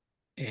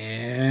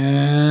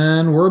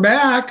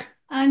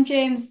I'm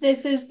James.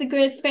 This is the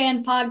Griz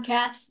Fan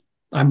Podcast.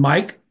 I'm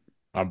Mike.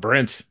 I'm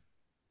Brent.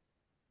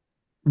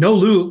 No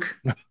Luke.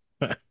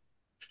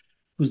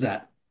 Who's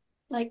that?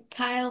 Like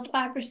Kyle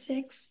 5 or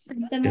 6,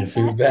 something like Guess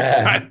who's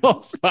that. back? I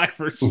know 5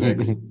 or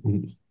 6.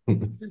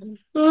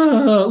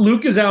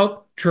 Luke is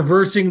out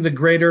traversing the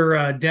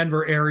greater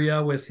Denver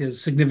area with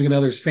his significant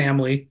other's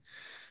family.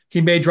 He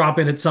may drop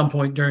in at some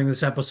point during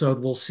this episode.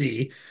 We'll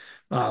see.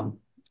 Um,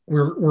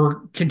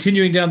 we're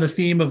continuing down the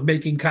theme of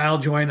making Kyle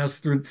join us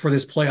through for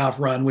this playoff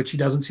run, which he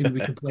doesn't seem to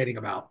be complaining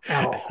about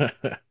at all.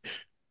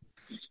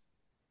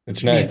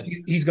 It's Which means nice.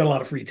 he's got a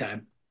lot of free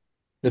time.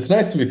 It's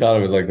nice to be thought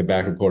of as like the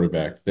backup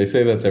quarterback. They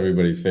say that's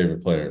everybody's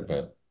favorite player,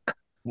 but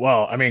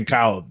Well, I mean,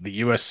 Kyle,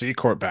 the USC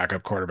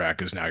backup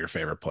quarterback is now your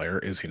favorite player,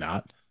 is he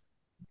not?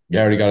 yeah,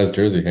 I already got his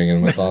jersey hanging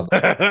in my closet.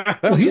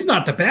 Well, he's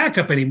not the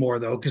backup anymore,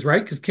 though,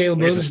 because Caleb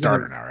He's the Williams is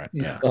starter gonna, now, right?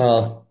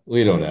 yeah.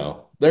 We don't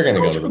know. They're gonna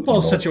go College to the football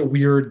is such Bowl. a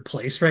weird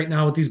place right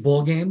now with these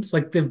bowl games.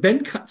 Like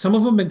some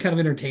of them been kind of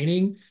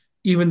entertaining,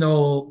 even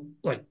though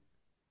like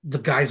the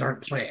guys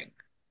aren't playing.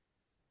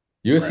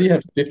 USC Right.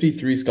 had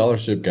 53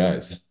 scholarship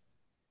guys.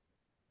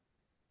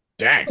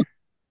 Dang.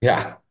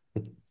 Yeah,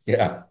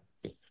 yeah,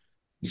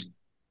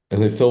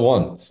 and they still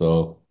won.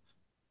 So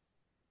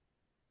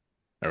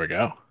There we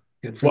go.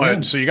 Good for Well,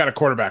 them. so you got a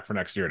quarterback for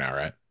next year now,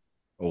 right?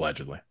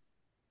 Allegedly.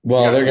 You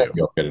well, got a they're gonna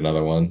few. go get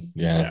another one.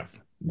 Yeah, Yeah.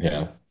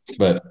 yeah.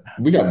 But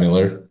we got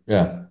Miller.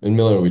 Yeah, and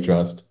Miller we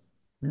trust.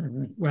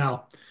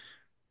 Well,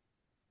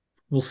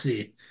 we'll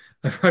see.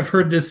 I've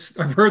heard this.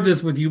 I've heard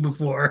this with you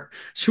before.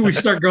 Should we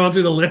start going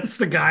through the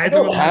list of I guys?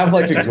 don't have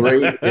like a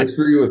great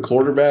history with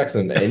quarterbacks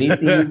in any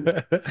team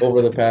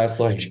over the past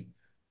like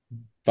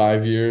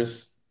 5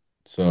 years.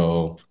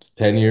 So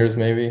 10 years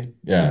maybe. I'm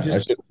Yeah, I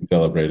just should be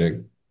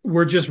celebrating.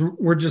 we're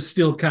just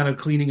still kind of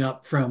cleaning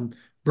up from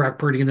Brock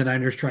Purdy and the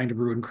Niners trying to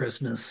ruin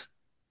Christmas.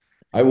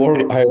 I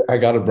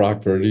got a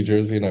Brock Purdy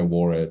jersey and I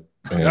wore it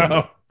and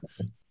Oh,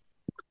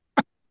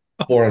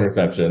 4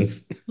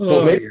 interceptions.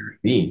 So Oh,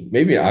 maybe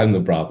maybe I'm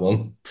the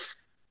problem.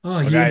 well,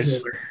 you and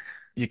guys, Taylor.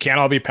 you can't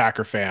all be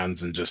Packer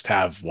fans and just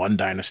have one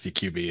dynasty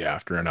QB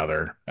after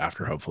another,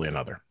 after hopefully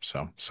another.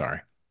 So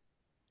sorry.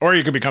 Or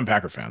you could become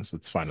Packer fans.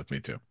 It's fine with me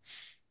too.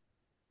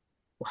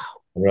 I'd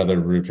rather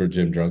root for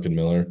Jim Drunken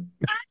Miller.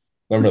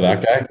 Remember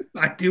that guy?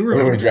 I do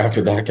Remember we remember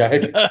drafted that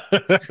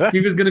guy?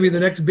 he was going to be the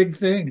next big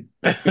thing,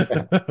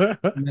 and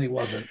then he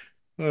wasn't.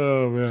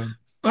 Oh man.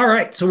 All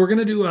right, so we're going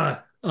to do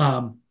a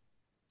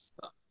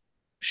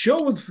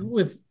show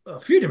with a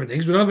few different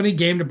things. We don't have any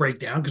game to break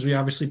down because we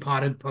obviously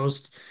potted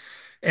post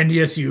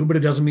NDSU, but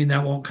it doesn't mean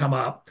that won't come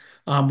up.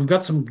 We've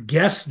got some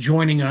guests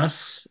joining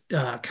us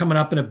coming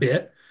up in a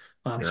bit.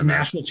 You're a Some man.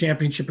 national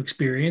championship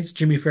experience.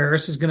 Jimmy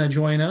Farris is going to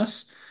join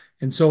us,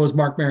 and so is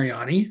Mark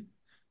Mariani.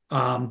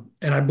 And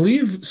I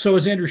believe so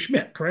is Andrew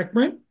Schmidt, correct,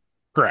 Brent?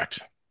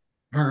 Correct.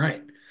 All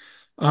right.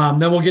 Then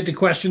we'll get to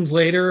questions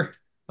later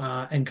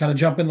and kind of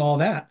jump into all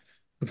that.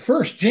 But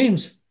first,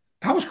 James,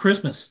 how was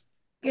Christmas?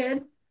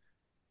 Good.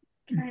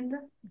 Kinda.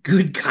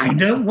 Good,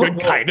 kind of. Good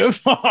kind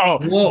of. Oh,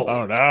 Whoa.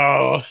 oh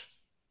no.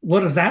 What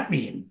does that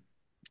mean?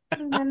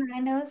 And then I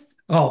knows.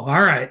 Oh,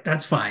 all right.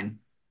 That's fine.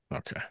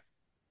 Okay.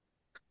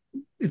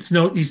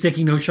 He's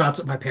taking no shots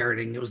at my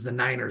parroting. It was the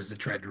Niners that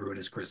tried to ruin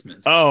his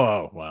Christmas.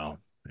 Oh, well.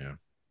 Yeah.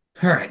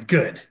 All right.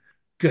 Good.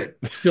 Good.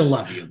 Still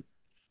love you.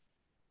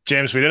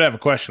 James, we did have a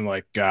question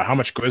like how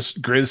much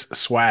Grizz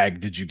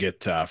swag did you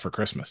get for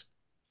Christmas?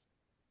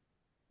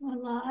 A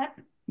lot.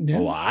 A Yeah.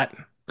 lot.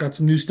 Got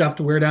some new stuff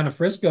to wear down to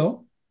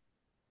Frisco.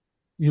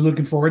 You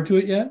looking forward to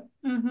it yet?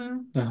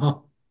 Mm-hmm. Uh-huh.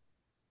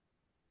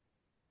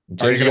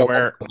 Are you James, gonna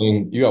wear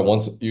you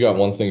got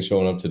one thing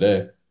showing up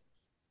today.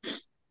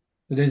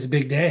 Today's a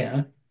big day,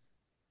 huh?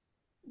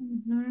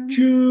 Mm-hmm.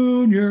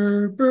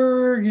 Junior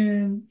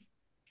Bergen.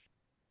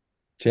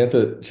 Chant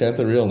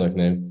the real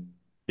nickname.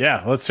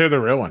 Yeah, let's hear the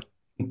real one.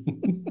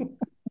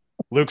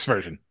 Luke's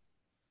version.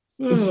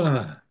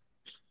 Ugh.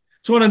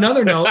 So on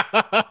another note,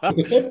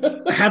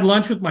 I had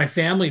lunch with my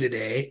family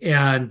today,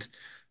 and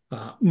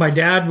my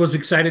dad was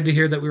excited to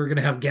hear that we were going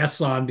to have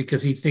guests on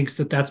because he thinks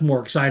that that's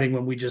more exciting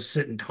when we just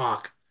sit and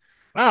talk.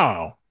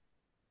 Oh,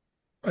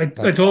 I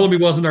told him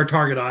he wasn't our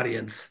target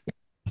audience.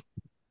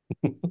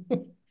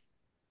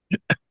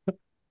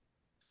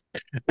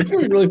 It's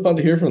gonna be really fun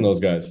to hear from those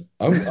guys.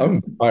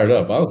 I'm fired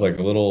up. I was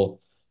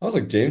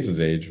like James's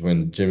age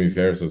when Jimmy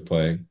Ferris was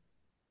playing.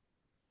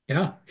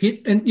 Yeah,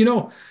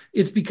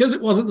 it's because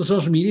it wasn't the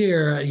social media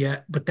era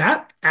yet, but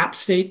that App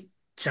State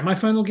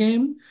semifinal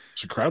game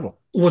it's incredible.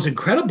 was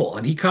incredible,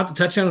 and he caught the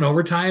touchdown in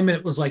overtime, and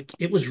it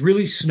was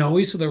really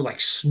snowy, so there were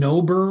like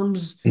snow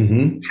berms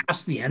Mm-hmm.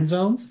 past the end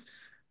zones.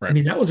 I Right.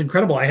 mean, that was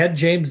incredible. I had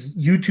James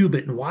YouTube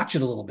it and watch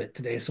it a little bit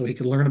today so he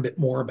could learn a bit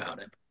more about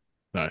it.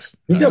 Nice. I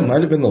think Nice. that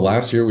might have been the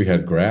last year we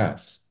had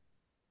grass.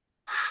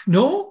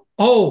 No?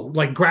 Oh,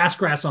 like grass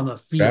on the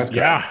field. Grass.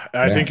 Yeah,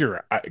 I Yeah. think you're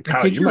right.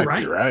 Kyle, think you you're might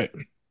be right.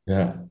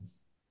 Yeah.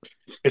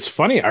 It's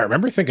funny. I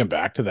remember thinking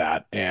back to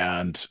that,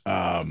 and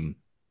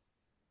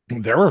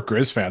there were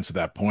Grizz fans at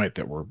that point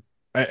that were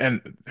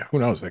and who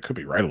knows, they could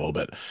be right a little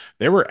bit.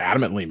 They were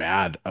adamantly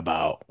mad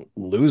about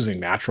losing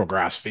natural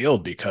grass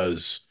field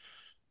because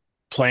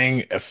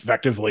playing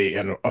effectively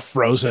in a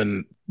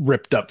frozen,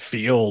 ripped up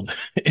field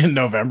in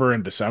November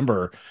and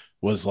December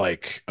was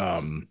like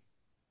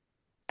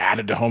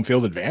added to home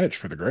field advantage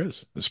for the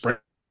Grizz. The sprint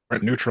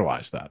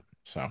neutralized that.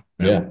 So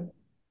yeah. Yeah.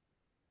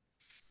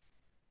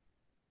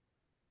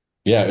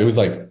 Yeah, it was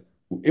like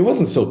it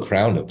wasn't still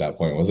crowned at that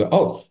point, was it?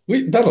 Oh,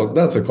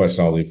 that's a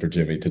question I'll leave for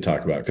Jimmy to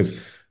talk about because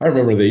I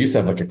remember they used to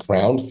have like a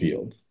crowned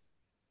field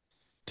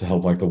to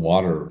help like the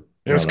water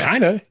It was run off.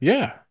 kind of,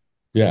 yeah, I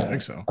Yeah.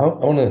 think so. I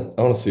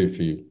wanna see if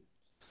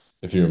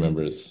he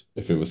remembers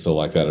if it was still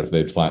like that or if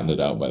they'd flattened it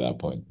out by that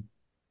point.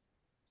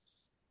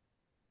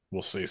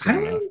 We'll see I soon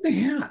don't enough. think they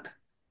had.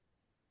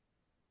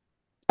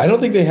 I don't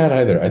think they had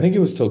either. I think it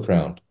was still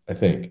crowned, I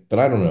think, but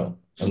I don't know.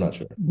 I'm not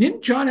sure.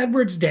 Didn't John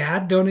Edwards'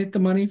 dad donate the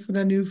money for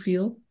that new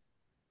field?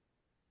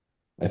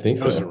 I think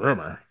That was the so.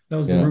 rumor. That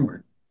was the Yeah.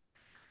 rumor.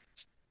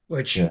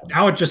 Which Yeah.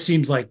 now it just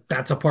seems like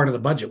that's a part of the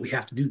budget. We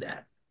have to do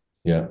that.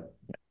 Yeah.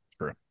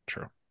 True,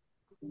 true.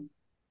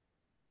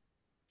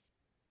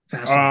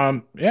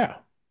 Fascinating. Yeah.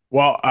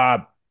 Well,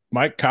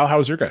 Mike, Kyle, how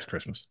was your guys'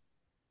 Christmas?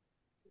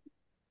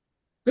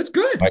 It's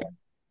good. Like,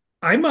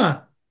 I'm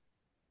a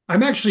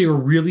I'm actually a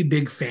really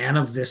big fan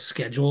of this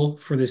schedule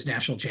for this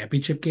national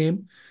championship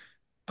game.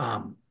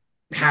 Um,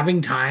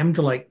 Having time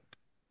to like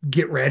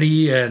get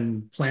ready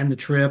and plan the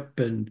trip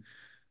and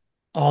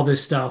all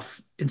this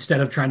stuff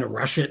instead of trying to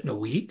rush it in a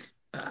week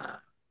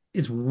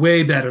is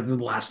way better than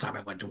the last time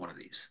I went to one of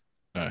these.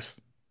 Nice.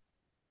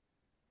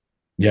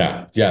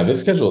 yeah. Yeah.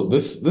 This schedule,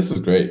 this is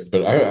great,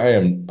 but I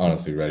am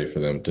honestly ready for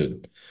them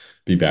to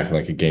be back in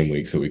like a game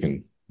week so we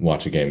can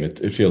watch a game.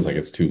 It feels like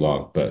it's too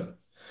long, but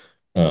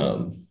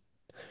um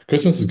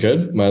Christmas is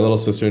good. My little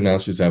sister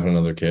announced she's having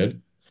another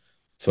kid.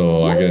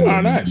 So I get Oh,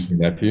 a nice.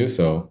 nephew.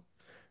 So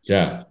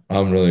yeah,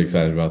 I'm really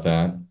excited about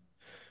that.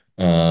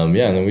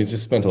 Yeah, and then we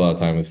just spent a lot of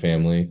time with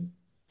family.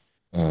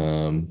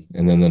 And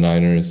then the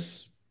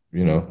Niners,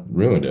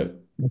 ruined it.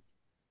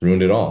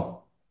 Ruined it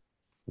all.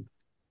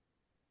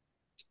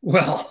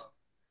 Well,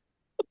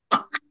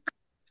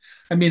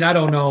 I mean, I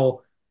don't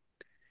know.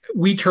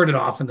 We turned it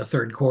off in the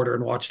third quarter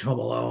and watched Home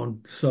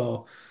Alone.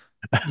 So,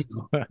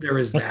 there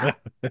is that.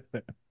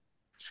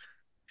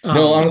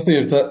 No, Um, honestly,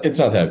 it's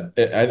not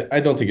that. I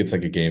don't think it's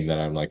like a game that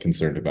I'm like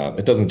concerned about.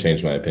 It doesn't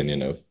change my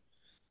opinion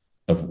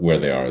of where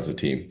they are as a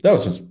team. That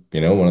was just,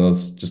 one of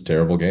those just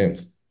terrible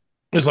games.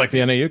 It's like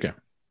the NAU game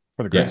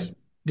for the Yeah. Grizz.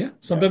 yeah, Yeah.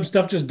 sometimes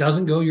stuff just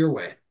doesn't go your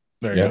way,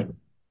 There you Yeah. go.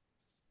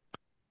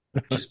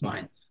 which is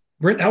fine.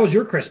 Britt, how was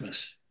your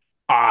Christmas?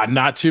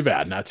 Not too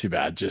bad, not too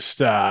bad.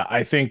 Just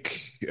I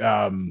think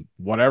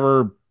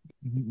whatever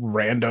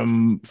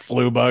random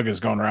flu bug is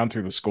going around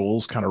through the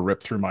schools kind of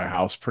ripped through my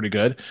house pretty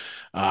good.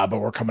 But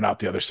we're coming out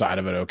the other side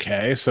of it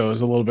okay. So it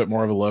was a little bit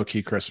more of a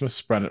low-key Christmas,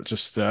 spent it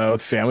just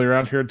with family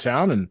around here in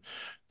town, and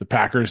the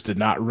Packers did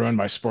not ruin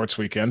my sports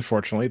weekend.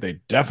 Fortunately, they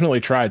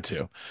definitely tried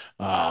to,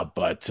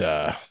 but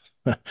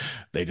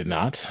they did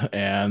not.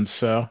 And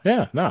so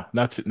yeah, no,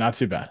 not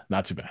too bad,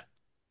 not too bad.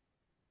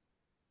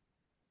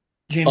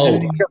 James, Oh, I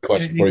anything? got a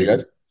question for Anything? you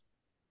guys.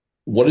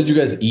 What did you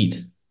guys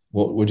eat?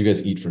 What would you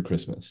guys eat for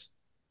Christmas?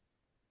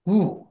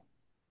 Ooh,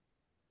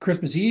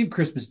 Christmas Eve,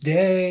 Christmas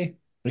Day.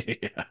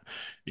 Yeah,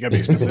 you gotta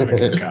be specific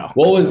here, Kyle.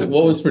 What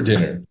was for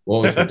dinner?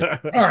 What was for dinner?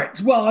 All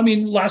right. Well, I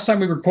mean, last time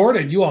we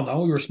recorded, you all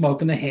know we were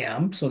smoking the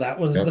ham. So that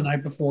was the Yep.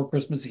 night before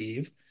Christmas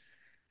Eve.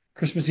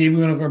 Christmas Eve, we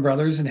went with my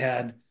brothers and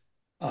had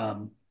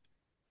um,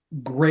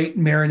 great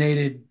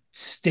marinated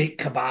steak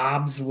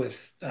kebabs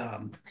with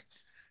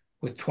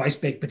twice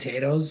baked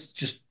potatoes.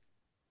 Just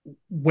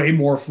way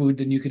more food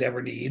than you could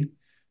ever need.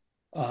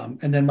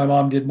 And then my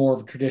mom did more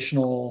of a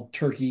traditional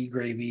turkey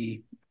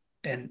gravy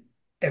and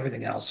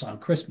everything else on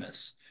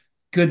Christmas.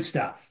 Good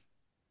stuff.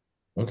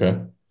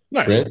 Okay.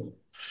 Nice. Brent?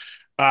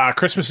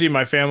 Christmas Eve,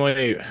 my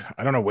family,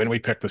 I don't know when we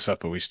picked this up,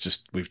 but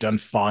we've done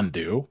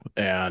fondue.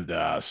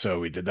 And so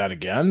we did that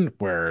again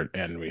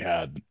and we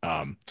had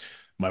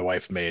my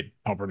wife made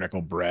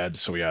pumpernickel bread.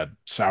 So we had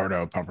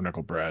sourdough,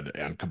 pumpernickel bread,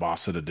 and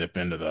kielbasa to dip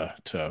into the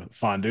to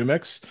fondue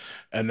mix.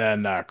 And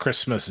then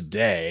Christmas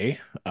Day,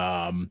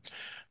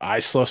 I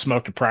slow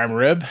smoked a prime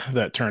rib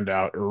that turned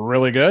out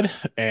really good.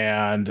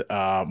 And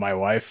my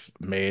wife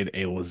made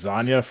a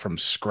lasagna from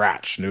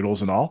scratch,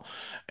 noodles and all.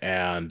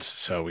 And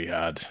so we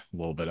had a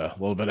little bit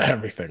of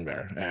everything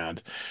there.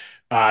 And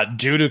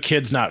due to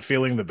kids not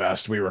feeling the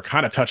best, we were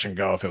kind of touch and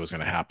go if it was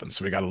going to happen.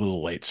 So we got a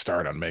little late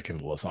start on making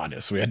the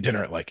lasagna. So we had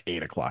dinner at like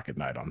 8 o'clock at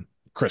night on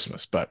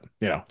Christmas. But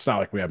it's not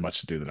like we had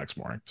much to do the next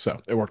morning.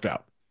 So it worked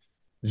out.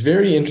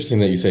 Very interesting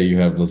that you say you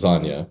have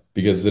lasagna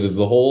because it is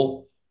the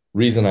whole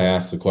reason I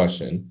asked the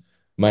question.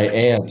 My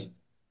aunt,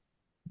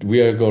 we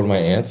go to my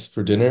aunt's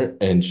for dinner,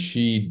 and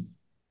she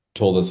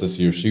told us this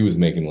year she was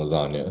making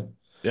lasagna.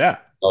 Yeah,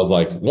 I was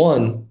like,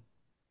 one,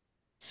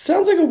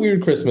 sounds like a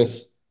weird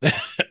Christmas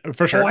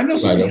for Oh, I sure. know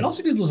somebody item. else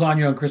who did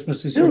lasagna on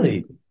Christmas this year too.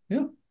 Really?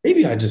 Yeah.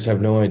 Maybe I just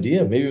have no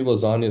idea. Maybe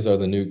lasagnas are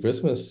the new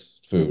Christmas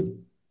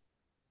food.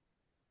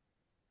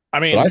 I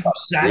But I mean, thought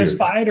it was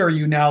weird. Satisfied, or are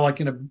you now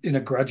like in a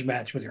grudge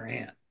match with your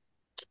aunt?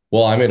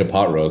 Well, I made a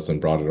pot roast and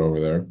brought it over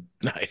there.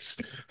 nice.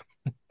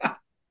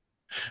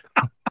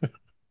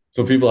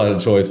 So people had a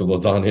choice of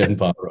lasagna and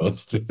pot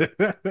roast.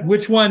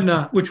 Which one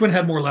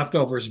had more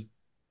leftovers?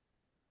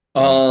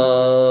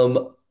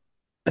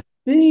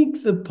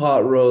 Think the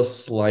pot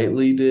roast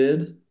slightly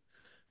did.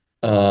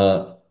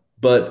 Uh,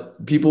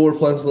 but people were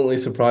pleasantly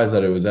surprised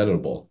that it was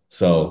edible.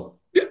 So,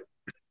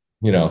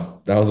 Yeah.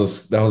 that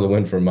was a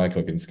win for my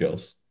cooking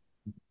skills.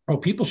 Oh,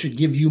 people should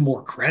give you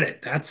more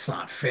credit. That's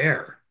not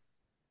fair.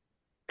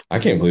 I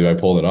can't believe I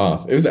pulled it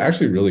off. It was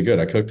actually really good.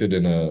 I cooked it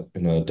in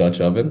a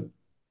Dutch oven.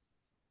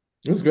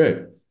 It was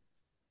great.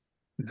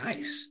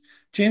 Nice.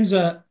 James,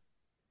 how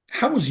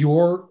was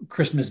your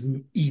Christmas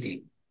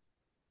eating?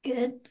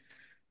 Good.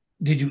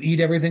 Did you eat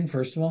everything,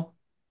 first of all?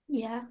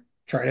 Yeah.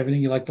 Tried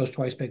everything? You like those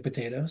twice baked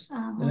potatoes?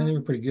 And they Uh-huh.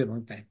 were pretty good,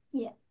 weren't they?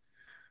 Yeah.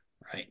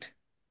 Right.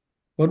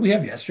 What did we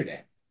have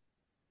yesterday?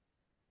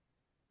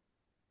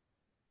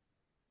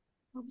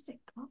 What was it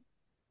called?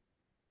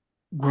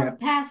 Grab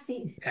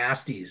Pasties.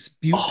 pasties,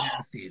 Butte Oh,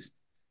 pasties.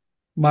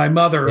 My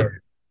yeah.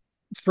 mother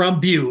from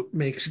Butte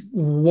makes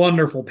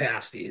wonderful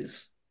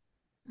pasties.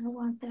 I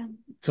want them.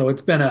 So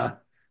it's been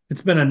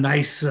a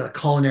nice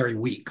culinary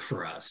week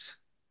for us.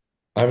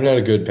 I haven't had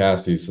a good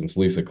pasty since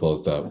Lisa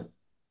closed up.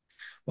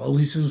 Well,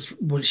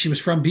 she was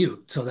from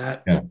Butte, so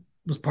that Yeah.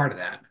 was part of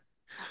that.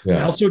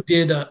 I Yeah. also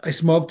did I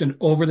smoked an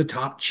over the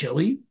top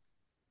chili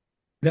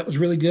that was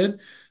really good.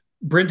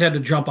 Brent had to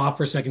jump off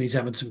for a second. He's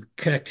having some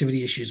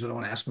connectivity issues, but I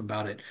want to ask him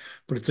about it.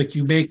 But it's like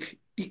you make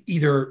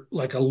either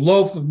like a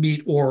loaf of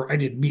meat, or I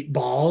did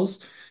meatballs,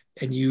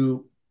 and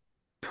you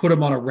put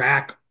them on a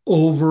rack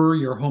over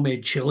your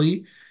homemade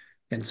chili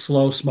and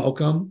slow smoke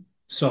them.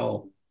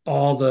 So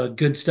all the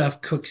good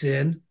stuff cooks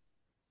in.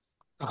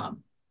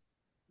 Um,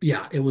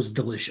 yeah, it was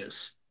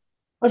delicious.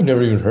 I've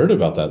never even heard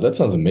about that. That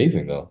sounds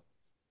amazing though.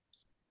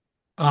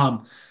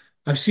 Um,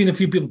 I've seen a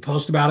few people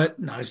post about it,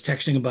 and I was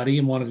texting a buddy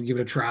and wanted to give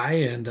it a try.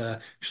 And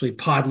actually,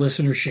 pod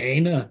listener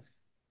Shane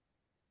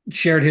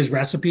shared his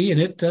recipe, and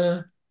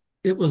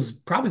it was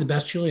probably the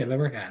best chili I've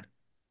ever had.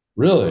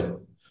 Really?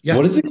 Yeah,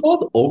 What is it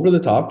called? Over the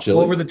top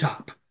over chili? the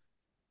top.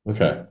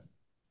 Okay.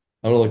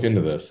 I'm gonna look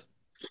into this.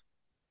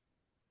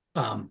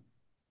 Um,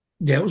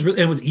 yeah,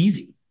 it was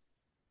easy.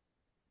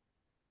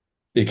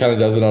 It kind of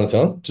does it on its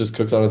own, just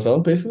cooks on its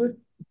own, basically.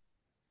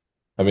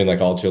 I mean,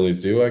 like all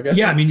chilies do, I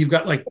Yeah, I mean, guess. you've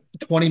got like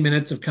 20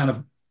 minutes of kind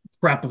of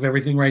prep of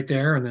everything right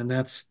there, and then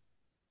that's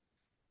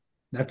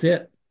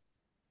it.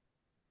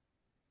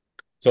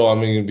 So I'm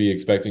going to be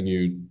expecting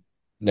you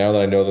now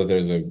that I know that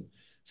there's a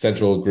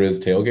central Griz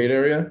tailgate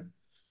area.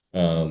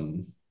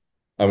 Um,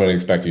 I'm going to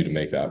expect you to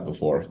make that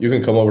before. You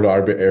can come over to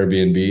our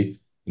Airbnb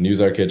and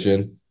use our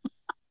kitchen,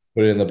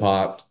 put it in the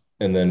pot,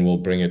 and then we'll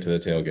bring it to the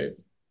tailgate.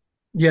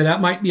 Yeah,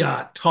 that might be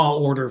a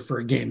tall order for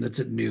a game that's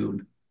at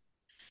noon.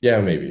 Yeah,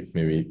 maybe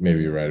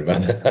you're right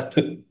about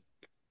that.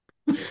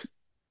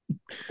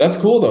 That's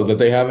cool though that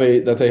they have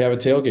a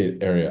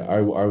tailgate area.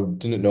 I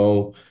didn't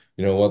know,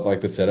 what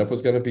like the setup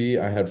was going to be.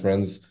 I had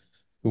friends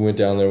who went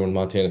down there when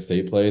Montana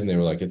State played, and they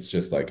were like, it's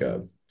just like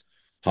a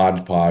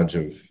hodgepodge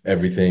of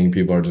everything.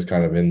 People are just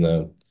kind of in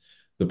the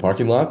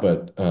parking lot,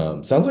 but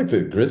sounds like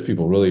the Grizz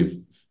people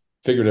really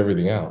figured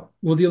everything out.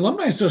 Well, the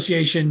Alumni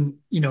Association,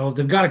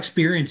 they've got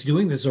experience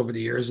doing this over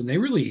the years, and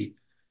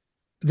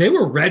they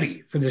were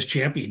ready for this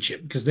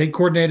championship because they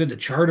coordinated the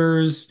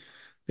charters.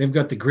 They've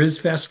got the Griz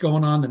Fest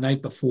going on the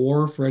night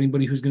before for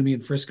anybody who's going to be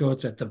in Frisco.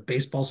 It's at the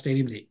baseball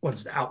stadium. What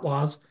is it,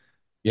 Outlaws,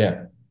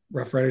 Yeah,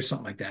 Rough Riders,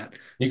 something like that.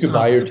 you could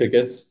buy Um, your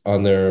tickets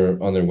on their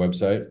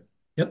website.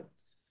 yep.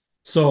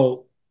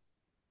 So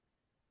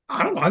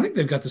I don't know. I think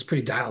they've got this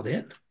pretty dialed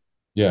in.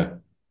 Yeah,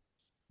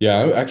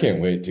 yeah, I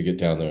can't wait to get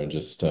down there and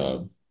just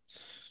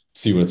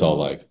see what it's all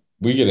like.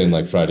 We get in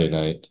like Friday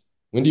night.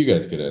 When do you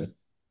guys get in?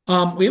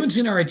 We haven't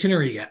seen our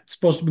itinerary yet. It's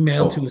supposed to be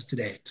mailed to Oh, us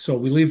today. So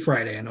we leave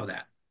Friday. I know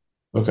that.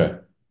 okay.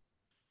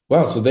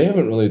 Wow, so they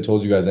haven't really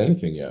told you guys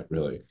anything yet,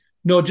 really.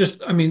 No,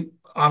 just I mean,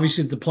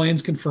 obviously the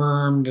plane's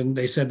confirmed, and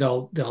they said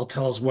they'll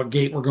tell us what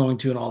gate we're going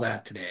to and all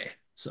that today.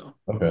 So,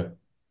 Okay.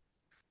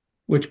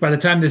 which by the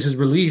time this is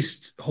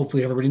released,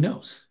 hopefully everybody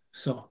knows.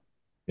 So,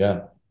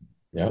 Yeah.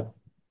 Yeah.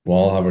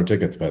 Well, I'll have our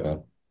tickets by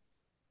then.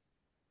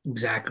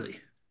 exactly.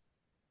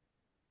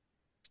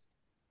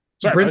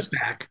 Sorry, Brent's boys.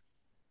 back.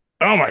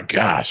 Oh my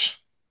gosh.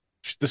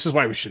 This is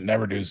why we should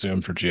never do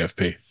Zoom for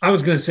GFP. I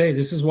was going to say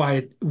this is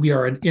why we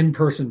are an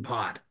in-person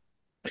pod.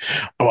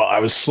 Well, I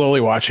was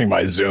slowly watching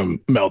my Zoom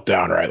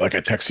meltdown, right? Like I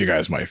text you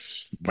guys, my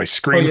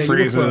Oh screen yeah, you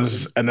were freezes,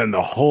 frozen. and then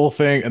the whole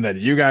thing, and then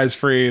you guys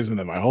freeze, and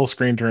then my whole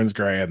screen turns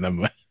gray, and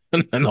then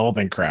and then the whole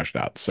thing crashed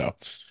out. So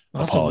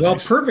Awesome. Well, apologies.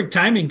 perfect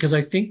timing because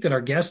I think that our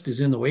guest is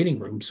in the waiting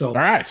room.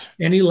 All So, right.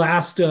 any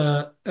last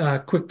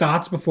quick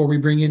thoughts before we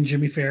bring in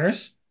Jimmy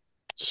Farris?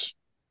 It's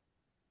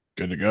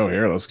good to go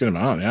here. Let's get him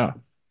out. Yeah.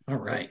 All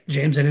right,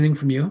 James. Anything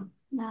from you?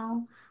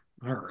 No.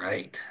 All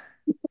right.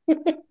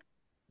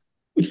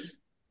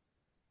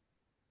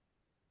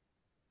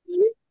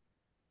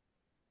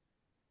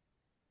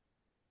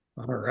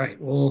 All right.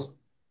 Well,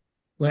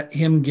 let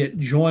him get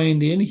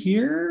joined in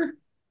here.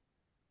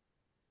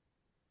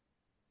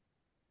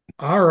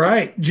 All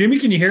right. Jimmy,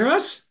 can you hear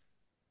us?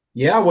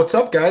 Yeah, what's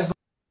up, guys?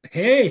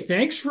 Hey,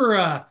 thanks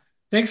for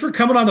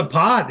coming on the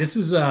pod. This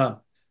is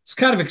it's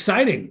kind of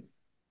exciting.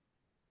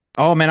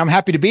 Oh man, I'm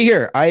happy to be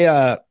here.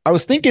 I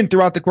was thinking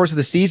throughout the course of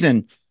the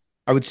season,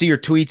 I would see your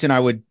tweets and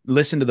I would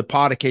listen to the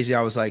pod occasionally.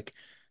 I was like,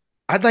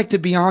 I'd like to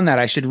be on that.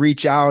 I should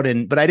reach out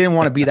but I didn't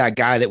want to be that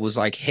guy that was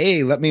like,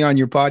 "Hey, let me on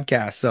your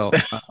podcast." So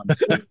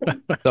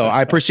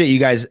I appreciate you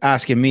guys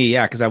asking me.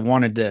 Yeah, because I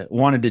wanted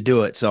to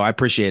do it. So I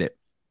appreciate it.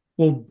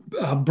 Well,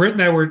 Brent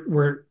and I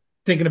were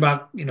thinking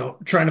about,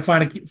 trying to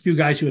find a few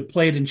guys who had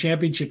played in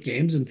championship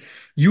games, and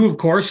you, of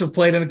course, have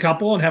played in a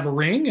couple and have a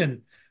ring,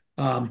 and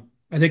I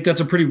think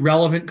that's a pretty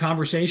relevant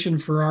conversation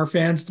for our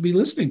fans to be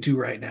listening to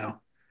right now.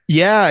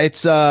 Yeah,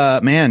 it's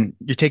man,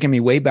 you're taking me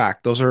way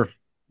back. Those are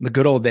the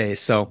good old days.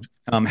 So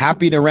I'm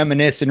happy to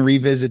reminisce and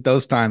revisit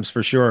those times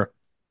for sure.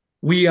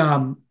 We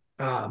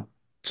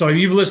so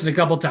you've listened a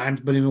couple times,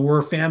 but we're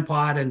a fan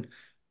pod, and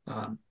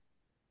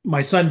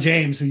my son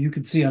James, who you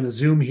can see on the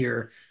Zoom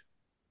here,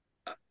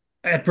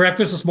 at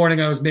breakfast this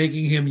morning, I was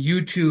making him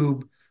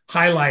YouTube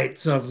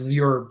highlights of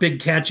your big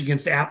catch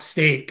against App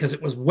State because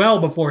it was well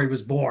before he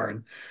was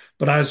born.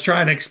 But I was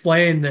trying to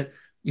explain that,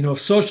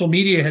 if social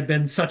media had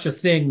been such a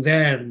thing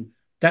then,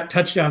 that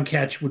touchdown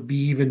catch would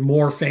be even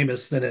more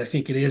famous than I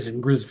think it is in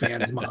Griz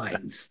fans'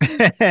 minds.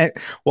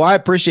 Well, I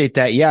appreciate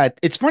that. Yeah,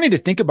 it's funny to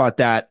think about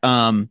that.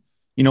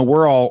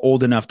 We're all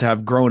old enough to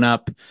have grown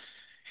up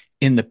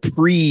in the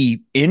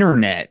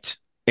pre-internet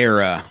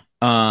era.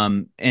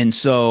 And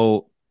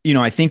so,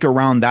 I think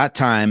around that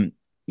time,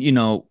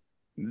 the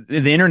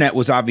internet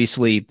was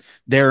obviously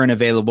there and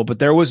available, but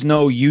there was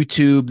no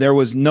YouTube. There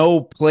was no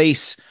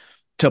place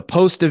to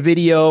post a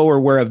video or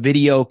where a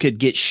video could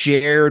get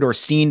shared or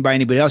seen by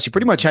anybody else. You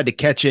pretty much had to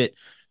catch it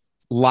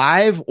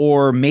live,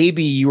 or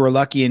maybe you were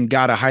lucky and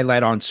got a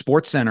highlight on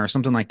SportsCenter or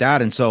something like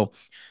that. And so,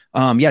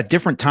 yeah,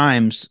 different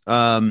times.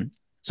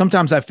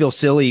 Sometimes I feel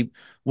silly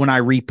when I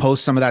repost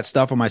some of that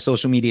stuff on my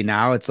social media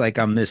now. It's like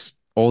I'm this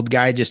old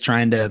guy just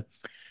trying to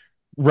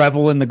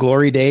revel in the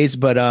glory days.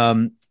 But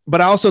I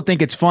also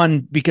think it's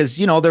fun because,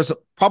 there's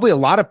probably a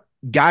lot of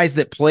guys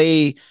that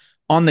play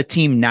on the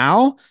team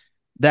now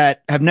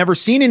that have never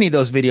seen any of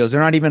those videos. They're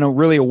not even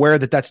really aware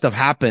that stuff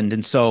happened.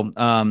 And so,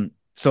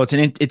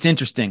 it's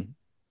interesting.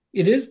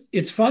 It is.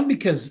 It's fun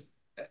because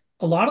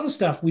a lot of the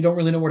stuff we don't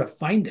really know where to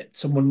find it.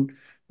 So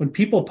when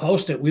people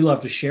post it, we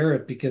love to share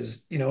it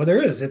because,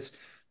 it's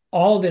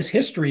all this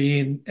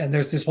history, and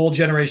there's this whole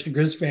generation of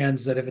Griz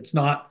fans that if it's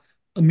not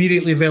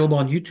immediately available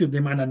on YouTube, they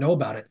might not know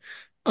about it.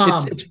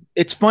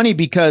 It's funny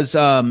because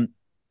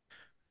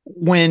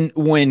when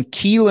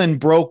Keelan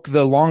broke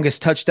the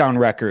longest touchdown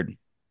record,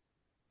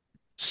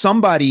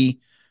 somebody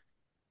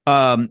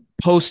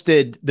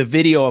posted the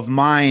video of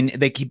mine.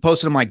 They keep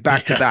posting them like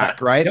back to back,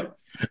 right? Yep.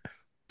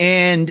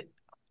 And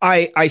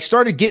I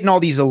started getting all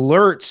these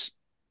alerts,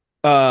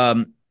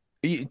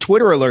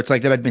 Twitter alerts,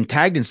 like that I'd been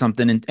tagged in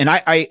something, and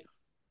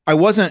I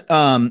wasn't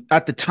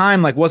at the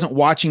time, like wasn't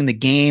watching the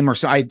game, or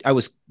so I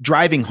was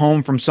driving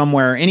home from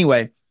somewhere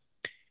anyway.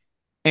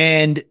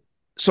 And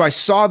so I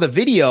saw the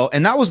video,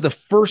 and that was the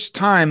first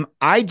time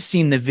I'd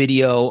seen the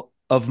video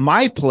of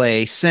my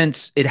play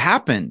since it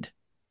happened.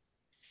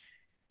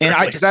 And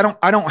Really? because I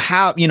don't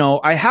have,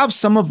 I have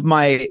some of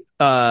my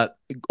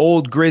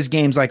old Griz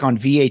games like on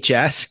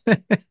VHS,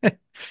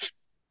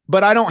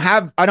 but I don't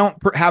have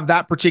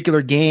that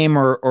particular game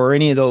or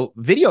any of the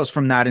videos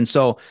from that. And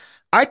so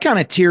I kind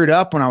of teared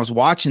up when I was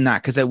watching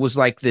that because it was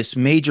like this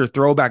major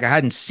throwback. I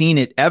hadn't seen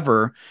it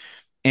ever.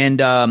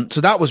 And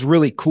so that was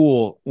really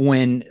cool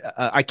when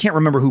I can't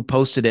remember who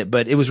posted it,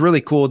 but it was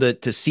really cool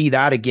to see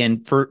that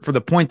again for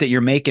the point that you're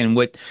making.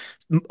 With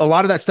a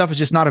lot of that stuff is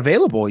just not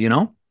available,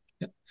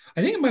 I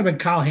think it might have been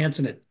Kyle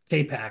Hansen at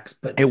K-Pax,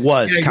 but It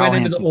was I Kyle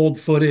went into the Hansen. old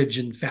footage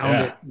and found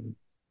Yeah. it.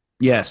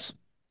 Yes.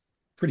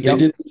 Pretty They good.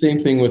 did the same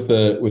thing with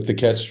the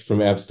catch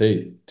from App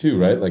State too,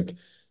 right? Like,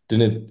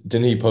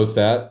 didn't he post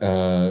that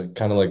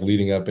kind of like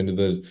leading up into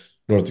the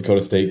North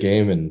Dakota State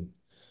game? And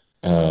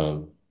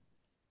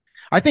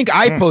I think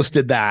I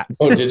posted that.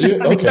 oh, did you?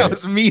 I think that Okay.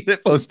 was me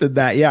that posted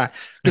that. Yeah.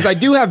 Because I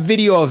do have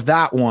video of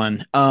that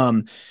one.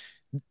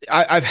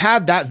 I've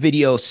had that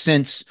video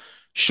since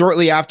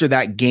shortly after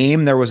that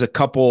game. There was a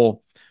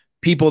couple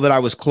people that I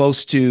was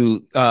close to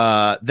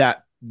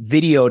that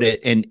videoed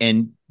it,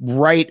 and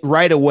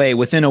right away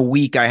within a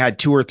week I had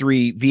 2 or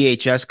 3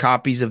 VHS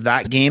copies of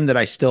that game that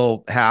I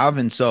still have.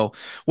 And so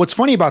what's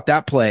funny about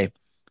that play,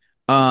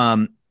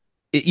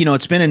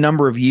 it's been a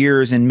number of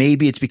years, and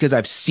maybe it's because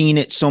I've seen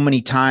it so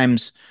many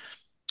times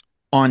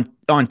on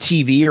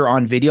TV or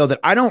on video that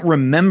I don't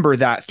remember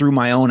that through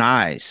my own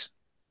eyes,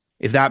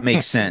 if that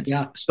makes sense.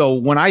 Yeah. So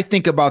when I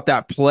think about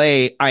that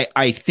play,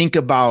 I think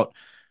about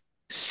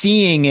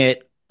seeing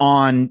it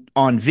on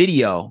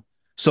video.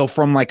 So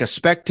from like a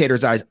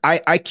spectator's eyes,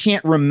 I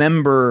can't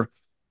remember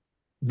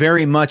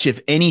very much, if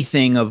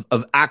anything, of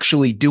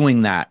actually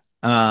doing that.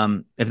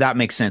 If that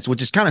makes sense,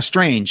 which is kind of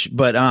strange,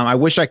 but I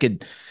wish I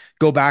could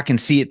go back and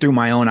see it through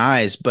my own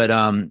eyes. But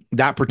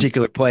that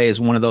particular play is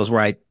one of those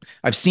where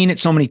I've seen it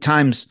so many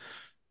times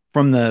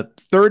from the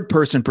third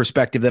person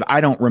perspective that I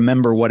don't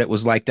remember what it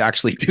was like to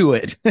actually do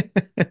it.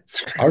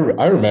 I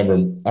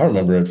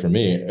remember it for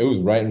me. It was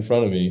right in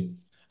front of me.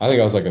 I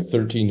think I was like a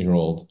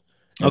 13-year-old,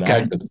 and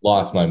I Okay. just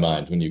lost my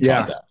mind when you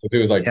Yeah. caught that. It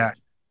was like Yeah.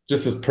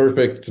 just this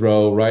perfect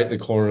throw right in the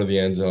corner of the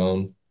end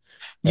zone.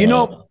 You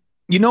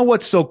know,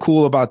 what's so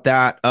cool about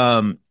that?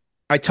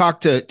 I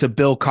talked to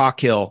Bill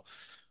Cockhill,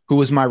 who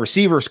was my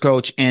receivers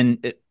coach,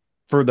 and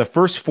for the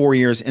first 4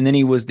 years, and then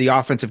he was the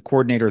offensive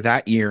coordinator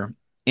that year.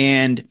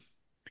 And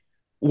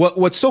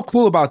what's so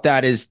cool about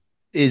that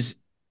is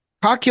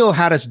Cockhill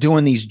had us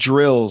doing these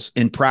drills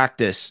in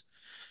practice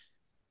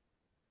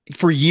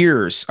for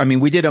years. I mean,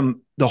 we did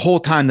them the whole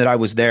time that I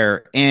was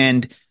there.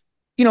 And,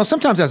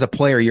 sometimes as a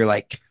player, you're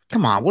like,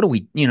 come on, what are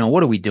we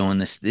doing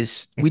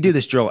we do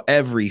this drill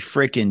every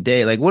freaking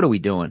day. Like, what are we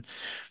doing?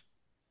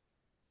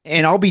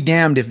 And I'll be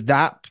damned if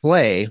that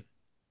play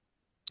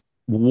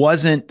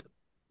wasn't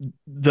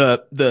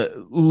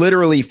the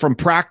literally from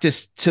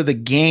practice to the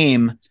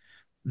game,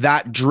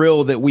 that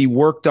drill that we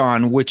worked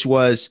on, which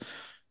was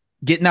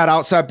getting that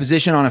outside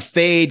position on a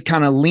fade,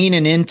 kind of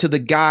leaning into the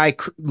guy,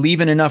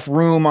 leaving enough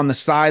room on the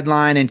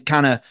sideline and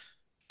kind of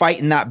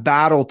fighting that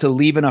battle to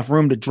leave enough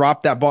room to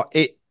drop that ball.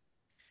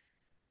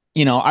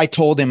 I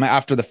told him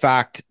after the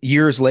fact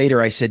years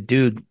later, I said,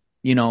 dude,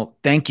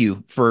 thank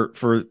you for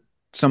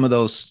some of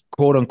those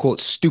quote unquote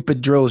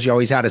stupid drills you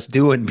always had us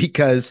doing,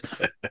 because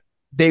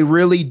they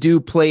really do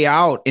play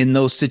out in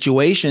those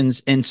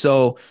situations. And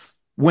so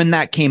when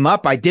that came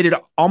up, I did it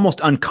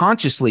almost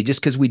unconsciously just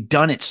because we'd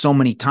done it so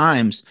many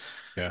times.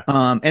 Yeah.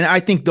 And I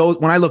think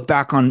when I look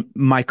back on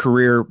my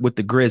career with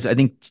the Griz, I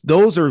think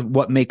those are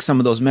what makes some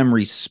of those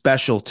memories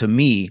special to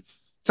me.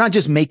 It's not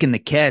just making the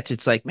catch.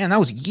 It's like, man, that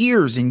was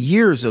years and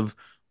years of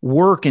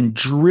work and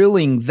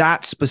drilling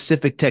that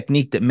specific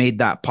technique that made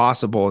that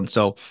possible. And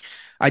so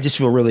I just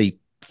feel really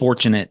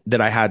fortunate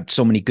that I had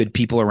so many good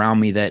people around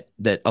me that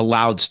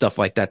allowed stuff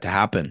like that to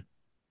happen.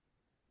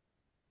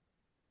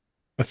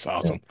 That's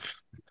awesome.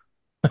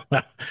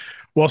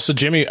 Well, so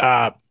Jimmy,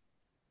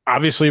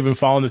 obviously you've been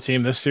following the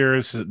team this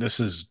year. This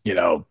is,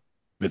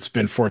 it's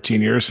been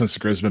 14 years since the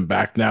Grizz have been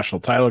back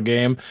national title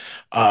game.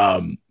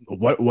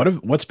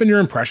 What's been your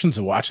impressions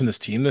of watching this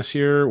team this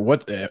year?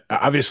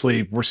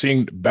 Obviously we're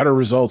seeing better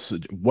results.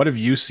 What have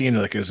you seen,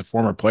 like as a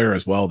former player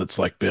as well, that's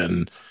like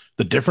been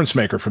the difference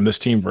maker from this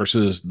team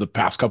versus the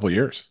past couple of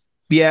years?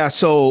 Yeah,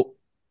 so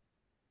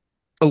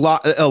a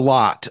lot.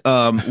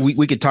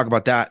 We could talk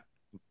about that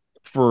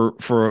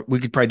for we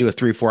could probably do a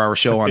 3 or 4 hour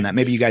show on that.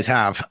 Maybe you guys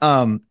have.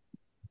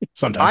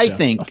 Sometimes I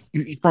think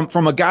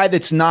from a guy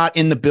that's not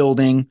in the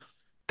building,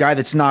 guy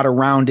that's not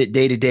around it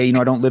day to day.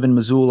 I don't live in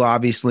Missoula,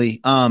 obviously.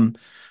 On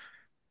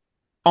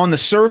the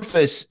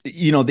surface,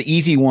 the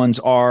easy ones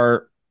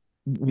are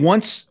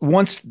once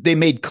they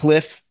made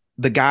Cliff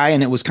the guy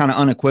and it was kind of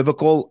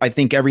unequivocal. I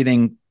think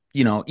everything,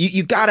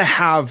 you got to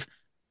have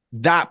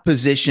that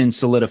position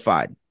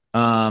solidified.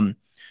 Not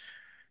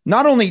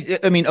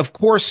only, I mean, of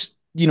course,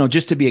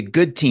 just to be a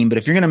good team, but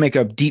if you're going to make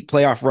a deep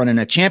playoff run and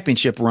a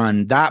championship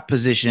run, that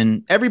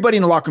position, everybody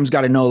in the locker room's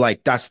got to know,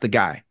 like, that's the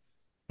guy.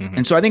 Mm-hmm.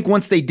 And so I think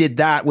once they did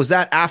that, was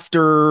that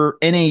after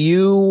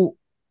NAU,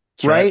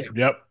 right?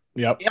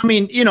 Yep. I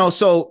mean,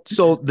 so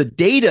the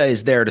data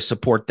is there to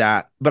support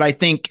that. But I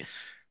think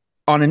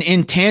on an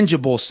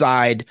intangible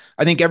side,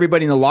 I think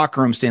everybody in the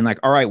locker room saying, like,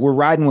 all right, we're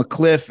riding with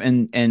Cliff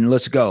and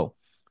let's go.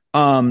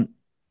 So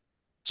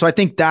I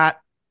think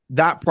that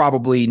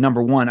probably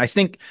number one. I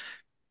think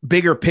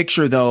bigger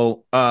picture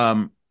though,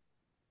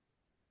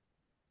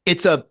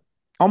 it's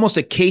almost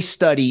a case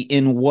study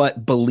in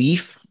what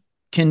belief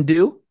can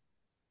do.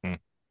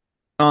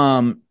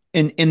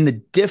 In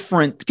the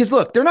different, because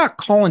look, they're not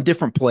calling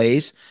different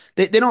plays.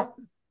 They don't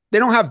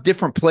have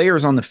different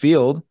players on the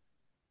field.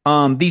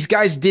 These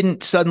guys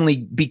didn't suddenly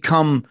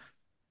become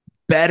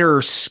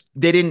better.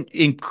 They didn't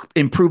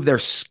improve their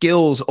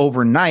skills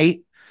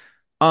overnight.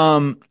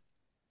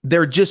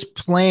 They're just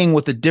playing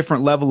with a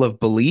different level of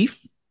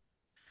belief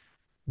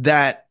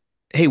that,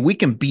 hey, we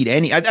can beat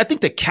any. I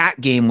think the Cat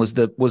game was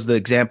the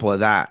example of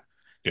that.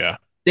 Yeah.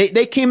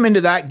 They came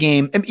into that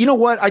game, and you know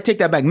what? I take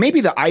that back.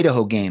 Maybe the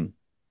Idaho game.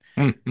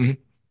 Mm-hmm.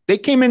 They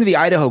came into the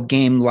Idaho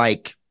game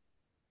like,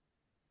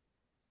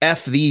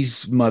 F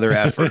these mother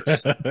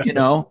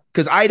effers,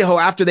 because Idaho,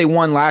 after they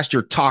won last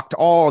year, talked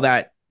all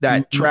that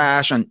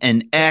trash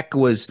and Eck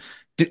was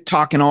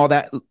talking all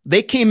that.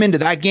 They came into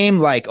that game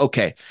like,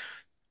 okay,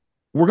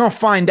 we're going to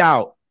find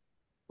out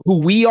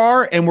who we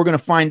are and we're going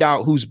to find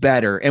out who's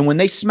better. And when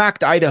they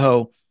smacked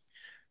Idaho,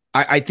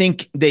 I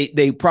think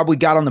they probably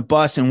got on the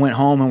bus and went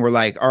home and were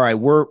like, all right,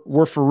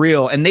 we're for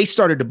real. And they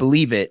started to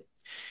believe it.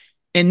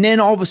 And then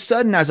all of a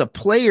sudden, as a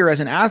player,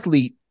 as an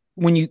athlete,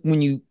 when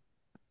you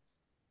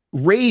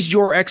raise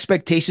your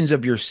expectations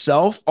of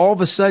yourself, all of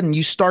a sudden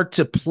you start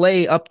to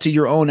play up to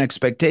your own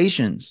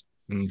expectations.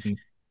 Mm-hmm.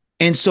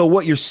 And so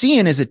what you're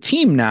seeing is a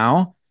team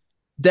now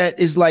that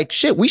is like,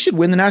 shit, we should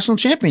win the national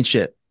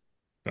championship.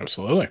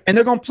 Absolutely. And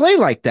they're going to play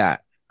like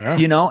that.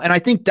 Yeah. And I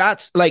think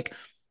that's like,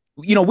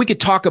 we could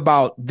talk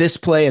about this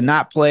play and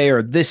that play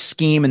or this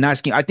scheme and that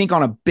scheme. I think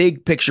on a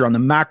big picture, on the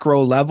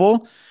macro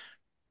level,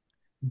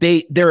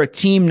 they're a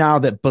team now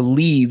that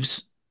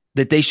believes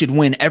that they should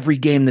win every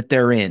game that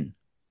they're in.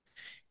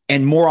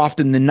 And more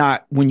often than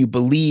not, when you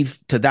believe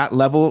to that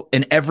level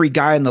and every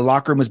guy in the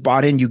locker room is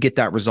bought in, you get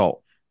that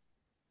result.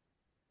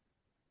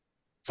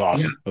 It's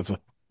awesome.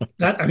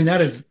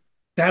 That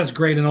is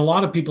great. And a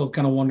lot of people have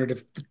kind of wondered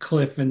if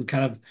Cliff and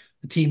kind of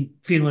the team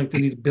feeling like they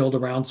need to build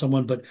around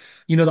someone. But,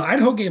 the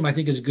Idaho game, I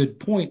think, is a good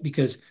point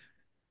because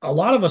a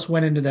lot of us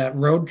went into that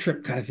road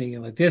trip kind of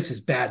thinking like, this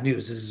is bad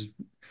news. This is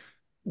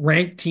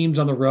ranked teams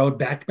on the road,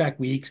 back-to-back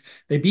weeks.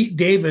 They beat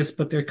Davis,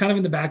 but they're kind of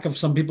in the back of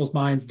some people's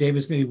minds.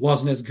 Davis maybe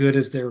wasn't as good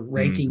as their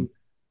ranking,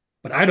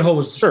 but Idaho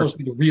was supposed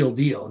to be the real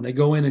deal. And they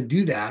go in and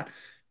do that.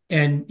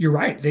 And you're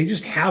right. They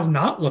just have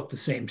not looked the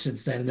same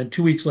since then. And then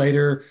 2 weeks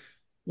later,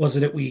 was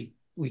it we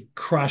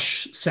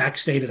crush Sac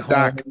State at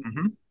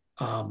home?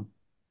 Mm-hmm.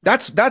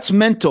 That's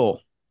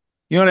mental.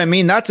 You know what I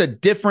mean? That's a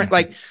different,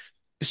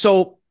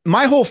 so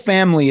my whole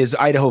family is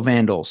Idaho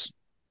Vandals.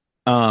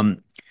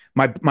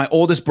 My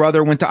oldest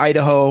brother went to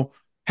Idaho,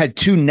 had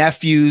 2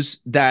 nephews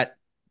that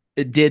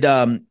did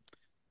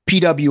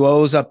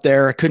PWOs up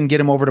there. I couldn't get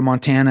him over to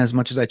Montana as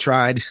much as I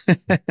tried.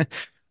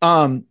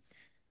 One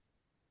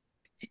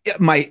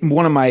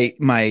of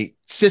my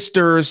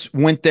sisters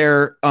went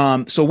there.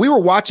 So we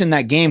were watching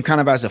that game kind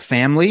of as a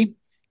family,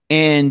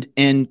 and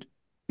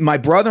my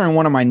brother and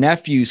one of my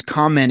nephews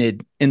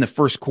commented in the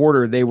first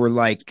quarter. They were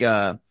like,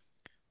 the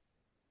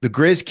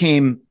Griz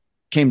came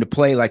to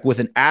play like with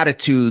an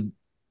attitude,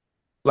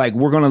 like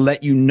we're going to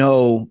let you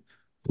know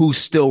who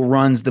still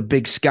runs the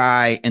Big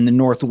Sky in the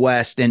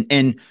Northwest,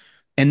 and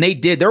they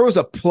did. There was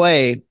a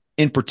play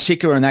in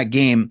particular in that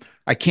game.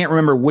 I can't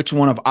remember which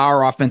one of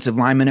our offensive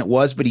linemen it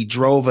was, but he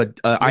drove a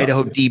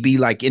Idaho DB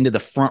like into the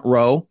front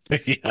row.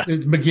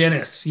 It's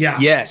McGinnis. Yeah.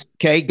 Yes.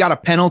 Okay. Got a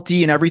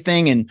penalty and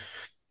everything. And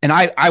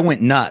I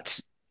went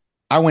nuts.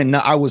 I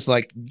was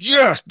like,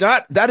 yes,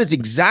 that is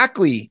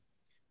exactly,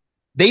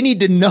 they need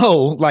to know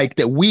like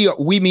that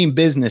we mean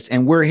business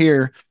and we're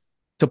here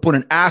to put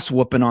an ass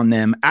whooping on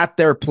them at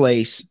their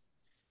place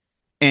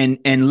and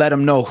let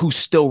them know who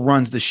still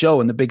runs the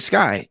show in the Big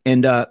Sky.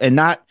 And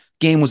that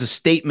game was a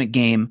statement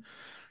game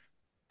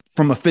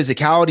from a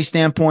physicality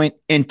standpoint.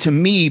 And to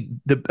me,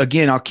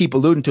 again, I'll keep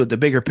alluding to it, the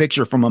bigger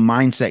picture from a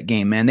mindset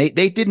game, man. They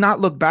did not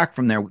look back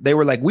from there. They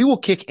were like, we will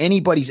kick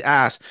anybody's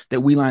ass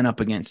that we line up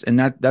against. And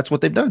that's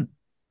what they've done.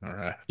 All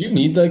right. Do you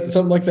need like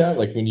something like that?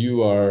 Like when you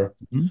were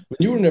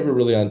never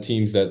really on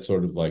teams that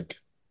sort of like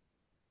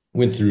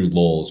went through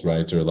lulls,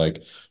 right? Or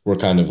like were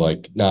kind of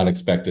like not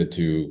expected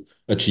to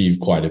achieve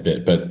quite a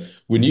bit. But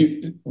when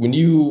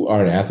you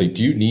are an athlete,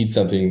 do you need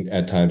something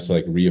at times to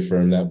like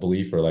reaffirm that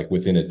belief or like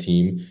within a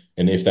team?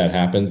 And if that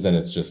happens, then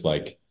it's just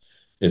like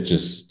it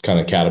just kind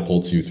of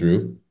catapults you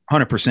through.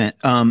 100%.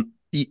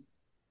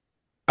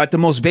 At the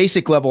most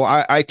basic level,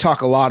 I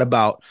talk a lot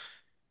about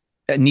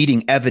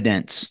needing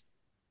evidence.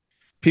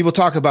 People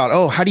talk about,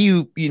 oh, how do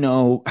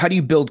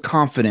you build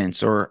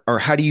confidence or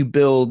how do you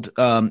build,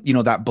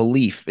 that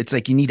belief? It's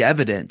like you need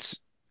evidence,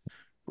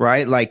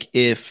 right? Like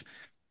if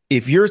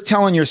you're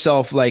telling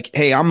yourself like,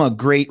 hey, I'm a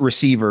great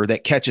receiver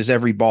that catches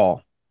every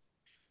ball.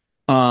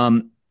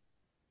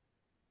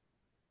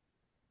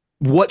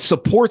 What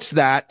supports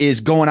that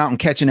is going out and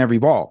catching every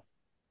ball,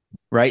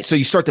 right? So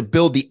you start to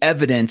build the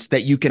evidence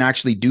that you can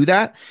actually do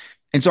that.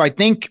 And so I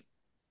think,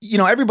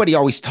 everybody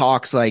always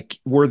talks like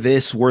we're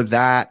this, we're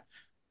that.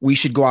 We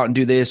should go out and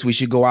do this. We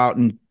should go out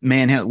and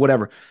manhandle,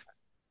 whatever.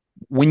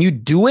 When you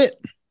do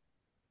it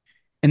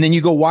and then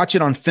you go watch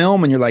it on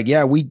film and you're like,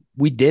 yeah, we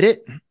did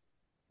it.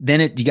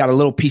 Then you got a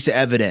little piece of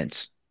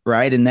evidence,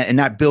 right? And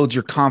that builds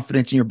your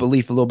confidence and your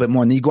belief a little bit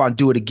more. And then you go out and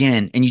do it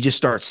again. And you just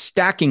start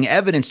stacking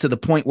evidence to the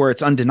point where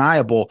it's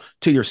undeniable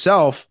to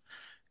yourself.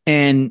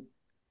 And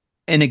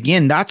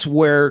again, that's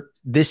where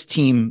this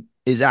team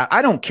is at.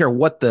 I don't care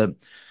what do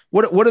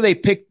they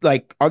pick?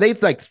 Like, are they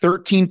like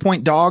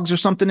 13-point dogs or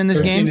something in this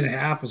 13 game? and a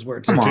half is where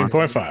it's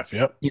 13.5.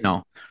 Yep.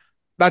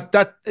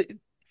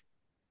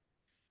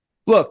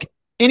 Look,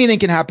 anything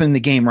can happen in the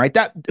game, right?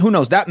 That, who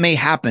knows? That may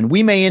happen.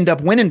 We may end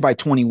up winning by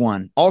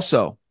 21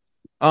 also.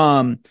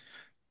 But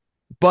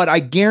I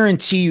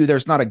guarantee you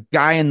there's not a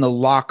guy in the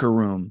locker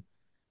room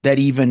that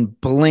even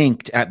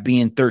blinked at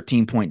being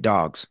 13-point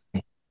dogs.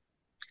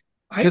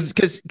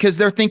 Because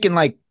they're thinking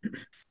like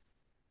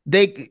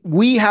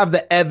we have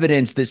the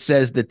evidence that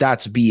says that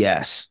that's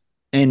BS.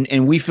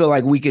 And we feel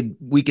like we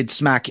could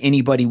smack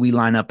anybody we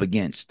line up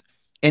against.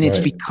 And it's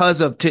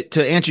because of,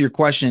 to answer your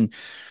question,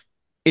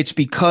 it's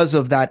because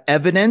of that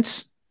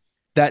evidence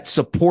that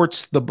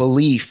supports the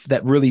belief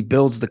that really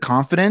builds the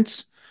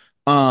confidence.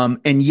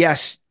 And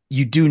yes,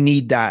 you do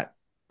need that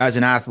as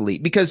an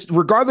athlete, because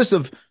regardless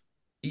of,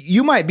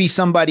 you might be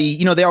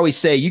somebody, they always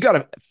say you got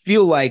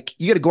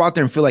to go out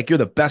there and feel like you're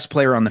the best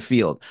player on the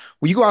field.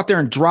 When you go out there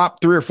and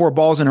drop 3 or 4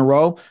 balls in a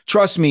row,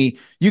 trust me,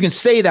 you can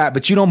say that,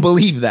 but you don't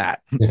believe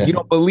that. Yeah. You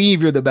don't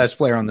believe you're the best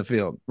player on the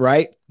field,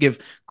 right? If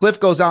Cliff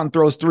goes out and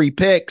throws 3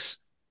 picks,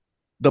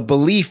 the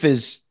belief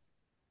is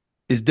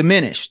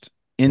diminished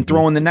in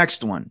throwing the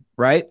next one,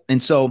 right?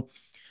 And so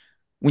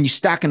when you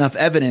stack enough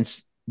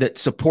evidence that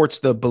supports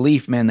the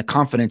belief, man, the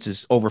confidence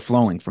is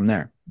overflowing from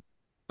there.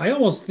 I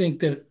almost think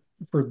that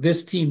for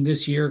this team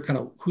this year, kind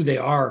of who they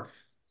are,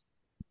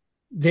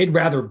 they'd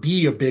rather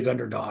be a big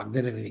underdog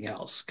than anything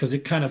else because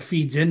it kind of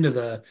feeds into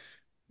the,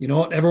 you know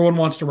what, everyone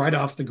wants to write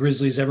off the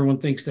Grizzlies. Everyone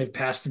thinks they've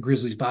passed the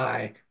Grizzlies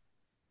by.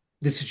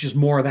 This is just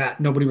more of that.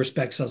 Nobody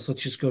respects us.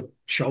 Let's just go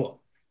show them.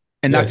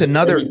 And that's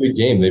another every big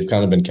game. They've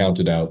kind of been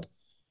counted out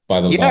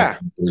by those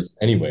offenses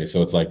anyway.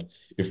 So it's like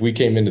if we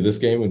came into this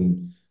game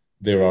and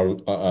there are,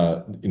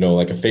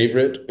 like a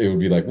favorite, it would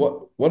be like,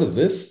 what is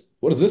this?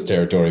 What is this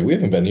territory? We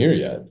haven't been here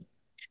yet.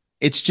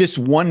 It's just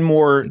one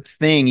more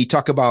thing. You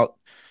talk about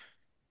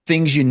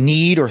things you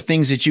need or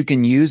things that you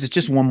can use. It's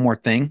just one more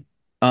thing.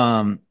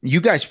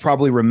 You guys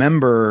probably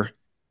remember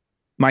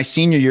my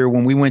senior year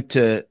when we went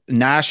to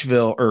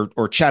Nashville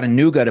or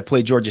Chattanooga to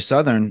play Georgia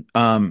Southern.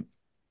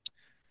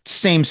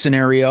 Same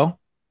scenario.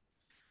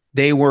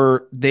 They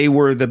were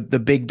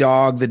the big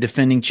dog, the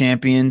defending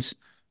champions.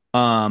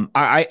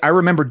 I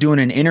remember doing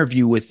an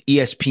interview with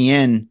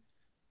ESPN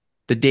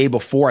the day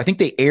before. I think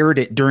they aired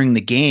it during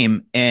the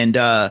game, and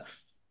I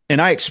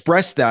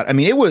expressed that. I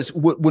mean, it was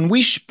when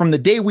we from the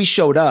day we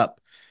showed up,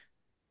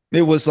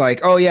 it was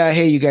like, oh yeah,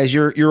 hey you guys,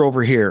 you're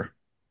over here.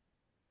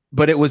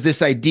 But it was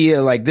this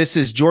idea like this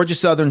is Georgia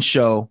Southern's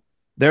show.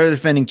 They're the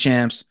defending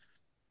champs.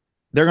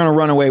 They're going to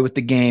run away with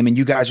the game, and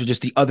you guys are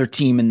just the other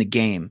team in the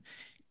game.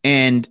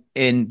 And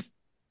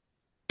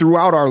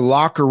throughout our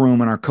locker room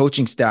and our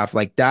coaching staff,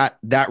 like that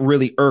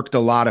really irked a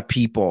lot of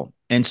people.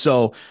 And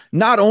so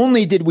not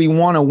only did we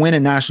want to win a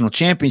national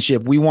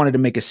championship, we wanted to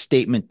make a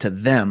statement to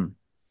them.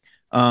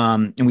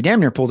 And we damn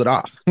near pulled it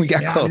off. We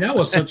got close. I mean, that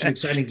was such an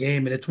exciting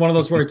game. And it's one of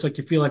those where it's like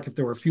you feel like if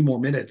there were a few more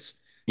minutes,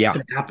 it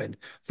could happen.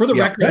 For the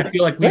record, I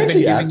feel like we've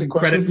been giving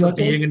credit for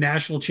being a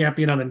national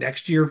champion on the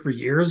next year for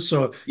years.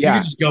 So you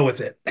can just go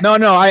with it.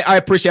 No, I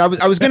appreciate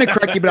it. I was going to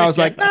correct you, but I was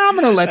like, no, I'm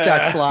going to let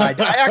that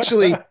slide. I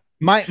actually,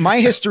 my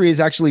history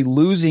is actually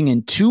losing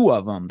in 2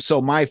 of them.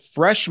 So my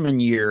freshman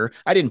year,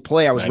 I didn't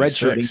play. I was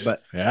redshirting,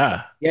 but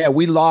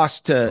we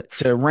lost to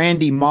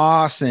Randy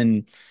Moss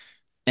and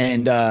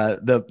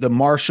the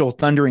Marshall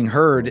Thundering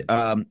Herd.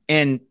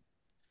 And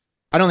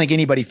I don't think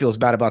anybody feels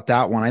bad about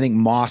that one. I think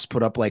Moss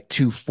put up like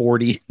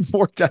 240,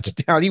 4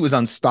 touchdowns. He was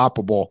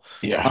unstoppable.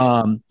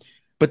 Yeah.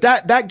 But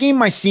that game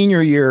my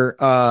senior year,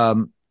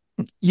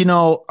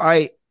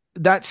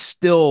 that's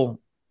still,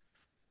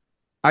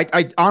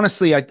 I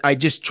honestly, I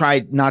just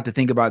tried not to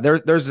think about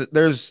it.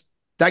 There's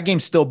that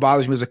game still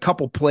bothers me. There's a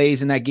couple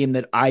plays in that game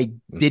that I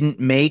didn't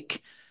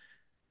make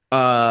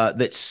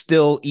that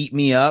still eat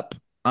me up.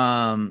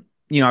 I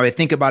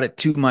think about it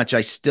too much. I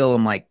still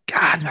am like,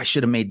 God, I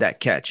should have made that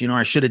catch.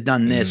 I should have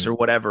done this or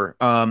whatever.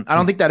 I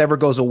don't think that ever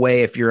goes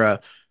away if you're a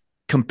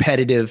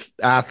competitive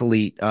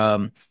athlete.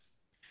 But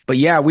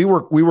yeah, we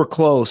were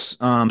close.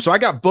 So I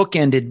got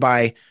bookended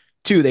by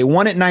 2. They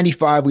won at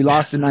 95. We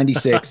lost in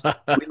 96.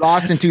 We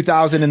lost in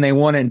 2000 and they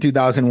won it in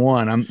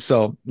 2001.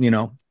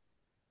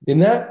 In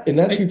that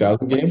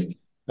 2000 game,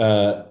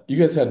 you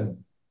guys had,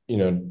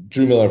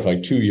 Drew Miller for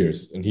like 2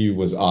 years and he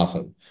was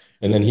awesome.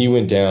 And then he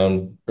went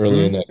down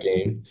early in that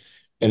game.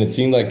 And it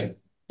seemed like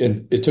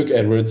it took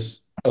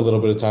Edwards a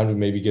little bit of time to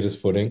maybe get his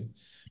footing.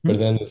 But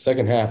then the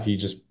second half, he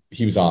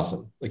was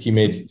awesome. Like he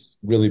made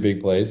really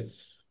big plays.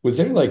 Was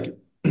there like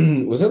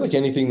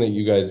anything that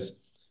you guys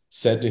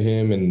said to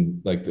him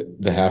in like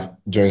the half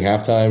during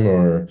halftime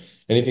or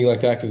anything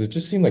like that? Because it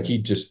just seemed like he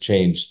just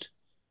changed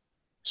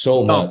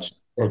so much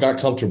or got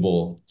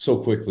comfortable so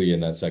quickly in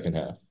that second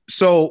half.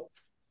 So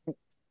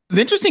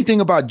the interesting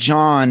thing about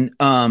John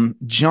was,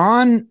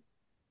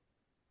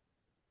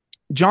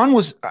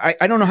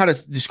 I don't know how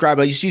to describe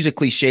it. I just use a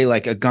cliche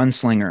like a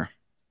gunslinger,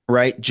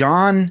 right?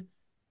 John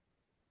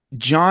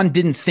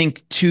didn't he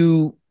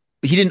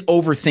didn't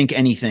overthink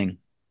anything.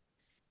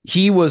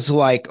 He was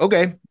like,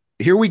 okay,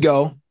 here we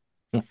go.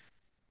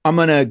 I'm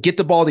going to get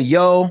the ball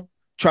to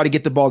try to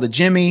get the ball to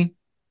Jimmy.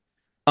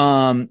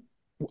 I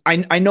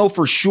know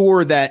for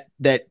sure that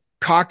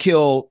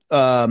Cockhill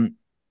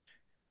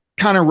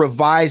kind of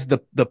revised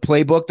the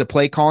playbook, the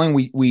play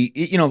calling.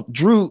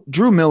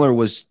 Drew Miller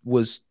was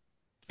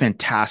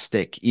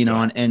fantastic,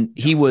 and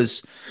he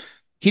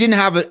didn't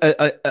have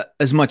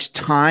as much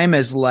time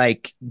as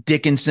like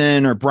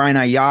Dickinson or Brian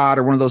Ayyad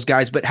or one of those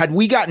guys. But had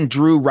we gotten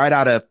Drew right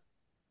out of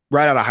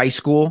high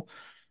school,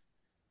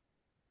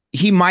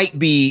 he might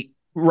be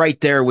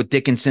right there with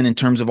Dickinson in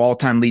terms of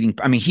all-time leading.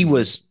 I mean, he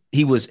was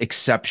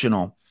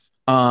exceptional.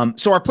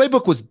 So our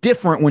playbook was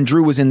different when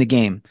Drew was in the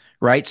game,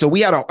 right? So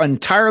we had an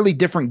entirely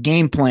different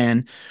game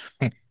plan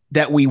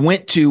that we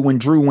went to when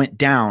Drew went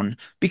down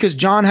because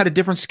John had a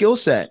different skill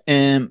set.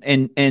 And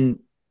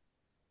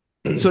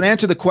so to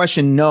answer the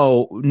question,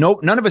 no,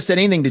 none of us said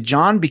anything to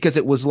John because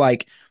it was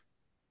like,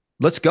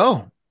 let's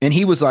go. And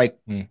he was like,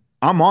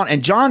 I'm on.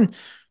 And John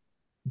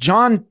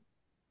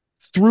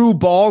threw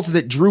balls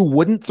that Drew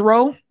wouldn't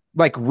throw,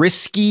 like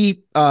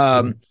risky,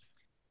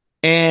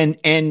 And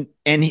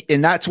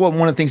that's one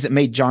of the things that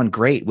made John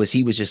great was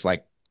he was just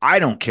like, I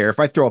don't care if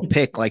I throw a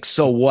pick, like,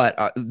 so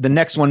what? The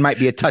next one might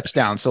be a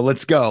touchdown. So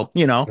let's go,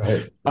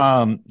 Right.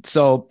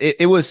 So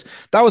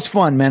that was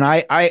fun, man.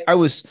 I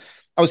was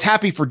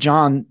happy for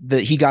John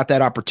that he got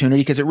that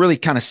opportunity because it really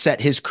kind of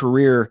set his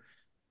career,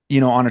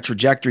 on a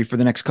trajectory for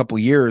the next couple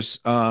of years.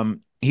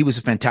 He was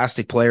a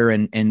fantastic player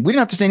and we didn't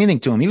have to say anything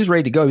to him. He was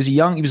ready to go.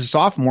 He was a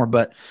sophomore,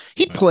 but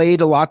he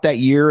played a lot that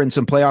year in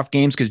some playoff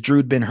games because Drew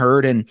had been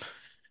hurt. And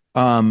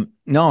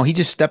no, he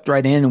just stepped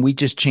right in and we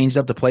just changed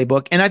up the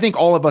playbook. And I think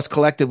all of us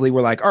collectively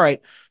were like, all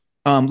right,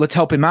 let's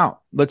help him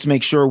out. Let's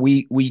make sure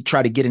we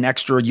try to get an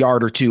extra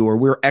yard or two, or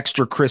we're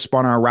extra crisp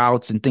on our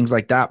routes and things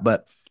like that.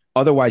 But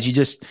otherwise,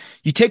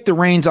 you take the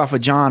reins off of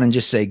John and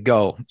just say,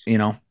 go,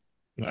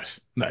 Nice.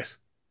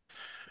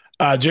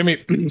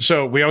 Jimmy,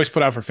 so we always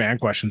put out for fan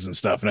questions and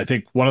stuff. And I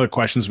think one of the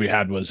questions we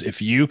had was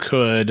if you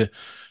could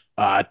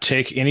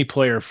take any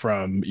player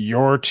from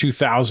your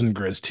 2000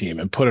 Grizz team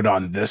and put it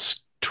on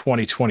this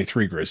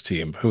 2023 Grizz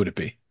team, who would it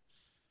be?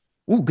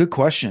 Ooh, good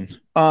question.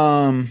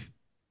 Off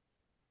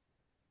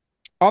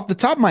the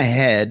top of my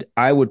head,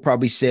 I would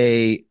probably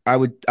say I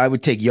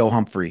would take Yo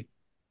Humphrey.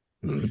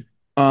 Mhm.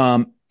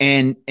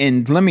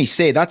 And let me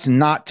say that's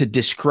not to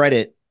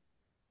discredit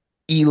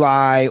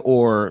Eli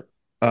or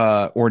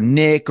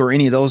Nick or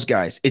any of those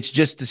guys. It's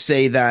just to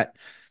say that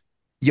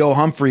Yo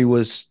Humphrey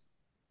was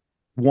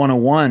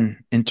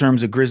 101 in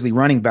terms of Grizzly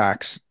running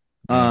backs.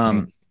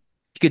 He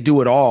could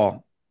do it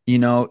all.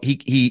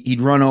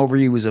 He'd run over.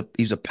 He was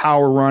a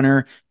power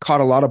runner,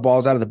 caught a lot of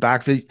balls out of the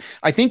backfield.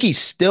 I think he's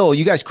still,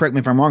 you guys correct me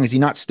if I'm wrong, is he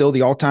not still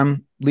the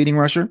all-time leading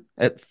rusher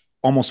at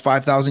almost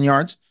 5,000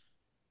 yards?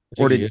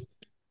 Or did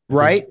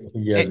right?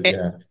 Yes,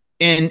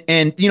 And,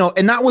 yeah.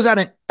 and that was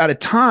at a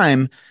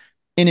time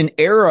in an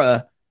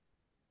era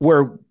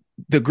where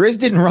the Grizz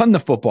didn't run the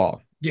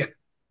football. Yeah.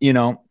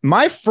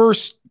 My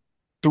first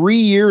 3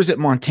 years at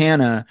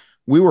Montana,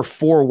 we were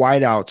 4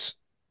 wideouts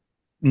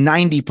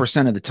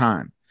 90% of the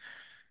time.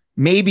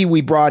 Maybe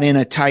we brought in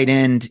a tight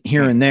end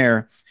here and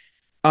there.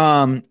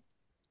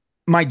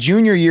 My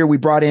junior year, we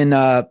brought in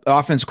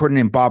offense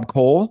coordinator named Bob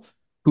Cole,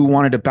 who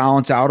wanted to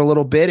balance out a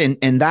little bit.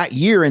 And that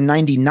year in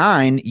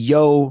 99,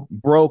 Yo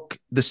broke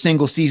the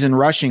single season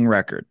rushing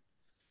record.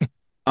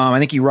 I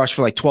think he rushed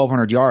for like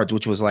 1,200 yards,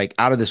 which was like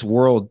out of this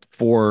world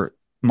for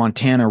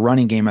Montana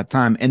running game at the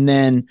time. And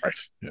then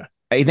Yeah.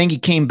 I think he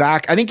came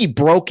back. I think he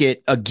broke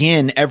it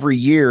again every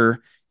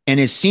year. And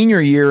his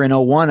senior year in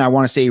 01, I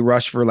want to say he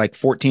rushed for like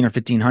 1,400 or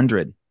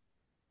 1,500.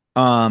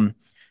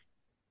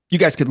 You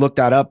guys could look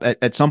that up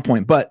at some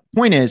point. But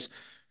point is,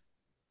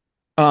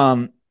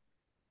 I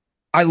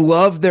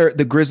love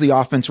the Grizzly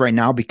offense right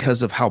now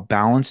because of how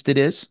balanced it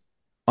is.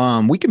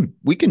 We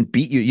can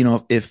beat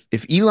you.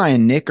 If Eli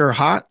and Nick are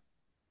hot,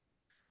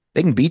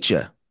 they can beat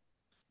you.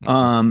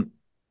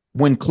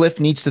 When Cliff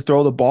needs to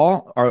throw the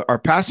ball, our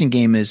passing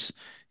game is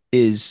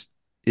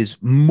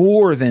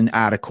more than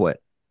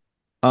adequate.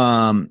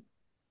 So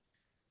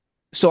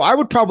I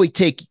would probably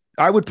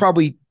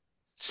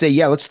say,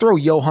 yeah, let's throw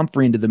Yo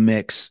Humphrey into the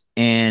mix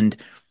and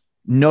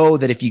know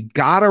that if you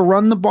gotta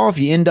run the ball, if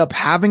you end up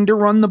having to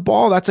run the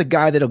ball, that's a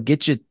guy that'll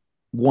get you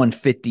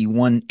 150,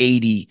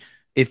 180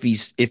 if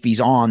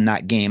he's on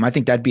that game. I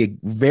think that'd be a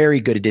very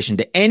good addition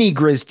to any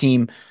Grizz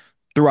team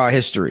throughout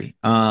history.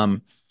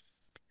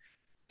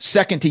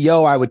 Second to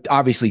Yo, I would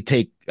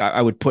obviously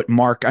I would put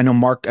Mark. I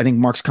think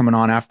Mark's coming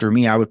on after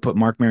me. I would put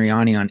Mark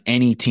Mariani on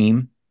any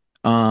team.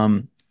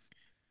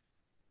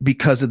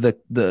 Because of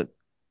the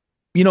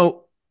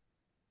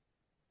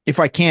if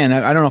I can,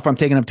 I don't know if I'm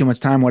taking up too much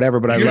time, whatever,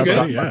 but I love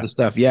talking about this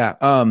stuff.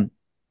 Yeah.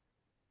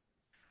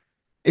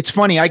 It's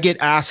funny. I get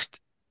asked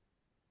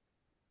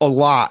a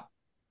lot.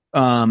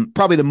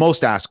 Probably the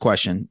most asked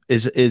question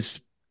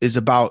is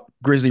about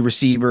Grizzly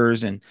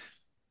receivers, and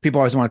people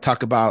always want to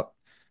talk about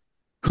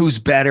who's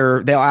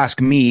better. They'll ask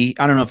me.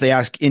 I don't know if they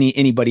ask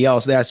anybody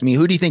else. They ask me,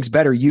 who do you think's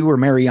better, you or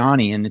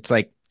Mariani? And it's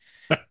like,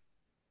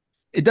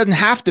 it doesn't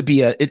have to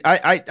be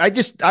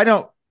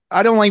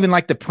I don't even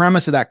like the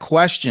premise of that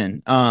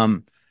question.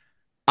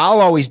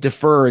 I'll always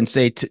defer and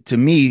say to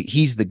me,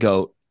 he's the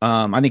GOAT.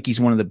 I think he's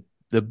one of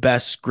the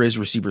best Grizz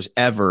receivers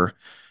ever.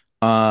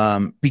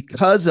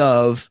 Because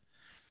of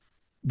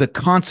the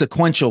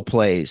consequential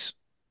plays,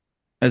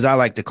 as I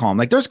like to call them.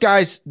 Like there's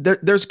guys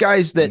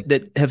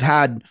that have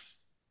had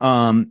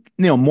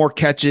more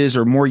catches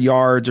or more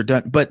yards or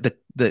done, but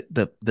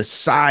the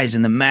size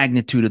and the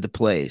magnitude of the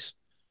plays.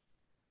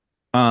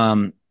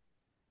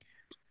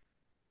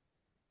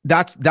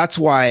 That's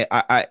why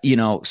I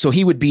so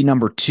he would be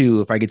number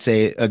 2 if I could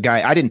say a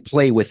guy. I didn't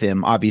play with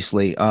him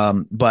obviously,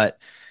 but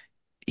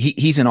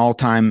he's an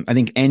all-time. I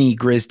think any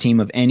Grizz team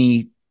of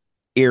any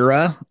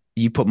era,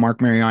 you put Mark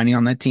Mariani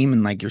on that team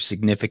and like you're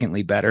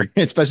significantly better,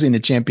 especially in the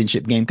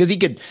championship game because he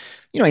could,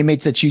 he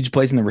made such huge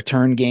plays in the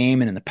return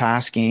game and in the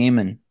pass game.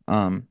 And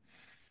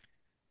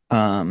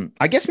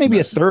I guess maybe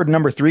a third,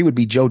 number 3 would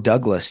be Joe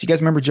Douglas. You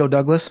guys remember Joe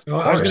Douglas? Oh,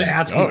 I was going to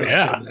ask you about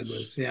yeah. Joe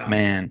Douglas. Yeah.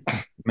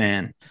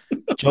 Man,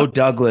 Joe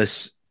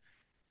Douglas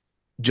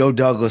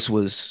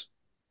was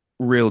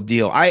Real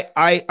deal.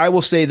 I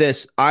will say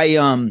this.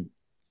 When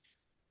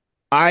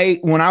I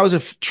was a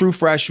true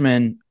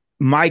freshman,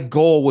 my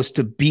goal was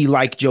to be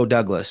like Joe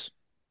Douglas.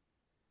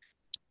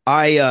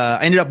 I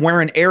ended up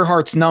wearing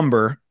Earhart's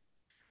number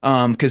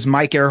because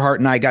Mike Earhart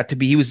and I got to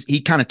be.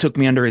 He kind of took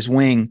me under his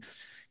wing,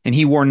 and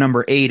he wore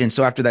number 8. And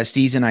so after that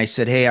season, I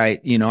said, "Hey,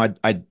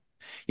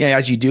 yeah,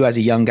 as you do as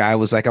a young guy, I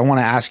was like, I want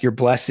to ask your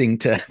blessing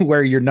to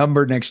wear your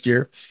number next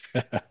year."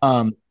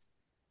 Um,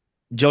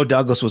 Joe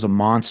Douglas was a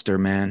monster,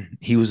 man.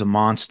 He was a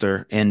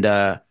monster, and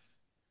I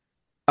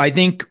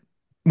think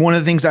one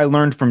of the things I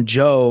learned from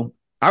Joe,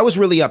 I was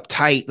really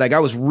uptight. Like I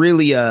was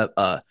really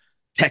a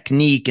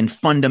technique and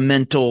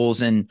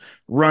fundamentals and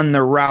run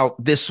the route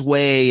this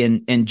way.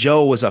 And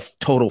Joe was a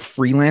total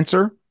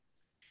freelancer.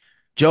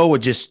 Joe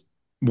would just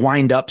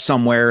wind up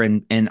somewhere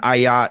and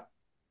Ayat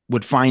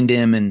would find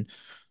him.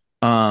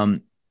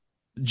 And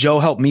Joe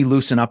helped me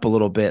loosen up a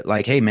little bit.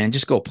 Like, hey man,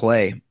 just go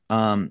play.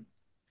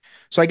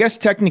 So I guess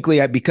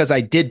technically, because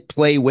I did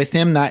play with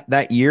him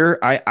that year,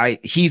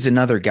 he's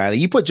another guy. Like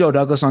you put Joe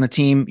Douglas on a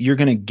team, you're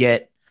gonna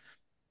get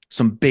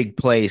some big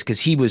plays because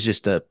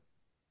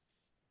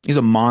he's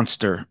a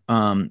monster.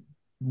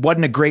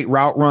 Wasn't a great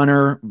route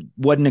runner,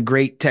 wasn't a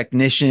great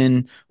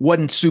technician,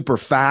 wasn't super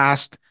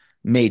fast,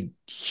 made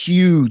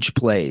huge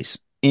plays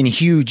in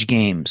huge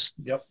games.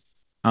 Yep.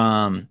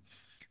 Man,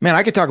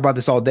 I could talk about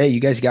this all day. You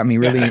guys got me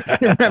really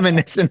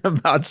reminiscent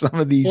about some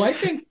of these. Well, I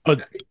think,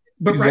 but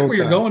right where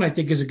you're going, I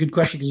think is a good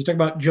question because you talk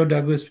about Joe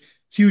Douglas,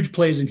 huge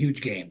plays in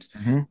huge games.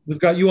 Mm-hmm. We've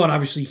got you on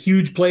obviously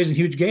huge plays in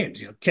huge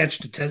games. Catch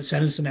to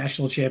send us a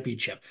national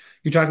championship.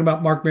 You're talking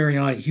about Mark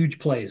Mariani, huge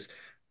plays.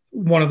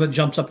 One of the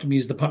jumps up to me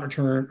is the punt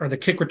return or the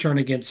kick return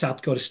against South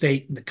Dakota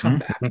State and the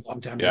comeback a long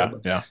time ago.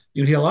 Yeah.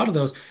 You hear a lot of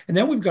those. And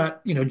then we've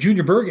got,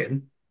 Junior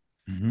Bergen,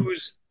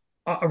 who's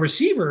a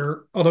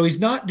receiver, although he's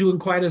not doing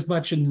quite as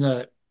much in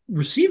the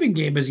receiving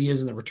game as he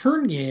is in the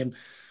return game.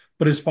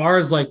 But as far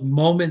as like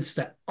moments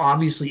that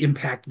obviously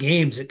impact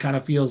games, it kind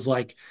of feels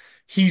like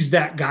he's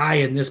that guy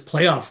in this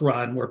playoff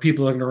run where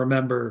people are going to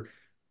remember,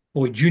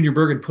 boy, Junior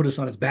Bergen put us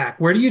on his back.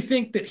 Where do you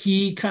think that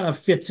he kind of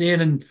fits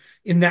in and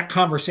in that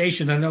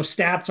conversation? I know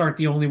stats aren't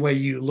the only way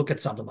you look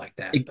at something like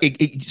that.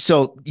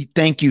 So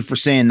thank you for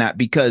saying that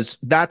because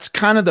that's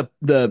kind of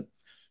the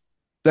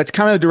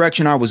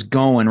direction I was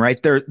going, right?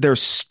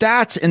 There's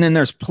stats and then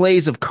there's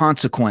plays of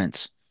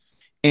consequence.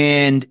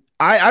 And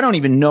I don't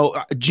even know.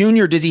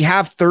 Junior, does he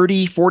have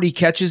 30, 40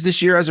 catches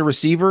this year as a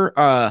receiver?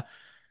 And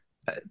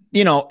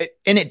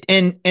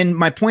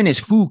my point is,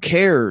 who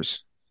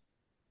cares?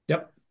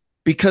 Yep.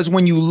 Because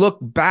when you look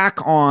back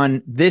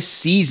on this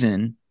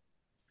season,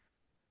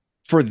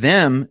 for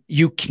them,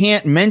 you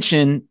can't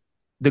mention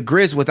the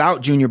Griz without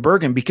Junior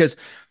Bergen because,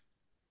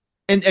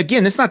 and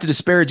again, it's not to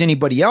disparage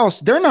anybody else.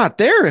 They're not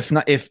there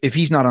if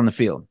he's not on the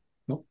field.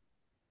 Nope.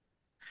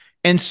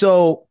 And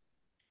so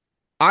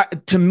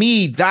to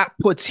me, that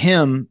puts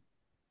him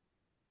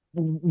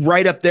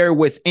right up there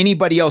with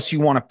anybody else you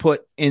want to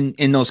put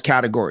in those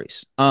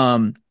categories.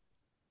 I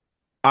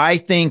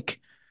think,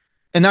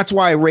 and that's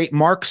why I rate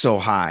Mark so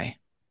high.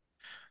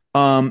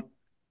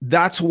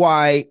 That's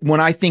why when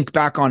I think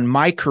back on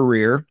my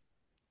career,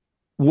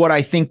 what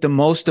I think the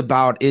most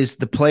about is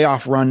the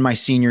playoff run my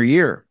senior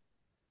year.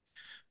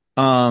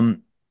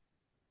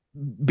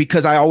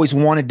 Because I always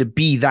wanted to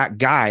be that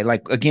guy.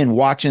 Like, again,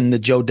 watching the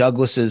Joe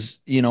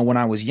Douglases, when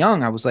I was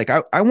young, I was like,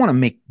 I want to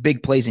make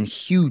big plays in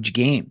huge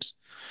games.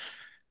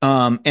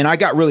 And I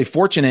got really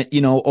fortunate,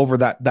 over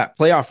that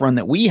playoff run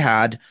that we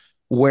had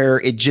where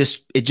it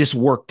just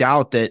worked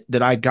out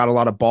that I got a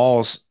lot of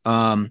balls,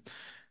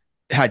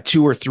 had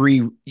 2 or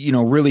 3,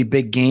 really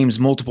big games,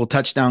 multiple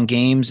touchdown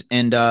games.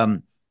 And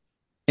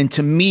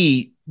to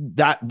me,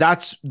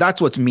 that's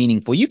what's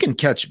meaningful. You can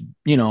catch,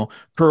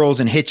 curls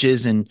and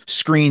hitches and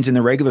screens in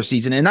the regular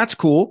season, and that's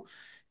cool.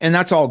 And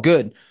that's all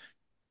good.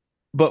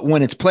 But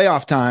when it's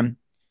playoff time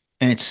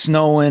and it's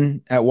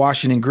snowing at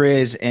Washington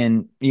Griz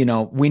and,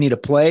 we need to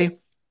play,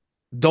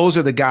 those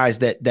are the guys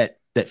that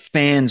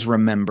fans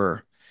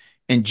remember.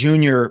 And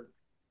Junior,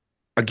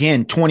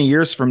 again, 20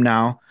 years from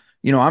now,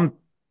 I'm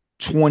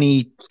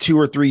 22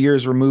 or 3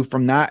 years removed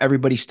from that.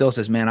 Everybody still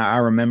says, man, I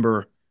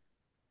remember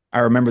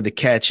the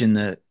catch in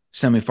the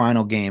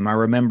semifinal game. I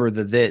remember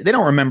they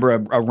don't remember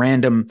a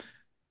random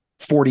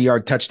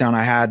 40-yard touchdown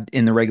I had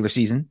in the regular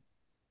season,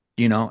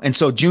 And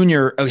so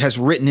Junior has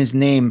written his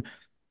name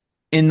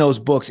in those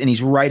books, and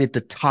he's right at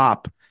the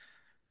top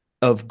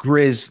of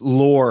Griz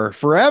lore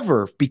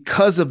forever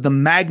because of the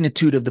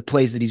magnitude of the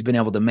plays that he's been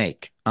able to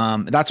make.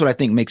 That's what I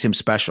think makes him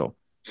special.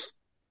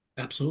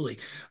 Absolutely.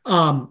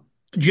 Do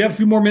you have a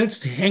few more minutes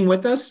to hang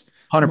with us?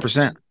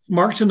 100%.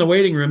 Mark's in the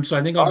waiting room, so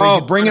I think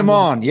I'll bring him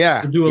on.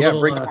 Yeah. We'll do a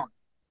little bring him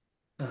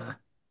on.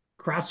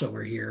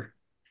 Crossover here.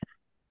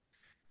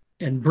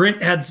 And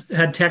Brent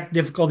had tech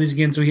difficulties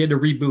again, so he had to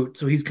reboot.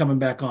 So he's coming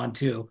back on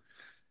too.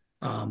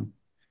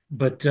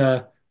 But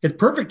it's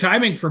perfect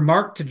timing for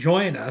Mark to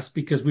join us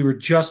because we were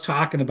just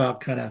talking about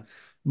kind of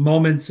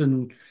moments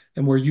and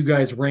where you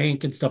guys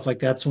rank and stuff like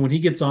that. So when he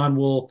gets on,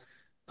 we'll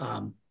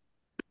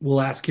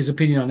ask his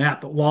opinion on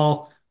that. But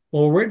while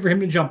Well, we're waiting for him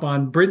to jump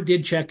on. Brent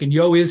did check, and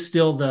Yo is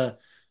still the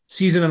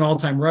season and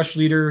all-time rush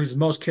leader. He's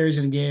most carries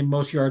in a game,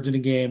 most yards in a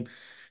game,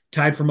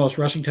 tied for most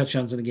rushing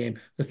touchdowns in a game.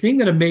 The thing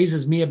that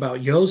amazes me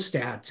about Yo's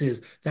stats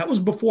is that was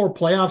before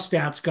playoff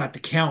stats got to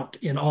count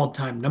in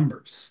all-time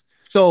numbers.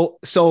 So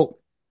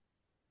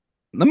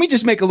let me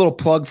just make a little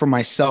plug for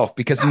myself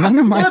because none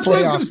of my that's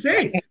what I was going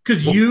to playoffs. say.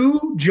 Because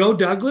you, Joe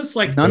Douglas,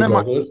 like None of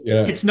my.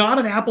 Yeah. it's not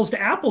an apples to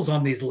apples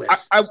on these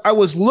lists. I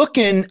was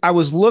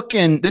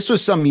looking. This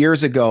was some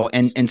years ago,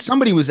 and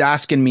somebody was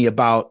asking me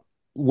about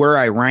where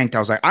I ranked. I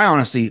was like, I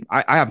honestly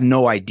have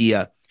no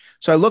idea.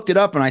 So I looked it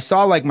up and I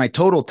saw like my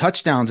total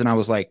touchdowns, and I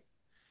was like,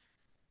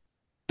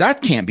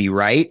 that can't be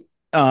right.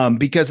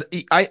 Because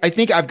I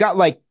think I've got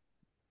like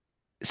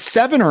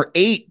 7 or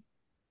 8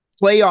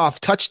 playoff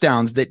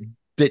touchdowns that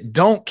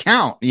don't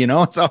count, you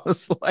know? So I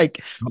was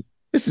like,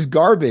 this is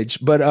garbage.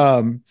 But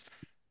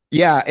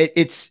yeah,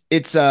 it's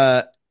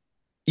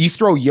you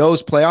throw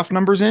Yo's playoff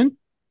numbers in,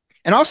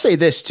 and I'll say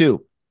this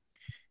too.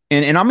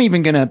 And I'm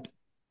even gonna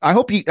I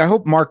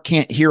hope Mark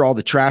can't hear all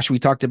the trash we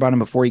talked about him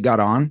before he got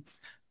on.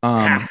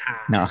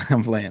 No,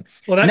 I'm playing.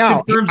 Well, that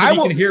Now, confirms I that he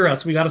will- can hear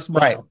us. We got to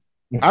smile.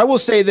 Right. I will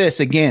say this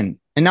again,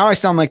 and now I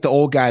sound like the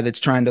old guy that's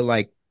trying to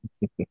like,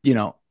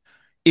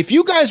 if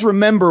you guys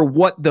remember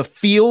what the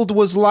field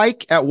was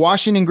like at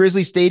Washington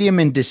Grizzly Stadium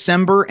in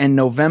December and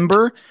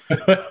November,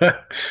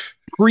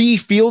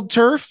 pre-field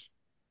turf.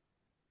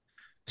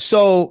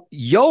 So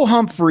Yo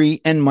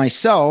Humphrey and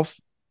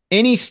myself,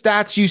 any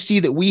stats you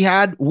see that we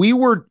had, we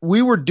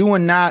were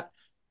doing that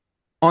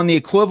on the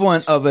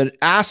equivalent of an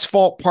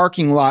asphalt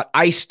parking lot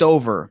iced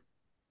over,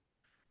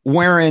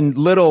 wearing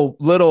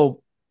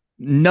little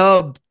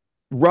nub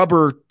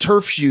rubber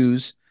turf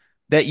shoes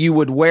that you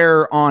would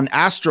wear on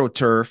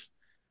AstroTurf.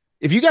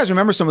 If you guys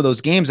remember some of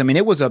those games, I mean,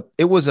 it was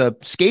a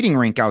skating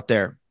rink out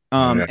there.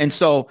 Yeah. And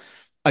so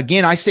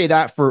again, I say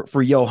that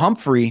for Yo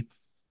Humphrey,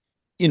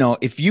 I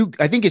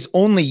think his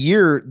only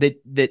year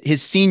that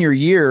his senior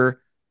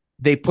year,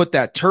 they put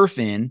that turf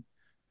in,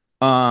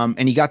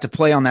 and he got to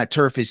play on that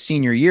turf his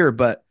senior year,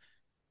 but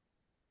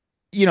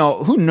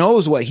who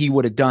knows what he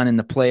would have done in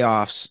the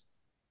playoffs.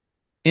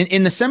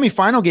 In the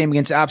semifinal game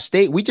against App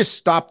State, we just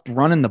stopped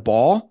running the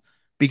ball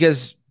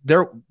because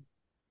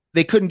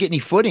they couldn't get any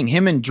footing.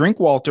 Him and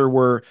Drinkwalter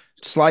were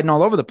sliding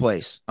all over the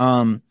place.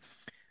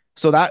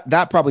 So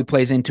that probably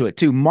plays into it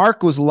too.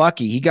 Mark was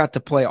lucky. He got to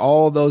play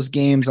all those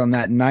games on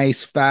that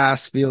nice,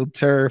 fast field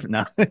turf.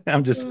 No,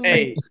 I'm just.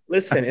 Hey,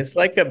 listen, it's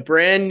like a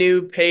brand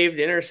new paved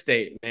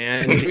interstate,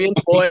 man. Jimmy and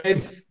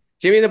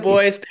the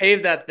boys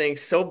paved that thing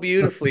so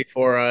beautifully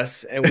for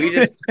us, and we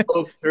just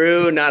drove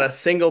through, not a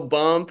single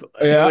bump.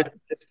 Yeah. It was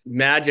just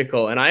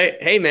magical. And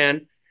hey,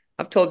 man,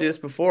 I've told you this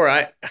before.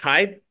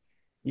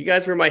 You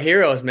guys were my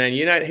heroes, man.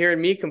 You're not hearing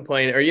me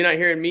complain, or you're not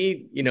hearing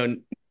me,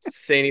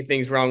 say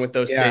anything's wrong with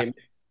those statements.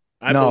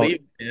 I believe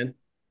it, man.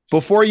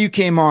 Before you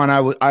came on,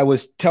 I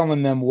was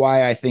telling them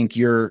why I think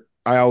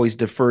I always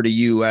defer to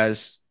you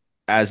as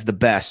the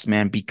best,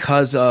 man,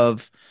 because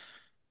of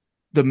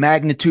the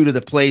magnitude of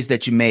the plays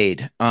that you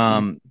made.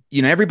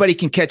 Everybody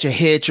can catch a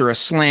hitch or a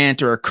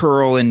slant or a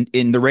curl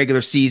in the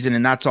regular season,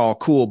 and that's all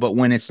cool. But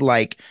when it's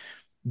like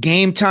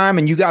game time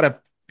and you got to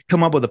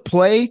come up with a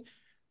play,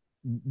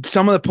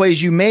 some of the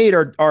plays you made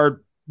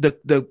are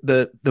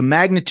the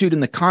magnitude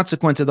and the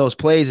consequence of those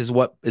plays is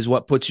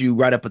what puts you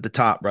right up at the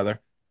top,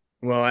 brother.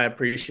 Well, I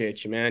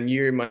appreciate you, man.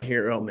 You're my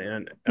hero,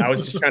 man. I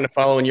was just trying to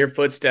follow in your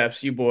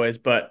footsteps, you boys,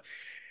 but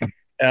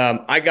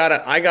I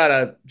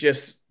gotta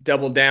just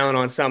double down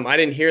on something. I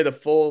didn't hear the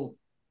full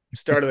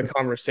start of the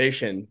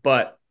conversation,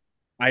 but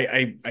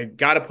I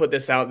gotta put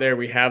this out there.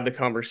 We have the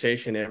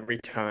conversation every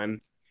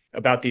time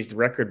about these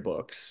record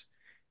books.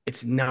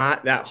 It's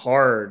not that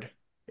hard.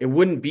 It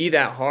wouldn't be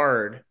that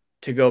hard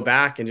to go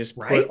back and just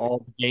put all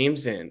the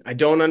games in. I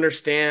don't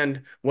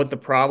understand what the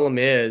problem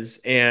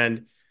is.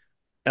 And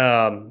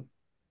a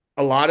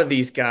lot of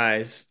these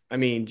guys, I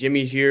mean,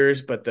 Jimmy's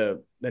years, but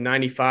the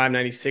 95,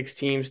 96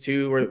 teams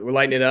too, were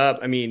lighting it up.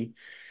 I mean,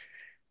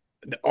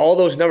 all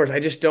those numbers, I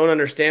just don't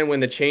understand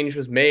when the change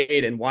was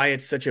made and why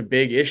it's such a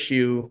big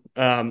issue.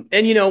 And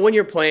when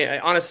you're playing,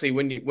 honestly,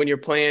 when you're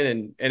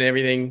playing and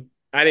everything,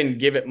 I didn't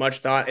give it much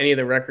thought. Any of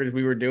the records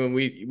we were doing,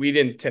 we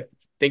didn't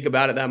think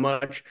about it that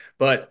much.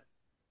 But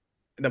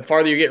the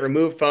farther you get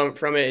removed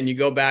from it and you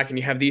go back and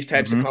you have these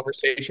types of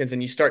conversations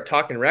and you start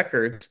talking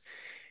records,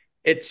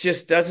 it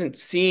just doesn't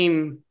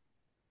seem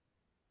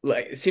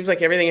like, it seems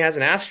like everything has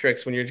an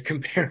asterisk when you're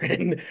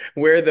comparing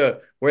where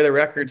the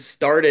records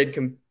started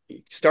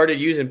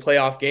using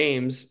playoff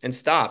games and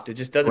stopped. It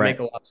just doesn't make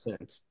a lot of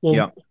sense.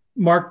 Well,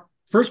 Mark,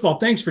 first of all,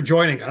 thanks for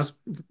joining us.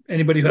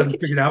 Anybody who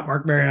hasn't figured out,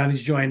 Mark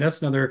Mariani's joined us.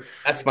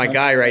 That's my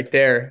guy right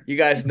there. You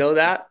guys know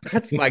that?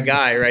 That's my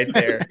guy right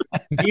there.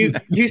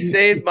 You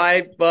saved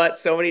my butt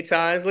so many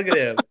times. Look at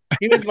him.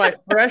 He was my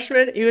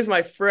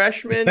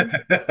freshman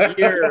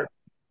year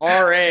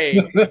RA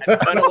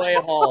at Runaway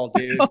Hall,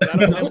 dude.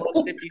 Runaway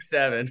Hall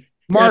 57.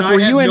 Mark, were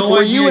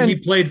you in? He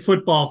played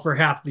football for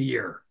half the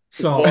year.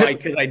 So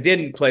because I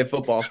didn't play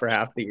football for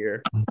half the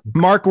year.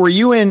 Mark, were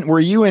you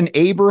in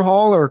Aber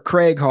Hall or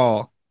Craig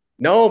Hall?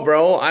 No,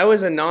 bro. I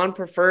was a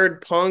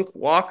non-preferred punk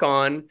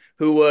walk-on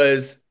who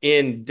was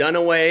in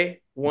Dunaway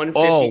Oh,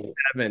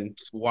 157.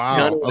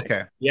 wow. Dunaway.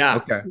 Okay. Yeah.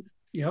 Okay.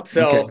 Yep. Okay.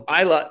 So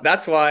I love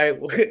that's why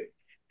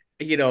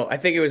I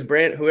think it was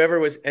Brent, whoever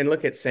was, and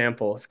look at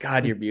samples.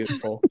 God, you're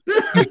beautiful.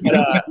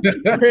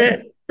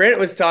 But Brent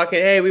was talking,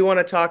 hey, we want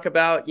to talk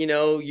about,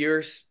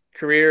 your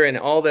career and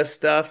all this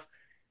stuff.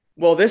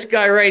 Well, this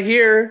guy right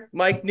here,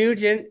 Mike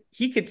Nugent,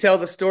 he could tell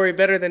the story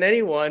better than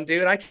anyone,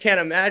 dude. I can't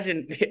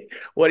imagine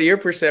what your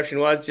perception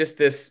was. Just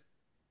this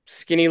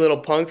skinny little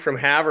punk from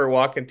Havre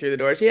walking through the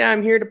doors. Yeah,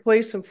 I'm here to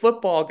play some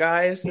football,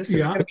 guys. This is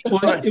Yeah. gonna be Well,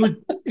 fun.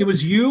 it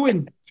was you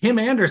and Tim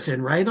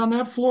Anderson, right, on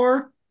that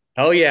floor?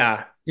 Oh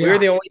yeah, we Yeah. were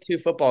the only two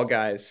football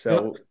guys.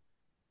 So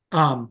Yep.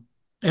 Um,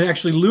 and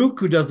actually Luke,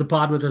 who does the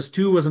pod with us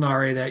too, was an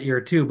RA that year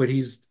too, but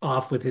he's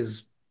off with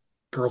his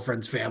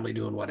girlfriend's family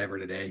doing whatever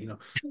today,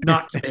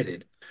 not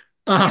committed.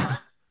 Uh,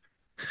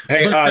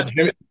 Hey, but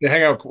Jimmy,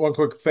 hang on one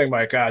quick thing,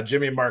 Mike.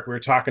 Jimmy and Mark, we were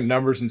talking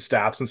numbers and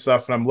stats and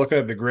stuff, and I'm looking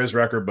at the Grizz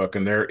record book,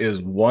 and there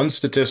is one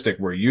statistic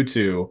where you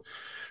two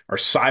are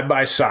side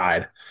by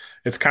side.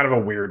 It's kind of a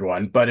weird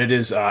one, but it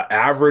is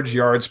average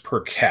yards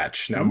per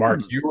catch. Now,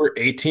 Mark, you were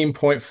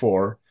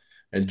 18.4,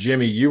 and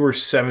Jimmy, you were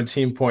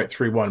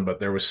 17.31, but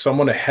there was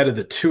someone ahead of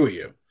the two of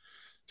you.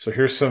 So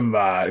here's some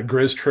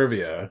Grizz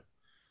trivia.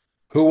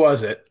 Who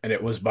was it? And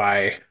it was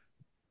by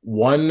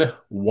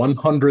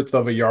 1/100th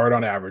of a yard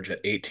on average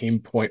at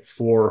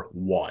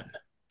 18.41.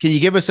 Can you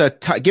give us a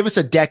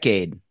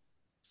decade?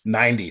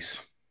 90s.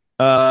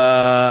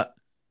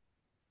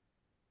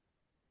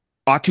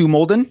 Atu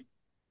Molden?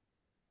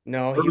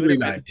 no, he would Early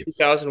have been 90s.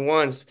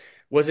 2001's.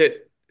 Was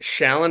it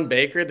Shallon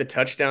Baker, the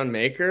touchdown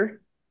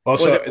maker?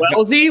 Was Also, it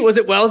Wellesley? Was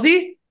it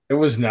Wellesley? it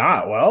was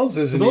not. Wells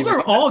isn't those even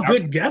are all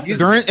good guesses.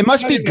 It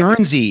must be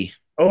Guernsey.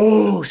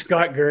 Oh,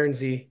 Scott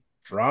Guernsey.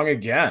 wrong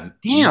again.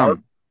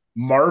 Damn.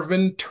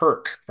 Marvin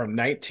Turk from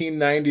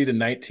 1990 to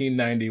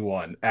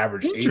 1991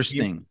 averaged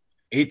Interesting.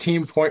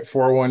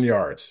 18.41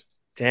 yards.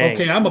 Dang.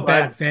 Okay, I'm a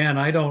bad fan.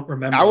 I don't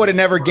remember. I would have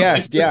never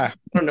guessed. Yeah.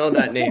 I don't know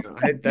that name.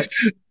 That's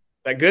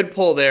a good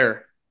pull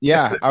there.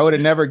 Yeah. I would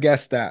have never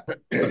guessed that.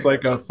 It's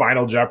like a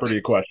Final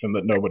Jeopardy question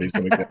that nobody's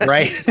going to get.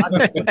 Right.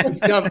 It's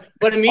dumb.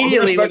 But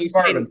immediately All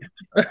respect,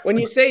 when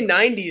you say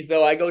 90s,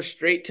 though, I go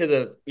straight to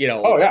the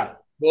Oh yeah,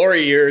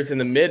 glory years in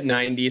the mid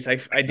 90s. I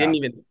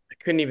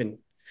couldn't even.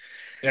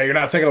 yeah. You're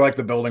not thinking of like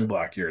the building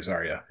block years,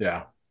 are you?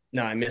 Yeah.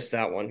 No, I missed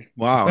that one.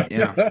 Wow.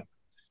 Yeah.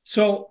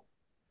 So,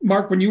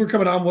 Mark, when you were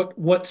coming on,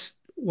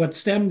 what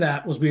stemmed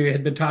that was we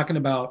had been talking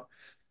about.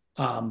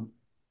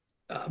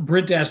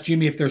 Brent asked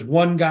Jimmy if there's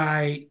one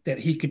guy that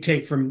he could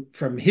take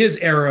from his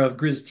era of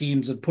Grizz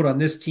teams and put on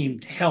this team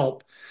to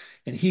help,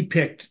 and he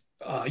picked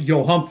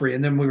Yo Humphrey.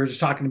 And then we were just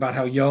talking about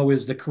how Yo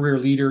is the career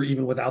leader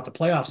even without the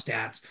playoff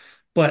stats.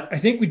 But I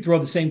think we'd throw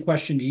the same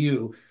question to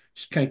you,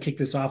 just kind of kick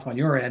this off on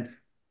your end.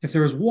 If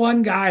there was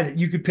one guy that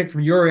you could pick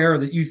from your era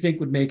that you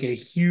think would make a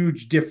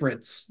huge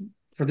difference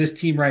for this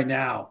team right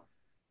now,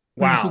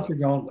 who do you think you're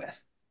going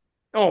with?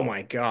 Oh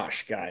my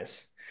gosh,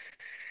 guys.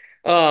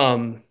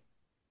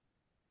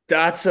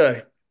 That's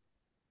a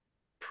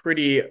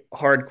pretty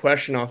hard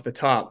question off the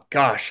top.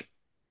 Gosh,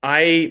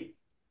 I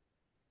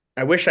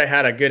wish I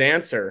had a good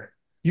answer.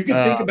 You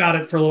can think about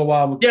it for a little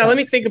while. Yeah, let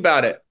me think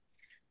about it.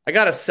 I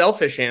got a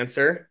selfish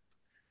answer.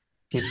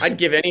 I'd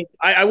give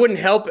I wouldn't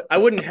help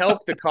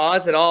the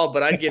cause at all,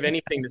 but I'd give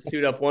anything to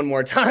suit up one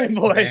more time,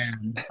 boys.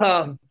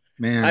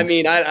 Man. I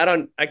mean,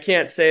 I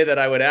can't say that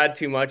I would add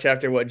too much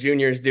after what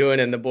Junior's doing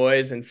and the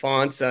boys and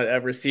Fonts, a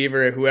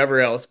receiver,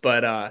 whoever else,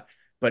 but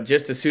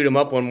just to suit him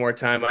up one more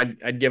time,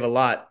 I'd give a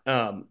lot.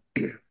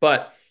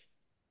 But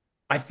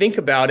I think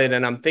about it,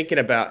 and I'm thinking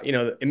about,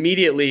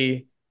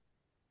 immediately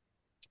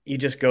you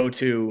just go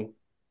to,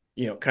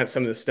 kind of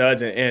some of the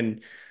studs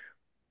and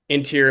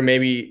interior,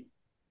 maybe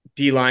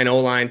D-line,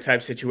 O-line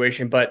type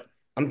situation. But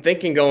I'm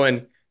thinking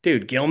going,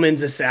 dude,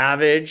 Gilman's a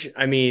savage.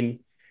 I mean,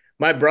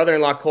 my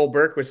brother-in-law, Cole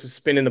Burke, was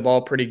spinning the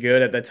ball pretty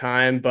good at the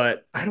time,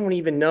 but I don't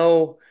even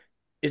know.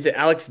 Is it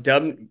Alex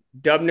Dubner?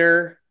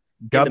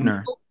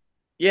 Dubner.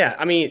 Yeah.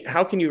 I mean,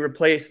 how can you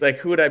replace,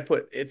 who would I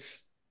put?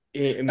 That's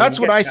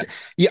what I said.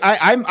 Yeah,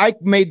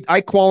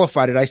 I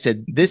qualified it. I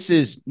said, this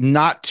is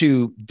not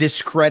to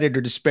discredit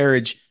or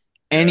disparage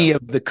any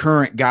of the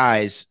current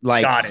guys.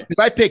 Got it.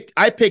 Because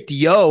I picked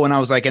Yo, and I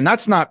was like, and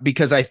that's not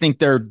because I think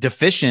they're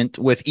deficient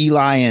with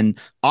Eli and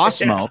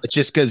Osmo. Yeah. It's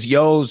just because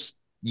Yo's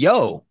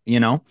Yo,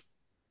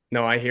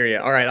 No, I hear you.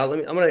 All right.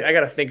 I got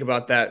to think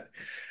about that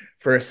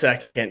for a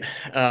second.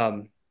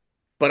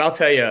 But I'll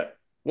tell you,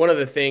 one of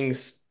the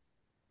things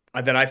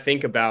that I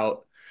think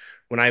about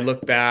when I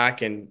look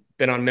back and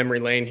been on memory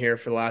lane here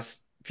for the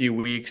last few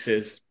weeks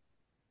is,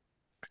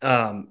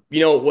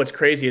 what's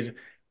crazy is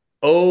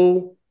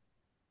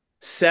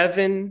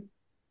 07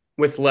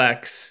 with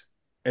Lex,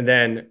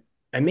 and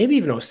maybe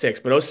even 06,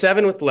 but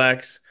 07 with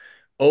Lex,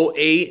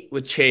 08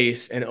 with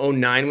Chase, and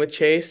 09 with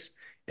Chase.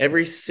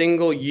 Every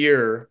single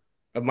year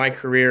of my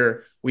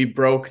career, we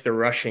broke the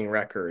rushing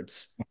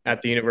records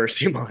at the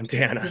University of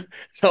Montana.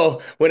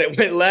 So when it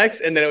went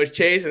Lex, and then it was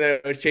Chase, and then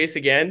it was Chase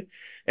again.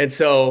 And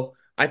so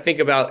I think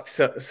about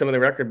some of the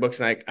record books,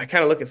 and I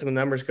kind of look at some of the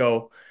numbers,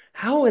 go,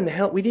 how in the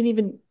hell we didn't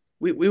even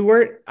we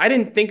weren't. I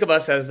didn't think of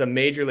us as a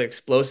majorly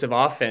explosive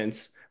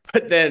offense,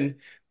 but then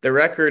the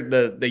record,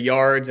 the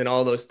yards, and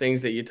all those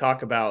things that you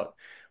talk about,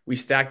 we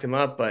stacked them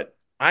up. But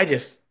I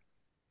just,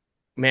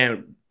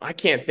 man, I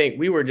can't think.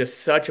 We were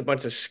just such a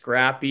bunch of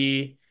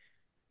scrappy.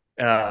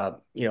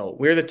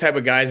 We're the type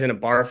of guys in a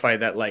bar fight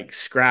that like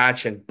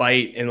scratch and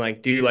bite and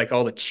like do like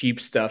all the cheap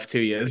stuff to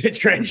you in the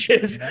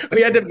trenches.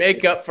 We had to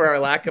make up for our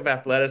lack of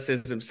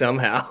athleticism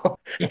somehow.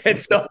 And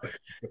so,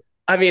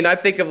 I mean, I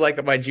think of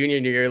like my junior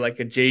year, like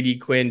a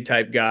JD Quinn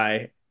type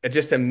guy,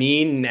 just a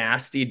mean,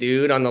 nasty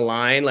dude on the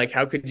line. Like,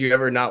 how could you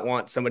ever not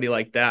want somebody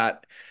like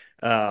that?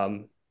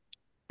 Um,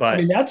 I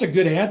mean, but that's a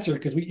good answer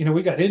because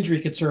we got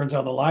injury concerns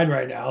on the line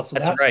right now. So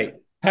that's right.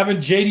 having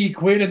JD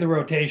Quinn in the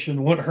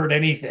rotation wouldn't hurt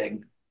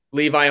anything.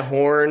 Levi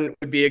Horn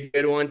would be a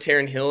good one.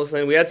 Taryn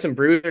Hillsland. We had some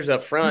bruisers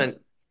up front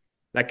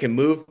that can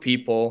move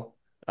people.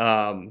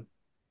 So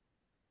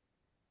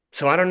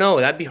I don't know.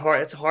 That'd be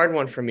hard. It's a hard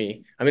one for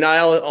me. I mean, I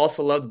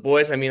also love the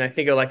boys. I mean, I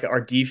think of like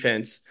our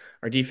defense.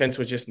 Our defense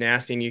was just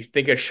nasty. And you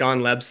think of Sean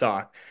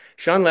Lebsock.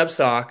 Sean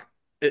Lebsock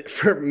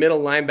for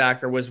middle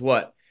linebacker was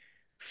what?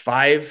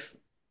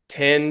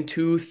 5'10",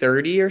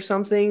 230 or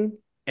something.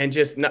 And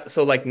just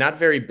not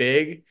very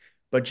big,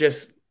 but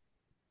just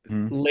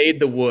laid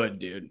the wood,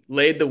 dude.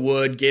 Laid the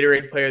wood.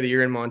 Gatorade Player of the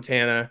Year in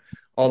Montana.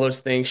 All those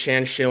things.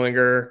 Shan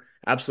Schillinger,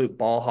 absolute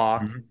ball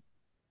hawk.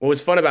 What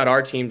was fun about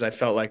our teams, I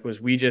felt like,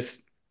 was we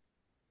just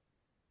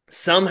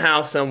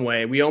somehow, some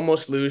way, we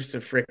almost lose to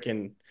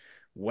frickin'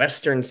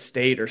 Western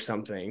State or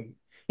something,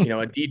 a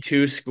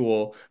D2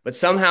 school. But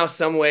somehow,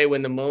 some way,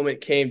 when the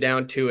moment came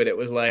down to it, it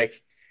was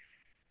like,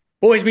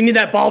 boys, we need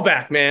that ball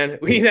back, man.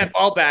 We need that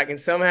ball back. And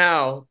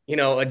somehow,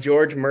 a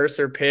George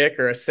Mercer pick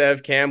or a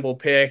Sev Campbell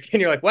pick,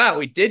 and you're like, wow,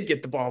 we did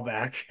get the ball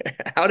back.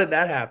 How did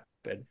that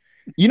happen?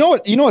 You know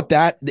what,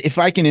 that, if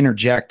I can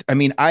interject, I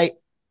mean, I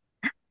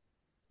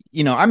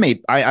don't know, I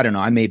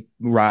may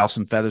rile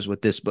some feathers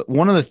with this, but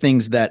one of the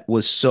things that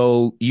was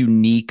so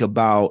unique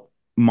about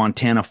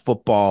Montana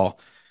football,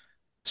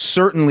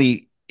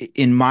 certainly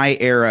in my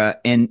era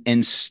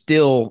and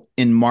still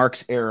in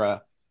Mark's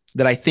era,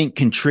 that I think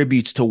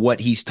contributes to what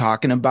he's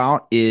talking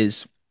about,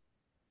 is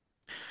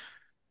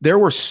there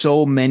were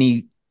so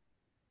many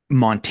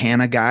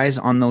Montana guys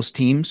on those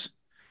teams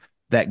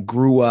that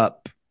grew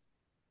up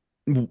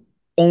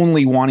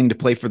only wanting to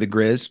play for the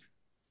Griz,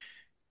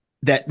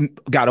 that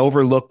got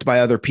overlooked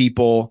by other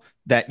people,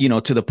 that,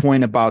 to the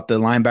point about the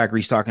linebacker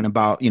he's talking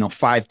about,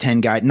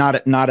 5'10" guy,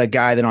 not a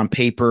guy that on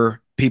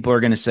paper people are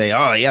going to say,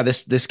 oh yeah,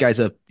 this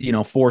guy's a,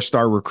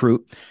 4-star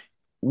recruit.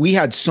 We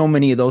had so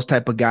many of those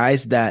type of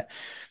guys that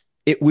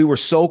we were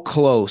so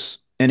close,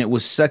 and it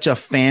was such a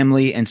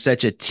family and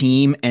such a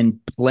team, and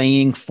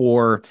playing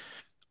for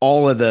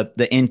all of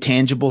the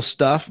intangible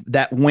stuff,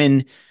 that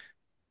when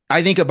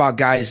I think about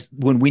guys,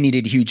 when we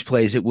needed huge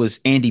plays, it was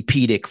Andy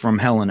Pedic from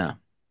Helena.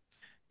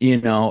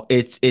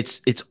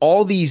 It's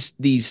all these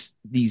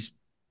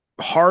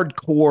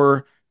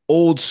hardcore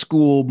old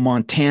school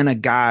Montana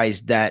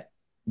guys that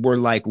were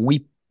like,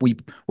 we're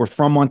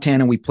from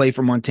Montana, we play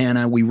for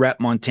Montana, we rep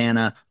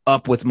Montana,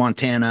 up with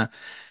Montana.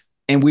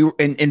 And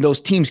and those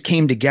teams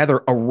came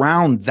together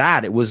around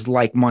that. It was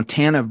like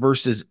Montana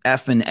versus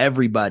effing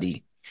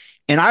everybody.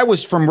 And I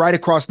was from right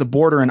across the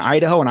border in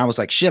Idaho, and I was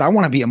like, shit, I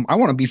want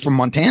to be from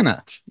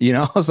Montana.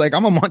 I was like,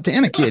 I'm a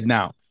Montana kid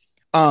now.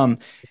 And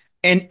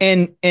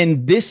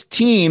this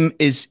team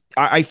is,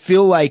 I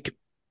feel like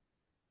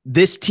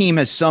this team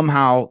has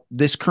somehow,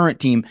 this current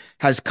team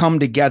has come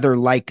together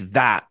like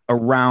that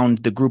around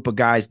the group of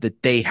guys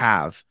that they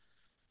have.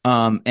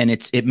 And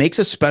it makes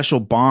a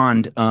special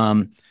bond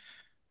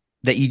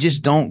that you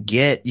just don't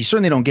get. You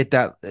certainly don't get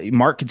that.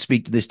 Mark could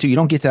speak to this too. You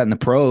don't get that in the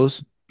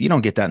pros. You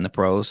don't get that in the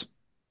pros.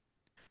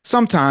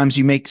 Sometimes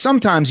you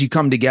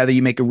come together,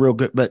 you make a real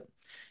good, but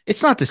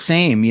it's not the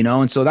same,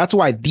 And so that's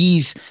why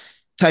these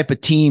type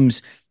of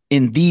teams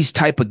in these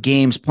type of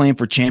games playing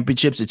for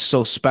championships, it's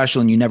so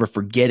special, and you never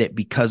forget it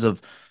because of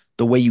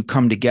the way you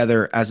come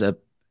together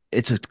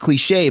it's a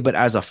cliche, but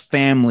as a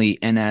family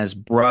and as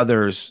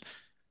brothers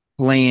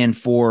playing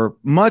for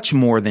much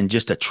more than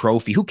just a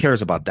trophy. Who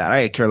cares about that?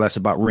 I care less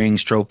about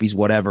rings, trophies,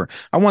 whatever.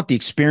 I want the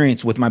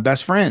experience with my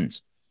best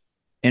friends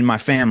and my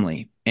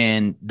family.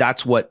 And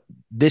that's what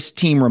this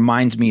team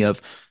reminds me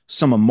of,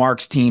 some of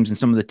Mark's teams and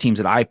some of the teams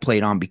that I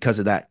played on, because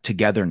of that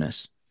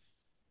togetherness.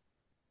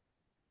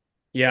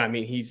 Yeah, I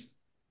mean,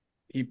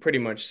 he pretty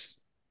much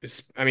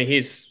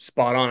he's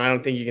spot on. I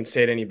don't think you can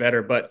say it any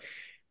better. But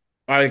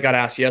I got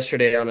asked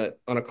yesterday on a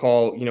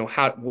call,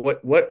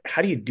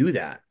 how do you do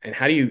that? And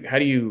how do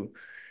you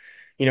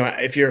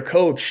if you're a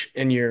coach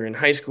and you're in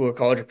high school or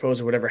college or pros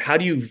or whatever, how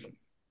do you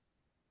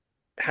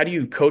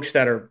coach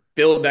that or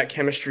build that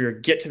chemistry or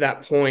get to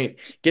that point,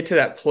 get to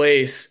that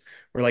place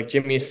where, like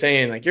Jimmy is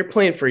saying, like, you're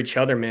playing for each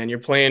other, man. You're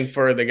playing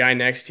for the guy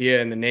next to you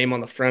and the name on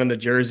the front of the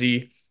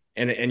jersey,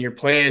 and you're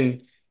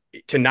playing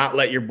to not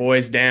let your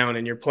boys down,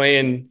 and you're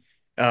playing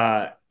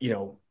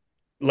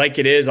like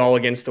it is all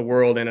against the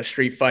world in a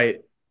street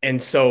fight.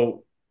 And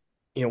so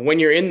when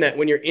you're in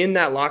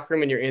that locker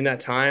room and you're in that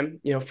time,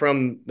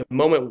 from the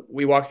moment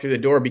we walk through the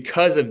door,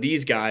 because of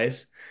these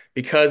guys,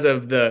 because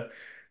of the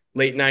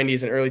late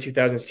 90s and early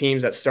 2000s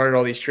teams that started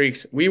all these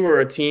streaks, we were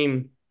a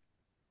team,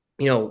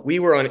 we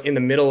were in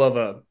the middle of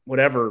a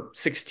whatever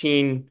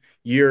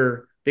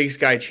 16-year Big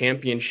Sky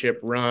championship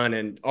run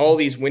and all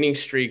these winning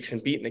streaks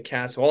and beating the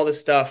Cats, all this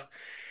stuff.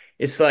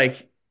 It's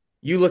like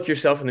you look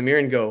yourself in the mirror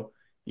and go,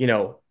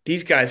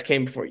 these guys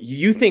came before.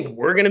 You think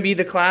we're going to be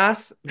the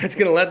class that's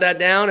going to let that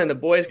down? And the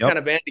boys kind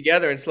of band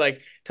together. It's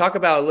like, talk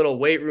about a little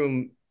weight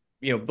room,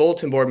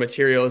 bulletin board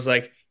material. Is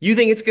like, you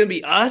think it's going to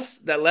be us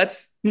that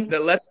lets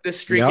this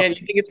streak in?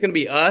 You think it's going to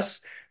be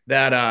us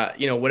that,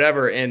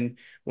 whatever. And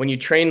when you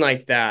train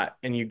like that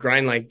and you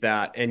grind like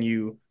that and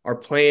you are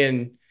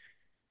playing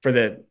for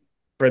the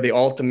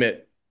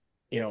ultimate,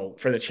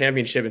 for the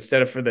championship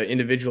instead of for the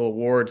individual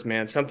awards,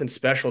 man, something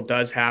special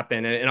does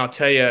happen. And I'll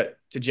tell you,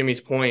 to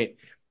Jimmy's point,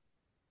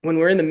 when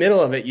we're in the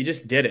middle of it, you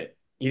just did it.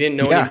 You didn't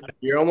know anybody.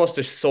 You're almost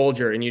a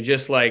soldier, and you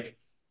just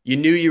you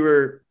knew you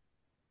were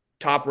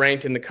top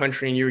ranked in the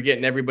country and you were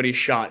getting everybody's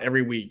shot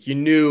every week. You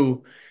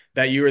knew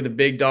that you were the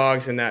big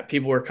dogs and that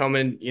people were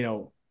coming,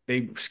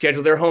 they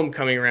scheduled their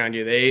homecoming around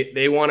you.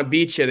 They want to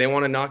beat you. They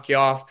want to knock you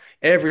off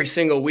every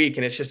single week.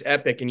 And it's just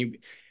epic. And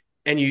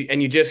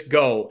you just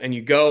go and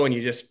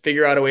you just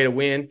figure out a way to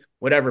win,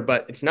 whatever.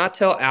 But it's not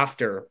till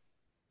after,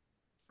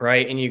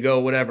 right? And you go,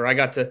 whatever.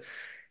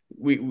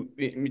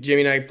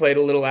 Jimmy and I played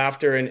a little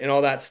after and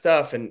all that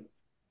stuff. And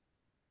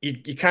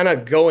you kind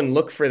of go and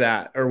look for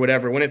that or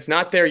whatever. When it's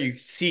not there, you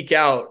seek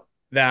out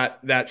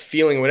that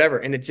feeling, whatever.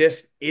 And it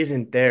just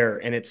isn't there.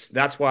 And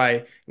that's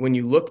why when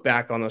you look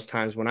back on those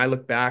times, when I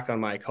look back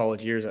on my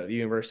college years at the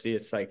university,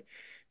 it's like,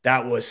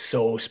 that was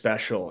so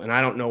special. And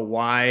I don't know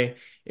why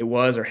it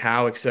was or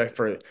how, except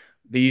for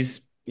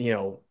these,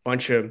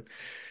 bunch of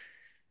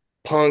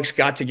punks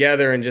got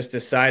together and just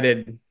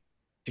decided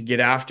to get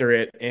after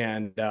it.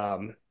 And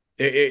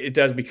it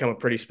does become a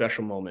pretty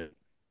special moment.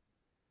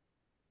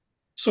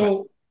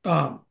 So,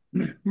 Mark,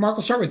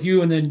 I'll start with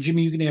you, and then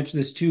Jimmy, you can answer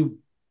this too.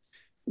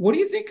 What do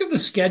you think of the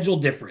schedule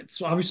difference?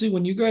 So obviously,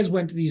 when you guys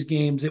went to these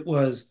games, it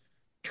was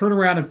turn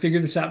around and figure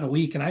this out in a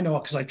week. And I know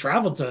because I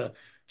traveled to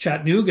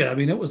Chattanooga. I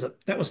mean,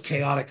 that was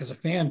chaotic as a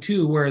fan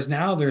too. Whereas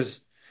now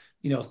there's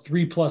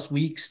 3+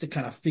 weeks to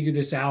kind of figure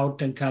this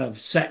out and kind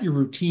of set your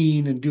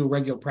routine and do a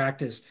regular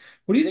practice.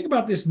 What do you think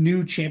about this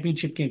new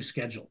championship game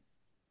schedule?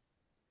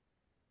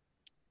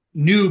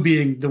 New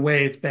being the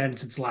way it's been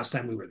since the last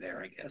time we were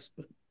there, I guess.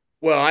 But.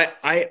 Well,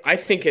 I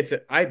think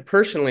I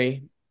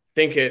personally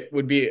think it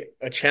would be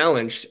a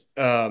challenge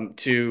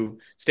to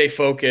stay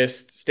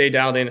focused, stay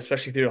dialed in,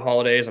 especially through the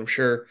holidays. I'm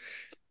sure,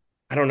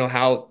 I don't know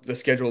how the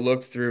schedule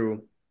looked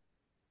through,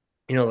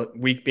 the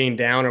week being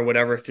down or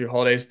whatever through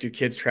holidays. Do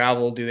kids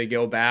travel? Do they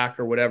go back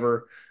or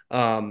whatever?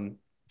 And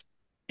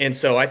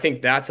so I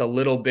think that's a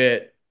little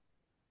bit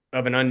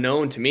of an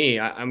unknown to me.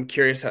 I'm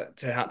curious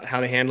how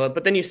they handle it.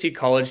 But then you see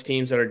college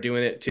teams that are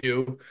doing it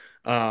too.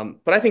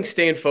 But I think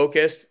staying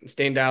focused,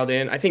 staying dialed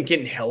in, I think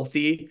getting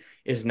healthy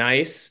is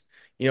nice.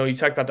 You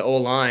talk about the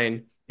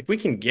O-line. If we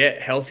can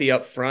get healthy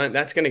up front,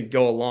 that's going to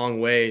go a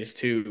long ways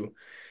to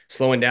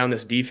slowing down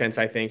this defense,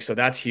 I think. So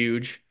that's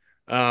huge.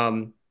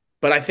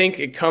 But I think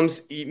it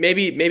comes,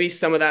 maybe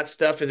some of that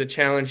stuff is a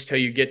challenge till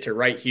you get to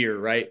right here,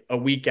 right? A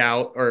week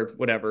out or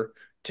whatever,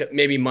 to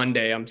maybe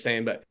Monday, I'm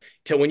saying, but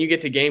till when you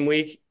get to game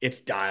week, it's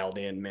dialed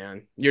in,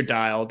 man. You're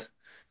dialed.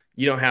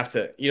 You don't have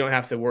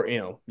to work,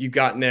 you've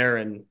gotten there.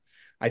 And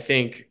I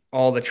think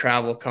all the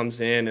travel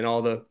comes in and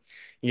all the,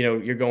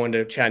 you're going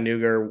to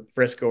Chattanooga or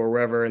Frisco or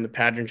wherever, and the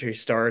pageantry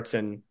starts.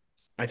 And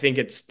I think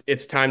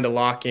it's time to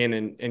lock in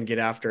and get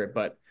after it.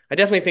 But I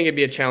definitely think it'd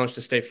be a challenge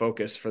to stay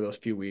focused for those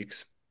few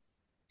weeks.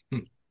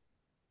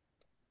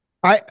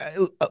 I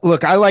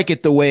like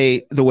it the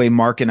way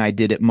Mark and I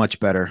did it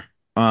much better.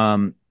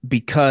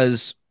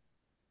 Because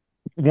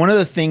one of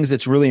the things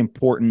that's really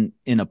important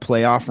in a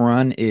playoff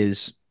run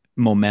is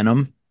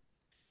momentum.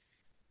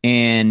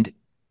 And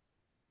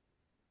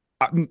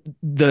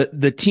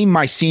the team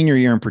my senior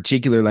year in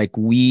particular, like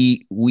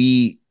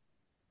we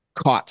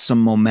caught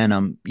some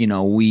momentum.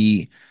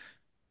 We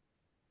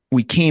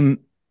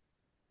came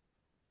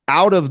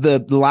out of the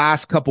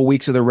last couple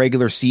weeks of the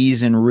regular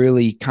season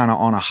really kind of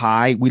on a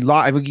high.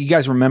 You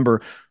guys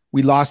remember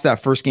we lost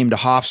that first game to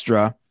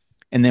Hofstra,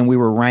 and then we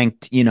were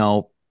ranked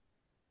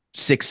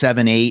 6,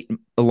 7, 8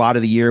 a lot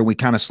of the year. We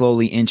kind of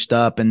slowly inched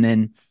up, and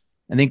then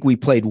I think we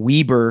played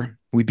Weber.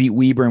 We beat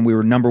Weber, and we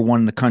were number 1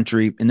 in the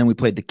country. And then we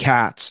played the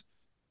Cats,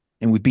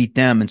 and we beat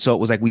them. And so it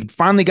was like we'd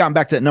finally gotten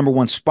back to that number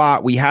 1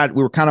 spot. We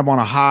were kind of on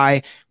a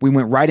high. We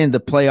went right into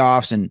the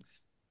playoffs and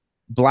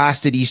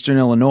blasted Eastern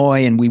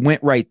Illinois, and we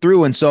went right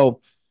through. And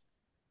so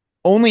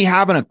only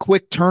having a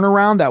quick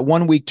turnaround, that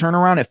 1 week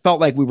turnaround, it felt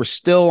like we were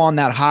still on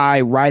that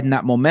high, riding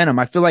that momentum.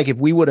 I feel like if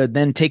we would have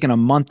then taken a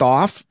month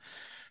off,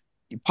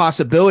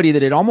 possibility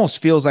that it almost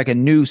feels like a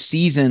new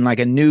season, like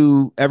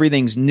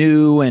everything's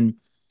new. And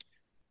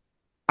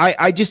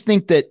I just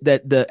think that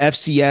the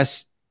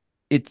FCS,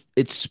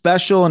 it's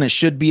special and it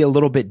should be a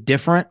little bit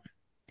different.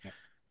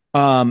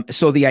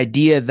 So the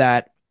idea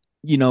that,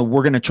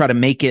 we're going to try to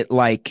make it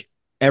like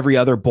every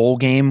other bowl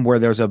game where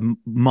there's a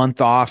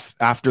month off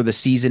after the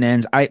season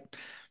ends.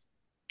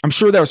 I'm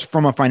sure there's,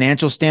 from a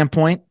financial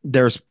standpoint,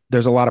 there's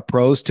a lot of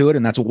pros to it,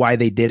 and that's why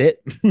they did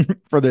it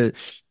for the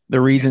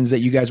reasons that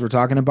you guys were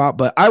talking about.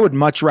 But I would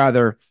much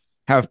rather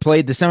have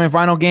played the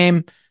semifinal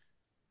game,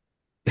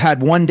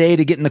 had one day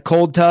to get in the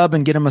cold tub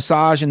and get a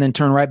massage, and then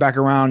turn right back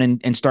around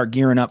and start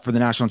gearing up for the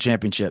national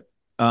championship.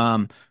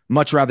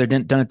 Much rather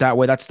done it that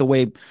way. That's the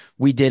way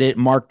we did it.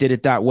 Mark did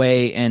it that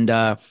way.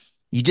 And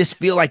you just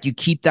feel like you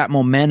keep that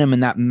momentum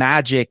and that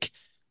magic,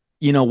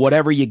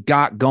 whatever you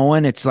got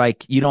going. It's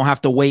like you don't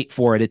have to wait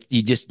for it.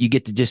 You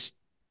get to just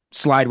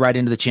slide right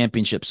into the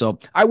championship. So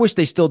I wish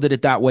they still did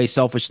it that way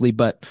selfishly,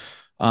 but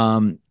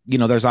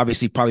there's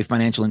obviously probably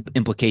financial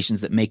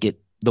implications that make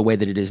it the way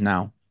that it is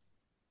now.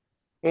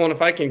 Well, and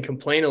if I can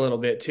complain a little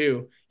bit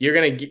too, you're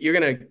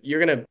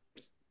gonna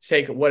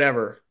take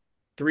whatever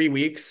 3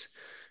 weeks,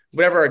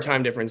 whatever our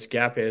time difference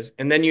gap is,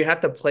 and then you have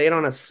to play it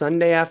on a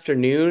Sunday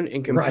afternoon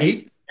and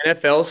compete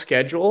NFL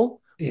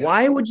schedule. Yeah.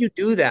 Why would you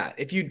do that?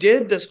 If you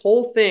did this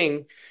whole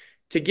thing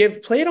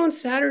play it on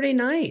Saturday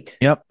night.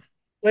 Yep.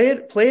 Play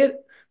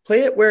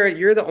it where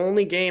you're the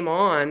only game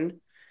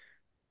on,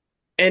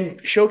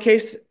 and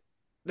showcase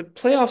the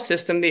playoff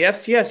system, the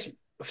FCS,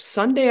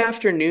 Sunday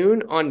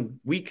afternoon on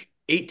week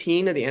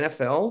 18 of the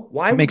NFL.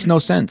 Why? It makes no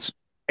sense.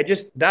 One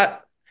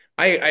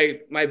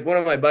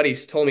of my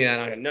buddies told me that.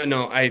 And I go,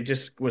 no, I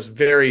just was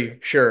very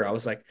sure. I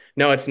was like,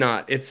 no, it's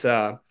not. It's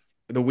the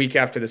week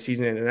after the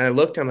season ended. And I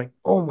looked, I'm like,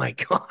 oh my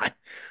God,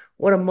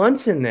 what a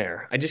month's in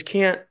there. I just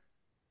can't,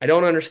 I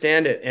don't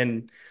understand it.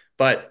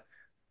 But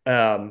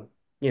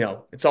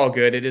it's all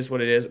good. It is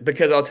what it is,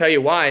 because I'll tell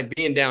you why.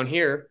 Being down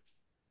here,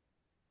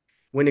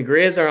 when the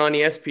Griz are on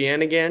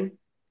ESPN again,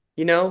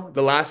 the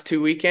last 2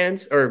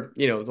 weekends, or,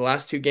 the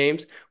last 2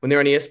 games, when they're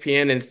on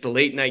ESPN and it's the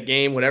late night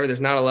game, whatever,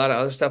 there's not a lot of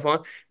other stuff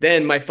on,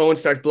 then my phone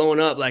starts blowing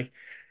up like,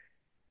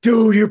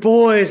 dude, your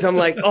boys. I'm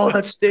like, oh,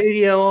 that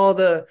stadium, all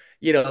the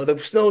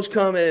snow's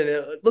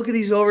coming. Look at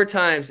these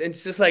overtimes. And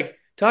it's just like,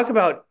 talk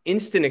about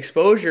instant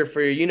exposure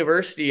for your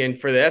university and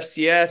for the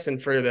FCS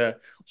and for the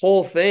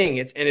whole thing.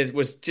 It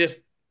was just,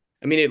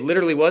 it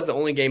literally was the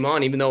only game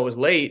on, even though it was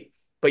late,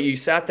 but you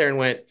sat there and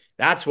went,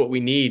 that's what we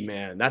need,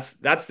 man. That's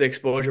the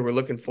exposure we're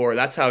looking for.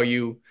 That's how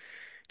you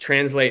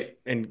translate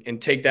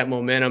and take that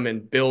momentum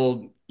and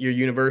build your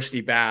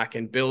university back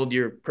and build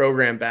your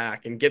program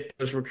back and get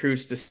those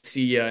recruits to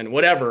see you and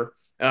whatever,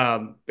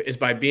 is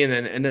by being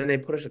in. And then they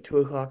put us at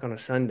 2:00 on a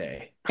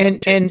Sunday.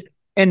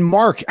 And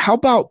Mark, how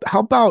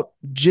about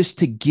just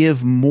to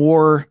give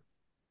more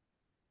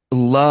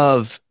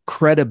love,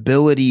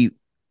 credibility,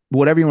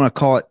 whatever you want to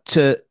call it,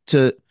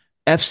 to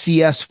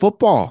FCS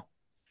football?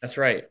 That's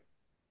right.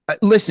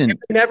 Listen,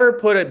 never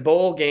put a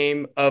bowl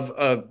game of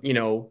a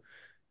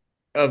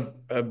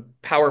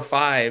Power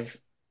 5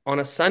 on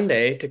a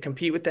Sunday to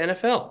compete with the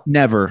NFL.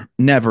 Never.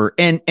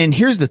 And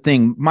here's the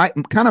thing, my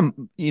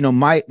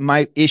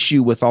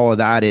issue with all of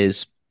that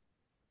is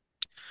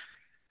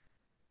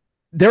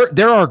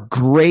there are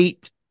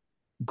great,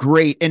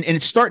 and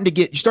it's starting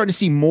to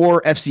see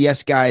more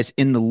FCS guys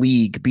in the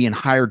league being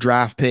higher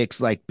draft picks,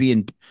 like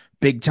being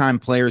big time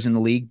players in the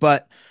league,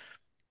 but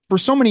for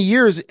so many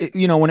years,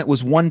 when it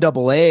was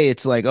 1AA,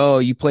 it's like, oh,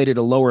 you played at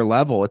a lower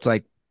level. It's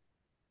like,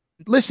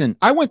 listen,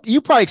 you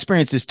probably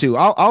experienced this too.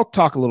 I'll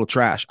talk a little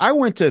trash. I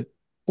went to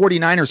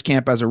 49ers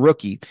camp as a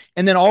rookie,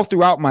 and then all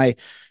throughout my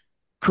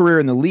career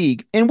in the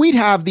league, and we'd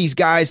have these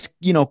guys,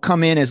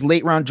 come in as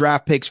late round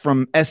draft picks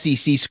from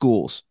SEC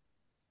schools.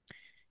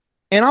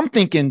 And I'm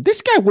thinking,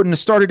 this guy wouldn't have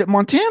started at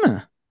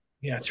Montana.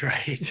 Yeah, that's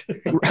right.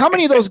 How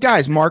many of those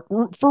guys, Mark,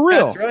 for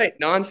real? That's right.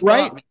 Nonstop.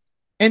 Right.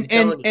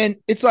 And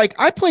it's like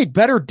I played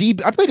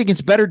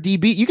against better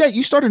DB.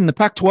 You started in the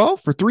Pac-12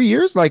 for 3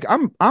 years. Like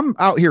I'm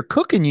out here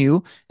cooking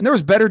you, and there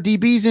was better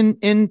DBs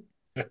in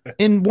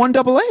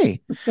 1AA.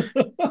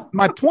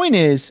 My point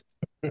is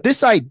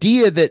this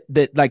idea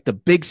that like the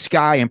Big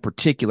Sky in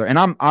particular, and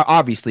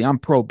I'm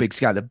pro Big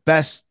Sky, the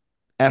best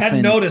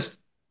Hadn't noticed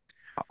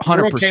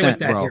 100%,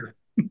 bro.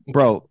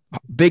 Bro,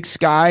 Big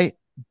Sky,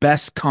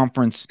 best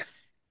conference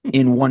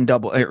in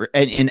 1AA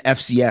in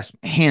FCS,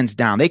 hands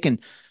down. They can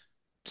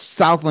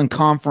Southland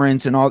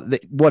Conference and all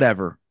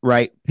whatever,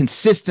 right?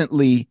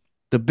 Consistently,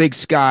 the Big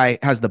Sky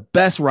has the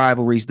best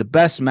rivalries, the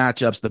best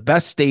matchups, the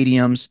best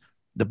stadiums,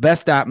 the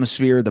best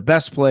atmosphere, the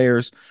best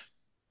players,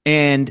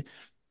 and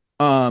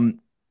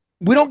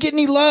we don't get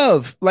any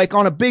love like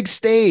on a big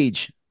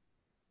stage.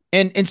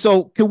 And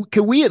so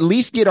can we at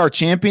least get our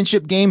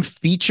championship game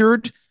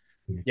featured?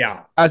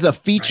 Yeah, as a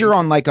feature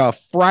on like a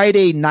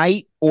Friday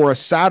night or a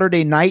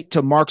Saturday night,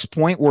 to Mark's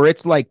point, where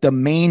it's like the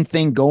main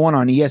thing going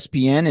on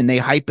ESPN and they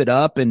hype it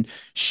up and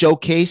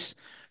showcase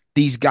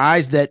these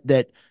guys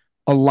that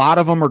a lot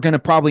of them are going to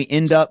probably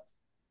end up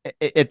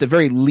at the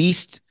very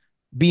least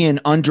being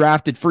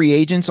undrafted free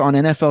agents on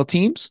NFL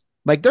teams.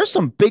 Like there's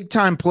some big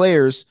time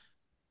players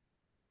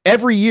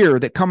every year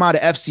that come out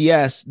of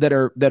FCS that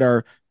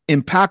are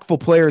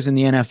impactful players in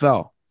the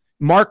NFL.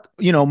 Mark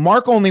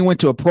only went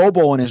to a Pro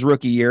Bowl in his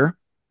rookie year.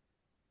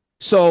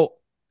 So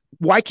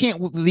why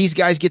can't these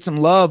guys get some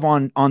love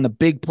on the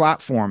big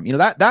platform?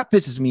 That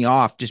pisses me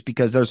off just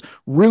because there's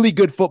really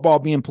good football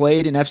being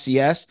played in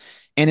FCS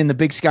and in the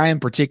Big Sky in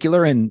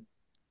particular, and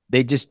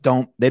they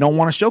don't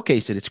want to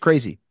showcase it. It's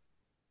crazy.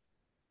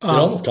 It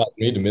almost caused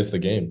me to miss the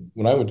game.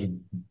 When I went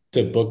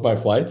to book my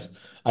flights,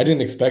 I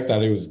didn't expect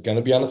that it was going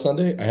to be on a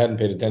Sunday. I hadn't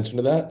paid attention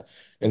to that.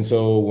 And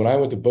so when I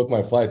went to book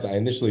my flights, I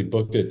initially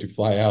booked it to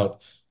fly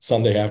out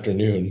Sunday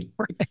afternoon.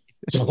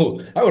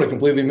 So I would have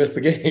completely missed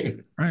the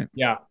game. Right.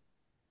 Yeah.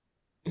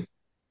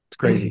 It's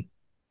crazy.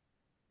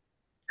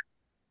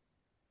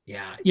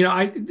 Yeah.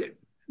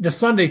 The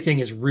Sunday thing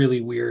is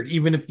really weird,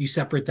 even if you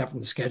separate that from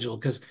the schedule,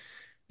 because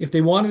if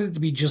they wanted it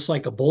to be just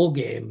like a bowl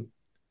game,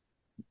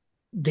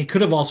 they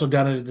could have also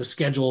done it in the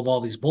schedule of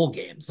all these bowl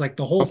games. Like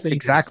the whole thing.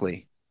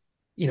 Exactly.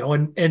 Is,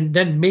 and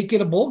then make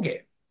it a bowl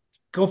game.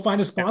 Go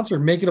find a sponsor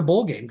and make it a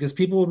bowl game because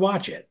people would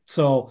watch it.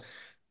 So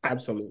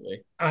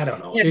absolutely. I don't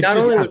know. Yeah, not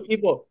only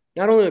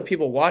would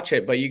people watch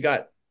it, but you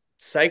got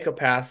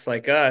psychopaths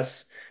like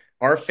us,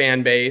 our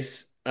fan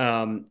base,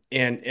 and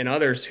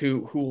others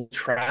who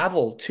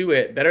travel to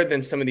it better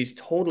than some of these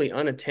totally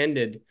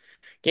unattended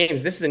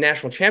games. This is a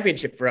national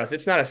championship for us.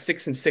 It's not a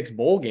 6-6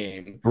 bowl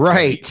game.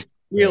 Right.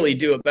 We really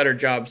do a better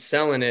job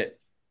selling it.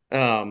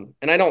 And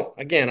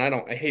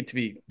I hate to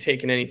be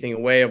taking anything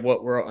away of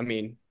what we're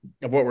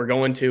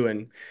going to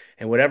and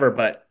whatever,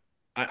 but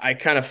I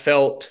kind of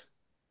felt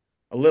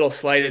a little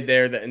slighted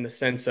there, that in the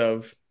sense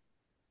of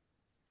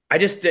I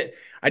just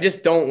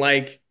don't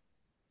like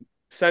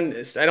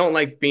Sundays. I don't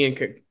like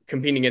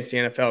competing against the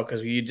NFL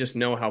because you just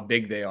know how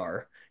big they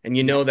are, and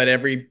you know that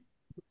every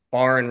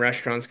bar and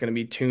restaurant's going to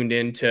be tuned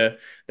into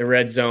the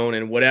red zone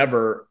and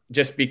whatever,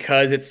 just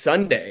because it's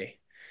Sunday.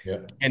 Yeah.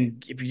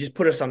 And if you just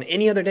put us on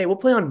any other day, we'll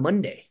play on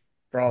Monday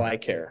for all I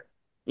care.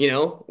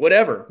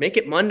 Whatever. Make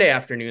it Monday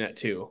afternoon at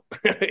 2.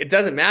 It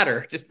doesn't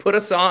matter. Just put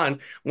us on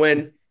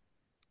when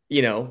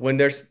we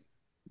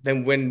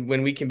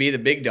can be the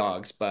big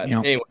dogs. But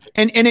anyway.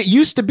 And it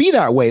used to be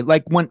that way.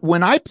 Like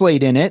when I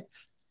played in it,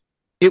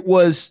 it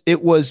was,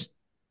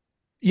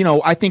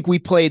 I think we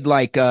played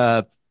like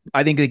I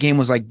think the game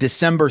was like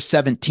December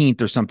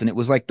 17th or something. It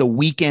was like the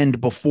weekend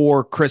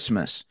before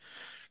Christmas.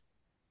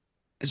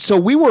 So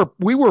we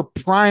were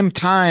prime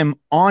time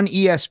on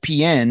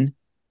ESPN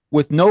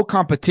with no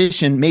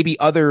competition, maybe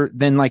other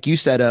than, like you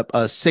said, a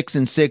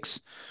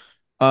 6-6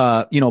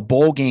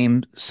 bowl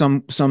game,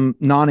 some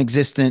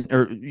non-existent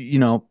or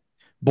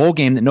bowl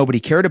game that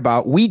nobody cared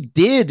about. We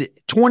did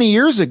 20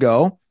 years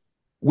ago.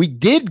 We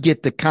did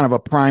get the kind of a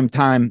prime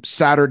time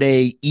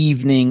Saturday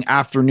evening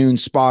afternoon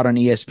spot on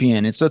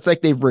ESPN. And so it's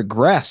like they've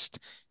regressed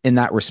in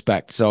that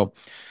respect. So,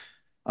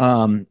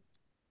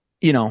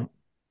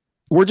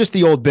 we're just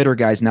the old bitter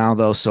guys now,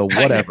 though. So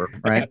whatever,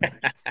 right?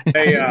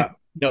 Hey,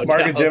 No Mark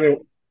doubt. and Jimmy,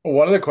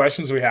 one of the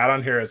questions we had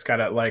on here is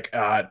kind of like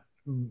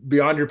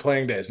beyond your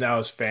playing days now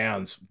as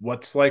fans,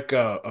 what's like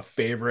a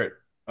favorite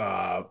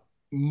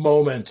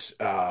moment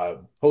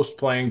post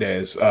playing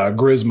days,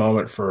 Griz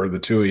moment for the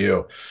two of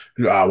you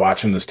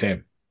watching this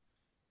team?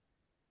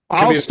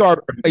 I'll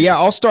start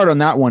on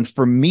that one.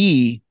 For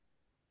me,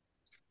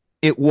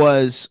 it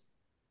was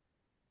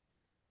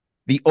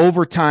the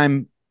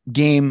overtime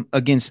game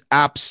against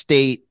App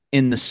State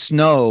in the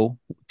snow.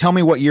 Tell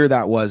me what year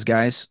that was,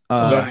 guys.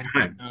 09.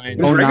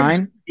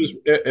 09?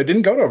 It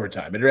didn't go to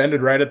overtime. It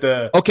ended right at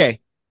the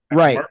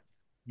right.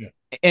 Yeah.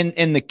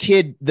 And the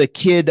kid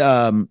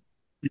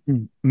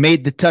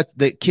made the touch.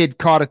 The kid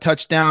caught a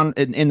touchdown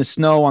in the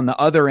snow on the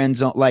other end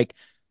zone. Like,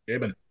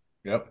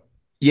 Yep.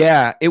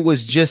 Yeah, it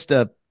was just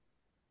a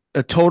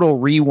total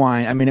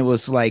rewind. I mean, it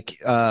was like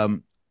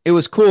it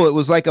was cool. It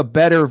was like a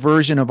better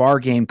version of our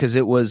game because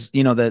it was,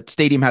 the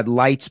stadium had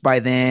lights by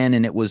then,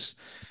 and it was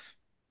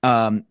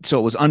so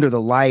it was under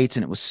the lights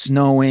and it was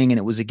snowing and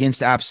it was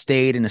against App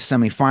State in a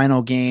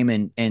semifinal game.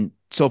 And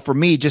so for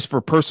me, just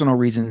for personal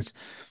reasons,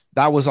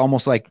 that was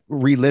almost like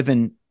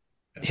reliving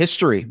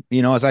history.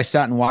 As I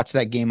sat and watched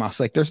that game, I was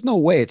like, there's no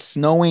way it's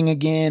snowing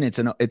again.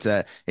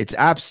 It's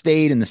App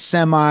State in the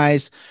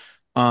semis.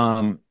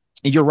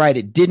 You're right.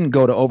 It didn't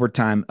go to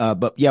overtime.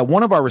 But yeah,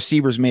 one of our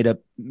receivers made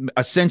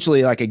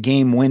essentially like a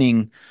game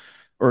winning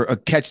or a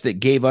catch that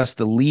gave us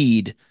the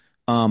lead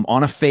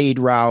on a fade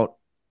route,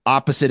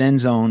 opposite end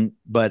zone.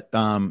 But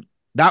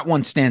that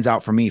one stands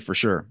out for me for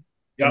sure.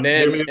 And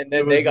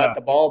then they got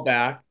the ball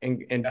back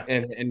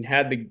and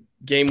had the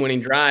game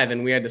winning drive,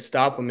 and we had to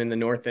stop them in the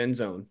north end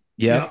zone.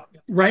 Yeah.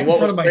 Right in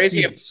front of my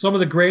seats. Some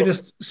of the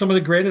greatest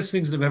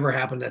things that have ever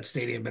happened at that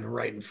stadium have been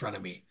right in front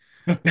of me.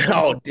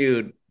 Oh,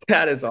 dude,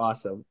 that is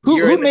awesome.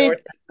 Who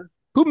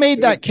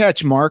made that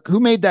catch, Mark? Who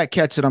made that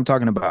catch that I'm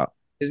talking about?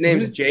 His name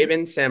is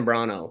Jabin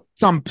Sambrano.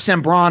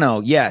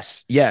 Sambrano.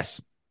 Yes.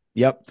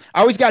 Yep.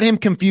 I always got him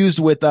confused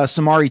with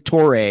Samari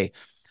Torre,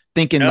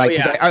 thinking I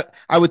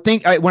would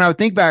think when I would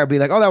think back, I'd be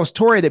like, oh, that was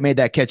Torre that made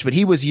that catch, but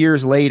he was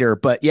years later.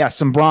 But yeah,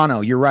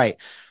 Sambrano, you're right.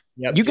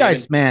 Yep, you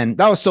guys, man,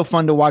 that was so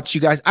fun to watch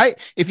you guys.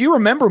 If you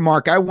remember,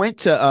 Mark, I went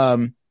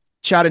to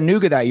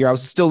Chattanooga that year. I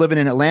was still living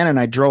in Atlanta, and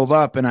I drove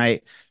up,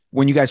 and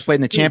when you guys played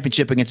in the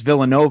championship against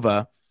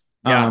Villanova,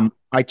 Yeah.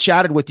 I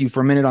chatted with you for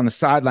a minute on the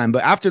sideline,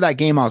 but after that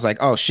game, I was like,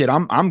 oh shit,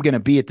 I'm gonna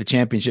be at the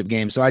championship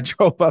game. So I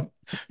drove up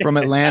from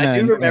Atlanta I do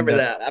and remember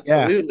that. yeah,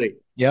 Absolutely.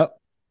 yep,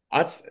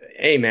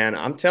 Hey man,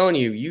 I'm telling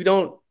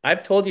you,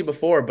 I've told you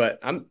before, but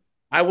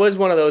I was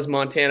one of those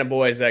Montana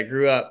boys that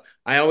grew up.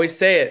 I always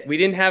say it. We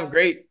didn't have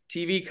great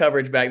TV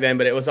coverage back then,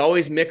 but it was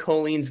always Mick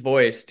Holine's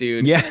voice,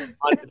 dude, yeah,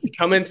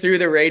 coming through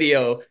the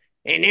radio.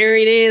 And there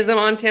it is, the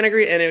Montana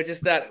Griz. And it was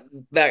just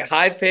that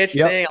high pitched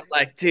yep, thing. I'm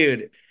like,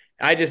 dude,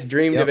 I just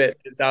dreamed of yep. it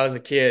since I was a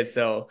kid.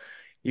 So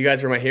you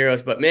guys were my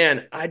heroes. But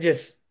man, I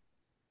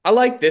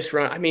like this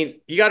run. I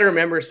mean, you got to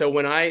remember. So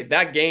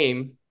that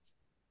game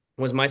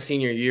was my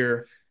senior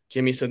year,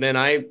 Jimmy. So then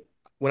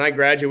when I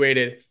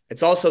graduated,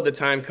 it's also the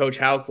time Coach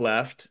Hauk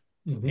left,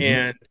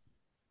 and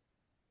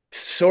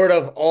sort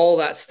of all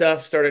that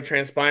stuff started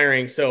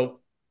transpiring.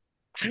 So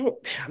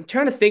I'm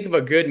trying to think of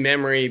a good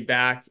memory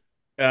back,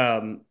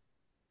 but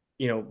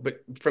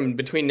from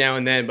between now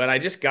and then. But I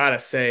just gotta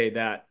say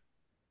that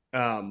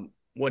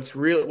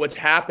what's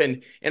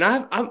happened, and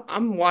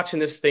I'm watching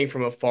this thing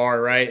from afar,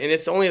 right? And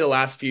it's only the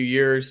last few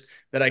years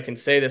that I can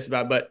say this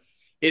about, but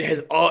it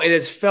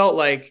has felt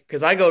like,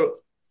 because I go,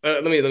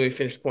 let me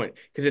finish the point,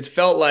 because it's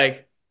felt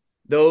like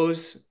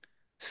those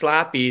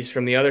slappies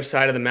from the other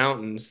side of the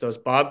mountains, those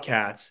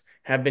Bobcats,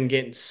 have been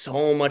getting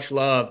so much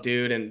love,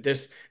 dude. And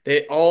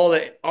all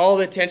the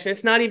attention.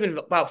 It's not even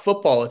about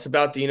football. It's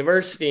about the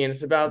university, and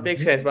it's about Big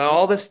Ten, it's about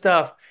all this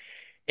stuff.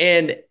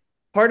 And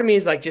part of me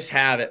is like, just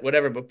have it,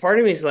 whatever. But part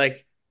of me is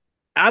like,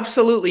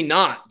 absolutely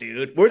not,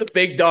 dude. We're the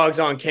big dogs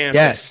on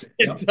campus.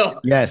 Yes.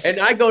 Yes. And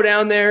I go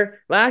down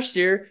there last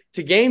year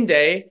to game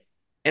day,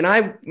 and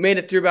I made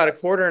it through about a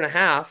quarter and a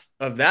half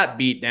of that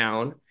beat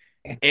down.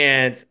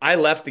 And I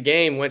left the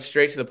game, went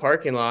straight to the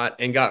parking lot,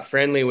 and got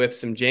friendly with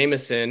some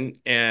Jameson.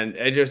 And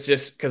it was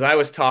just because I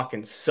was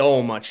talking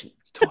so much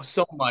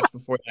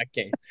before that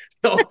game.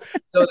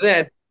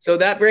 So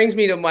that brings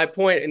me to my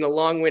point in a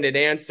long-winded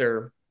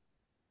answer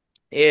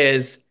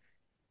is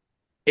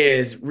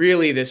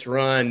really this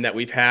run that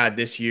we've had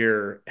this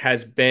year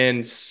has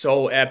been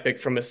so epic,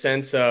 from a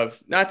sense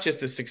of not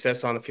just the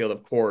success on the field,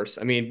 of course.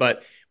 I mean,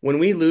 but when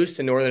we lose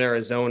to Northern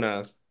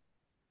Arizona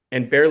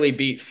and barely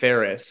beat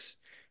Farris,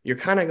 you're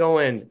kind of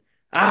going,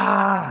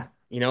 a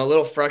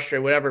little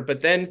frustrated, whatever. But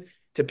then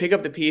to pick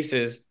up the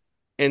pieces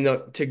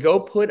and to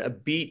go put a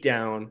beat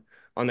down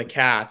on the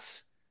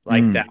Cats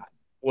like that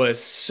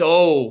was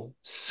so,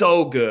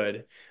 so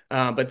good.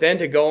 But then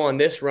to go on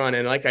this run,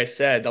 and like I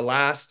said, the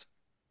last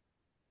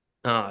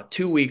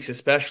 2 weeks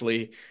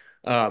especially,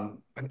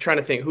 I'm trying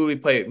to think who we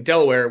played.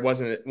 Delaware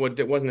wasn't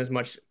as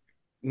much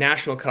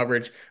national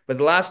coverage, but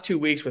the last 2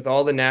 weeks with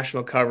all the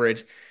national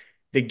coverage,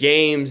 the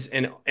games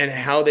and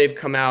how they've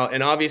come out,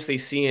 and obviously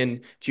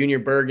seeing Junior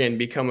Bergen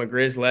become a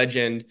Griz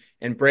legend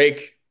and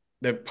break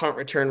the punt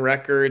return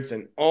records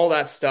and all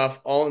that stuff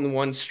all in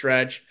one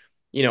stretch,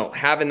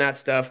 having that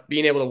stuff,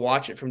 being able to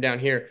watch it from down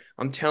here.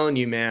 I'm telling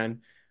you, man,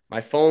 my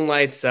phone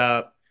lights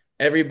up.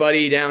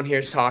 Everybody down here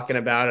is talking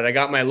about it. I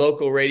got my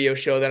local radio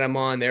show that I'm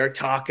on. They're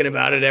talking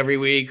about it every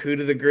week. Who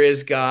do the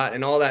Griz got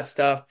and all that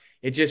stuff.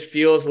 It just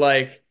feels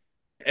like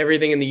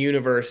everything in the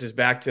universe is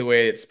back to the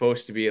way it's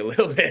supposed to be a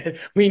little bit.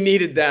 We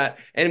needed that.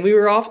 And we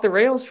were off the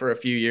rails for a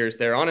few years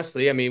there,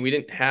 honestly. I mean, we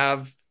didn't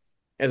have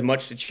as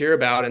much to cheer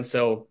about. And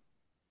so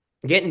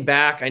getting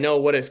back, I know,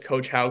 what is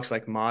Coach Hauk's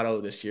like motto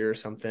this year or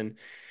something?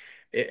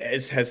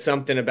 It has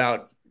something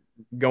about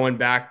going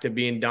back to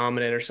being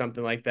dominant or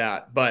something like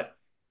that. But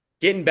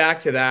getting back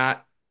to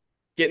that,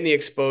 getting the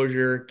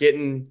exposure,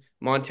 getting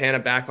Montana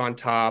back on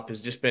top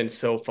has just been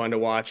so fun to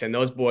watch. And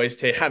those boys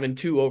having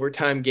 2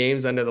 overtime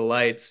games under the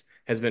lights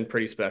has been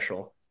pretty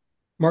special.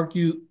 Mark,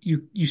 you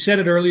said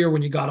it earlier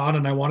when you got on,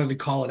 and I wanted to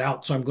call it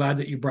out, so I'm glad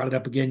that you brought it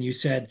up again. You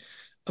said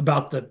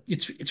about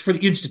it's for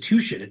the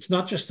institution. It's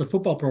not just the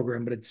football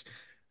program, but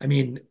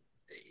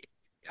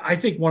I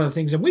think one of the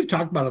things, and we've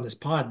talked about on this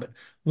pod, but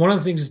one of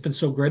the things that's been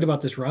so great about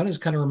this run is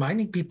kind of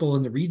reminding people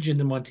in the region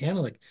in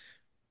Montana, like,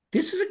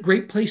 this is a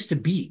great place to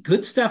be.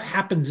 Good stuff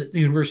happens at the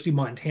University of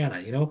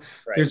Montana.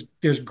 Right.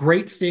 There's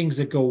great things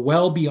that go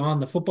well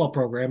beyond the football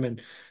program,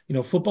 and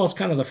football is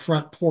kind of the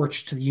front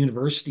porch to the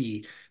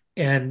university,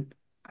 and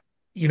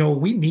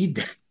we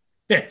need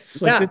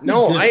this. Yeah, this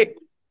no, is good.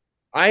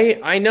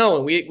 I know,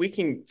 and we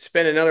can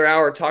spend another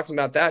hour talking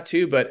about that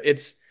too. But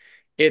it's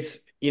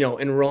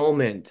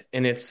enrollment,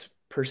 and it's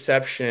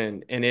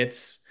perception, and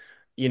it's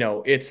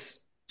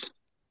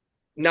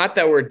not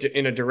that we're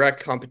in a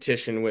direct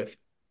competition with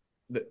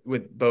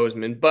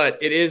Bozeman, but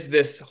it is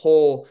this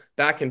whole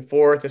back and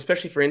forth,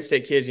 especially for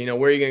in-state kids, where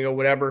are you going to go,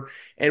 whatever.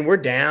 And we're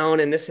down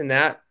and this and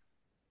that.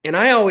 And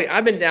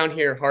I've been down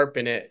here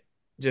harping it,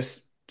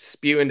 just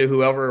spewing to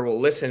whoever will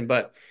listen.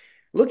 But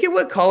look at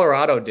what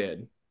Colorado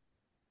did,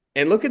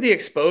 and look at the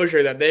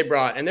exposure that they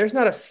brought. And there's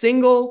not a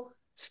single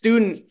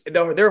student,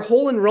 their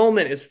whole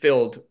enrollment is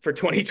filled for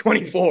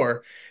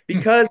 2024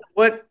 because of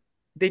what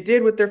they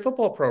did with their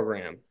football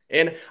program.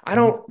 And I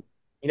don't,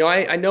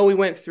 I know we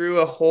went through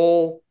a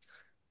whole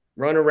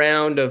run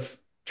around of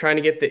trying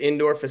to get the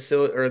indoor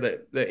facility or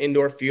the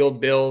indoor field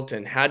built,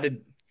 and had to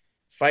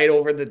fight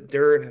over the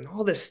dirt and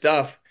all this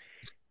stuff.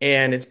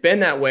 And it's been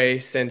that way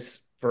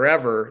since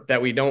forever,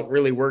 that we don't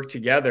really work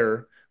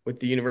together with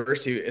the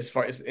university as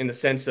far as in the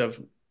sense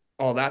of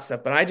all that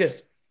stuff. But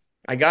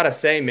I gotta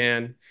say,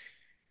 man,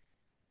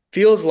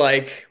 feels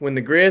like when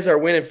the Grizz are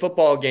winning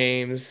football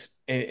games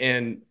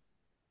and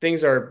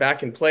things are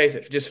back in place,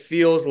 it just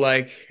feels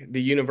like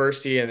the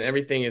university and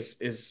everything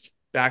is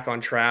back on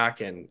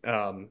track. And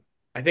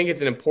I think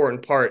it's an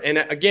important part. And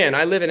again,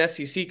 I live in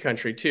SEC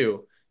country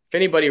too. If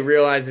anybody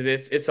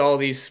realizes it's all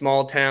these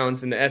small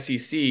towns in the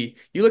SEC,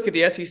 you look at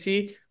the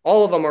SEC,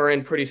 all of them are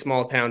in pretty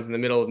small towns in the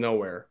middle of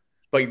nowhere.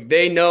 But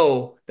they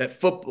know that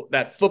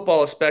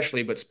football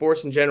especially, but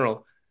sports in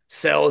general,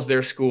 sells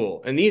their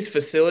school. And these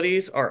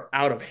facilities are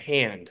out of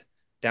hand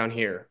down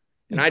here.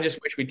 And I just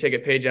wish we'd take a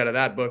page out of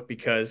that book,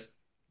 because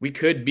we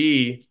don't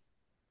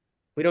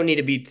need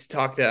to be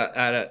talked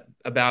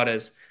about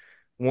as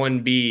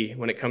 1B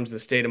when it comes to the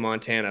state of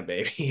Montana,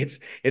 baby.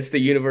 It's the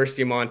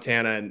University of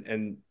Montana,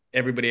 and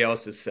everybody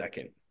else is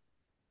second.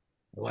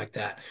 I like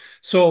that.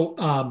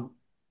 So,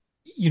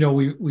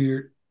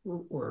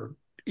 we're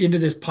into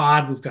this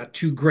pod. We've got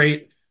two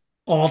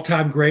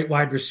all-time great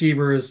wide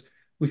receivers.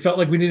 We felt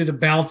like we needed to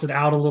balance it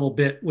out a little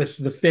bit with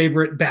the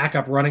favorite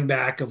backup running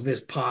back of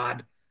this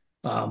pod.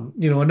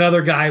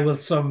 Another guy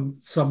with some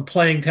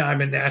playing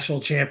time in national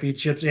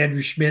championships,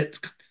 Andrew Schmidt,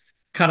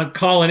 kind of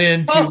calling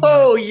in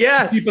to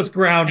yes, keep us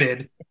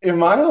grounded.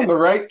 Am I on the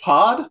right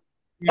pod?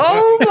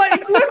 Oh my!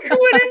 Look who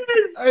it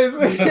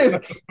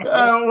is!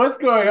 What's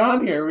going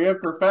on here? We have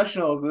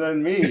professionals and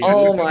then me.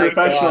 Oh my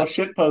professional God.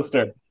 shit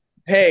poster.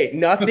 Hey,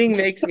 nothing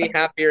makes me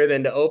happier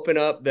than to open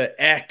up the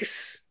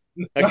X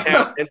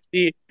account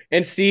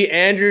and see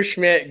Andrew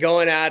Schmidt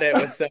going at it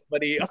with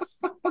somebody else.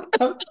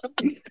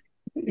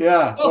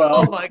 Yeah, Oh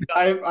well, my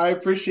God! I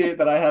appreciate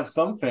that I have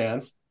some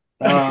fans.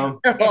 Oh,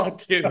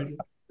 dude,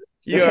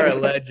 you are a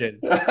legend.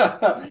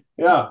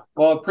 Yeah,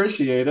 well,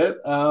 appreciate it.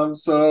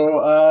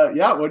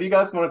 Yeah, what do you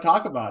guys want to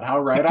talk about? How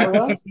right I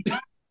was?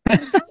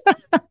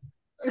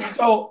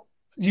 So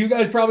you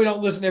guys probably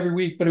don't listen every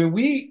week, but I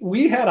mean,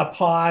 we had a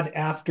pod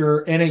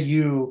after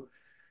NAU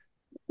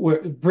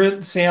where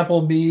Brent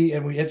sampled me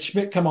and we had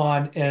Schmidt come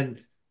on,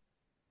 and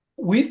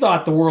we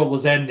thought the world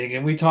was ending,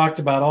 and we talked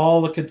about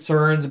all the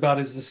concerns about,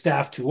 is the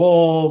staff too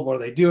old? What are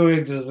they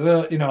doing?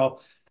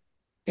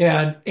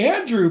 And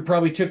Andrew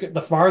probably took it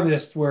the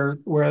farthest, where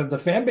the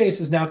fan base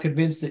is now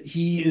convinced that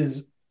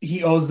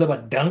he owes them a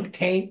dunk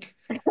tank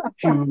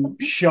to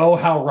show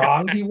how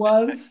wrong he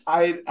was.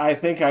 I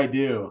think I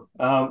do.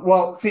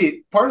 Well,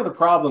 see, part of the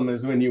problem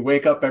is when you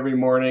wake up every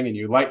morning and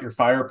you light your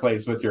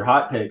fireplace with your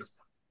hot takes,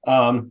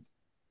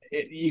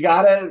 you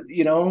gotta,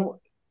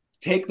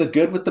 take the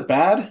good with the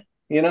bad.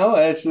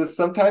 It's just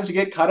sometimes you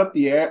get caught up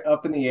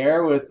in the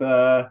air with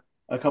a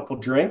couple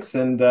drinks,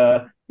 and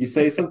you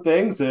say some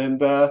things,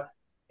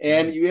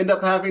 and you end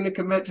up having to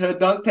commit to a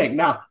dunk tank.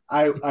 Now,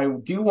 I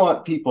do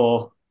want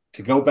people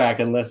to go back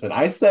and listen.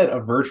 I said a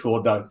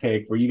virtual dunk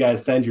tank where you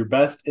guys send your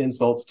best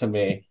insults to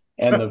me,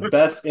 and the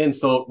best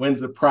insult wins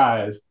the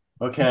prize.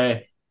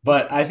 Okay,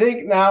 but I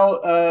think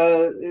now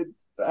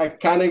I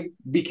kind of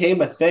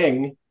became a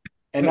thing,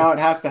 and now it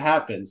has to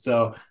happen.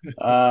 So.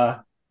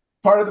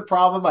 Part of the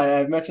problem,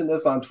 I mentioned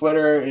this on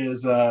Twitter,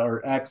 is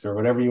or X or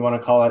whatever you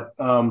want to call it.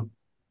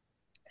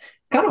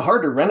 It's kind of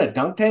hard to rent a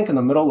dunk tank in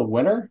the middle of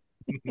winter.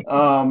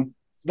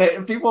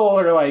 People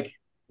are like,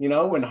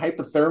 when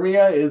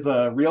hypothermia is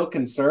a real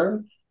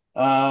concern,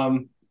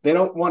 they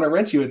don't want to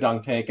rent you a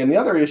dunk tank. And the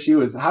other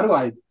issue is, how do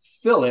I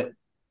fill it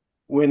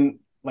when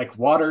like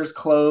water's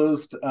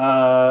closed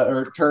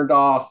or turned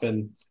off?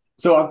 And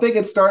so I'm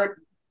thinking start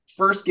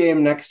first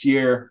game next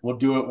year. We'll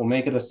do it. We'll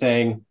make it a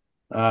thing.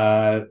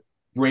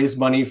 Raise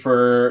money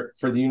for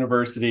the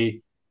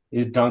university.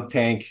 You dunk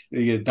tank,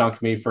 you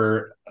dunk me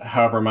for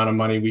however amount of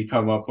money we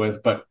come up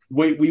with, but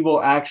we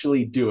will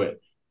actually do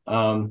it.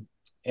 And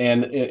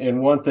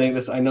one thing,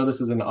 I know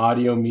this is an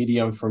audio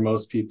medium for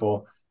most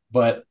people,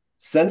 but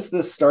since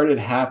this started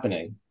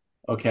happening,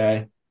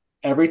 okay,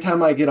 every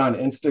time I get on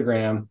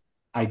Instagram,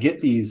 I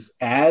get these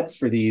ads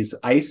for these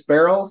ice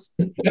barrels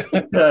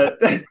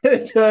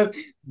to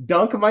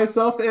dunk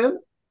myself in.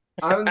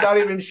 I'm not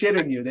even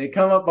shitting you. They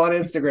come up on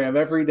Instagram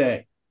every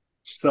day.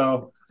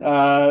 So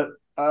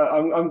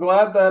I'm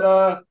glad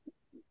that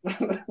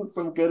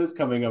some good is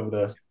coming of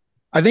this.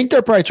 I think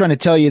they're probably trying to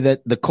tell you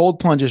that the cold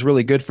plunge is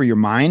really good for your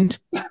mind.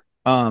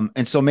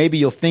 And so maybe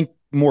you'll think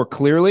more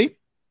clearly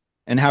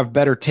and have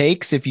better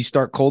takes if you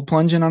start cold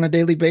plunging on a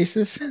daily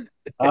basis.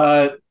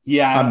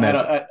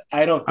 Yeah,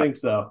 I don't think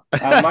so.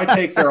 My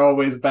takes are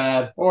always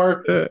bad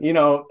or,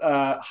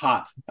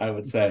 hot, I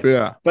would say.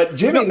 Yeah. But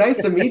Jimmy,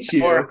 nice to meet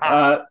you.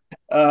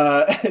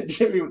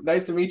 Jimmy,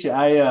 nice to meet you.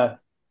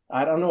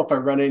 I don't know if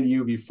I've run into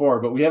you before,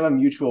 but we have a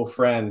mutual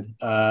friend,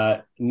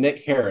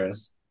 Nick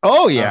Harris.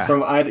 Oh yeah.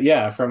 From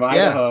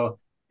Idaho.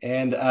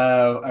 And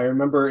I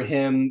remember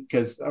him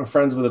because I'm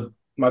friends with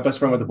my best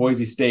friend with the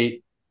Boise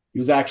State. He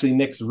was actually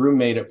Nick's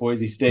roommate at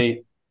Boise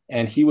State.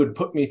 And he would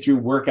put me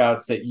through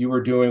workouts that you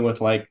were doing with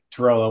like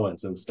Terrell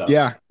Owens and stuff.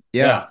 Yeah.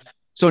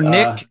 So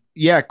Nick,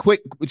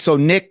 quick. So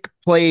Nick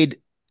played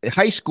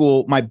high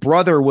school. My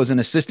brother was an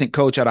assistant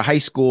coach at a high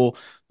school,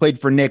 played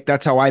for Nick.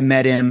 That's how I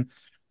met him.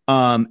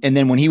 And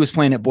then when he was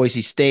playing at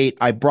Boise State,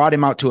 I brought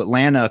him out to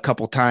Atlanta a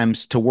couple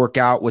times to work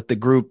out with the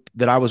group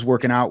that I was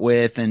working out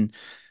with. So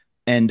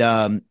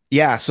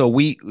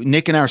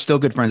Nick and I are still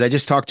good friends. I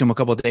just talked to him a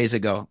couple of days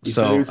ago. He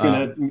said he was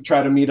going to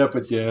try to meet up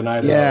with you in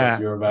Idaho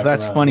if you were back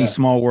that's around. funny. Yeah.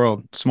 Small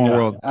world.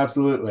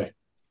 Absolutely.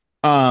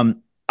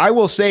 I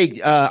will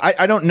say,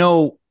 I don't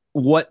know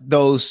what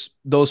those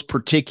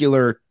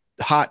particular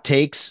hot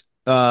takes.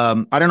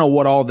 I don't know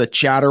what all the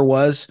chatter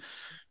was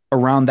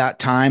around that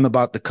time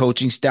about the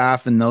coaching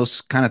staff and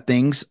those kind of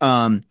things.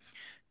 I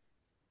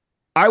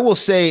will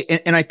say,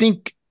 and I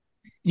think,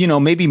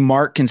 maybe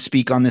Mark can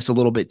speak on this a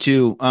little bit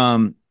too.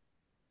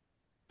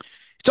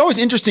 It's always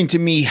interesting to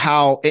me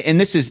how, and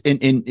this is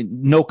in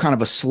no kind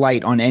of a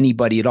slight on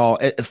anybody at all.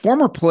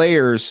 Former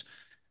players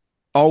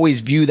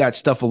always view that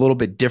stuff a little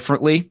bit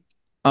differently.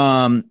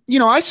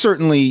 I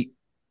certainly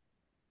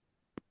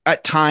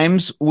at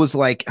times was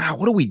like,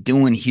 what are we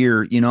doing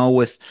here?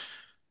 With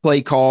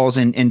play calls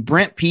and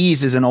Brent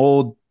Pease is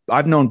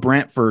I've known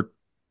Brent for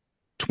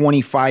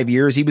 25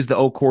 years. He was the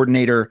O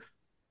coordinator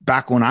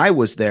back when I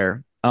was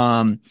there.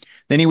 Then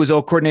he was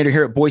O coordinator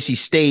here at Boise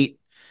State.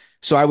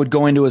 So I would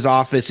go into his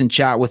office and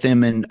chat with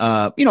him and,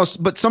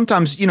 but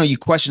sometimes, you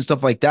question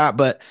stuff like that,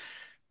 but,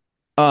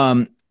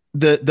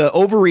 the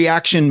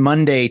overreaction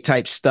Monday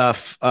type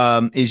stuff,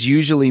 is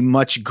usually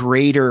much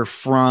greater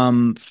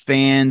from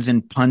fans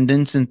and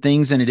pundits and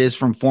things than it is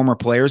from former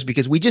players,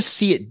 because we just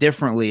see it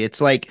differently.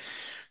 It's like,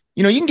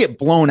 you can get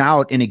blown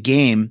out in a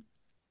game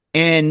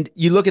and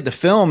you look at the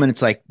film and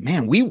it's like,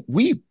 man,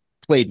 we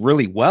played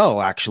really well.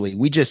 Actually,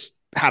 we just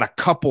had a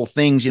couple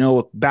things,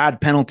 a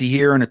bad penalty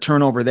here and a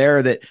turnover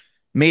there that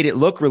made it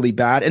look really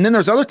bad. And then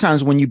there's other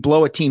times when you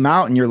blow a team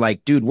out and you're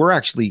like, dude, we're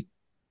actually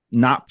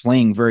not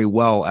playing very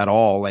well at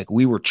all. Like,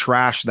 we were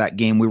trash that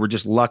game. We were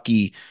just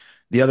lucky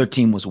the other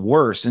team was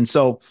worse. And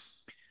so,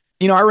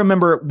 I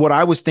remember what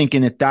I was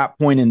thinking at that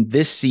point in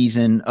this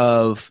season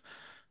of,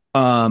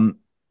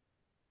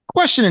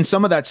 questioning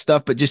some of that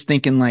stuff, but just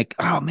thinking like,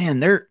 oh man,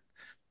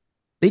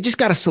 they just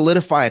got to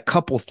solidify a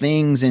couple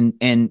things and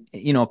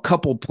a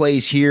couple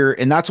plays here.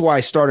 And that's why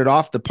I started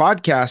off the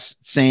podcast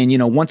saying,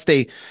 once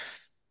they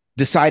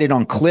decided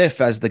on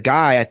Cliff as the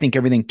guy, I think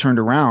everything turned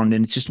around.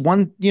 And it's just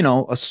one,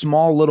 a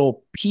small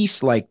little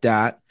piece like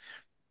that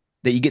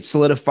you get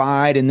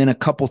solidified, and then a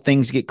couple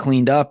things get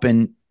cleaned up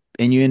and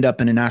you end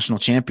up in a national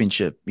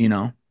championship,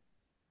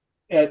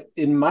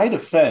 In my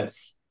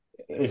defense,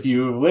 if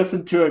you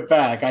listen to it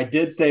back, I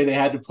did say they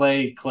had to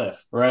play Cliff,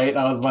 right?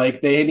 I was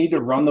like, they need to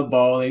run the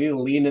ball. They need to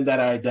lean in that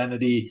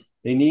identity.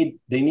 They need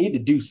to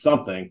do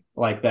something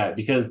like that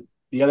because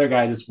the other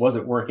guy just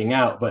wasn't working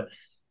out. But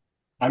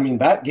I mean,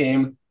 that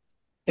game,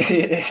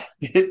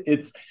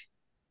 it's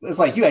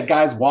like you had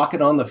guys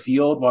walking on the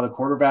field while the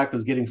quarterback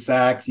was getting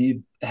sacked.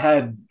 He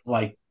had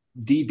like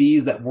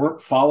DBs that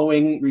weren't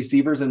following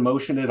receivers in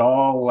motion at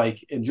all,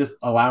 like, and just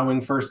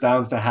allowing first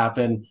downs to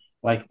happen.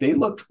 Like, they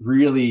looked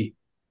really,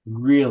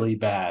 really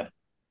bad.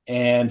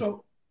 And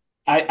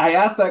I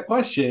asked that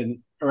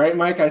question, right,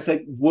 Mike? I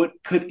said,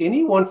 could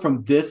anyone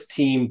from this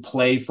team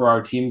play for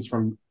our teams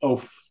from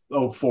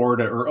 04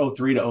 to or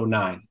 03 to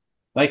 09?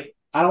 Like,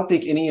 I don't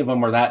think any of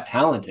them are that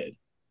talented.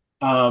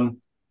 And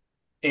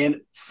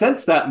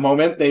since that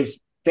moment, they've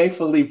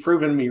thankfully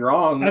proven me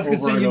wrong. I was going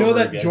to say,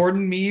 that again.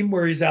 Jordan meme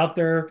where he's out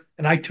there,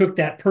 and I took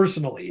that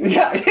personally.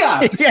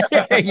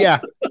 Yeah.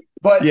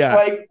 But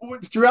like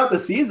throughout the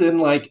season,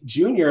 like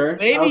Junior,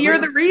 maybe you're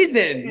the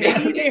reason.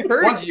 Maybe they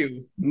heard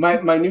you.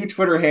 My new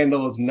Twitter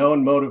handle is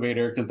known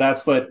motivator because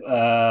that's what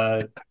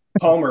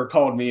Palmer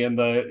called me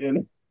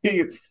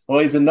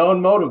he's a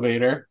known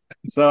motivator,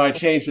 so I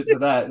changed it to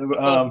that.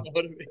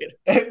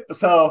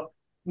 So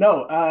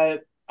no, I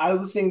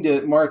was listening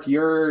to Mark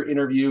your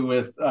interview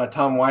with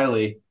Tom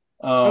Wiley.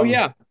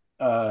 And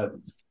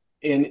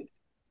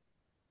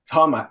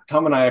Tom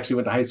and I actually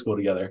went to high school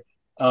together.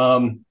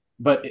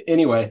 But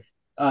anyway.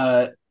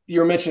 You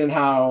were mentioning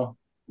how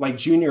like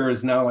Junior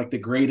is now like the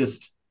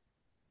greatest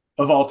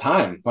of all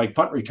time, like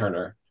punt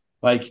returner.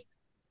 Like,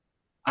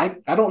 I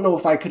don't know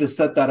if I could have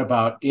said that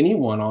about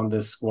anyone on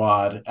this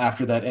squad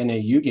after that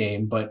NAU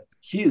game, but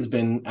he has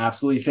been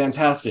absolutely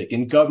fantastic.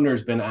 And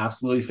Governor's been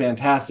absolutely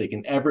fantastic.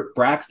 And Everett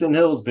Braxton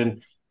Hill's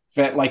been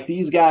like,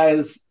 these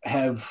guys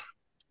have,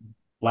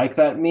 like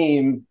that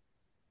meme,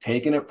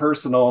 taken it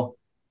personal,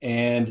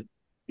 and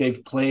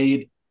they've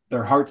played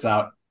their hearts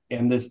out.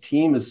 And this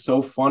team is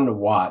so fun to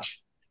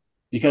watch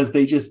because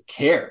they just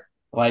care.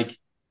 Like,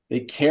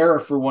 they care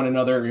for one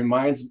another. It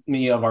reminds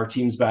me of our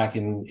teams back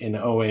in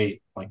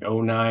 08, like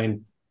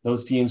 09,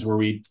 those teams where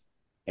we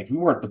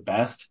weren't the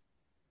best.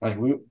 Like,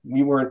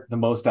 we weren't the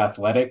most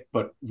athletic,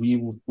 but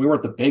we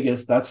weren't the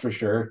biggest, that's for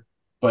sure.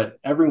 But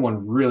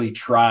everyone really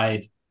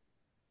tried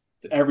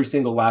every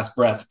single last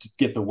breath to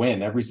get the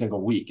win every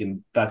single week.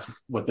 And that's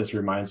what this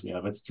reminds me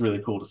of. It's really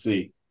cool to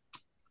see.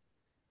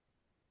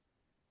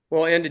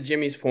 Well, and to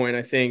Jimmy's point,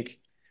 I think,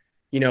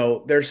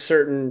 there's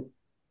certain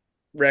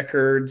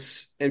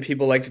records and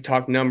people like to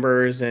talk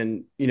numbers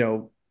and,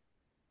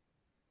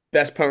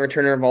 best punt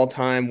returner of all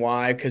time.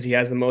 Why? Because he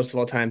has the most of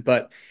all time.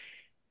 But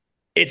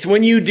it's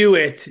when you do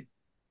it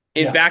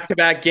in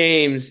back-to-back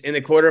games in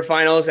the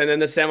quarterfinals and then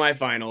the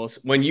semifinals,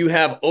 when you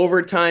have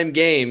overtime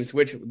games,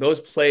 which those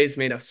plays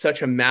made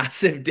such a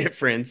massive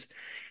difference,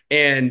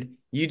 and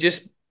you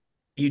just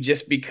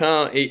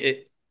become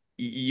it.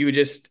 You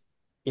just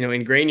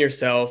ingrain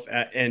yourself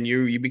and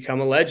you become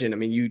a legend. I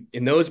mean, you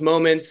in those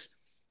moments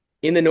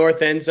in the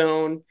north end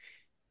zone,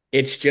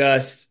 it's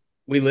just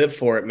we live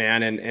for it,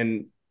 man.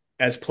 And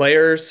as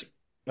players,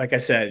 like I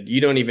said,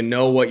 you don't even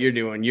know what you're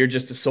doing. You're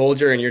just a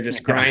soldier and you're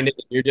just grinding.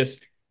 You're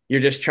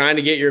just trying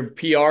to get your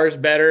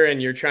PRs better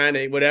and you're trying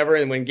to whatever.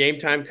 And when game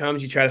time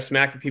comes, you try to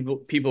smack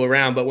people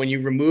around. But when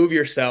you remove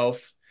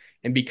yourself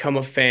and become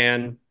a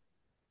fan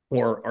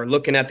or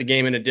looking at the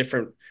game in a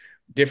different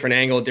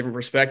angle, different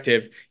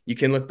perspective, you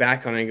can look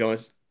back on it and go,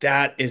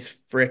 that is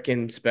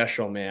freaking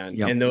special, man.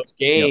 Yep. And those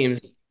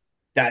games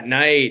that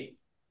night,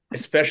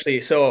 especially.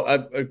 So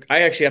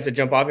I actually have to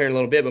jump off here in a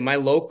little bit, but my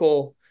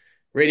local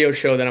radio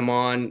show that I'm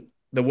on,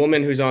 the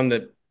woman who's on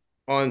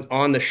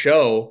the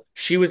show,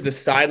 she was the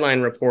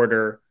sideline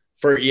reporter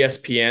for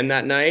ESPN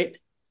that night.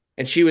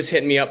 And she was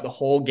hitting me up the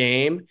whole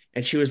game.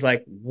 And she was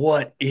like,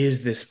 what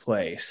is this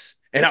place?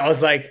 And I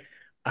was like,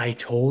 I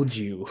told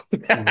you.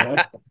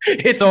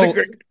 It's the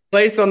greatest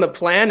place on the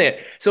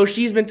planet. So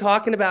she's been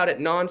talking about it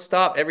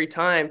nonstop every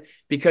time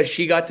because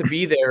she got to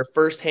be there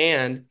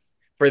firsthand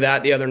for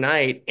that the other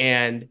night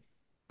and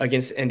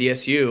against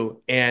NDSU.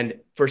 And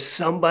for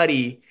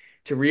somebody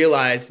to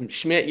realize,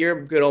 Schmidt, you're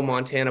a good old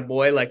Montana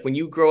boy. Like when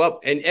you grow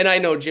up, and I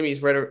know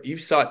Jimmy's right, you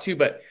saw it too,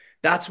 but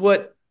that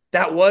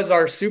was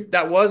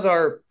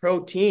our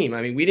pro team.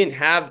 I mean, we didn't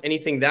have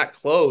anything that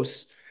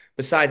close.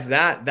 Besides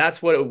that,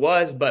 that's what it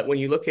was. But when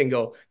you look and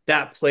go,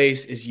 that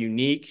place is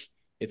unique,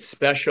 it's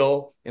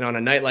special. And on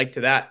a night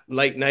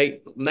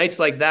nights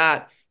like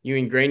that, you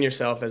ingrain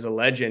yourself as a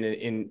legend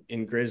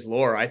in Griz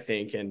lore, I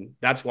think. And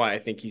that's why I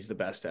think he's the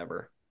best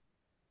ever.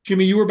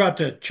 Jimmy, you were about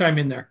to chime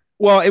in there.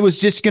 Well, it was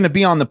just going to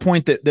be on the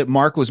point that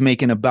Mark was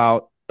making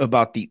about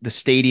the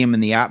stadium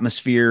and the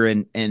atmosphere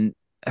and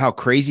how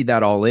crazy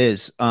that all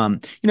is.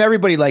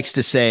 Everybody likes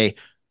to say,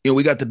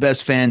 we got the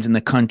best fans in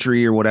the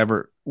country or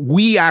whatever.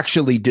 We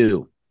actually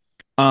do.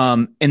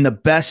 In the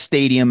best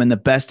stadium and the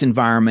best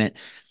environment.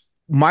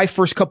 My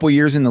first couple of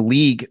years in the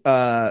league,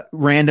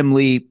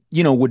 randomly,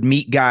 would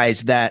meet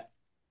guys that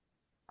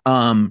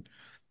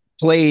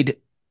played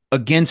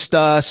against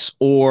us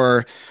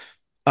or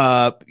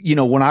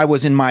when I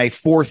was in my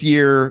fourth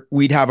year,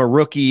 we'd have a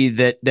rookie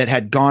that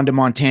had gone to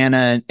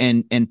Montana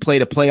and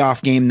played a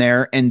playoff game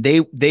there. And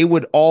they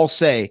would all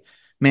say,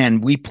 man,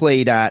 we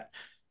played at,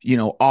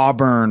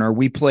 Auburn or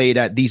we played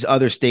at these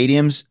other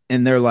stadiums.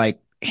 And they're like,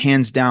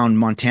 hands down,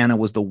 Montana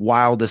was the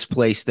wildest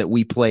place that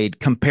we played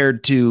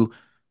compared to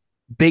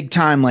big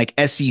time, like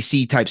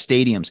SEC type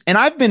stadiums. And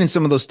I've been in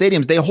some of those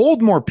stadiums. They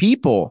hold more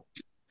people,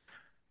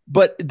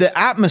 but the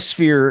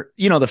atmosphere,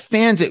 the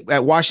fans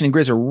at Washington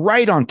Griz are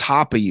right on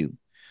top of you.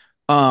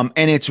 And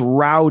it's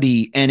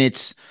rowdy and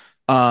it's,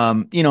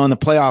 in the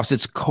playoffs,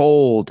 it's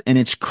cold and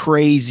it's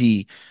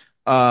crazy.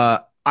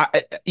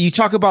 You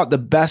talk about the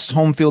best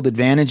home field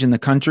advantage in the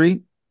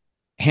country,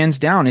 hands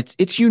down.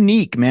 It's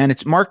unique, man.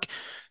 It's Mark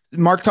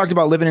talked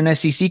about living in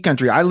SEC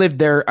country. I lived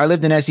there. I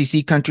lived in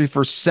SEC country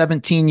for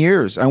 17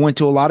 years. I went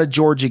to a lot of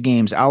Georgia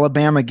games,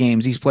 Alabama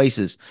games, these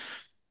places.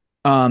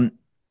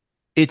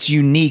 It's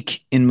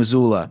unique in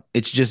Missoula.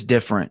 It's just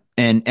different.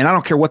 And I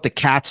don't care what the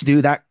Cats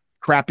do. That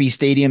crappy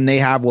stadium they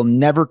have will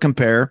never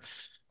compare.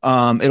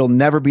 It'll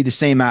never be the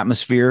same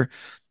atmosphere.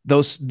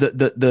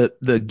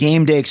 The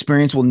game day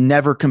experience will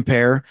never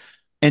compare.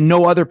 And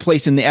no other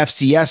place in the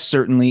FCS,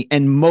 certainly.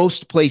 And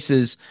most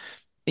places,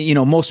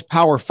 most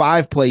Power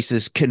 5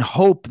 places can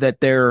hope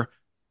that they're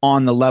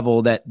on the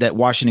level that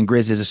Washington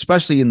Griz is,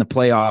 especially in the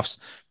playoffs.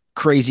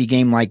 Crazy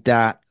game like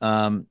that.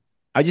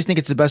 I just think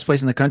it's the best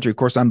place in the country. Of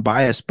course, I'm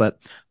biased, but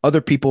other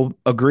people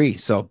agree.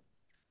 So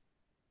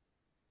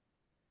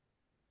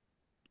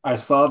I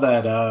saw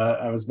that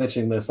I was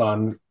mentioning this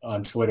on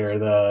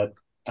Twitter.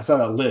 I saw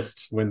that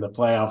list when the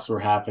playoffs were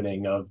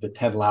happening of the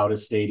 10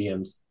 loudest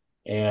stadiums,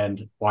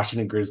 and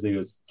Washington Grizzly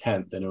was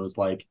 10th, and it was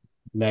like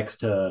next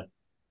to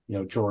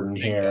Jordan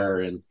Hare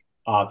and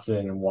Autzen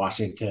and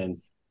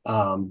Washington.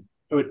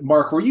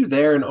 Mark, were you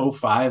there in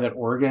 05 at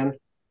Oregon?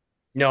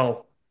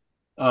 No.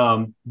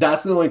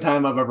 That's the only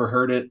time I've ever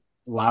heard it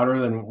louder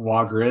than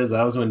Wa Griz.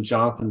 That was when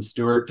Jonathan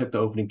Stewart took the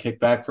opening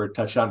kickback for a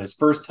touchdown, his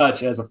first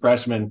touch as a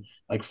freshman,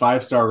 like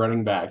 5-star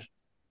running back.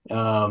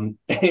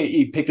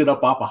 He picked it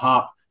up off a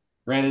hop,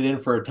 ran it in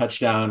for a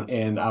touchdown,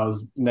 and I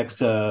was next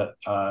to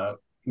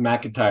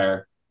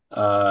McIntyre,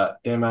 Dan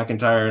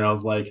McIntyre, and I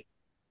was like,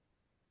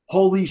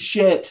 holy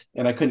shit.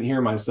 And I couldn't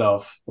hear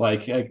myself.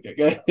 Like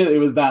it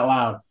was that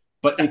loud,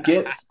 but it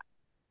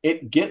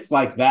gets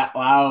like that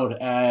loud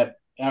at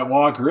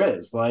Wa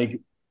Griz. Like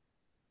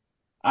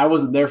I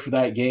wasn't there for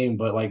that game,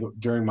 but like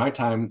during my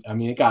time, I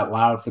mean, it got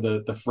loud for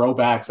the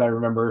throwbacks. I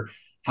remember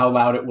how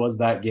loud it was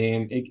that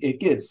game. It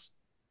gets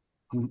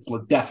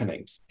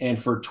deafening.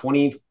 And for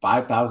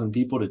 25,000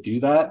 people to do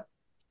that,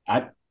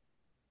 I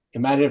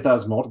imagine if that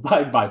was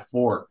multiplied by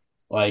 4.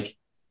 Like,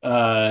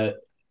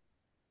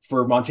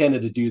 for Montana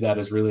to do that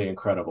is really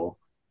incredible.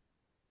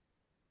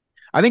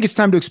 I think it's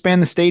time to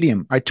expand the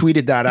stadium. I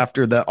tweeted that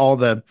after all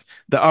the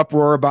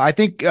uproar, but I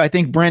think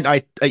Brent,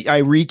 I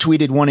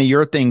retweeted one of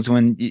your things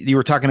when you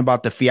were talking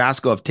about the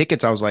fiasco of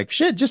tickets. I was like,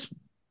 shit,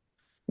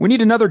 we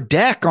need another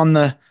deck on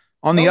the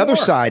other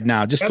side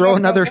now. Just throw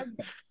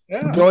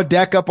a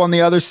deck up on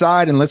the other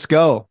side and let's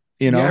go.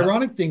 You know, the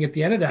ironic thing at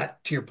the end of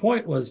that, to your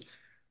point, was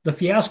the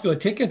fiasco of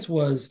tickets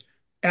was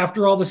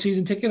after all the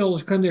season ticket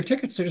holders claimed their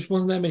tickets, there just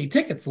wasn't that many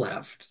tickets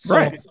left. So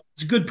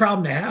it's a good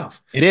problem to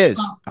have. It is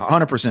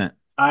 100%.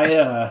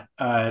 I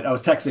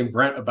was texting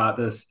Brent about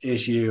this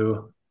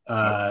issue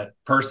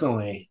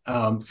personally.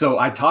 So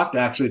I talked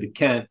actually to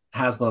Kent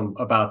Haslam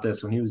about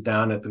this when he was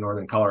down at the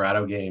Northern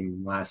Colorado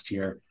game last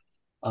year.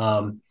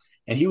 And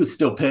he was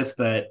still pissed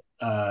that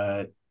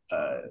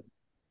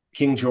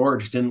King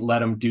George didn't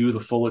let him do the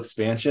full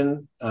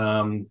expansion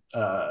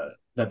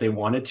that they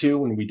wanted to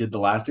when we did the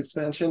last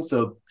expansion.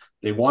 So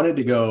they wanted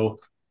to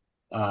go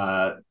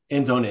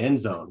end zone to end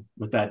zone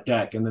with that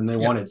deck. And then they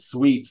wanted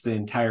suites the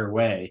entire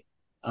way.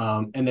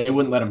 And they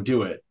wouldn't let him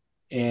do it.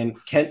 And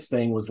Kent's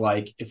thing was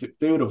like, if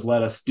they would have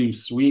let us do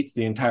suites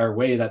the entire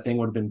way, that thing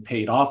would have been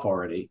paid off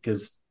already.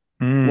 Because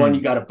one,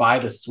 you got to buy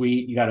the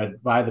suite, you got to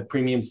buy the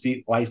premium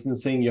seat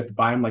licensing, you have to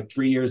buy them like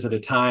 3 years at a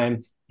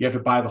time, you have to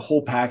buy the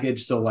whole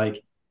package. So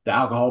like the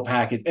alcohol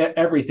package,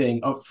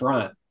 everything up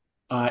front.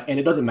 And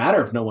it doesn't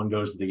matter if no one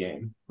goes to the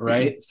game,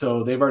 right? Mm-hmm.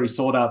 So they've already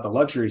sold out the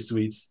luxury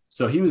suites.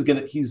 So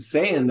he's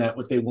saying that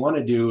what they want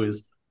to do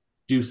is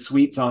do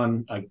suites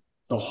on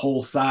the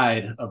whole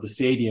side of the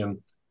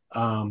stadium.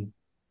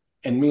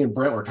 And me and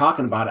Brent were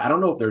talking about it. I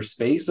don't know if there's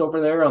space over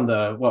there on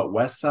the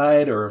west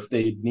side, or if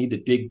they need to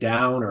dig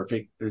down, or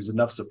if there's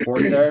enough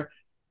support there.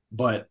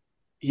 But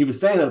he was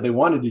saying that what they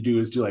wanted to do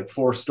is do like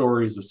 4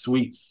 stories of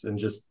suites and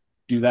just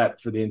do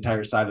that for the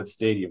entire side of the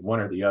stadium, one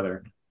or the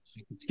other.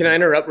 Can I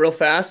interrupt real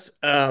fast?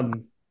 I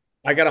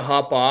got to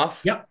hop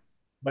off. Yep.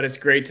 But it's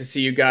great to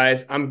see you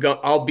guys.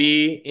 I'll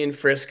be in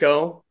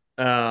Frisco.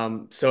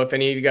 So if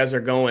any of you guys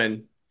are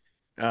going,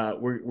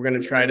 we're going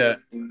to try to,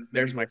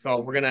 there's my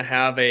call. We're going to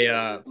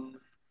have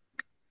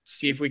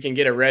see if we can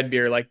get a red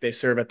beer like they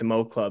serve at the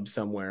Mo Club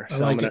somewhere.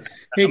 So I'm going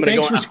to,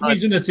 thanks for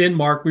squeezing us in,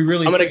 Mark. I'm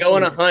going to go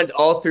on a hunt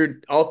all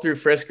through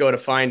Frisco to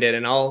find it.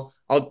 And I'll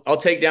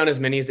take down as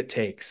many as it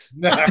takes.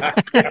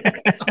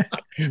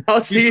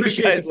 I'll see you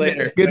guys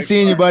later. Good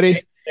seeing you,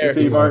 buddy. Good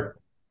see you, Mark.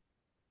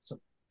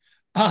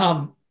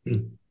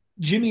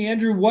 Jimmy,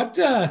 Andrew, what,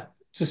 to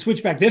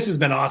switch back, this has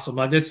been awesome.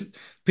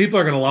 People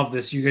are going to love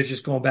this. You guys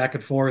just going back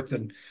and forth,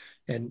 and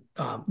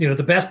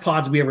the best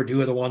pods we ever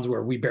do are the ones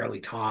where we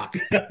barely talk.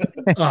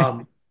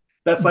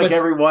 That's like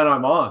every one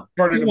I'm on.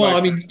 Well,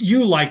 I mean,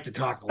 you like to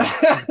talk a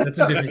lot. That's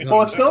a different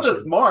well, so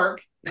does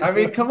Mark. I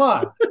mean, come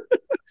on.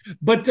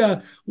 But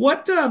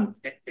and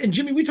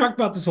Jimmy, we talked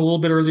about this a little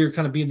bit earlier,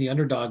 kind of being the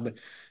underdog, but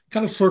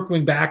kind of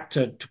circling back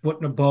to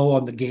putting a bow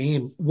on the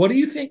game. What do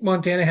you think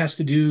Montana has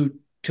to do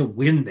to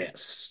win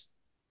this?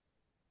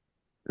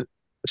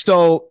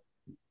 So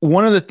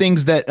one of the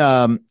things that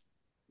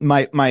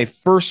my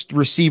first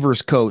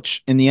receivers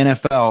coach in the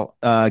NFL,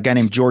 a guy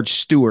named George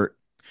Stewart,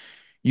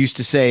 used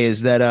to say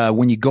is that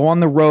when you go on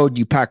the road,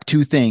 you pack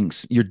 2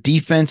 things: your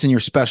defense and your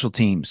special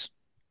teams.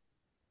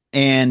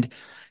 And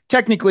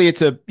technically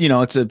it's a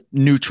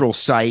neutral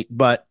site,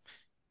 but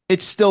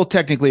it's still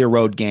technically a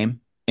road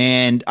game.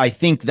 And I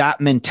think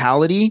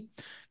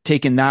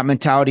taking that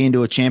mentality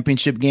into a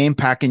championship game,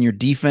 packing your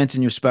defense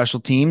and your special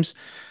teams,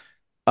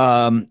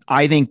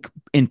 I think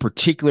in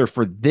particular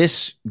for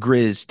this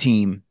Griz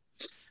team,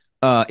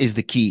 is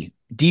the key.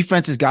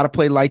 Defense has got to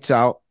play lights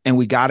out, and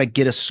we got to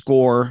get a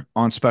score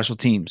on special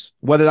teams,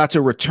 whether that's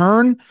a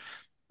return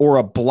or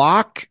a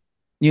block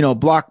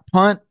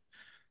punt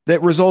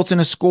that results in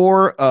a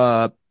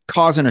score,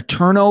 causing a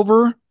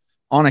turnover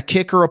on a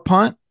kick or a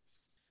punt.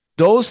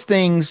 Those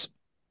things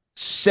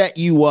set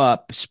you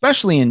up,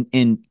 especially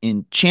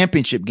in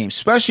championship games,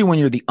 especially when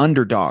you're the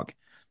underdog.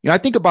 I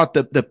think about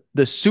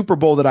the Super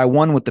Bowl that I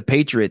won with the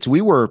Patriots.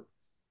 We were,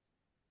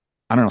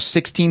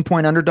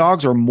 16-point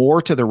underdogs or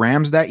more to the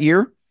Rams that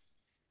year.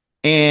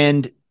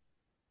 And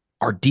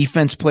our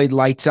defense played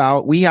lights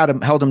out. We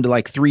held them to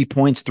like 3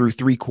 points through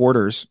 3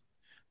 quarters.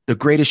 The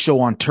greatest show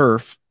on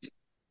turf.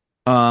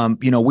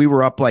 We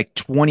were up like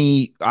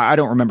 20, I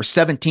don't remember,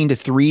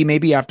 17-3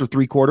 maybe after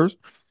 3 quarters.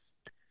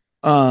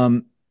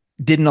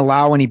 Didn't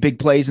allow any big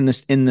plays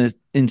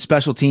in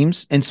special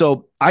teams. And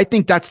so I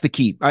think that's the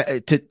key.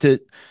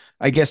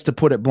 I guess to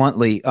put it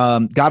bluntly,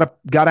 gotta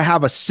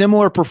have a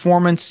similar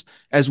performance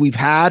as we've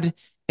had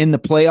in the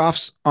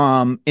playoffs,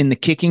 in the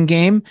kicking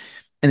game,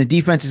 and the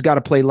defense has got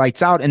to play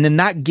lights out. And then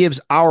that gives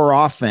our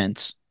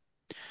offense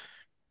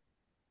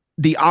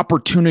the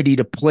opportunity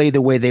to play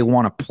the way they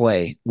want to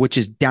play, which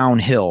is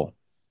downhill.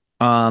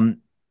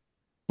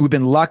 We've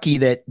been lucky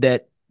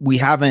that we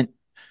haven't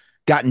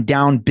gotten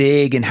down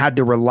big and had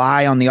to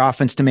rely on the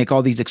offense to make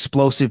all these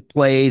explosive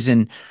plays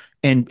and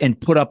and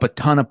put up a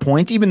ton of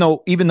points, even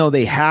though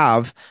they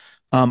have.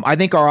 I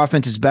think our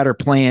offense is better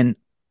playing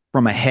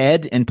from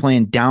ahead and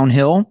playing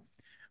downhill.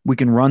 We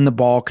can run the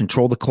ball,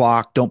 control the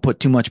clock, don't put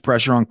too much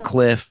pressure on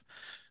Cliff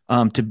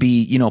to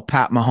be,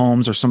 Pat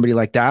Mahomes or somebody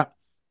like that.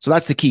 So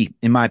that's the key,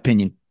 in my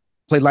opinion.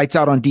 Play lights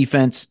out on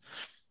defense,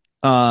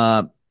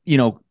 win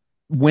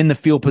the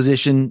field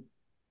position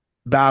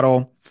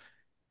battle,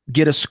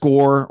 get a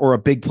score or a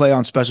big play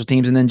on special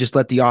teams, and then just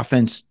let the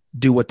offense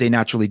do what they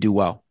naturally do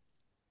well.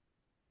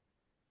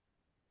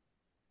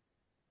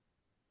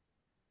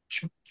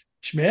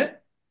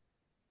 Schmidt?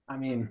 I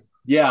mean,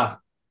 yeah,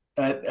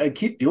 I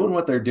keep doing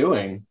what they're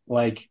doing.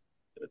 Like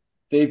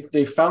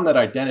they found that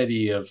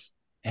identity of,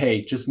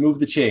 hey, just move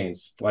the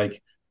chains.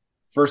 Like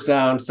first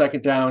down,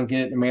 second down,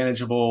 get it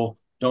manageable.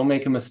 Don't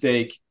make a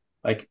mistake.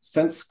 Like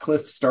since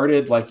Cliff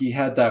started, like he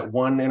had that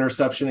one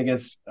interception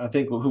against, I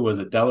think, who was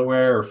it,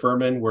 Delaware or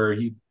Furman, where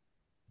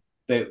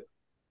the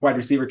wide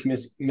receiver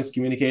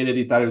miscommunicated.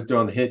 He thought he was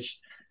doing the hitch,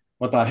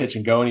 without hitch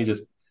and go, and he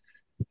just,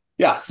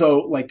 yeah. So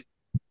like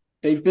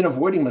they've been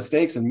avoiding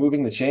mistakes and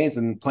moving the chains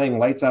and playing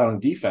lights out on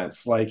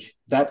defense. Like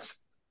that's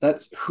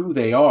who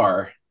they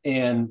are.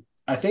 And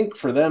I think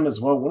for them as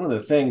well, one of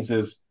the things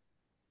is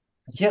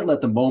you can't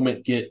let the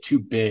moment get too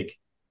big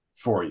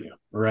for you,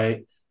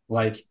 right?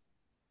 Like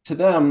to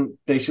them,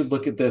 they should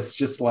look at this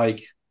just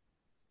like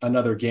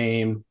another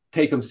game,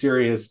 take them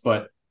serious.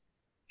 But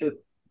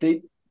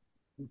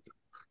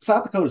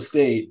South Dakota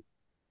State,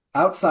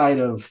 outside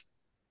of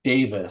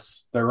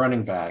Davis, their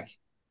running back,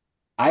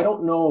 I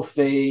don't know if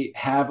they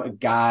have a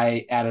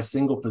guy at a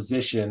single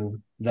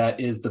position that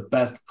is the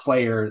best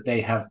player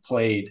they have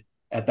played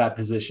at that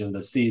position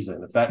this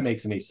season, if that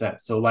makes any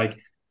sense. So like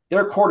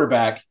their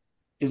quarterback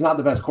is not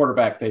the best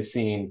quarterback they've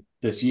seen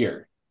this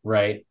year,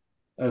 right?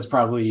 That's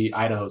probably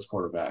Idaho's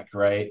quarterback,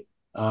 right?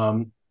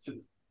 The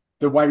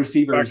wide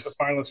receivers. Back to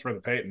the finalist for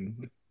the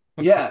Peyton.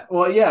 Yeah,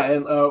 well, yeah,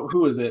 and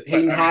who is it?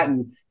 Hayden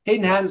Hatton.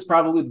 Hayden Hatton's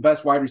probably the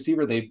best wide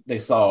receiver they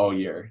saw all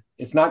year.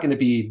 It's not going to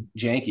be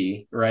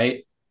Janky,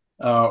 right?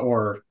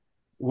 Or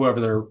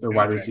whoever their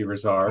wide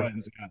receivers are.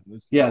 Twins,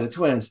 yeah, the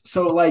Twins.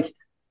 So like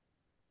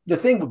the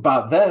thing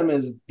about them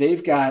is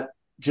they've got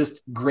just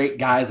great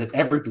guys at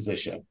every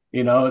position.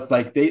 It's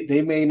like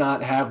they may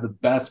not have the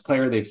best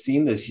player they've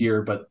seen this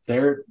year, but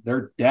their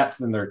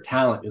depth and their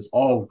talent is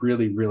all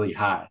really, really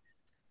high.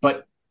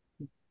 But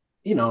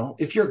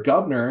if you're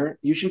governor,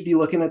 you should be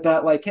looking at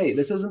that like, hey,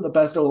 this isn't the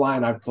best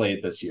O-line I've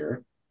played this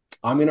year.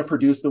 I'm going to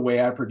produce the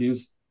way I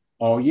produced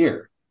all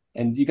year.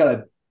 And you got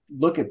to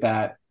look at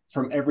that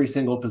from every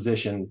single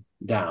position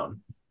down.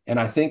 And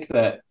I think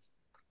that,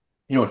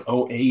 in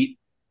 2008,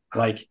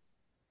 like,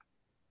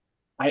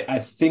 I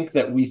think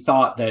that we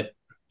thought that,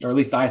 or at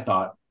least I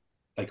thought,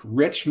 like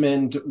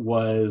Richmond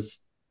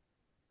was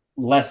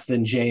less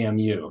than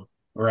JMU,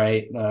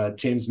 right?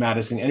 James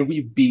Madison, and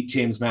we beat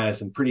James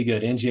Madison pretty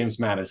good in James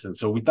Madison.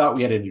 So we thought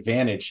we had an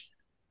advantage.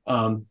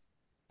 But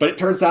it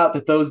turns out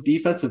that those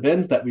defensive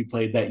ends that we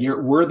played that year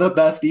were the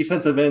best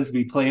defensive ends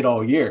we played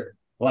all year.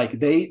 Like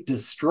they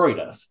destroyed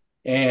us.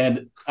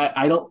 And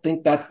I don't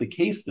think that's the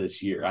case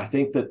this year. I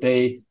think that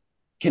they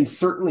can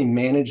certainly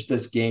manage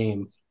this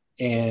game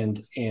and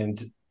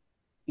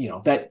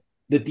that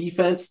the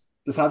defense,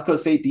 the South Dakota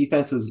State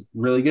defense is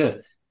really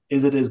good.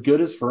 Is it as good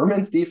as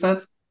Furman's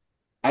defense?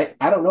 I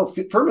don't know.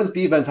 Furman's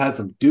defense had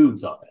some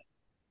dudes on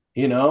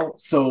it,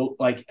 So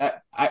like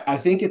I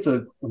think it's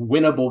a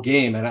winnable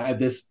game, and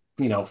this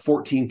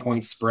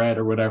 14-point spread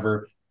or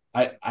whatever.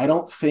 I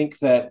don't think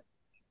that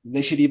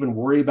they should even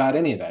worry about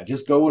any of that.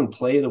 Just go and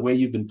play the way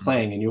you've been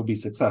playing, and you'll be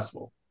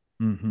successful.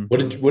 Mm-hmm.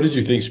 What did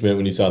you think, Schmidt,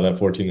 when you saw that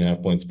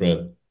 14.5-point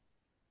spread?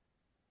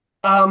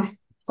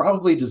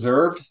 Probably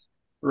deserved,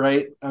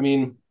 right? I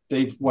mean,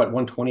 they've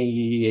won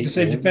 28.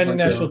 Say defending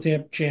national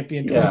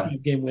champion,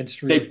 25-game win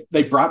streak.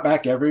 They brought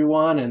back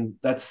everyone, and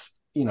that's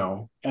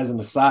as an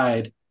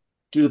aside,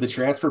 due to the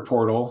transfer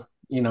portal,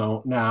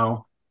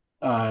 now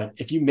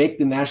if you make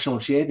the national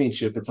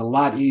championship, it's a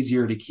lot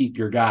easier to keep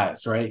your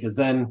guys, right? Because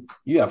then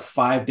you have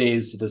 5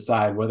 days to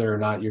decide whether or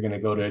not you're going to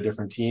go to a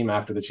different team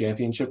after the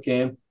championship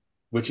game,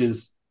 which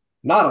is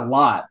not a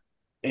lot.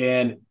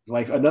 And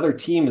like another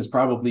team has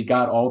probably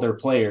got all their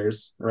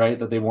players, right,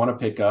 that they want to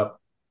pick up.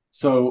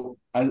 So,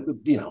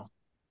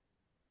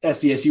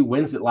 SDSU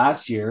wins it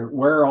last year.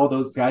 Where are all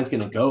those guys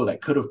going to go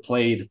that could have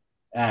played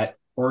at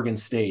Oregon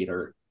State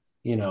or,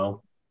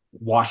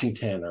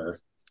 Washington or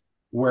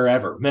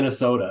wherever,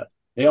 Minnesota?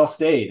 They all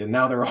stayed, and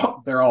now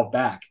they're all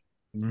back.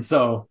 Mm-hmm.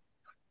 So,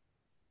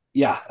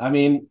 yeah, I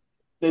mean,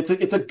 it's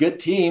a good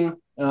team,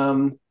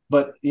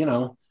 but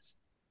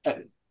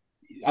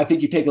I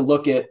think you take a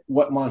look at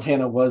what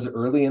Montana was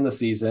early in the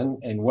season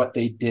and what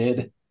they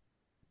did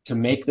to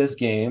make this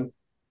game,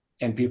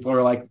 and people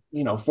are like,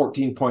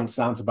 14 points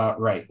sounds about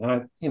right,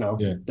 and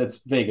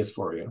that's Vegas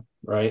for you,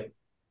 right?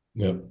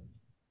 Yep.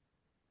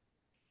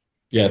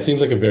 Yeah, it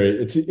seems like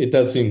it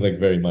does seem like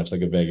very much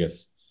like a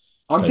Vegas.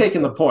 I'm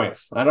taking the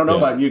points. I don't know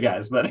about you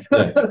guys, but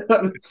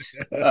I'm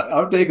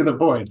taking the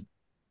points.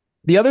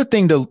 The other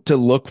thing to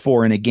look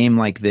for in a game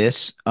like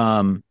this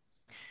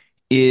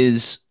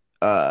is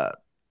uh,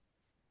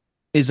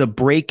 is a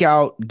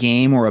breakout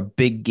game or a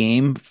big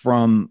game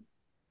from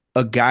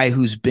a guy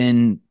who's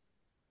been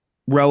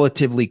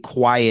relatively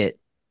quiet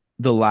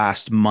the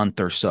last month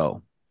or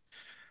so.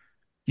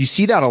 You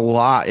see that a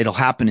lot. It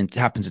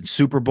happens in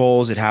Super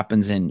Bowls. It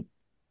happens in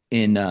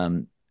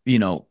the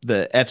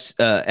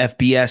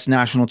FBS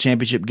national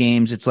championship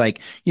games. It's like,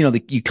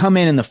 you come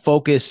in and the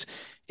focus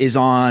is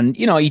on,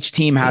 each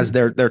team has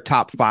their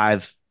top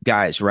 5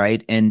 guys,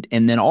 right? And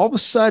then all of a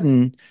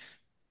sudden,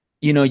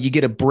 you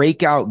get a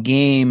breakout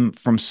game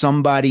from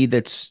somebody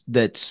that's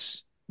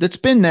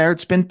been there,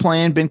 it's been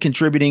playing, been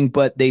contributing,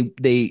 but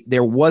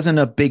there wasn't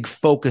a big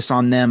focus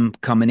on them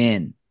coming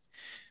in.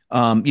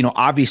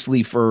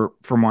 Obviously for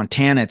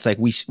Montana, it's like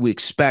we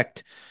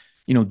expect,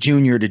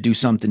 Junior to do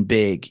something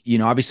big.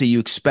 Obviously you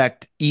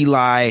expect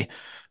Eli.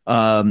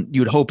 You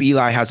would hope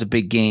Eli has a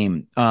big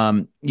game.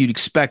 You'd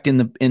expect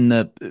from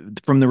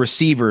the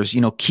receivers,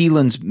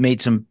 Keelan's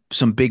made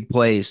some big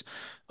plays.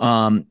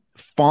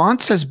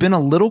 Fonts has been a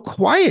little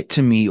quiet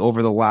to me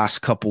over the last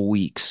couple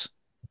weeks.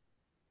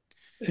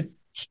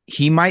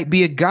 He might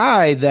be a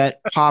guy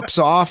that pops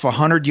off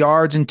 100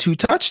 yards and 2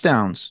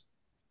 touchdowns.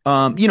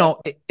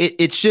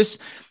 It's just,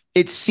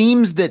 it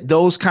seems that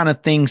those kind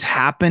of things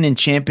happen in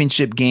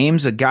championship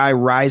games. A guy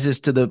rises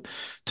to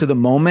the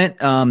moment,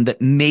 that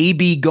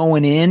maybe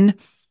going in,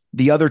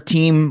 the other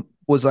team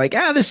was like,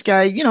 this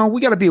guy,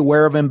 we got to be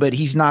aware of him, but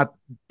he's not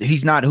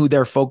who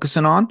they're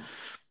focusing on.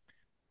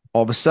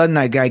 All of a sudden,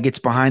 that guy gets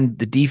behind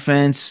the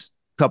defense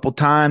a couple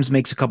times,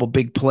 makes a couple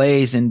big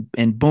plays, and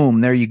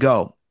boom, there you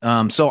go.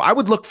 So I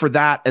would look for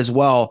that as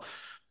well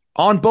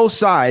on both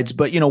sides.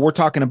 But we're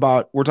talking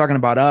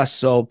about us.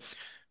 So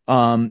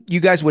you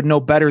guys would know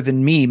better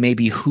than me,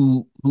 maybe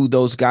who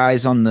those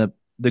guys on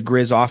the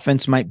Griz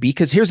offense might be.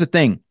 Because here's the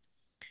thing: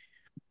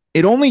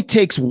 it only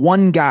takes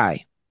one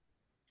guy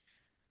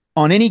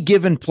on any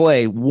given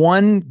play.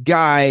 One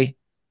guy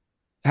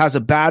has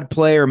a bad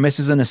play or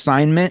misses an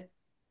assignment.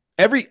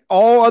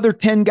 All other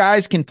 10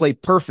 guys can play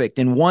perfect,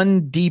 and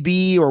one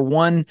DB or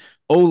one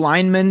O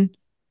lineman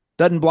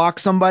doesn't block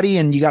somebody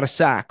and you got a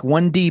sack.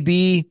 One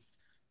DB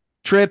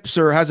trips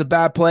or has a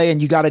bad play and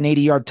you got an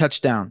 80-yard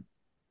touchdown.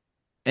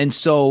 And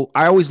so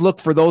I always look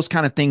for those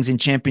kind of things in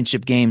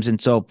championship games. And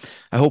so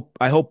I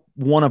hope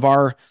one of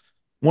our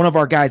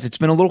guys, it's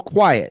been a little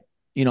quiet,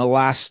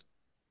 last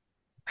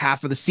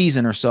half of the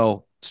season or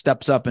so,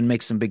 steps up and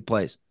makes some big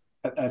plays.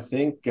 I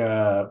think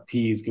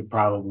Pease could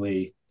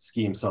probably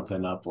scheme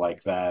something up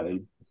like that.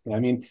 I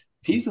mean,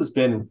 Pease has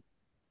been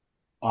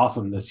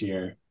awesome this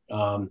year.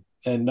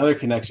 And another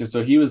connection.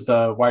 So he was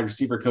the wide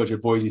receiver coach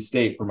at Boise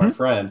State for my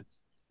friend.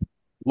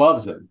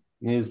 Loves him.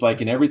 He's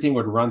like, and everything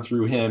would run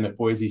through him at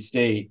Boise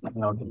State.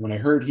 When I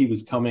heard he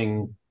was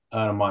coming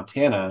out of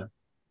Montana,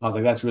 I was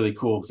like, that's really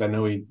cool, because I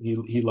know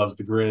he loves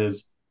the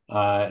Griz.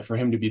 For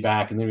him to be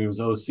back, and then he was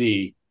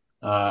OC.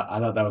 I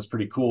thought that was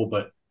pretty cool.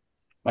 But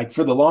like,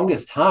 for the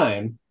longest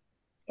time,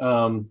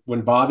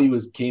 when Bobby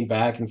came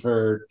back, and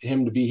for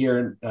him to be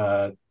here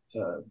the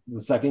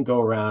second go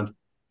around,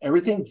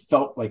 everything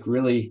felt like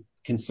really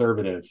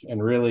conservative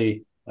and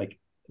really like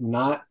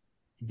not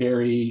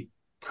very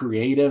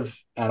creative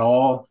at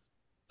all,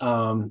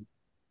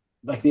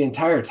 like the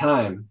entire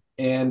time.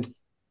 And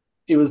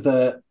it was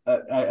I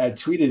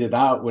tweeted it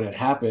out when it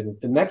happened.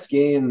 The next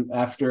game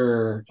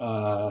after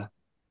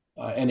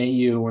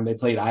NAU, when they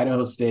played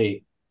Idaho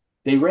State,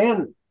 they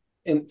ran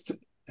in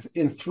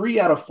 3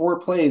 out of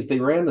 4 plays, they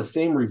ran the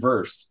same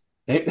reverse.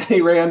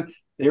 They ran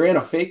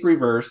a fake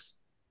reverse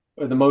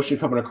with the motion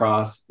coming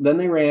across. Then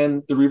they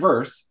ran the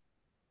reverse,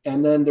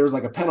 and then there was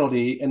like a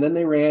penalty, and then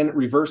they ran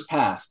reverse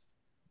pass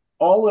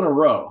all in a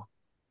row.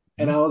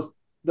 And that was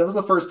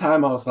the first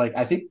time I was like,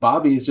 I think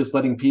Bobby is just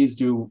letting Pease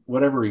do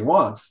whatever he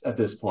wants at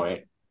this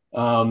point.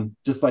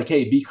 Just like,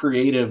 hey, be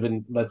creative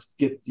and let's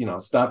get,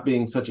 stop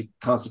being such a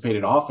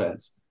constipated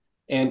offense.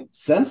 And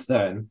since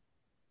then,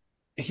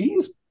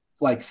 he's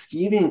like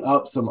scheming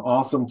up some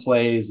awesome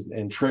plays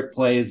and trick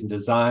plays and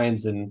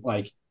designs, and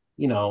like,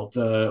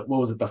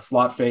 the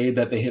slot fade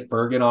that they hit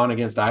Bergen on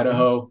against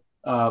Idaho,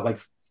 like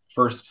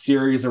first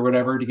series or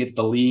whatever, to get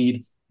the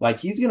lead. Like,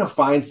 he's going to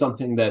find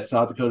something that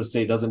South Dakota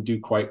State doesn't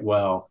do quite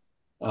well,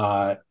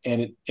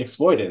 and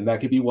exploit it. And that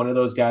could be one of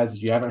those guys that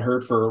you haven't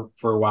heard for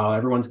a while.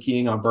 Everyone's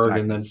keying on Bergen,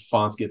 exactly. And then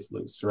Fonts gets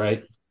loose,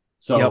 right?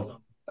 So yep.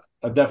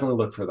 I definitely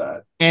look for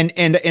that.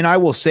 And I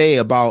will say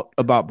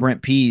about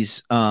Brent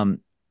Pease,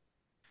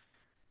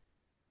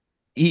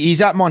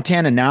 he's at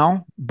Montana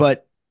now,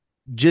 but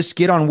just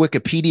get on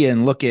Wikipedia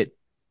and look at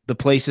the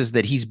places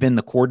that he's been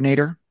the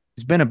coordinator.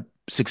 He's been a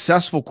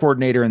successful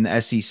coordinator in the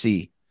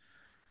SEC.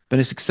 Been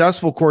a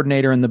successful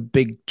coordinator in the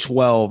Big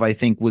 12, I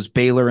think was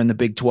Baylor in the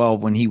Big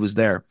 12 when he was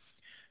there.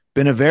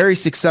 Been a very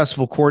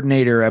successful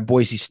coordinator at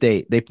Boise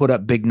State. They put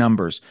up big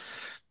numbers.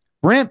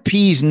 Brent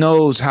Pease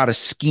knows how to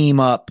scheme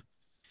up,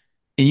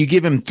 and you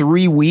give him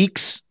 3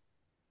 weeks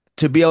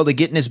to be able to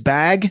get in his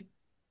bag.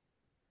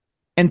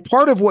 And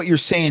part of what you're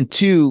saying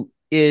too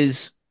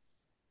is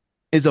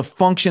a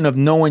function of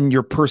knowing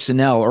your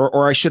personnel,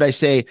 or should I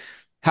say,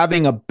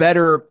 having a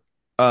better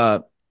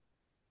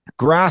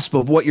grasp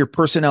of what your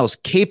personnel is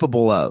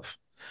capable of.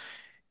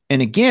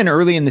 And again,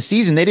 early in the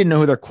season, they didn't know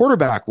who their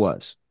quarterback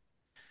was.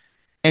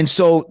 And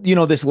so,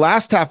 this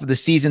last half of the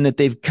season that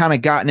they've kind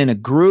of gotten in a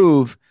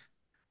groove,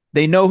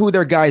 they know who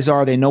their guys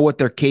are, they know what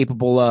they're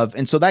capable of.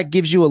 And so that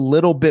gives you a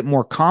little bit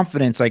more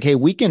confidence. Like, hey,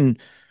 we can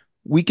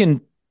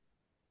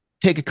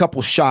take a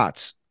couple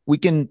shots. We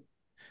can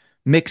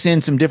mix in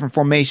some different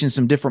formations,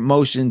 some different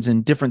motions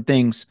and different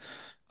things.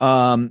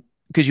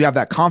 Because you have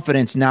that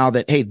confidence now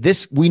that, hey,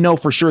 we know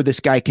for sure this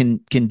guy can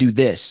do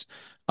this.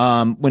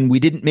 When we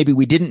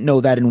didn't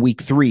know that in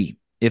week 3,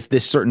 if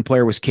this certain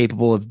player was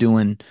capable of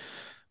doing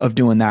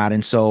that.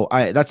 And so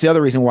that's the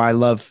other reason why I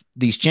love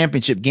these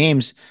championship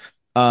games.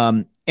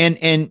 And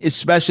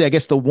especially, I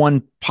guess, the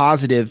one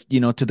positive,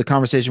 to the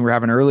conversation we were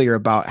having earlier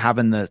about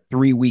having the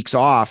 3 weeks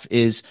off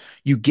is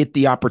you get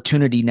the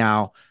opportunity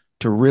now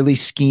to really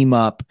scheme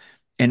up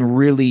and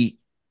really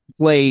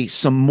play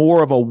some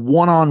more of a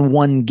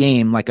one-on-one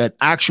game, like an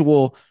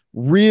actual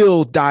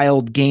real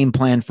dialed game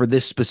plan for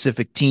this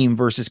specific team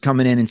versus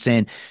coming in and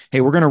saying, hey,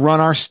 we're going to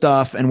run our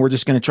stuff and we're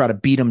just going to try to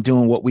beat them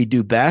doing what we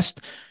do best.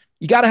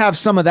 You got to have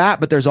some of that,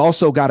 but there's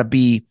also got to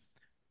be,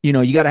 you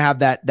got to have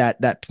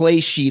that play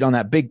sheet. On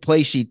that big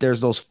play sheet,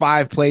 there's those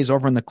 5 plays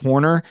over in the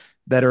corner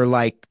that are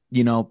like,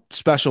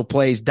 special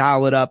plays,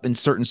 dial it up in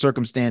certain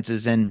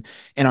circumstances. And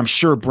I'm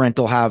sure Brent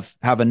will have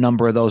a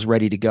number of those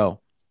ready to go.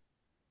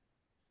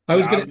 I'm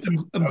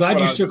glad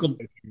you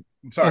circled.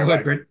 I'm sorry, go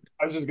ahead, Brent.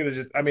 I was just going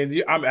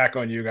to I'm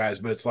echoing you guys,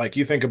 but it's like,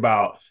 you think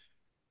about,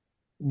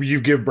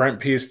 you give Brent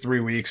Pease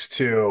 3 weeks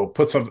to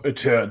put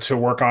to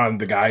work on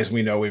the guys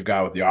we know we've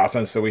got with the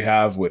offense that we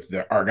have with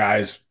our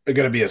guys are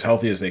going to be as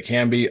healthy as they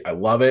can be. I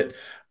love it.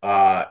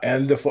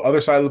 And the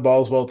other side of the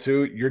ball as well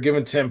too. You're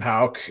giving Tim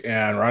Houck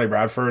and Ronnie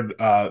Bradford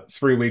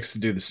 3 weeks to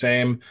do the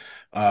same.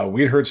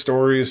 We'd heard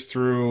stories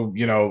through,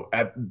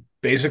 at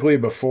basically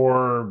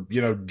before,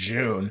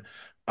 June.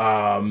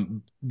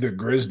 The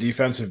Griz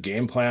defensive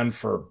game plan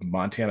for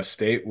Montana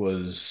State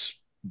was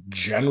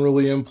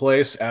generally in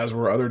place, as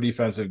were other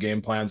defensive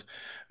game plans.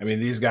 I mean,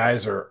 these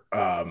guys are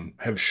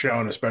have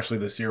shown, especially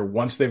this year,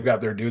 once they've got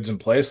their dudes in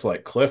place,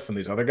 like Cliff and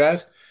these other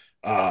guys,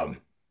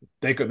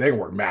 they can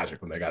work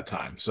magic when they got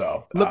time.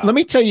 So let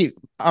me tell you,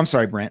 I'm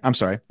sorry, Brent. I'm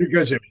sorry. You're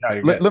good, Jimmy. No,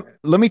 you're good.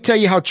 Let me tell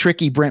you how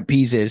tricky Brent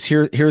Pease is.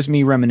 Here's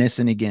me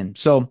reminiscing again.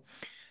 So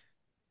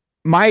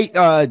my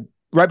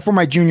right before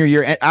my junior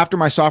year, after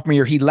my sophomore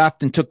year, he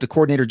left and took the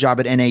coordinator job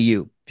at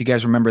NAU. If you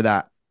guys remember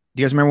that.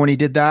 Do you guys remember when he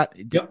did that?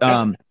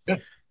 Yep.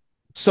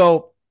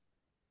 So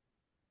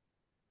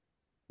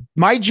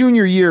my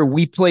junior year,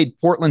 we played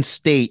Portland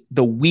State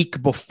the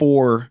week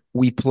before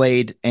we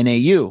played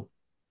NAU.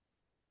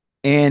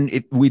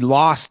 And we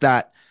lost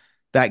that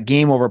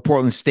game over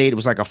Portland State. It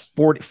was like a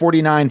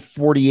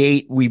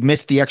 49-48. We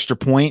missed the extra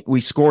point.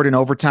 We scored in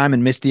overtime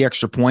and missed the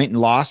extra point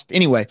and lost.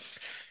 Anyway,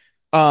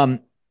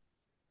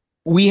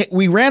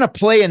 we ran a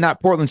play in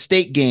that Portland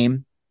State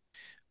game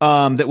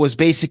that was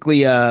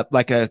basically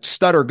like a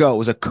stutter go. It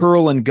was a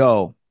curl and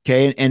go.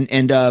 Okay.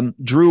 And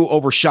Drew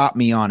overshot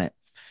me on it.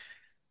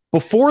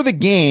 Before the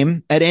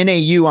game at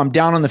NAU, I'm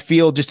down on the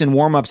field just in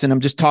warmups and I'm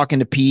just talking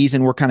to Pease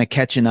and we're kind of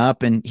catching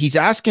up and he's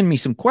asking me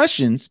some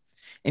questions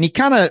and he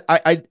kind of,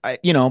 I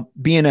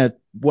being a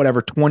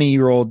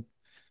 20-year-old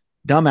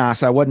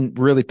dumbass, I wasn't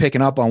really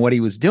picking up on what he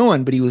was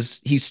doing, but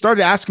he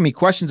started asking me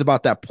questions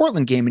about that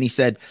Portland game. And he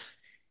said,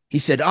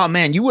 oh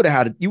man, you would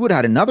have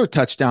had another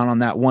touchdown on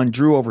that one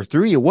Drew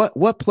overthrew you.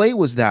 What play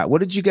was that? What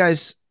did you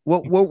guys,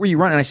 what were you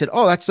running? And I said,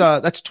 oh,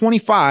 that's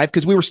 25.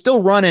 Cause we were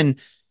still running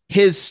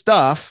his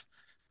stuff.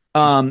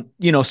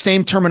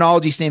 Same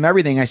terminology, same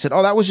everything. I said,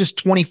 oh, that was just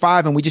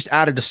 25. And we just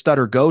added a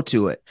stutter go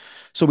to it.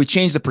 So we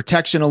changed the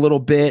protection a little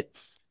bit,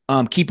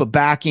 keep a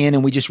back in,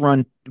 and we just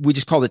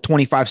called it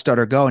 25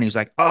 stutter go. And he was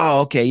like,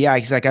 oh, okay. Yeah.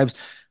 He's like,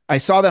 I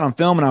saw that on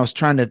film and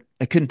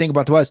I couldn't think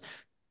about what it was.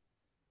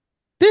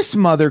 This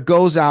mother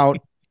goes out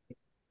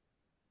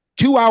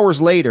 2 hours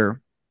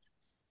later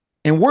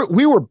and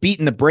we were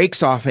beating the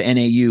brakes off of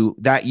NAU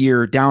that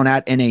year down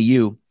at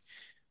NAU.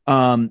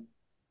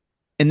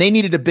 And they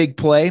needed a big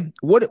play.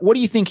 What do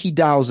you think he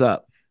dials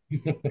up?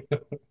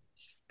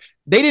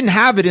 They didn't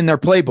have it in their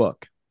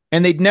playbook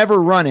and they'd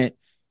never run it.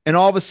 And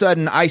all of a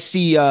sudden I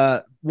see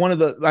I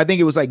think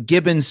it was like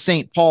Gibbons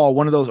St. Paul,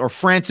 one of those, or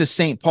Francis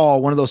St.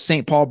 Paul, one of those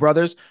St. Paul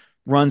brothers,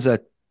 runs a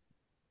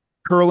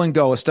curl and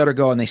go, a stutter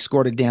go, and they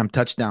scored a damn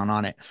touchdown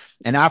on it.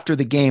 And after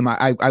the game,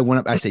 I went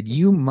up, I said,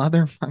 you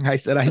motherfucker. I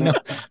said,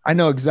 I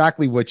know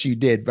exactly what you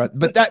did.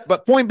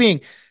 But point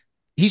being,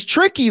 he's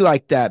tricky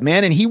like that,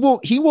 man. And he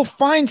will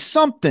find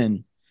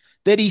something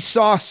that he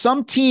saw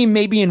some team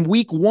maybe in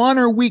week 1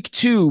 or week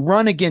 2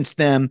 run against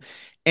them,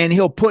 and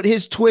he'll put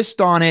his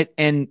twist on it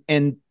and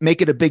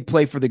make it a big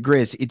play for the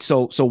Griz.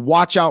 So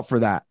watch out for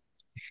that.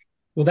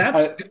 Well,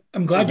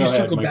 I'm glad you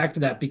circled back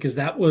to that, because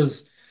that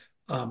was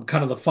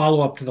kind of the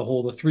follow-up to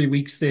the 3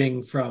 weeks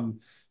thing from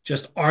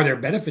just, are there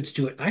benefits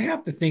to it? I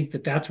have to think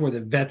that that's where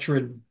the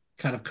veteran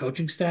kind of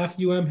coaching staff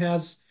UM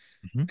has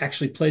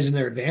actually plays in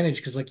their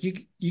advantage. Cause like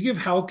you give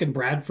Houck and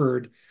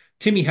Bradford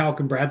Timmy Houck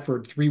and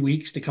Bradford 3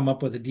 weeks to come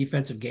up with a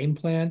defensive game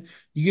plan.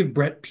 You give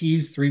Brett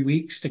Pease 3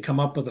 weeks to come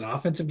up with an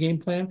offensive game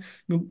plan. I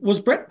mean,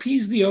 was Brett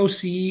Pease the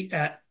OC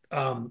at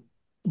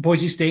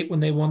Boise State when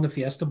they won the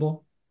Fiesta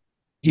Bowl?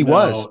 He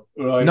was.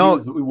 Well, No. he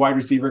was the wide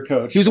receiver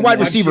coach. He was a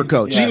wide receiver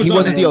coach. Yeah. He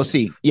wasn't the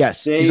OC.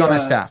 Yes, he's on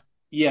that staff.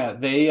 Yeah,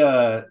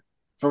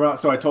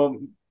 so I told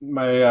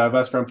my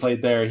best friend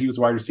played there. He was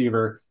wide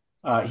receiver.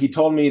 He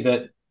told me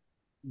that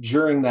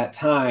during that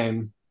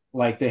time,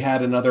 like they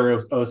had another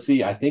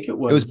OC. I think it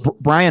was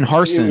Brian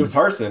Harsin. It was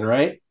Harsin,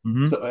 right?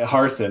 Mhm. So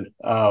Harsin.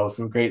 Oh,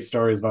 some great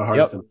stories about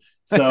Harsin.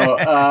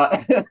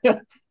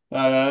 Yep.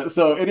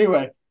 So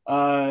anyway,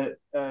 Harsin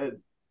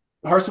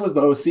was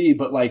the OC,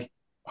 but like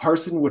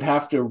Harsin would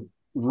have to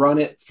run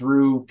it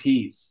through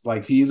Pease.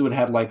 Like Pease would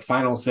have like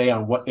final say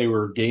on what they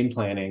were game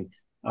planning.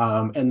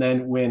 And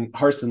then when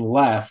Harsin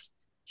left,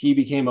 he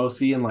became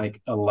OC in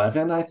like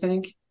 11, I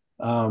think.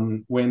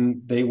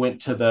 When they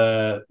went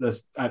to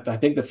I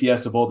think the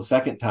Fiesta Bowl the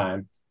second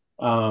time,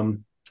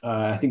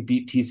 I think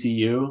beat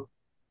TCU.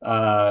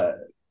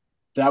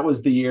 That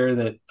was the year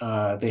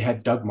that they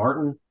had Doug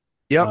Martin,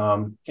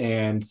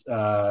 and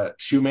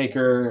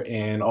Shoemaker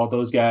and all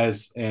those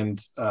guys, and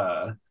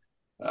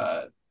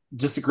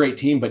just a great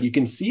team. But you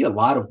can see a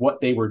lot of what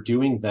they were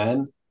doing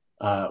then,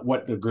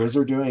 what the Griz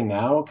are doing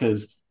now,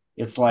 because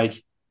it's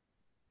like,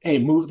 hey,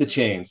 move the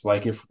chains.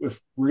 Like if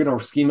we're going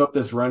to scheme up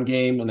this run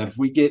game, and if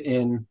we get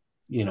in,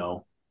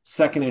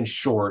 second and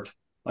short,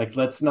 like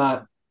let's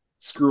not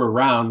screw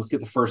around. Let's get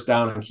the first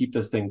down and keep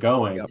this thing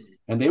going. Yep.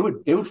 And they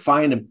would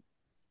find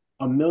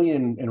a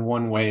million and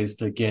one ways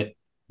to get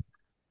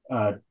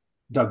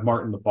Doug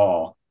Martin the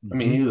ball. Mm-hmm. I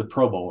mean, he was a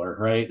Pro Bowler,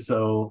 right?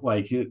 So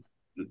like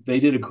they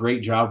did a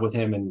great job with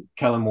him and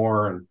Kellen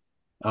Moore,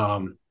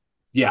 and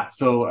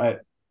so I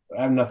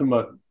have nothing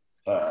but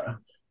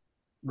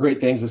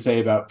great things to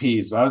say about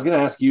Pease. But I was going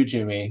to ask you,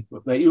 Jimmy,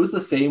 like, it was the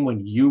same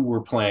when you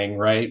were playing,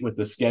 right, with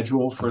the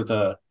schedule for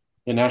the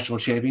national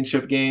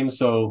championship game.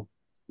 So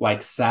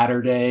like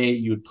Saturday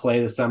you'd play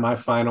the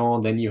semifinal,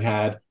 and then you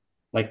had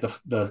like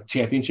the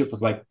championship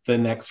was like the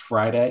next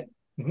Friday.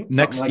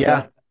 Next, like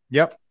that.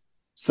 Yep.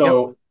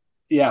 So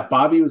yeah,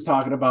 Bobby was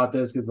talking about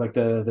this because like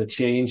the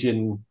change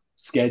in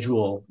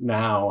schedule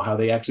now, how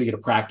they actually get a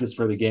practice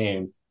for the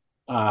game.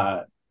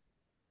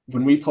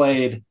 When we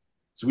played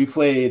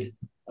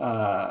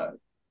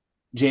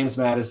James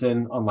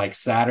Madison on like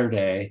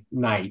Saturday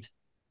night,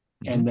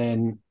 and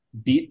then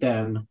beat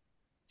them,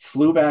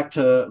 flew back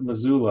to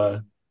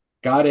Missoula,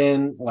 got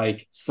in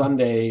like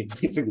Sunday,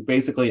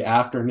 basically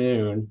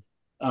afternoon,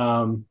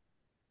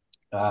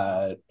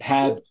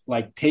 had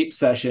like tape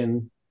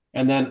session.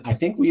 And then I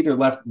think we either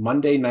left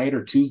Monday night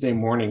or Tuesday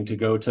morning to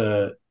go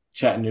to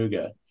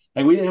Chattanooga.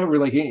 Like we didn't have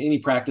really any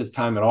practice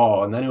time at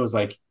all. And then it was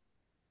like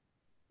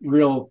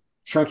real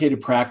truncated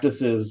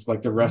practices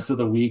like the rest of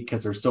the week,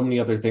 because there's so many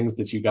other things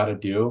that you got to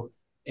do.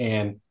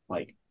 And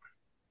like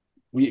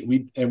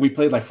we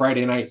played like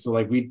Friday night, so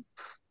like we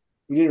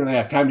didn't really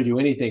have time to do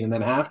anything. And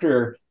then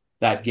after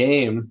that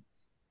game,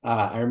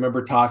 I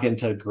remember talking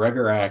to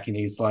Gregorak, and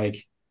he's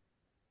like,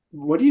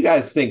 what do you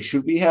guys think?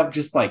 Should we have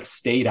just like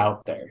stayed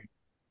out there,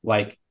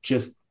 like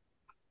just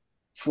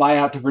fly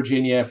out to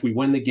Virginia if we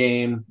win the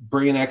game,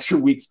 bring an extra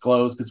week's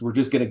clothes because we're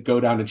just going to go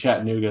down to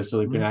Chattanooga so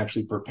they can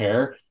actually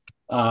prepare?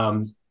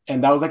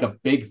 And that was like a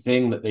big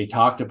thing that they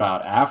talked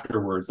about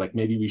afterwards. Like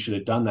maybe we should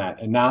have done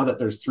that. And now that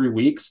there's 3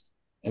 weeks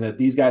and that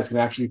these guys can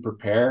actually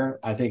prepare,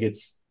 I think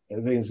it's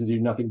going to do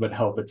nothing but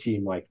help a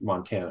team like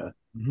Montana.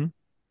 Mm-hmm.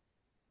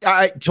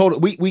 I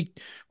totally,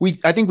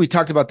 I think we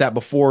talked about that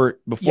before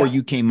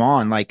you came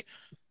on. Like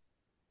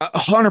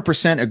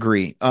 100%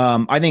 agree.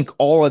 I think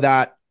all of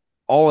that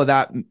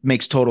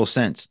makes total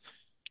sense.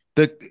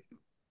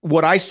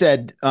 What I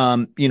said,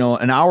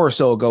 an hour or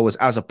so ago was,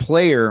 as a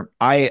player,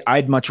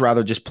 I'd much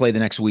rather just play the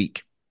next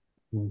week.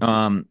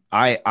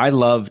 I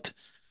loved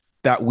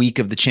that week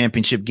of the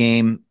championship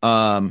game,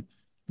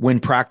 when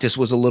practice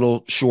was a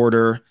little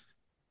shorter,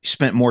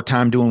 spent more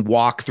time doing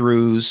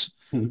walkthroughs,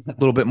 a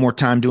little bit more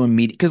time doing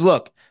media. Because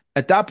look,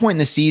 at that point in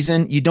the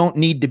season, you don't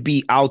need to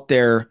be out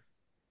there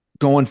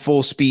going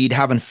full speed,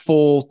 having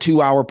full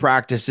 2-hour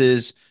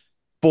practices,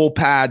 full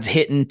pads,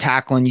 hitting,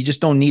 tackling. You just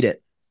don't need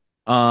it.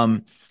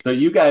 So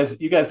you guys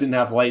didn't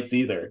have lights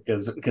either,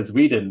 because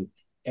we didn't.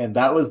 And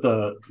that was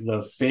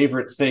the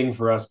favorite thing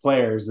for us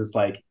players, is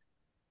like,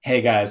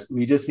 hey guys,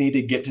 we just need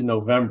to get to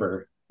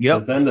November.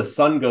 Because then the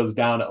sun goes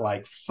down at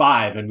like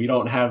 5 and we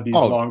don't have these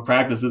long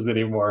practices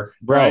anymore.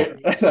 Bro.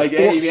 Right? Like,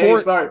 hey,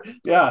 start.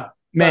 Yeah.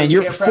 Man,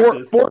 you're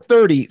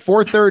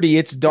 4:30.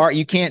 It's dark.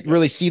 You can't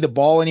really see the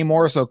ball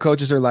anymore. So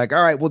coaches are like,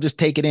 all right, we'll just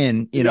take it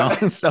in, know?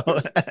 So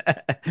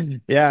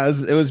yeah,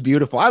 it was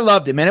beautiful. I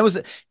loved it, man. It was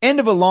the end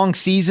of a long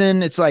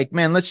season. It's like,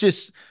 man,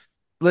 let's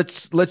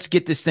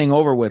get this thing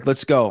over with.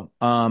 Let's go.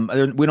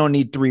 We don't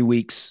need 3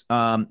 weeks.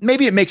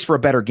 Maybe it makes for a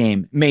better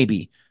game.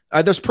 Maybe.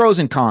 There's pros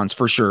and cons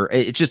for sure.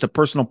 It's just a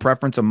personal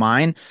preference of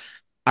mine.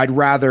 I'd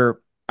rather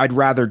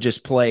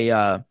just play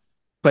that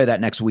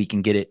next week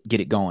and get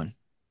it going.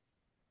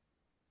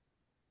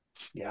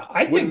 Yeah,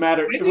 I think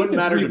it wouldn't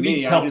matter to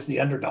me. Helps the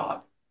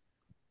underdog.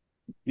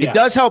 It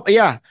does help.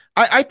 Yeah.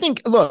 I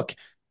think, look,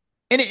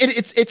 and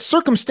it's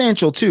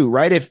circumstantial too,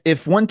 right?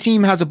 If one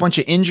team has a bunch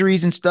of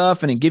injuries and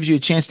stuff, and it gives you a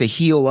chance to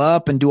heal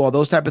up and do all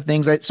those type of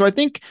things. So I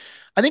think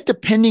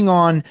depending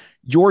on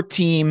your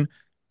team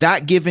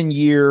that given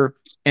year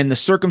and the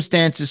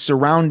circumstances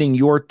surrounding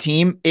your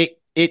team, it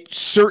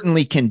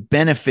certainly can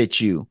benefit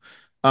you.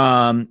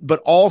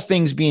 But all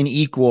things being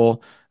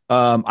equal,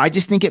 I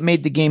just think it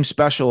made the game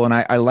special, and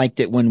I liked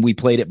it when we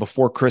played it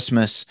before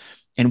Christmas,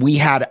 and we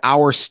had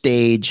our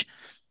stage.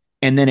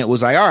 And then it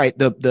was like, all right,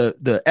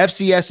 the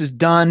FCS is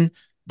done,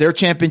 their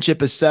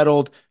championship is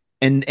settled,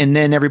 and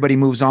then everybody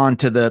moves on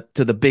to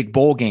the big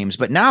bowl games.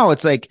 But now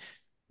it's like,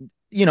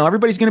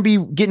 everybody's going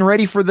to be getting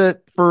ready for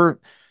the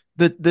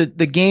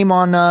game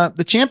on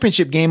the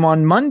championship game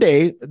on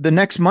Monday, the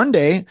next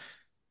Monday,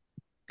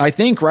 I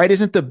think, right?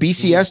 Isn't the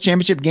BCS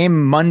championship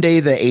game Monday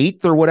the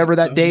 8th or whatever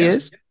that day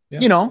is?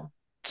 Yeah.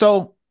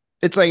 So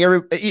it's like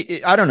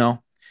I don't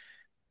know.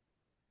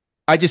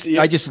 I just,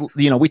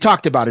 we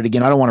talked about it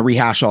again. I don't want to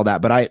rehash all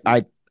that, but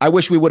I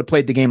wish we would have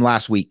played the game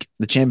last week,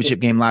 the championship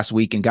game last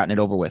week, and gotten it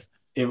over with.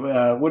 It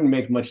wouldn't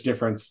make much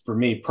difference for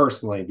me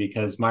personally,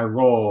 because my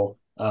role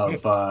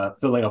of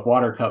filling up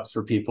water cups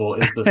for people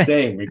is the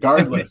same,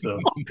 regardless of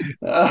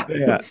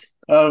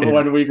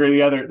one week or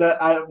the other.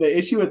 The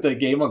issue with the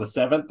game on the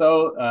 7th,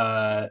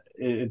 though,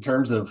 in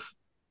terms of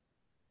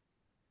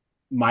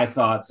my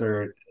thoughts,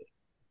 are,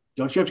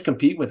 don't you have to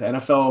compete with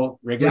NFL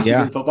regular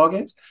season football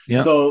games?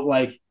 Yeah. So,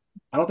 like,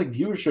 I don't think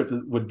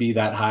viewership would be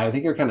that high. I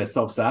think you're kind of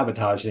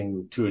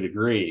self-sabotaging to a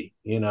degree,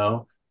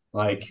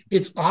 like,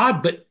 it's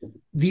odd, but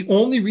the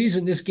only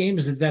reason this game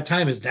is at that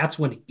time is that's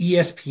when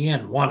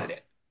ESPN wanted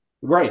it.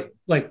 Right.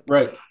 Like,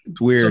 right.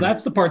 It's weird. So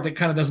that's the part that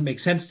kind of doesn't make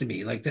sense to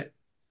me. Like that.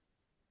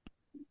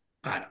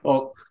 I don't know.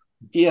 Well,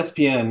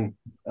 ESPN,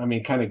 I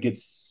mean, kind of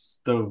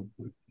gets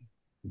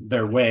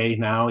their way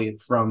now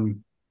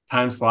from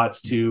time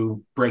slots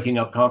to breaking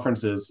up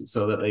conferences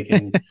so that they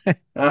can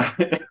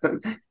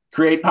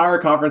create power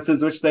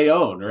conferences, which they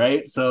own,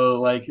 right? So,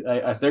 like,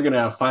 they're going to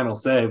have final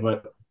say.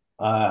 But,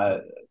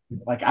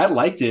 like, I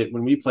liked it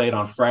when we played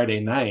on Friday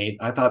night.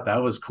 I thought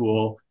that was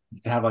cool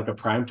to have, like, a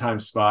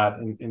primetime spot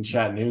in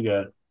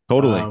Chattanooga.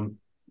 Totally.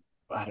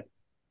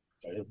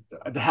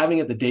 Having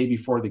it the day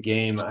before the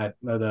game,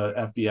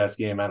 the FBS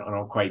game, I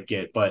don't quite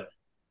get. But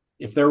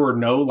if there were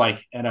no,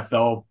 like,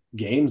 NFL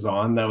games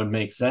on, that would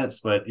make sense.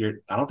 But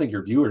I don't think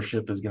your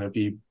viewership is going to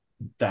be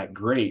that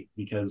great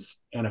because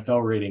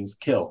NFL ratings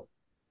kill.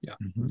 Yeah.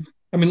 Mm-hmm.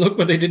 I mean, look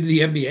what they did to the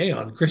NBA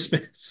on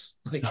Christmas.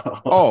 Like,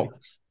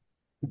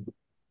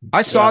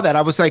 I saw that.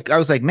 I was like,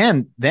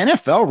 man, the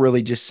NFL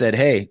really just said,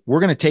 hey, we're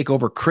going to take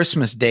over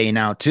Christmas Day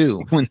now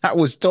too. When that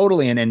was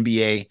totally an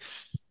NBA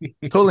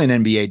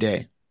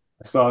day.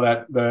 I saw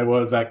that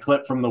was that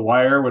clip from The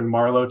Wire when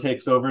Marlowe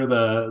takes over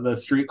the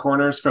street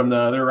corners from the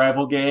other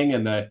rival gang,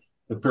 and the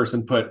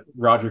person put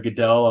Roger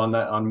Goodell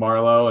on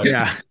Marlowe. And,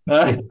 yeah.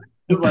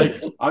 He's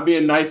like, I'm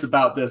being nice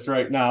about this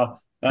right now.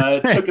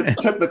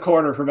 Took the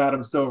corner from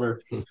Adam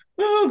Silver.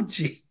 Oh,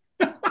 gee.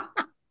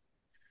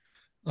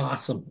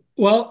 Awesome.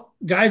 Well,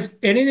 guys,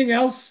 anything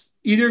else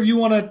either of you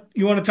want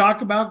to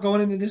talk about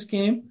going into this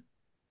game?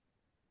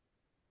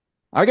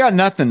 I got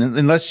nothing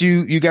unless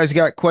you guys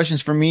got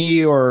questions for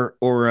me or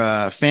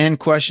fan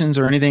questions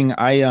or anything.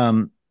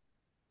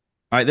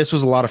 This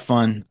was a lot of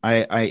fun.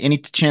 I any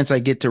chance I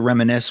get to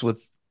reminisce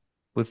with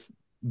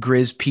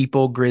Griz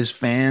people, Griz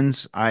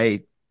fans,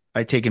 I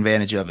take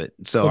advantage of it.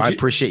 So I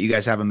appreciate you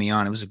guys having me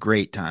on. It was a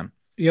great time.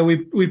 Yeah,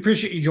 we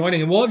appreciate you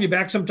joining, and we'll have you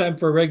back sometime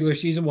for a regular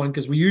season one,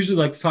 because we usually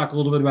like to talk a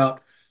little bit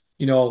about,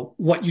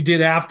 what you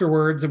did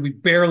afterwards, and we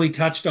barely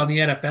touched on the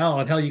NFL,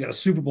 and hell, you got a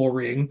Super Bowl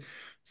ring.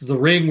 This is the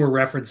ring we're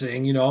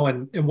referencing,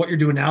 and what you're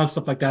doing now and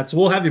stuff like that. So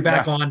we'll have you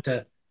back on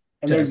to.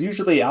 And there's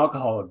usually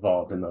alcohol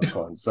involved in those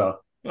ones, so.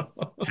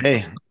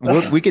 Hey,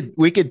 we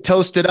could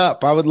toast it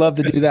up. I would love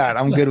to do that.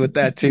 I'm good with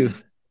that too.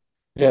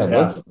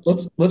 Yeah.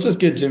 Let's just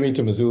get Jimmy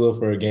to Missoula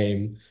for a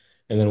game,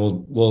 and then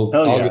we'll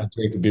all get to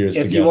drink the beers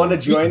if together. You want to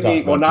join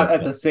me, well, not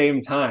at the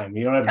same time.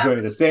 You don't have to join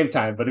at the same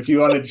time, but if you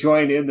want to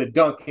join in the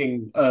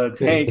dunking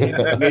tank,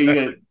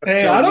 maybe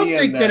hey, I don't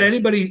think that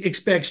anybody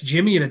expects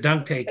Jimmy in a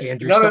dunk tank,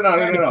 Andrew.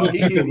 No.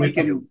 He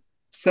can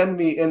send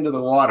me into the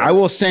water. I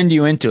will send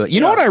you into it. You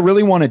know what I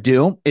really want to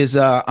do is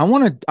I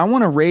want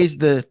to raise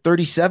the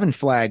 37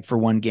 flag for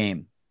one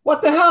game.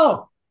 What the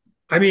hell?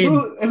 I mean,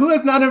 who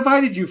has not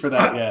invited you for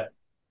that yet?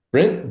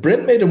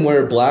 Brent made him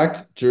wear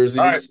black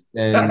jerseys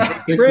and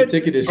pick the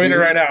ticket issue. Tweet it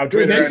right now.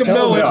 Jimmy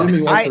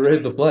wants to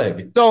raise the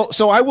flag.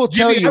 So I will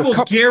tell Jimmy, you. I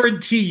will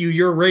guarantee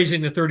you're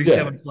raising the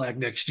 37 flag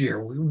next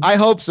year. I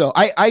hope so.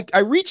 I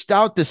reached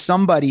out to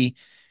somebody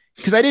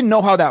because I didn't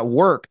know how that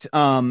worked.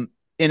 And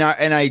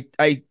I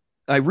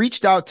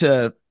reached out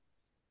to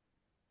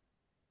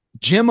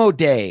Jim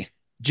O'Day.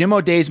 Jim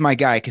O'Day's my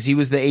guy because he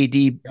was the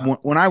AD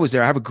when I was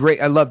there.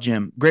 I love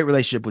Jim. Great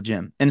relationship with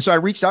Jim. And so I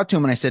reached out to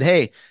him and I said,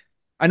 hey,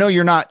 I know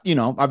you're not,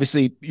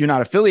 obviously you're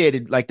not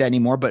affiliated like that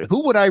anymore, but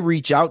who would I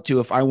reach out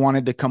to if I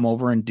wanted to come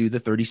over and do the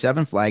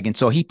 37 flag? And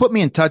so he put me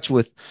in touch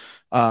with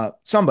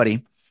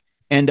somebody,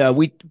 and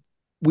we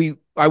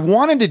I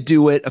wanted to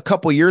do it a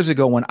couple years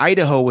ago when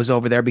Idaho was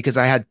over there because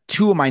I had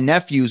two of my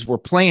nephews were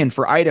playing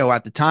for Idaho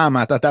at the time.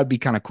 I thought that'd be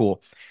kind of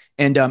cool.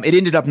 And it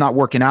ended up not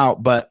working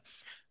out, but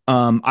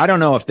I don't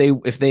know if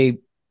they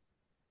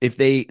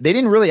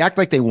didn't really act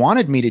like they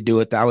wanted me to do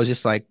it. I was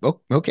just like,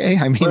 oh, okay.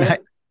 I mean,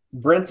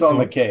 Brent's on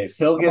the case.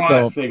 He'll get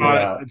this figured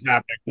out. It's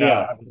happening.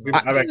 Yeah.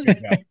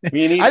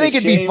 I think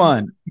it'd be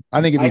fun.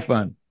 I think it'd be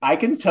fun. I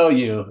can tell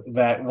you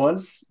that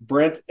once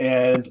Brent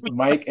and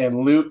Mike and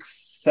Luke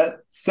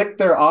sick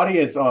their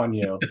audience on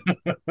you,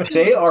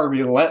 they are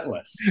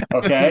relentless.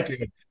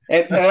 Okay.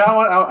 And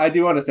I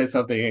do want to say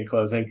something in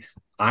closing.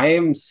 I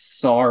am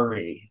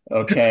sorry.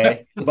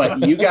 Okay. But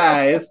you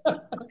guys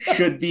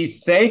should be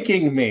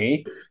thanking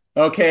me.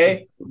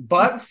 Okay.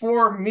 But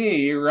for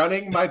me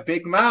running my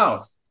big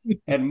mouth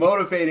and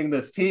motivating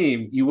this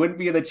team, you wouldn't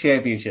be in the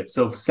championship.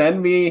 So send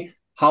me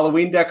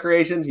Halloween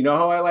decorations. You know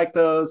how I like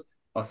those.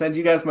 I'll send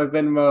you guys my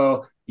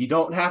Venmo. You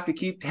don't have to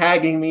keep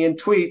tagging me in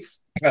tweets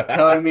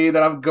telling me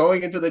that I'm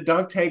going into the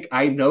dunk tank.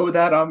 I know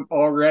that I'm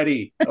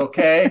already.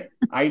 Okay.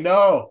 I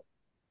know.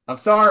 I'm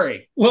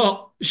sorry.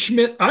 Well,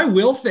 Schmidt, I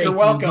will thank You're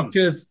welcome. you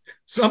because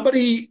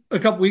somebody a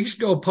couple weeks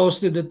ago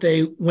posted that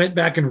they went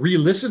back and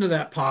re-listened to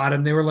that pod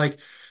and they were like,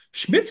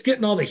 Schmidt's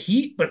getting all the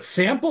heat, but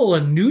Sample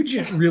and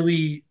Nugent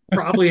really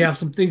probably have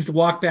some things to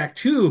walk back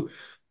to.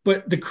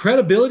 But the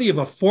credibility of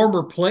a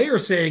former player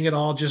saying it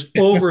all just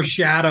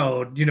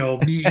overshadowed,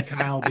 me and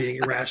Kyle being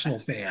irrational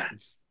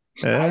fans.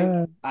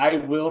 I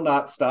will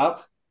not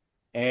stop.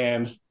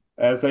 And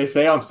as they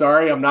say, I'm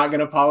sorry. I'm not going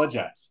to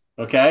apologize.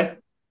 Okay.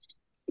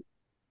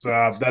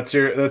 So that's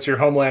your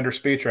Homelander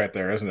speech right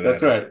there, isn't it?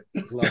 That's right.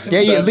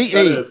 Yeah,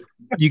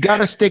 you got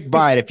to stick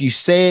by it. If you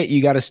say it,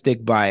 you got to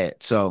stick by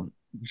it. So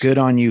good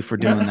on you for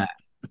doing that.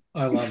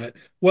 I love it.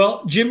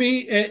 Well,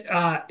 Jimmy,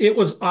 it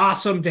was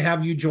awesome to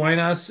have you join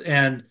us,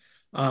 and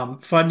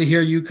fun to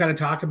hear you kind of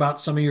talk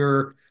about some of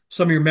your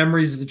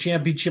memories of the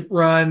championship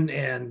run,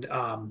 and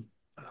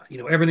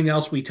everything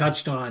else we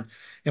touched on.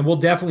 And we'll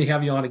definitely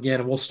have you on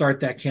again, and we'll start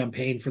that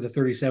campaign for the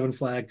 37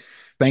 flag.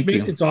 Thank Schmidt,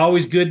 you. It's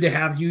always good to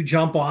have you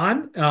jump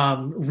on.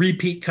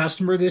 Repeat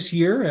customer this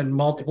year and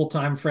multiple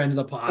time friend of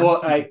the pod.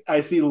 Well, I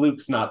see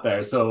Luke's not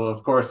there, so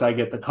of course I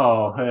get the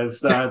call as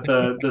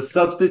the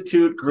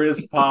substitute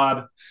Griz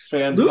Pod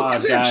fan Luke pod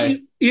is guy.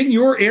 actually in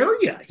your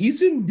area.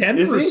 He's in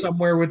Denver he?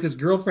 somewhere with his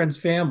girlfriend's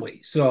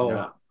family. So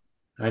Yeah,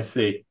 I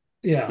see.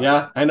 yeah,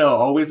 Yeah, I know.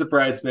 Always a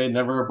bridesmaid,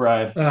 never a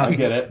bride. I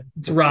get it.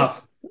 It's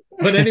rough.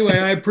 But anyway,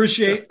 I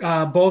appreciate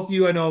both of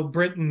you. I know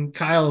Brent and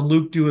Kyle and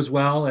Luke do as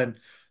well. And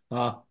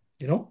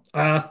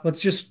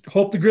let's just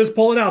hope the Grizz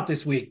pull it out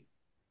this week.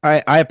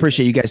 I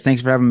appreciate you guys.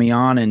 Thanks for having me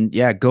on. And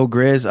yeah, go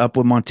Grizz, up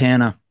with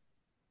Montana.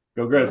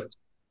 Go Griz.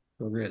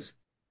 Go Grizz.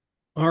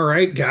 All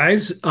right,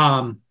 guys.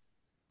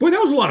 Boy, that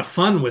was a lot of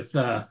fun with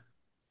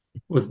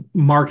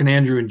Mark and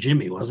Andrew and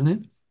Jimmy, wasn't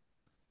it?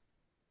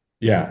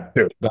 Yeah,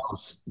 that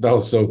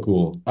was so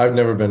cool. I've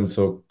never been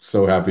so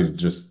happy to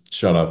just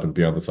shut up and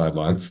be on the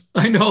sidelines.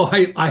 I know.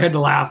 I had to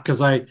laugh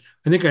because I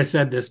think I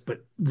said this,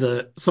 but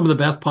some of the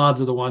best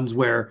pods are the ones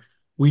where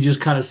we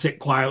just kind of sit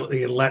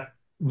quietly and let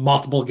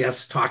multiple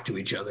guests talk to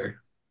each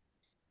other.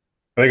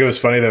 I think it was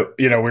funny that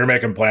we were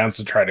making plans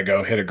to try to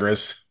go hit a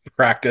Grizz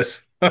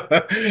practice,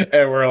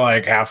 and we're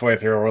like halfway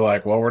through, we're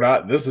like, well, we're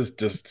not. This is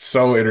just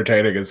so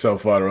entertaining and so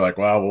fun. We're like,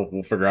 well,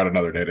 we'll figure out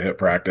another day to hit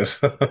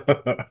practice.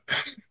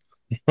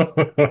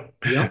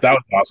 That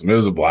was awesome. It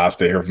was a blast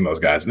to hear from those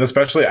guys, and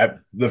especially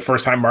the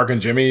first time Mark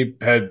and Jimmy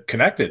had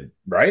connected.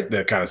 Right,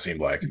 that kind of seemed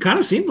like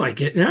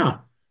it. Yeah,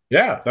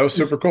 yeah, that was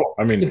super cool.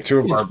 I mean, it's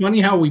funny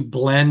how we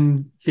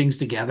blend things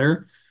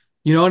together,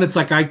 and it's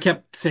like I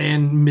kept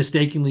saying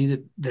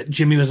mistakenly that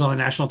Jimmy was on the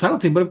national title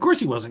team, but of course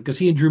he wasn't because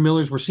he and Drew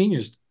Miller were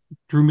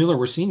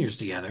seniors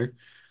together.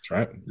 That's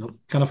right.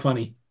 Kind of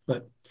funny,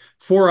 but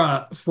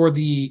for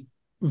the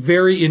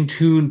very in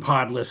tune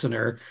pod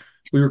listener.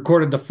 We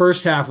recorded the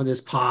first half of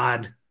this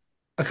pod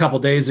a couple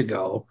days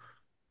ago.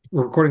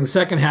 We're recording the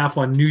second half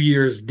on New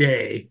Year's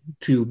Day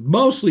to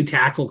mostly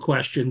tackle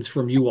questions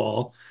from you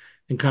all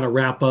and kind of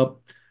wrap up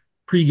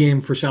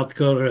pregame for South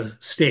Dakota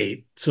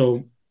State.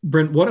 So,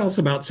 Brent, what else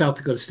about South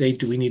Dakota State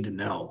do we need to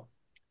know?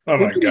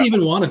 What do we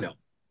even want to know?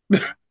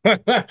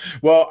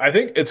 Well, I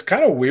think it's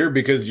kind of weird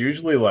because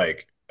usually,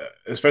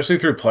 especially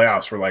through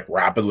playoffs, we're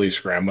rapidly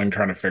scrambling,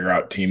 trying to figure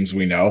out teams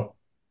we know.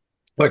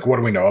 What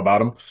do we know about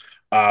them?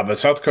 But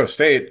South Dakota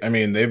State, I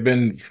mean, they've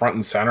been front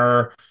and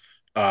center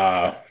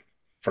for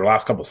the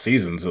last couple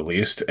seasons at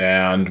least,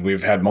 and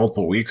we've had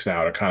multiple weeks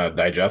now to kind of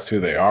digest who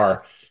they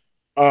are.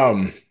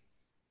 Comes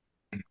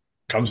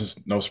as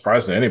no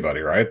surprise to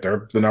anybody, right?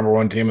 They're the number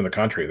one team in the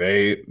country.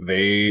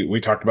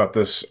 We talked about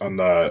this on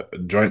the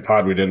joint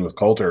pod we did with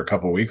Coulter a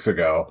couple weeks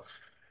ago.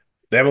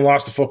 They haven't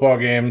lost a football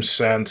game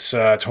since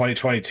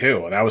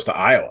 2022, and that was to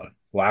Iowa.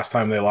 Last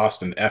time they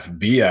lost an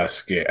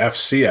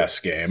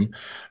FCS game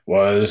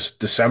was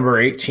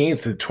December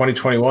 18th,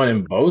 2021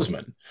 in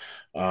Bozeman.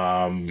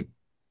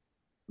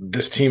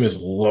 This team is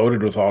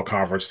loaded with all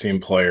conference team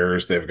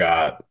players. They've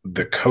got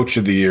the coach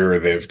of the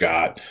year. They've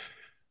got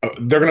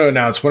They're going to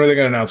announce, when are they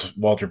going to announce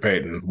Walter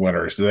Payton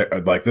winners?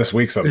 Like this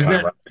week Isn't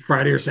sometime, right? that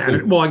Friday or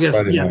Saturday? Well, I guess,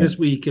 Friday yeah, night. this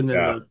week. And then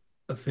Yeah.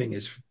 the thing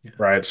is, yeah.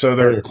 Right. So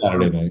Friday or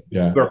Saturday night.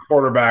 Yeah. their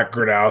quarterback,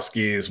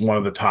 Gradowski, is one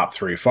of the top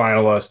three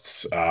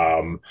finalists.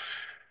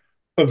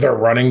 Their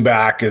running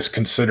back is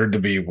considered to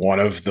be one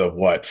of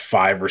the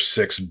five or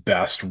six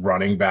best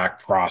running back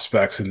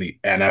prospects in the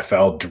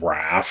NFL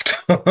draft.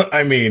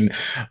 I mean,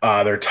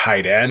 their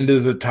tight end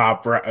is a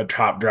top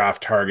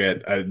draft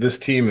target. This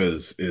team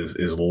is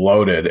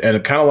loaded,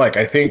 and kind of like,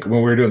 I think when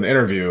we were doing the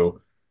interview,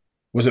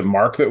 was it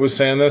Mark that was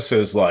saying this?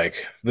 Is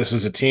like, this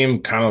is a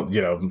team kind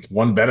of,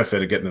 one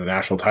benefit of getting to the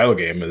national title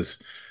game is,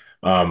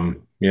 a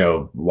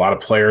lot of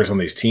players on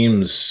these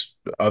teams,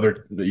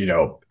 other,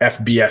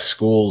 FBS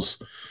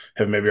schools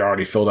have maybe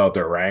already filled out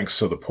their ranks,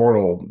 so the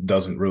portal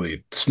doesn't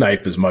really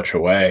snipe as much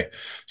away.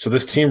 So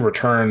this team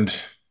returned,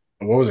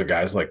 what was it,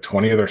 guys, like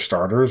 20 of their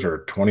starters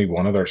or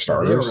 21 of their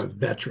starters? They're a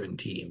veteran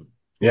team.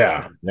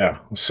 Yeah, Sure. yeah.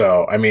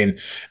 So, I mean,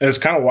 and it's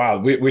kind of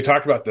wild. We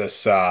talked about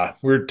this. We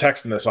were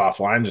texting this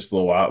offline just a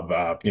little while,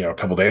 a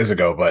couple days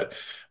ago. But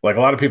like,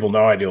 a lot of people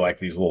know, I do like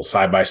these little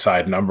side by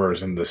side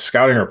numbers in the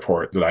scouting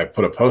report that I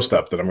put a post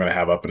up that I'm going to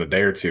have up in a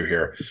day or two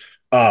here.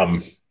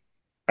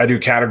 I do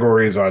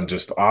categories on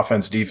just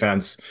offense,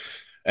 defense,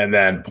 and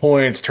then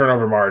points,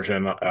 turnover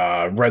margin,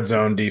 red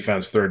zone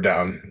defense, third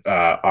down,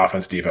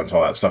 offense, defense,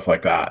 all that stuff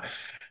like that.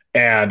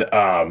 And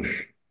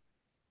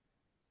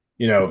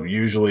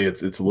usually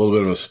it's a little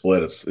bit of a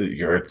split.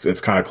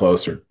 It's kind of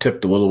close or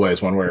tipped a little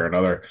ways one way or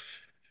another.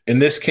 In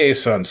this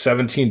case, on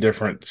 17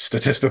 different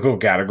statistical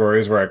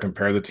categories where I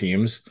compare the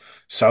teams,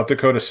 South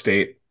Dakota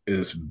State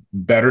is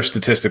better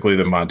statistically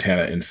than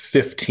Montana in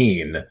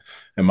 15,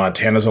 and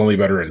Montana's only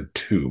better in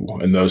 2.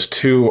 And those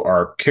 2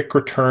 are kick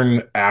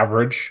return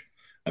average,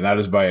 and that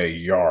is by a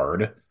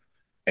yard,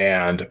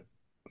 and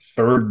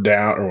third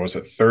down, or was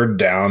it third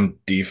down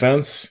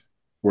defense,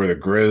 where the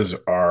Griz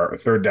are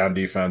third down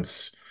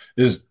defense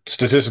is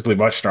statistically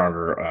much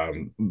stronger,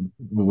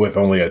 with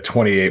only a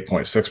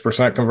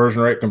 28.6%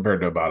 conversion rate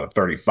compared to about a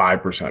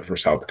 35% for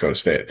South Dakota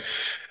State.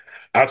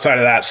 Outside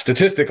of that,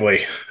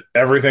 statistically,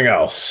 everything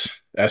else,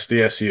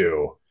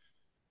 SDSU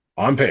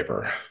on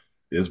paper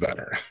is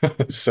better.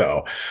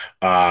 So,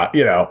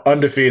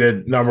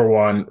 undefeated, number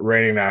one,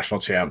 reigning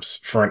national champs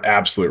for an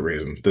absolute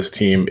reason. This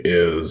team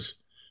is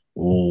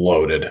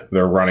loaded.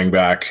 Their running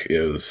back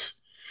is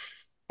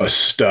a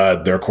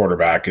stud. Their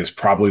quarterback is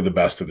probably the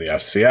best in the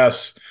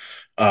FCS.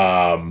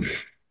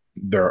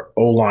 Their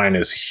O-line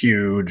is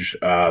huge.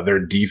 Their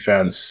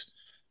defense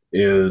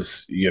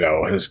has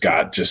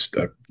got just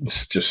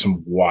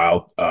some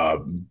wild,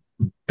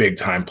 big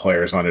time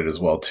players on it as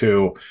well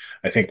too.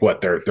 I think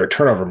their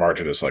turnover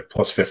margin is like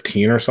plus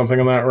 15 or something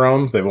in that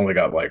realm. They've only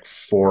got like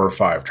 4 or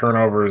 5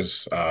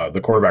 turnovers.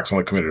 The quarterback's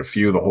only committed a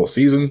few the whole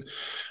season.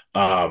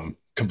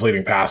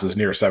 Completing passes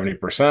near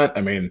 70%.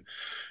 I mean,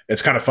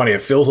 it's kind of funny.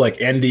 It feels like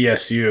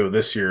NDSU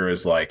this year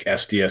is like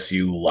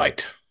SDSU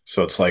light.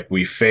 So it's like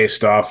we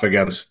faced off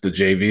against the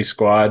JV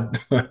squad,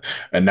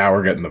 and now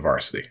we're getting the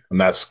varsity.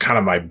 And that's kind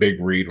of my big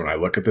read when I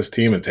look at this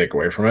team and take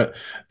away from it.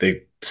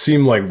 They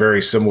seem like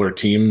very similar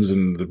teams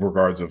in the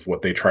regards of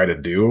what they try to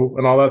do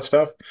and all that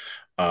stuff.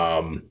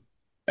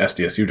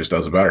 SDSU just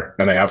does it better,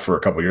 and they have for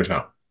a couple of years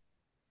now.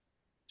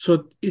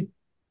 So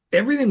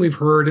everything we've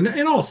heard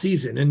and all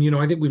season, and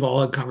I think we've all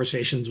had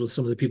conversations with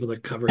some of the people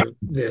that cover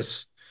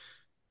this,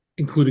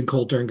 including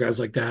Coulter and guys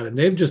like that, and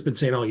they've just been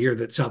saying all year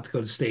that South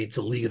Dakota State's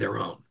a league of their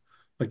own.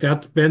 Like,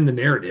 that's been the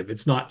narrative.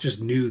 It's not just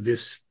new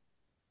this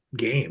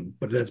game,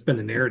 but that's been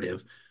the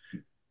narrative.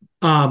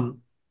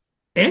 And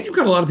you've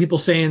got a lot of people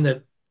saying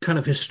that kind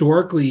of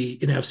historically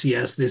in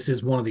FCS, this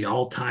is one of the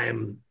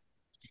all-time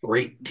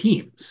great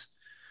teams.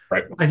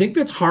 Right. I think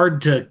that's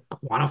hard to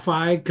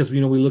quantify because,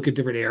 we look at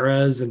different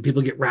eras and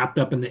people get wrapped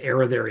up in the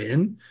era they're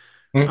in.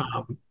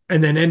 Mm-hmm.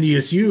 And then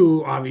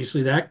NDSU,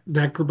 obviously,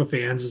 that group of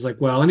fans is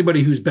like, well,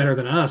 anybody who's better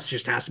than us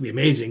just has to be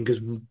amazing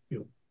because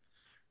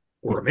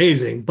we're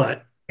amazing.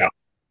 But,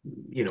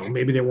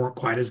 maybe they weren't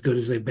quite as good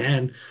as they've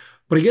been.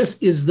 But I guess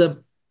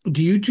do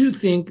you two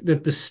think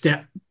that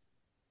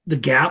the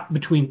gap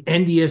between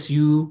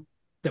NDSU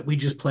that we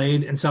just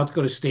played and South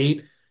Dakota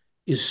State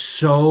is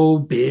so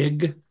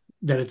big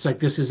that it's like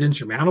this is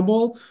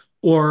insurmountable?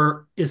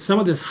 Or is some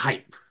of this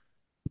hype?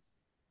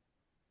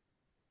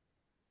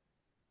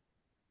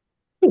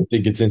 I don't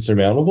think it's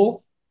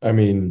insurmountable. I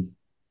mean,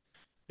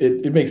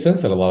 it makes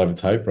sense that a lot of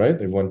it's hype, right?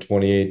 They've won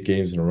 28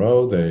 games in a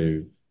row.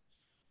 They've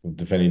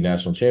defending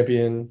national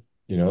champion.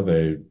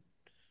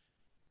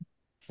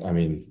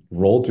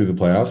 Rolled through the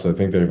playoffs. I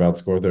think they've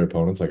outscored their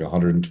opponents like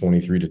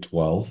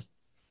 123-12.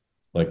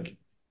 Like,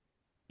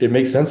 it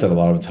makes sense that a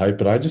lot of it's hype,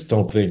 but I just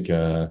don't think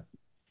I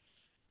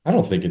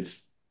don't think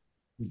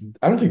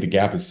the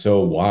gap is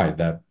so wide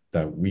that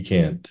we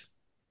can't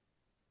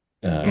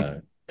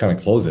kind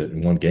of close it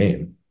in one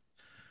game.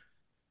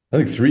 I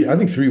think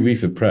 3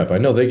 weeks of prep. I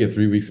know they get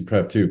 3 weeks of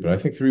prep too, but I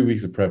think 3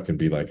 weeks of prep can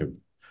be like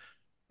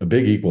a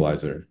big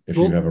equalizer if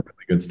you have a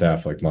really good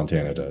staff like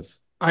Montana does.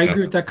 I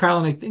agree with that, Kyle.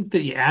 And I think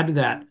that you add to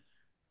that,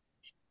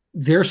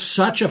 they're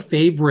such a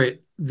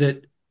favorite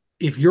that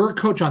if you're a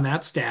coach on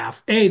that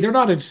staff, they're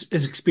not as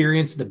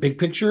experienced in the big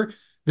picture.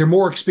 They're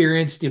more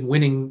experienced in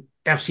winning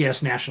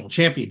FCS national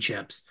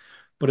championships.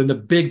 But in the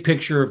big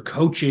picture of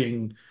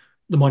coaching,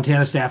 the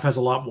Montana staff has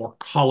a lot more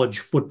college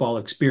football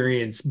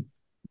experience,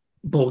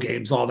 bowl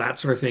games, all that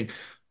sort of thing.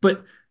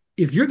 But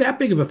if you're that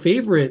big of a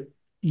favorite,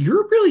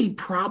 you're really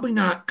probably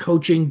not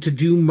coaching to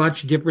do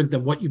much different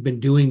than what you've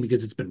been doing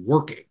because it's been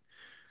working.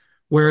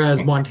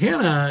 Whereas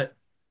Montana,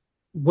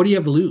 what do you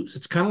have to lose?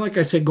 It's kind of like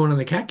I said going on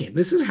the cat game.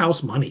 This is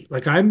house money.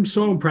 Like, I'm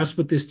so impressed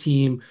with this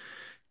team.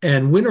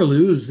 And win or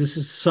lose, this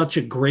is such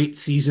a great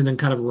season and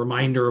kind of a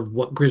reminder of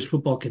what Griz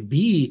football can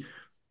be.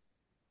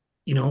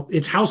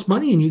 It's house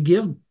money, and you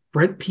give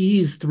Brent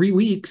Pease 3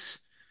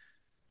 weeks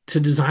to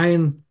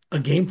design a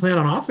game plan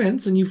on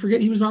offense, and you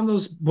forget he was on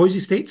those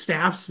Boise State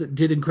staffs that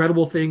did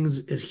incredible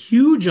things as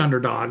huge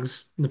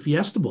underdogs in the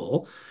Fiesta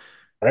Bowl.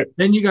 Right.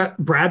 Then you got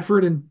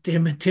Bradford and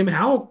Tim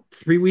Howe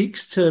 3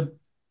 weeks to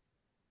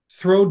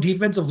throw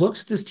defensive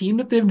looks at this team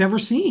that they've never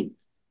seen.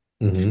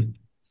 Mm-hmm.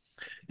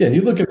 Yeah, and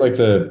you look at like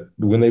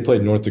when they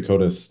played North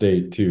Dakota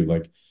State too,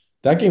 like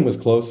that game was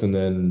close, and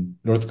then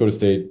North Dakota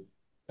State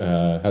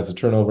has a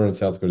turnover, and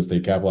South Dakota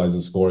State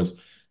capitalizes, scores.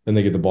 Then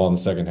they get the ball in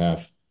the second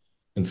half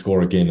and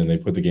score again, and they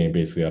put the game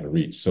basically out of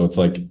reach. So it's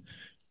like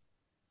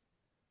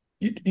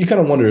you kind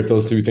of wonder if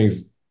those two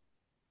things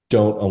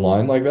don't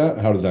align like that,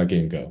 how does that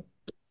game go?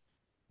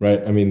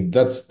 Right? I mean,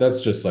 that's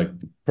just like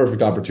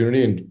perfect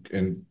opportunity,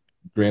 and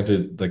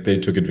granted, like they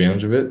took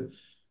advantage of it,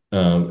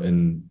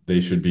 and they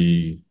should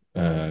be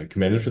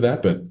commended for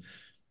that. But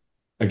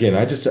again,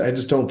 I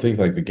just don't think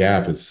like the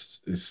gap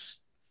is.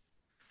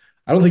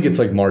 I don't think it's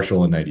like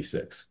Marshall in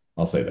 '96.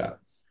 I'll say that.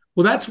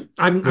 Well,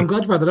 I'm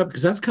glad you brought that up,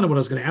 because that's kind of what I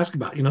was going to ask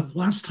about. The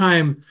last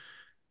time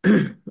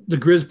the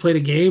Griz played a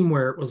game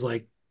where it was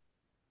like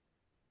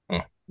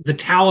the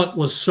talent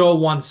was so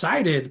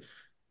one-sided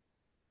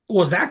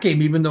was that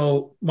game, even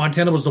though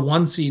Montana was the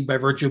 1 seed by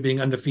virtue of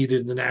being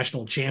undefeated in the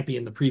national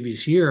champion the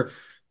previous year.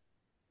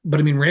 But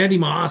I mean, Randy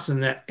Moss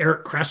and that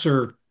Eric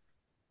Kresser,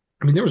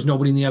 I mean, there was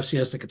nobody in the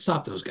FCS that could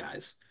stop those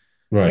guys.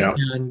 Right. Yeah.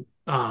 And,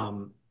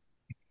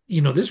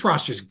 this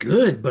roster's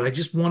good, but I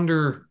just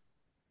wonder,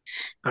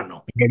 I don't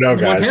know. No,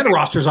 The guys. Montana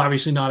roster is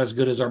obviously not as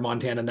good as our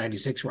Montana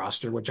 96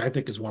 roster, which I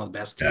think is one of the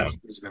best teams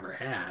we've ever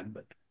had.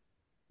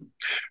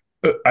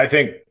 But I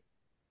think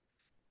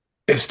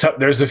it's tough.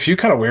 There's a few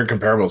kind of weird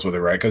comparables with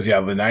it, right? Because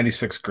the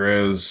 96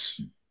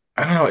 Grizz,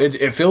 I don't know.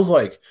 It feels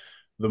like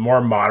the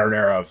more modern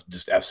era of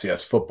just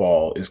FCS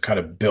football is kind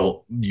of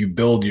you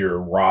build your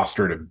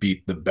roster to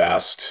beat the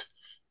best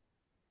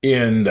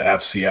in the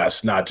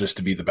FCS, not just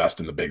to be the best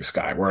in the Big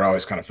Sky, where it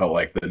always kind of felt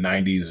like the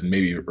 90s and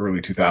maybe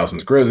early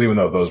 2000s Grizz, even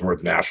though those were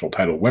the national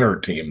title winner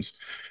teams,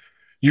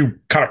 you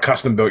kind of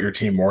custom built your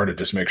team more to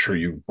just make sure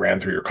you ran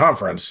through your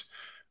conference,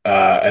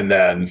 and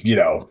then,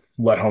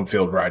 let home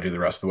field ride you the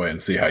rest of the way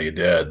and see how you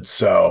did.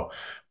 So,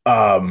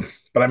 but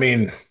I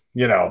mean,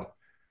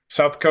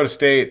 South Dakota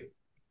State,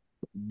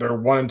 their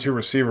 1 and 2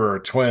 receiver are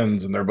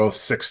twins, and they're both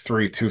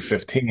 6'3",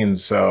 215.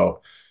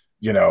 So,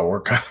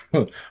 we're kind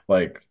of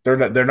like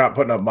they're not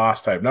putting up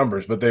Moss type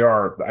numbers, but they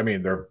are. I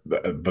mean, they're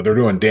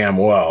doing damn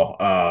well.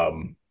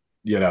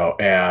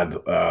 And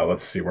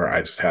let's see where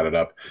I just had it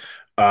up.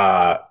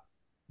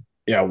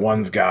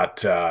 One's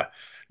got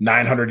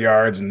 900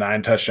 yards and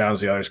 9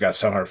 touchdowns. The other's got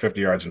 750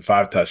 yards and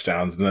 5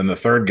 touchdowns. And then the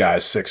third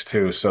guy's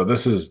 6'2". So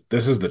this is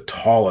the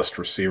tallest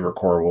receiver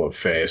core we'll have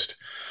faced.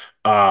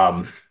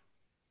 So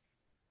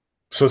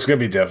it's going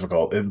to be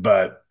difficult,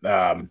 but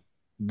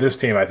this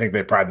team, I think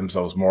they pride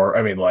themselves more.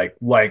 I mean, like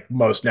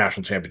most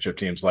national championship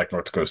teams, like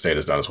North Dakota State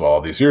has done as well all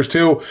these years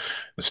too,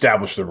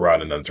 establish the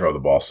run and then throw the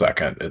ball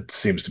second. It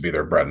seems to be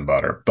their bread and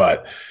butter.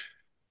 But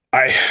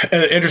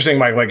interesting,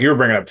 Mike, like you were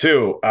bringing up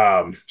too.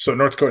 So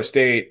North Dakota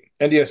State,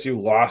 NDSU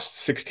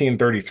lost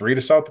 16-33 to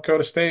South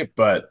Dakota State,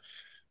 but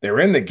they were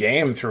in the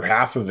game through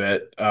half of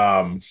it.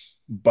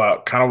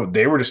 But kind of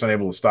they were just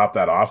unable to stop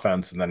that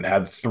offense, and then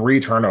had 3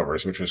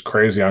 turnovers, which was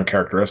crazy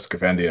uncharacteristic of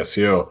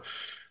NDSU.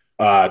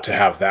 To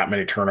have that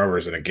many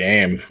turnovers in a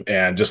game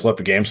and just let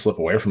the game slip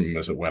away from them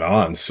as it went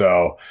on.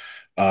 So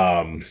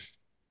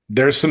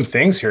there's some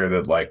things here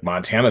that like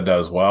Montana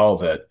does well,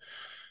 that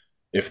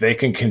if they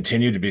can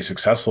continue to be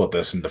successful at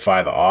this and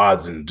defy the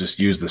odds and just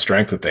use the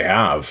strength that they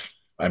have,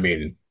 I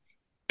mean,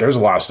 there's a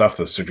lot of stuff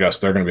that suggests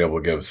they're going to be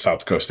able to give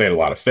South Dakota State a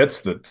lot of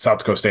fits that South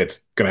Dakota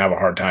State's going to have a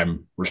hard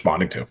time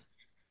responding to.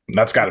 And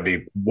that's got to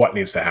be what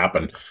needs to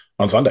happen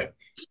on Sunday.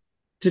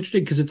 it's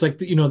interesting because it's like,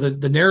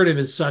 the narrative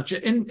is such,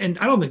 and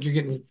I don't think you're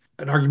getting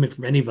an argument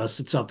from any of us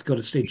that South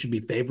Dakota State should be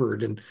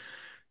favored. And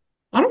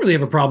I don't really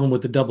have a problem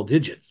with the double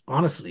digits,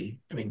 honestly.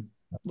 I mean,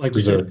 like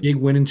we said, a big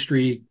winning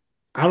streak.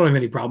 I don't have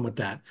any problem with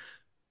that.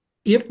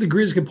 If the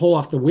Grizz can pull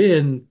off the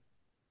win,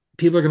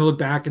 people are going to look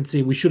back and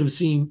say we should have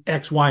seen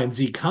X, Y, and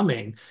Z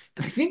coming.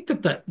 And I think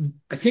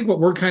what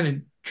we're kind of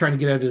trying to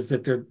get at is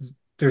that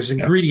there's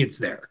ingredients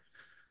there.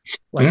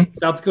 Like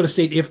South Dakota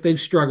State, if they've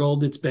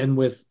struggled, it's been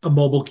with a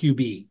mobile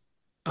QB.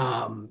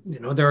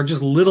 There are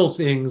just little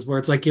things where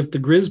it's like if the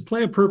Grizz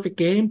play a perfect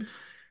game,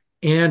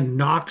 and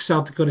knock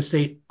South Dakota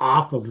State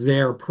off of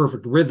their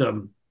perfect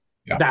rhythm,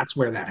 Yeah. that's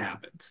where that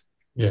happens.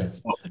 Yeah.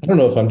 I don't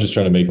know if I'm just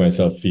trying to make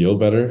myself feel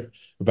better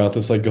about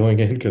this, like going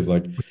in, because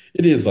like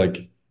it is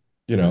like,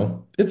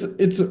 it's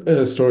a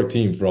historic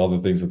team for all the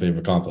things that they've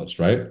accomplished,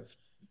 right?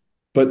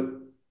 But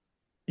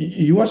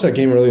you watch that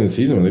game early in the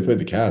season when they played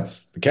the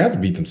Cats. The Cats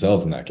beat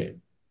themselves in that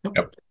game.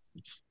 Yep.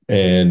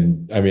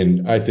 And I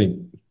mean, I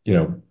think,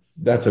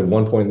 that's at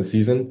one point in the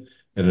season.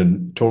 At a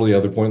totally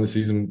other point in the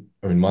season,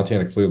 I mean,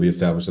 Montana clearly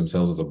established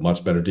themselves as a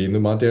much better team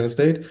than Montana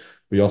State.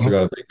 We also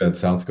got to think that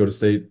South Dakota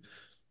State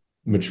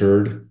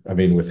matured. I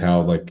mean, with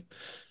how like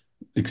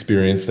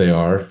experienced they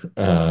are.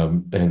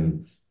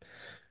 And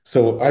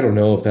so I don't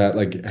know if that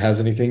like has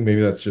anything.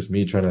 Maybe that's just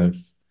me trying to,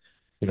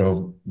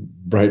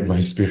 brighten my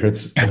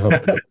spirits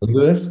into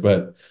this.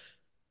 But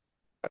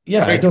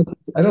yeah, I don't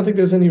think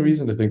there's any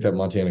reason to think that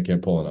Montana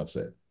can't pull an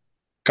upset.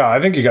 God,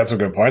 I think you got some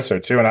good points there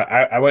too. And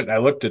I went and I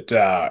looked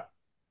at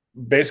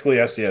basically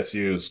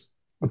SDSU's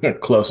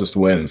closest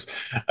wins.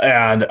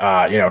 And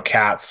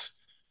Cats,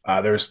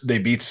 they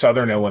beat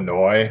Southern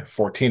Illinois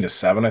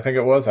 14-7, I think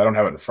it was. I don't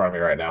have it in front of me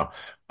right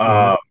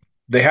now.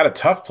 They had a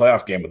tough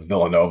playoff game with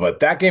Villanova.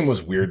 That game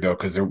was weird though,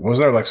 because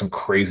there like some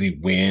crazy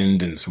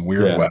wind and some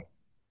weird weather.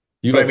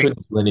 You like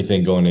couldn't do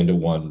anything going into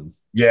one.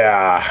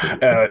 Yeah,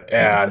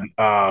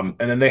 and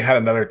then they had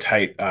another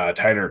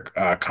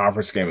tighter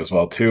conference game as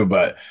well too.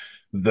 But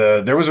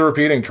there was a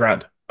repeating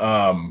trend.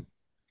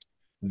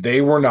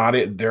 They were not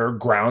their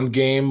ground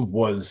game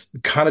was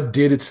kind of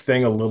did its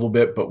thing a little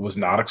bit, but was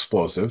not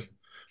explosive.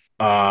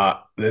 Then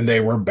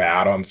they were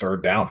bad on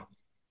third down.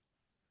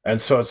 And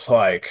so it's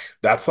like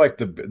that's like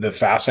the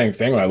fascinating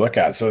thing when I look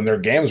at. So in their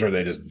games where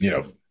they just,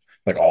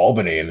 like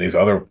Albany and these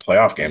other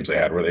playoff games they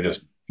had where they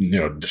just,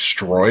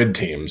 destroyed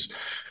teams.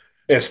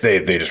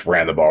 They just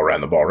ran the ball,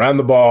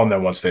 and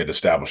then once they'd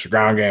established a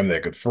ground game, they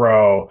could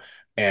throw,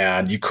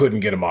 and you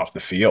couldn't get them off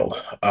the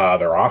field,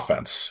 their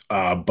offense.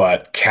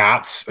 But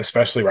Cats,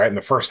 especially right in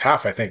the first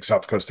half, I think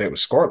South Dakota State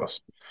was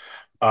scoreless.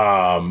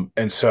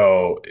 And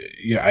so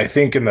I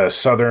think in the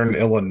Southern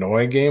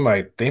Illinois game,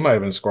 they might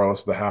have been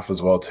scoreless at the half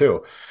as well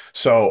too.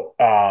 So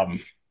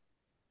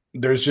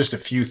there's just a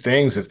few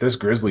things. If this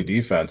Grizzly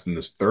defense and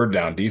this third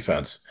down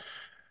defense,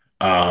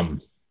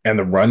 and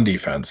the run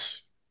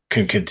defense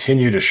can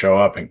continue to show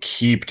up and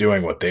keep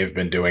doing what they've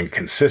been doing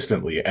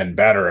consistently and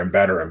better and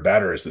better and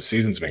better as the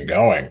season's been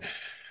going,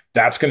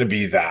 that's going to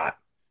be that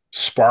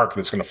spark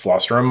that's going to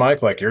fluster him,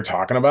 Mike, like you're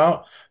talking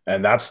about.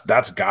 And that's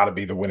got to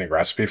be the winning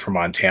recipe for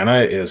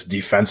Montana is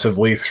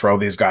defensively throw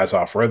these guys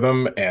off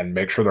rhythm and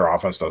make sure their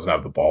offense doesn't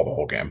have the ball the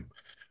whole game.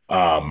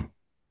 And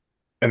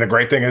the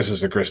great thing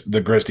is the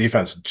Grizz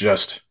defense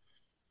just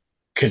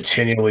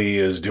continually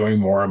is doing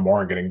more and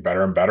more and getting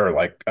better and better.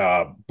 Like,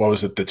 what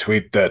was it? The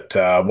tweet that,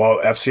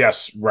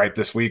 FCS right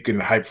this week in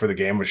hype for the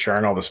game was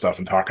sharing all this stuff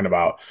and talking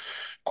about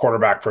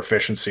quarterback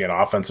proficiency and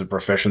offensive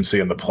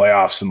proficiency in the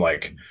playoffs. And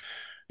like,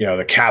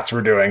 the Cats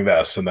were doing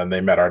this and then they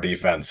met our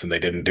defense and they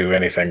didn't do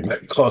anything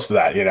close to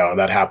that, and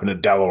that happened in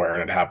Delaware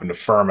and it happened to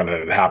Furman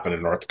and it happened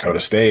in North Dakota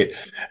State.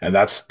 And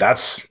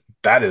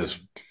that is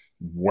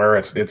where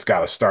it's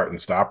got to start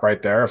and stop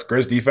right there. If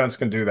Grizz defense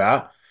can do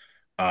that,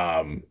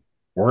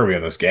 we're going to be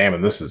in this game,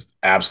 and this is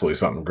absolutely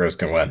something Grizz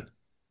can win.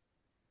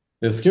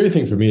 The scary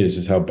thing for me is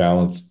just how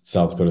balanced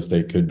South Dakota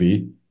State could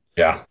be.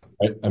 Yeah.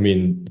 I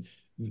mean,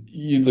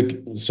 you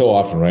look so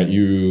often, right?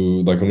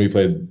 You like when we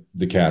played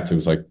the Cats, it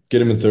was like get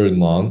them in third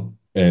and long,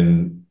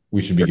 and we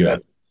should be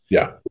good.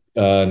 Yeah.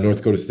 North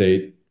Dakota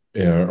State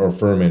or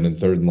Furman in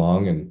third and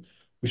long, and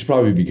we should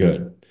probably be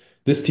good.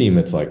 This team,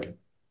 it's like,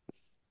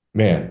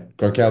 man,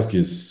 Gronkowski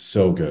is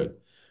so good.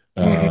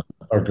 Or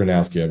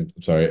Gronowski, I'm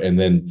sorry. And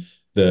then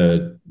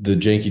the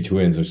Janky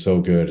twins are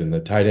so good, and the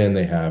tight end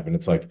they have, and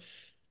it's like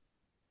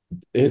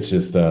it's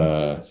just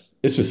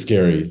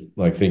scary,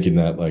 like thinking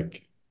that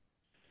like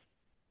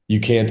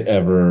you can't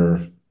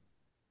ever.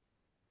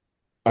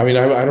 I mean,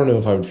 I don't know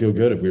if I would feel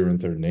good if we were in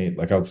third and 8.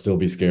 Like I would still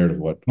be scared of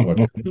what.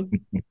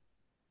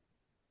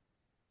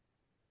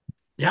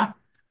 Yeah. I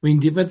mean,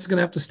 defense is going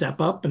to have to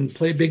step up and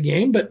play a big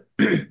game, but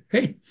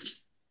hey,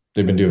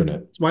 they've been doing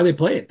it. That's why they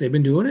play it. They've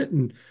been doing it.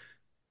 And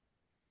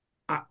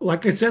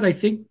like I said, I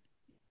think,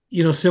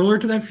 similar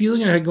to that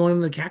feeling I had going in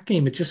the Cat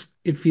game,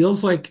 it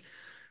feels like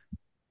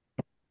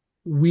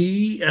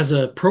we as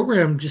a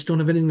program just don't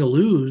have anything to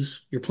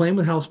lose. You're playing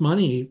with house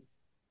money.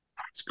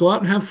 Let's go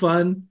out and have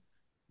fun.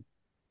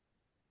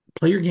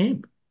 Play your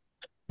game.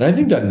 And I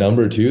think that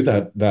number too,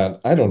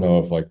 that I don't know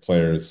if like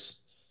players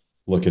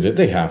look at it,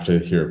 they have to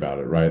hear about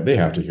it, right? They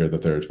have to hear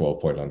that they're a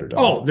 12-point underdog.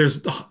 Oh,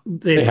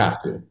 they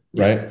have to,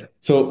 right? Yeah.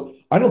 So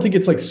I don't think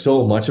it's like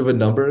so much of a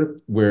number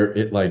where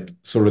it like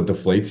sort of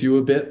deflates you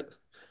a bit,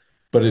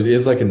 but it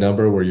is like a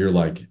number where you're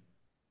like,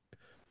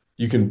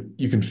 you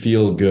can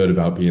feel good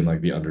about being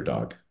like the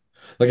underdog.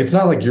 Like it's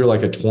not like you're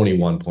like a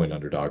 21-point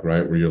underdog,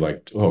 right? Where you're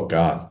like, oh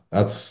God,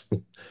 that's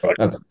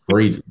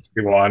crazy.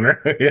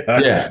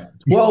 Yeah.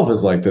 12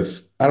 is like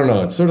this. I don't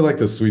know. It's sort of like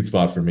the sweet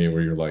spot for me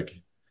where you're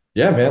like,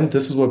 yeah, man,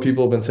 this is what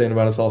people have been saying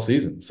about us all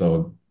season.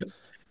 So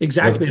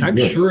exactly. And I'm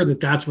sure that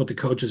that's what the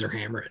coaches are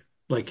hammering.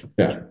 Like,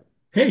 Yeah.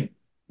 hey,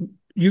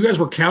 you guys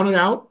were counted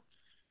out.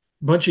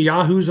 A bunch of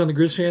yahoos on the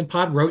Griz Fan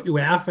Pod wrote you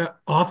off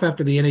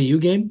after the NAU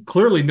game.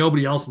 Clearly,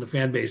 nobody else in the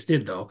fan base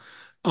did, though.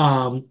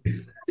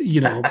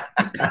 You know,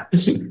 but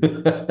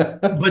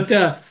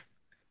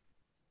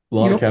A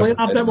lot of playing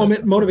off that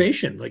capitalization.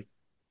 motivation. Like,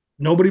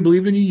 nobody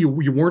believed in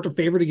you. You weren't a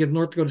favorite against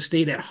North Dakota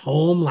State at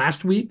home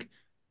last week.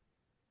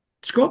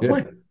 Just go out and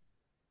Yeah. play.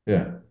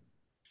 Yeah.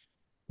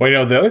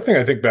 Well, the other thing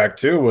I think back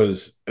to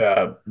was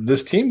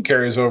this team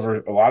carries over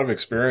a lot of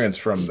experience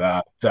from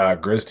that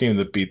Grizz team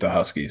that beat the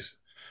Huskies.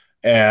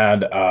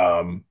 And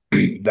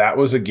that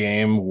was a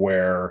game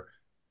where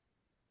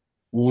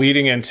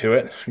leading into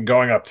it,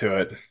 going up to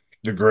it,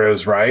 the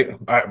Grizz, right?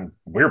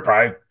 We were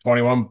probably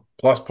 21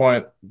 plus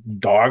point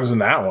dogs in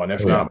that one,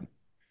 if Oh, yeah. not.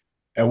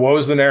 And what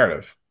was the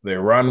narrative? They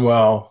run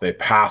well, they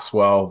pass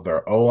well,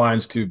 their O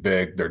line's too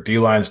big, their D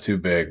line's too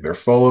big, they're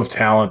full of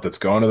talent that's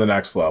going to the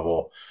next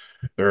level.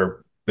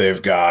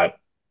 They've got,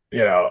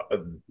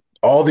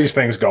 all these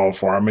things going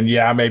for them. And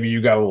yeah, maybe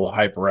you got a little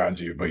hype around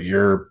you, but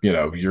you're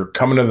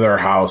coming to their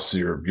house,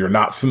 you're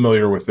not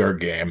familiar with their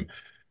game.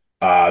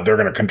 They're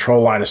going to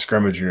control line of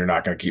scrimmage and you're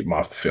not going to keep them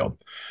off the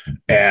field.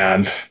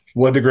 And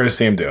what did the Grizz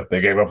team do?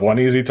 They gave up one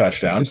easy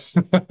touchdown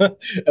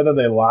and then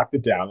they locked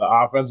it down. The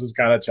offense was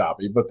kind of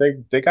choppy, but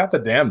they got the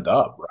damn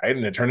dub, right?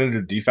 And it turned into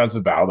a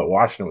defensive battle that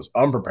Washington was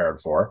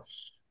unprepared for.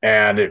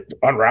 And it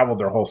unraveled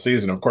their whole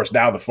season. Of course,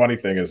 now the funny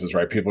thing is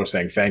right, people are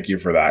saying thank you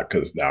for that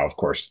because now, of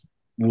course,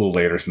 a little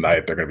later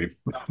tonight, they're going to be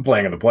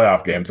playing in the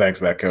playoff game thanks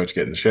to that coach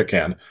getting the shit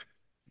canned.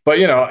 But,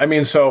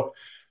 so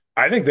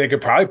I think they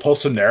could probably pull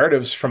some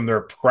narratives from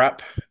their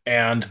prep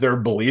and their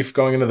belief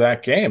going into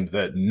that game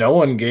that no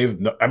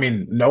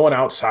one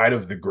outside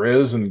of the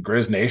Grizz and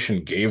Grizz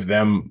Nation gave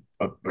them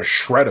a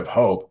shred of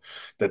hope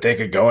that they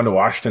could go into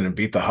Washington and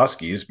beat the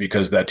Huskies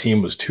because that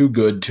team was too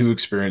good, too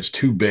experienced,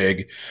 too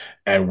big,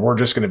 and we're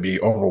just going to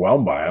be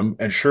overwhelmed by them.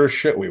 And sure as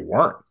shit, we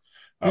weren't.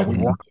 We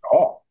weren't at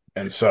all.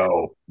 And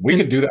so we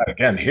could do that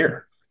again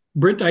here.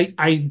 Brent,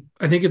 I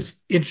think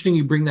it's interesting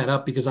you bring that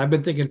up because I've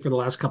been thinking for the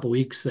last couple of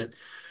weeks that,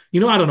 I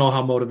don't know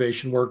how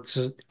motivation works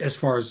as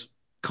far as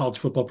college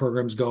football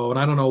programs go, and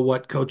I don't know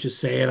what coaches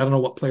say, and I don't know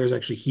what players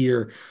actually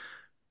hear.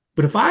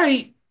 But if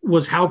I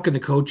was Houck the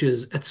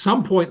coaches, at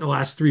some point in the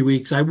last 3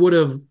 weeks, I would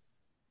have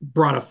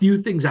brought a few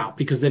things out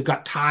because they've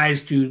got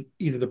ties to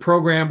either the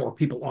program or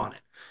people on it.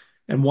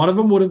 And one of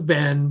them would have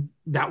been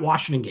that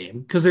Washington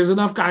game because there's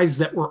enough guys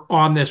that were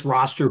on this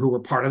roster who were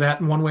part of that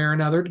in one way or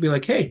another to be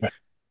like, hey,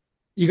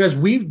 you guys,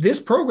 this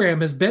program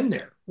has been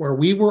there where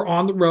we were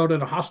on the road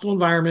in a hostile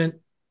environment.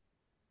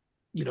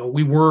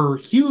 We were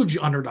huge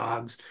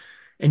underdogs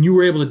and you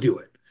were able to do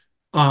it.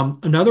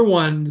 Another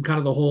one, kind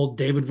of the whole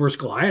David versus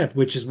Goliath,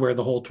 which is where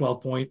the whole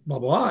 12-point blah,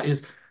 blah, blah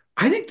is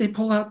I think they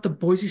pull out the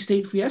Boise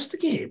State Fiesta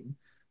game,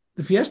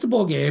 the Fiesta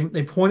Bowl game.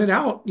 They pointed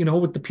out,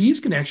 with the Pease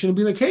connection and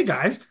be like, hey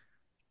guys,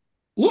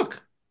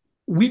 look,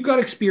 we've got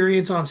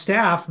experience on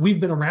staff.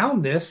 We've been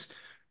around this.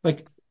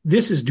 Like,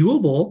 this is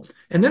doable.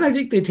 And then I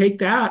think they take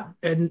that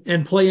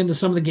and play into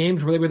some of the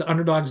games where they were the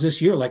underdogs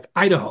this year, like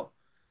Idaho.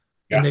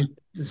 Yeah. And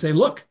they say,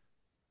 look,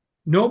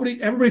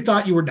 everybody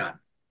thought you were done.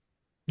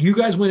 You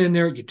guys went in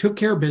there, you took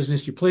care of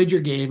business, you played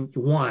your game,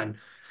 you won.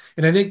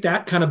 And I think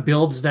that kind of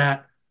builds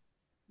that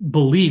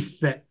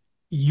belief that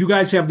you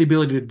guys have the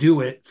ability to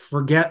do it.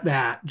 Forget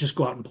that. Just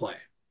go out and play.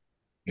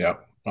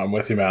 Yep. I'm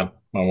with you, man.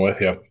 I'm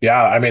with you.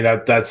 Yeah, I mean,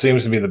 that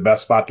seems to be the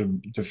best spot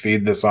to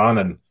feed this on.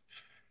 And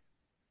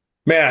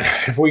man,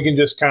 if we can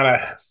just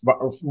kind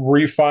of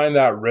refine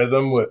that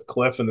rhythm with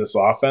Cliff and this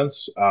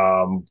offense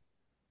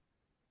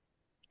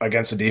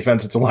against a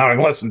defense, it's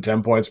allowing less than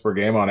 10 points per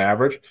game on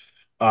average.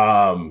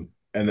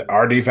 And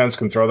our defense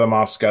can throw them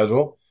off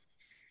schedule.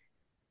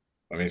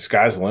 I mean,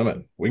 sky's the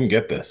limit. We can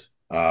get this.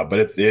 But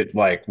it's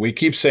like we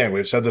keep saying,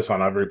 we've said this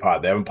on every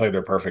pod. They haven't played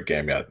their perfect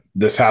game yet.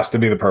 This has to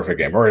be the perfect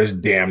game, or as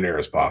damn near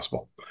as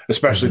possible,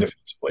 especially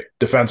defensively.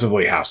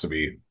 Defensively has to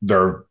be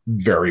their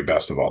very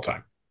best of all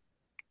time.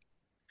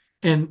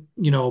 And,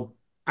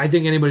 I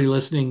think anybody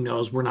listening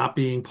knows we're not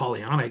being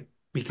Pollyannic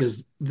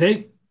because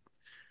they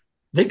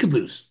could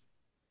lose.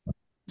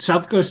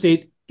 South Dakota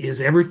State is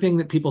everything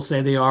that people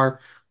say they are.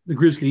 The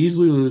Grizz could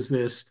easily lose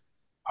this.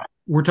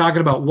 We're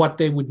talking about what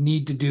they would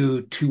need to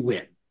do to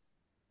win.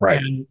 Right.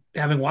 And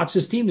having watched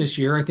this team this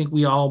year, I think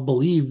we all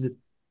believe that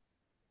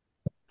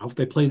if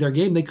they play their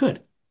game, they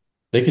could.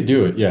 They could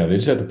do it. Yeah, they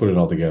just have to put it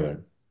all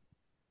together.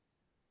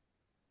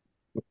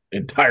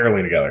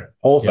 Entirely together.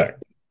 Whole thing.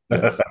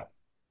 Yeah.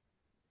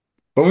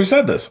 But we've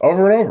said this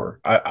over and over.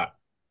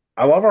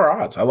 I love our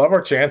odds. I love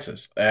our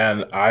chances.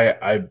 And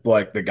I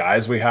like the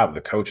guys we have,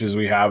 the coaches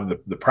we have,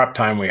 the prep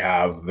time we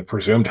have, the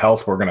presumed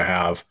health we're going to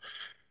have.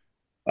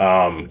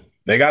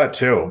 They got it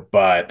too.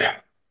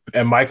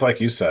 And Mike,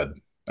 like you said,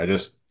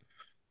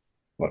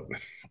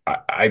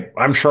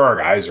 I'm sure our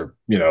guys are,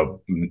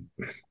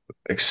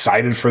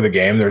 excited for the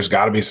game. There's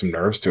got to be some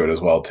nerves to it as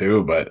well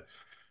too, but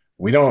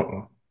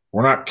we're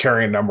not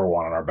carrying number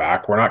one on our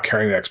back. We're not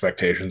carrying the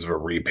expectations of a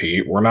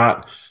repeat. We're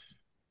not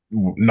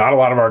not a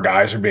lot of our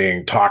guys are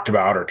being talked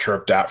about or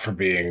chirped at for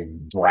being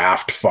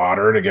draft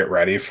fodder to get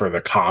ready for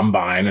the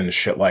combine and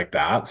shit like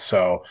that.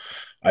 So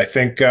I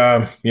think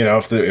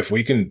if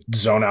we can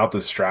zone out the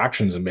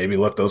distractions and maybe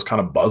let those kind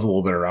of buzz a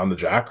little bit around the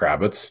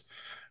jackrabbits,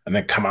 and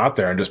then come out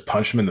there and just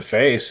punch them in the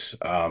face.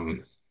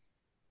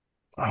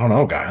 I don't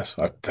know, guys.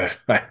 The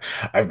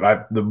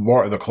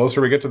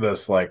closer we get to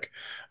this, like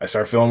I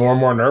start feeling more and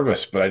more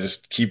nervous. But I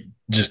just keep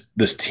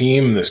this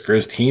team, this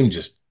Grizz team,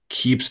 just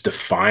keeps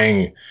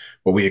defying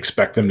what we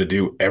expect them to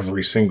do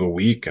every single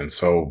week. And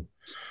so,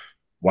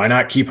 why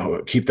not keep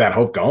that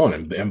hope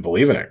going and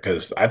believe in it?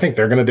 Because I think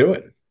they're going to do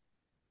it.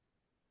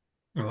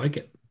 I like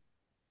it.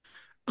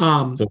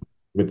 So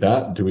with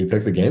that, do we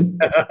pick the game?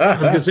 I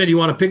was gonna say, do you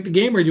want to pick the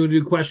game, or do you want to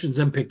do questions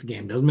then pick the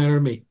game? Doesn't matter to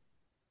me.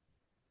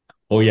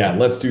 Oh yeah,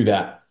 let's do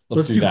that.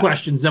 Let's do that.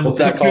 questions, then we'll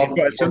What's that pick called?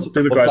 Questions.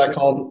 Do the What's that questions.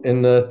 called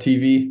in the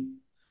TV?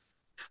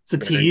 It's a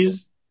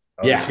tease.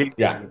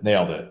 Yeah,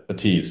 nailed it. A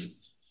tease.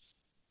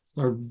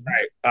 Or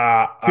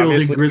Right. building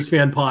Obviously. Griz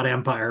Fan Pod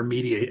Empire,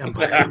 media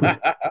empire.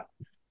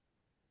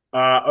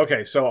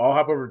 Okay, so I'll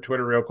hop over to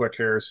Twitter real quick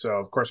here. So,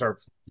 of course, our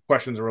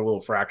questions are a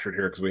little fractured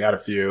here because we had a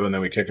few, and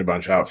then we kicked a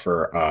bunch out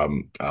for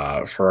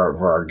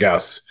our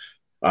guests.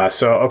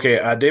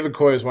 David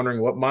Coy is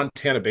wondering what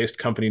Montana-based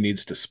company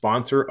needs to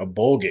sponsor a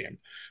bowl game.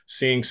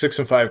 Seeing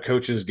 6-5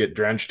 coaches get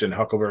drenched in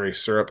huckleberry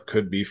syrup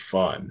could be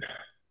fun.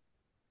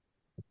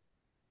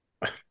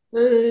 Yeah.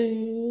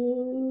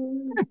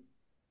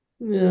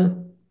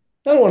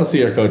 I don't want to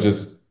see our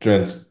coaches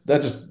drenched.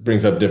 That just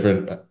brings up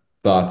different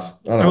thoughts.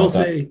 I don't I know will about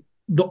that. say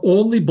the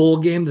only bowl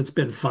game that's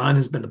been fun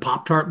has been the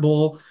Pop-Tart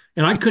Bowl,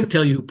 and I couldn't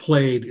tell you who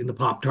played in the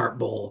Pop-Tart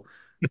Bowl.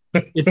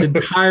 It's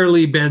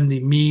entirely been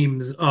the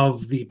memes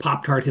of the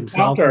Pop-Tart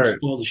himself who Pop-Tart.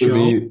 stole the To show.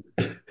 me,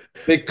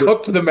 They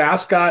cooked the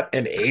mascot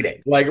and ate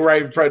it. Like,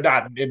 right,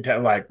 not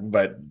intent, like,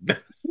 but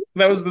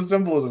that was the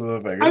symbolism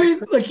of the thing. I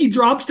mean, like he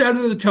drops down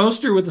into the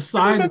toaster with a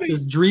sign that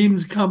says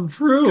 "Dreams come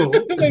true."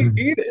 They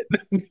eat it.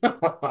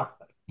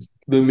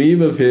 the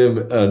meme of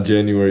him on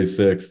January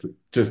 6th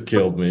just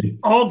killed me.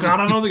 Oh God,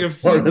 I don't think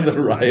I've Part seen of the that.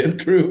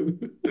 riot crew.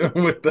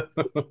 With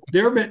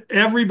the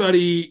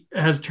Everybody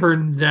has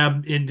turned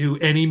them into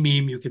any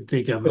meme you can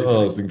think of.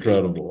 Oh, it's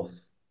incredible.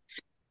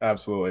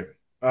 Absolutely.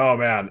 Oh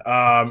man.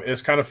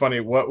 It's kind of funny.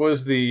 What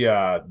was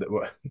Montana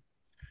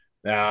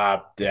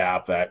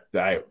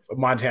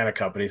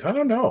companies? I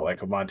don't know,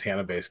 like a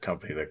Montana-based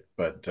company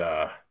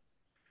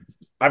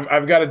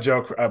I've got a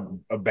joke,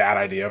 a bad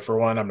idea for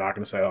one. I'm not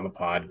going to say it on the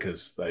pod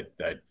because I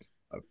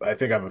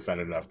think I've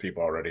offended enough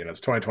people already, and it's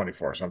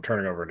 2024, so I'm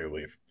turning over a new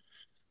leaf.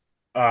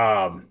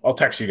 I'll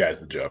text you guys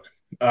the joke.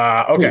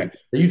 Okay.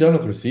 Are you done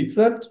with receipts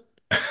then?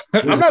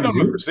 I'm not done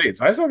with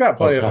receipts. I still got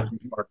plenty Okay. of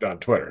marked on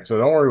Twitter, so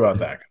don't worry about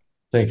that.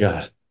 Thank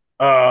God.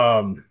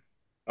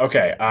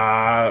 Okay.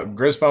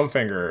 Grizz Foam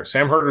Finger.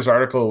 Sam Herder's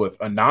article with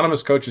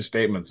anonymous coaches'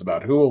 statements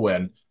about who will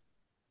win.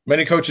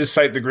 Many coaches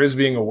cite the Grizz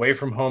being away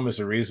from home as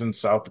a reason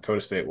South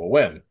Dakota State will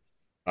win.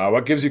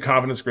 What gives you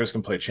confidence Grizz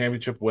can play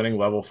championship winning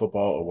level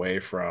football away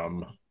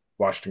from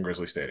Washington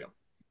Grizzly Stadium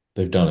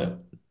They've done it.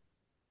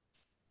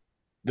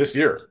 this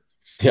year?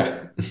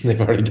 Yeah, they've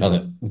already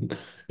done it.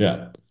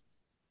 Yeah.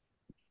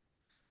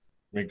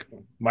 I mean,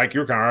 Mike, you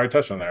were kind of already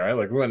touched on that, right?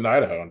 Like we went to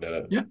Idaho and did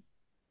it. Yeah.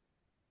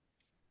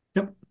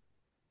 Yep.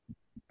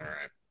 All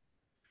right.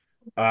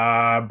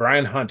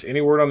 Brian Hunt,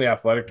 any word on the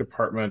athletic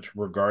department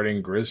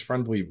regarding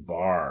Grizz-friendly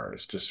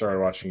bars? Just started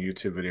watching a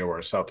YouTube video where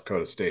a South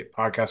Dakota State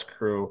podcast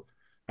crew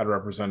had a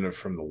representative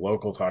from the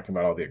local talking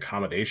about all the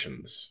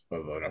accommodations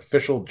of an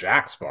official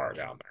Jack's bar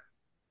down there.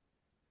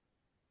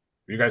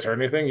 You guys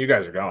heard anything? You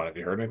guys are going. Have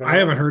you heard anything? I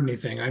haven't heard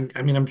anything.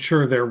 I mean, I'm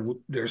sure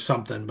there's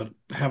something, but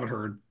I haven't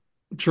heard.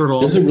 I'm sure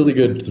it'll. There's a really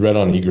good thread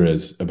on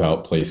eGriz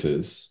about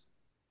places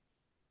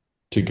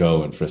to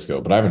go in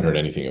Frisco, but I haven't heard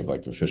anything of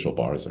like official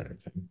bars or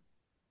anything.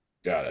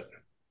 Got it.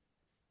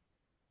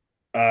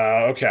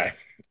 Okay.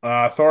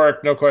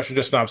 Thoric, no question,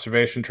 just an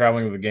observation.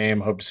 Traveling with the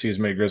game. Hope to see as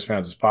many Grizz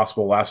fans as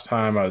possible. Last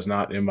time I was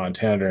not in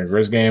Montana during a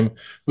Grizz game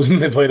was when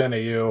they played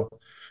NAU.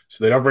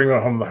 So they don't bring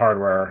home the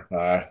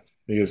hardware.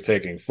 He was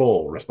taking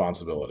full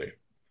responsibility.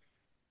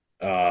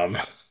 Darn,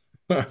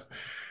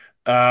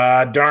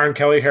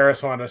 Kelly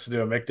Harris wanted us to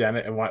do a Mick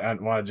Dennehy and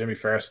wanted Jimmy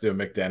Farris to do a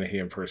Mick Dennehy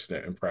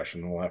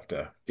impression. We'll have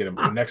to get him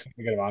next time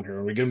we get him on here.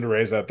 When we get him to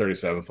raise that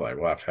 37 flag,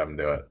 we'll have to have him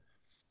do it.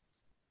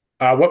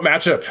 What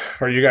matchup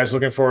are you guys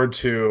looking forward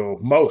to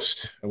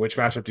most? And which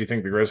matchup do you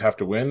think the Grizz have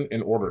to win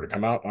in order to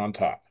come out on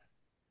top?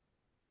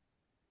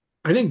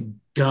 I think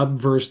Dub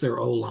versus their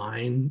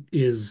O-line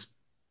is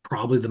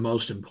probably the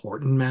most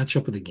important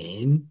matchup of the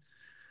game.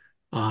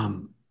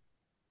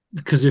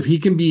 Because if he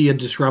can be a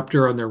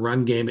disruptor on their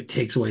run game, it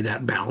takes away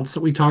that balance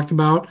that we talked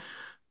about.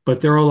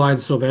 But their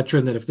O-line's so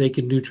veteran that if they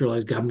can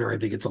neutralize Governor, I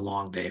think it's a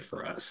long day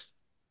for us.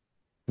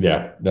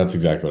 Yeah, that's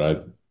exactly what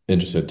I'm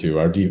interested too.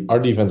 Our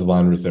defensive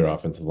line versus their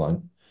offensive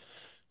line.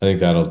 I think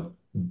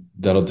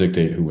that'll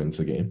dictate who wins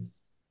the game.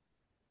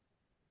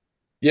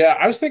 Yeah,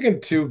 I was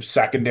thinking too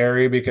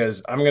secondary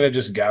because I'm gonna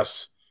just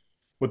guess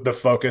with the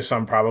focus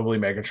on probably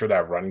making sure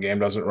that run game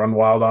doesn't run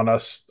wild on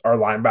us. Our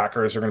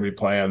linebackers are going to be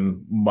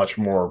playing much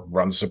more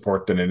run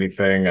support than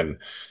anything, and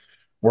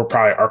we're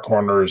probably our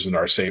corners and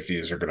our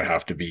safeties are going to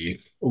have to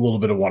be a little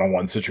bit of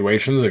one-on-one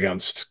situations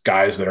against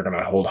guys that are going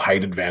to hold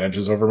height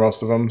advantages over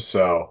most of them.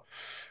 So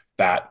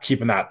that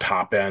keeping that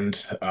top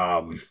end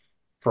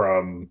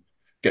from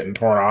getting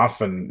torn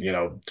off and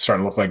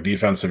starting to look like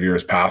defensive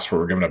years past where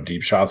we're giving up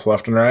deep shots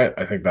left and right.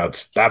 I think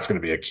that's going to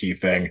be a key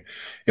thing.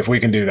 If we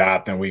can do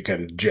that, then we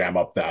can jam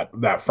up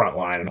that front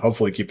line and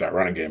hopefully keep that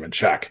running game in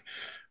check.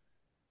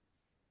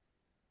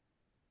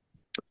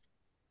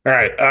 All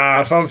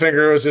right. Foam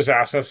Finger was just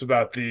asking us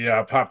about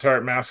the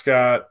Pop-Tart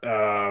mascot,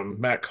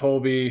 Matt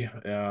Colby.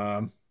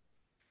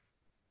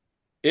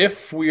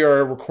 If we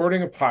are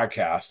recording a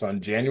podcast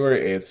on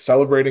January 8th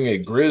celebrating a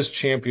Griz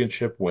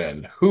championship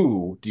win,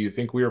 who do you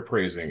think we are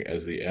praising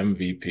as the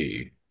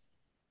MVP?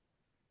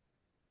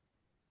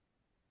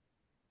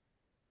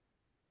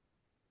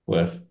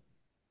 Cliff.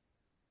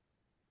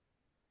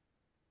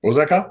 What was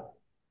that, Kyle?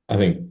 I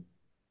think.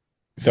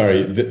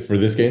 Sorry, for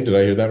this game, did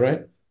I hear that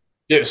right?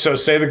 Yeah. So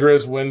say the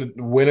Griz win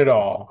it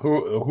all.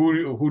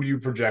 Who do you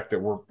project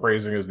that we're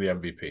praising as the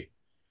MVP?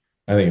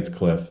 I think it's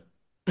Cliff.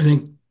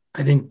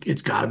 I think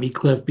it's got to be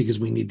Cliff because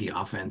we need the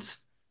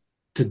offense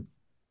to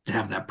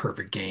have that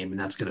perfect game, and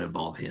that's going to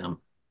involve him.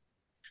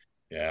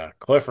 Yeah,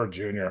 Clifford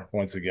Jr.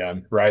 once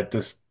again, right?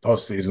 This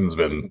postseason's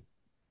been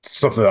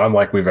something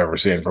unlike we've ever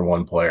seen from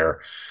one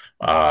player.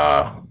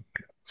 But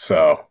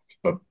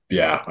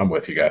yeah, I'm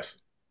with you guys.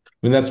 I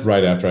mean, that's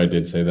right after I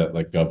did say that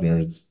like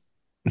Governors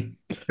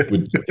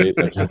would dictate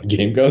like how the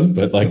game goes,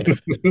 but like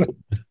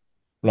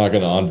we're not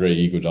going to Andre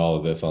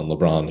Iguodala this on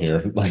LeBron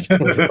here. Like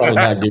we're probably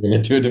not giving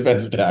it to a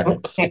defensive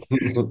tackle.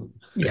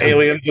 Yeah.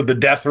 Aliens with the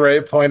death ray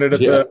pointed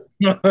at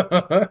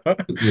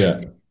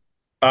Yeah.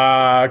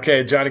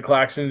 Okay, Johnny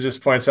Claxton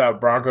just points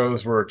out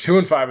Broncos were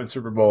 2-5 in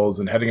Super Bowls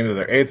and heading into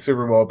their 8th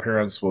Super Bowl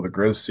appearance. Will the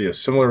Grizz see a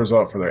similar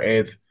result for their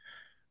 8th?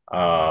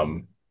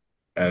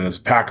 And as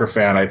a Packer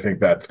fan, I think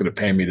that's going to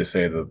pay me to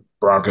say the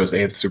Broncos'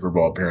 8th Super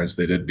Bowl appearance.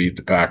 They did beat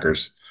the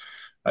Packers,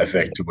 I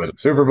think, to win the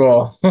Super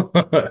Bowl.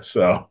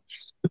 So,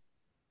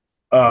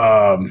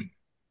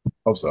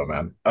 hope so,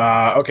 man.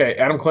 Okay,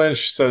 Adam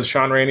Clinch says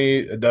Sean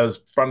Rainey does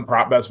fun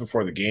prop bets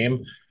before the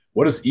game.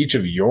 What is each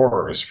of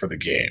yours for the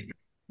game?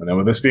 And then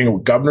with this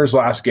being Governor's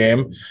last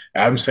game,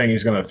 Adam's saying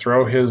he's going to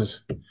throw his.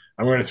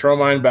 I'm going to throw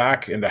mine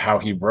back into how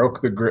he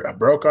broke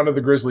onto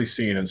the Grizzly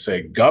scene and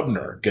say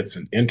Governor gets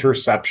an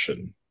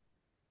interception.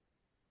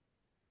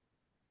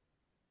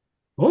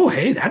 Oh,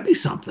 hey, that'd be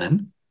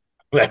something.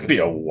 That'd be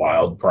a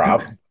wild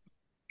prop.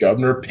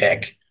 Governor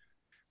pick.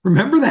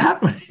 Remember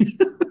that?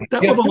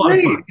 That was a lot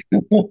of fun.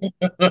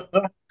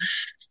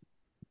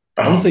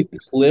 I'm going to say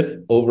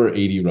Cliff over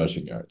 80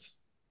 rushing yards.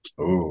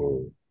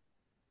 Oh.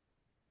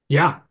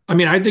 Yeah. I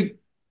mean,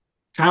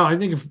 Kyle, I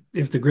think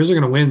if the Grizz are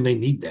going to win, they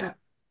need that.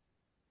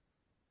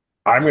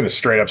 I'm going to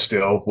straight up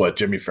steal what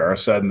Jimmy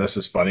Farris said, and this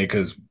is funny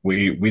because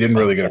we didn't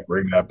really get to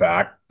bring that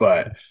back,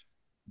 but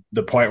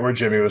the point where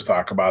Jimmy was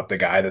talking about the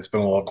guy that's been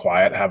a little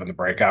quiet having the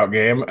breakout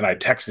game, and I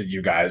texted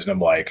you guys, and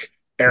I'm like,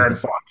 Aaron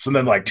Fonts. And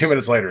then like 2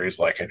 minutes later, he's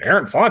like, and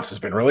Aaron Fonts has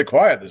been really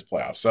quiet this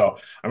playoff. So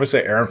I'm going to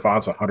say Aaron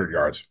Fonts 100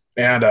 yards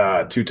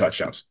and 2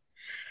 touchdowns.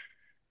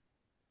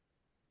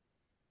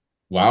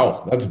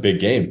 Wow, that's a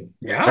big game.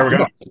 Yeah. There we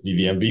go. Be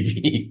the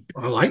MVP.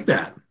 I like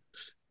that.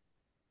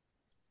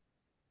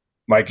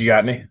 Mike, you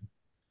got any?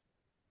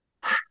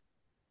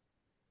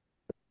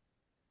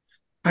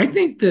 I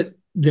think that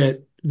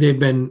they've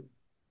been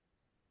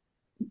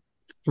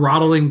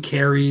throttling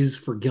carries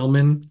for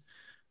Gilman.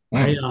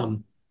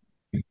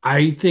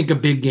 I think a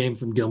big game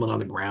from Gilman on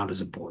the ground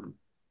is important.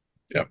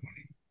 Yep.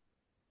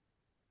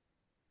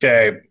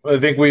 Okay, I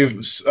think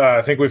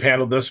we've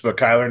handled this, but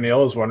Kyler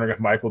Neal is wondering if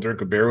Mike will drink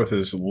a beer with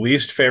his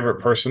least favorite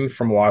person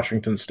from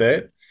Washington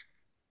State.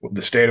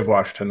 The state of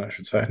Washington, I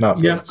should say.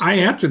 I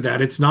answered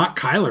that. It's not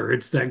Kyler.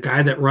 It's that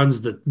guy that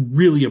runs the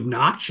really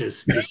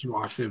obnoxious Eastern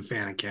Washington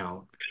fan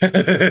account.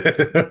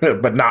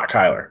 But not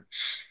Kyler.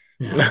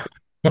 Yeah.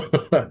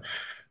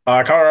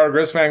 Colorado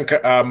Griz fan,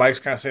 Mike's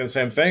kind of saying the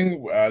same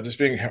thing. Just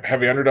being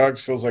heavy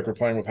underdogs feels like we're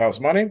playing with house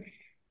money.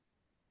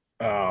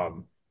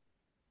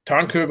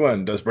 Tom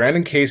Coughlan, does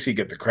Brandon Casey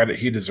get the credit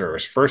he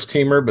deserves? First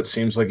teamer, but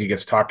seems like he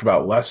gets talked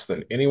about less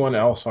than anyone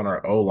else on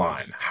our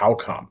O-line. How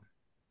come?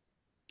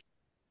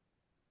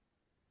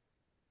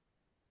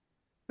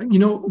 You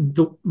know,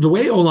 the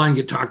way O-line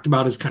get talked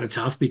about is kind of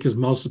tough because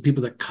most of the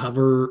people that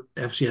cover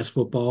FCS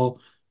football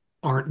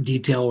aren't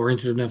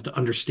detail-oriented enough to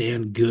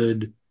understand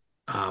good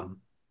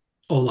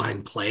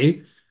O-line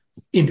play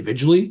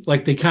individually.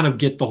 Like they kind of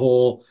get the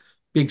whole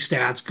big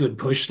stats, good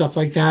push, stuff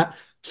like that.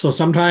 So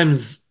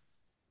sometimes,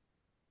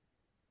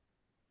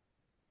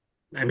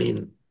 I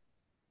mean,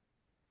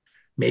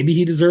 maybe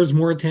he deserves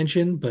more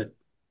attention, but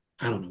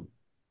I don't know.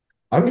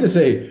 I'm gonna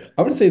say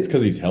it's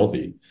because he's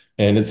healthy.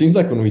 And it seems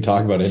like when we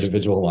talk about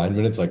individual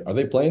linemen, it's like, are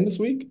they playing this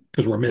week?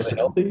 Because we're missing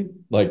healthy.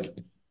 Like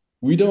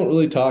we don't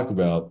really talk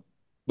about,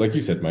 like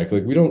you said, Mike,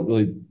 like we don't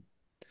really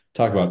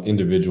talk about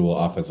individual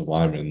offensive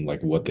linemen,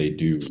 like what they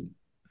do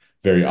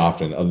very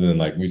often, other than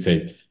like we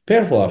say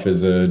Panfloff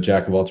is a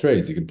jack of all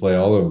trades. He can play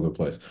all over the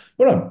place.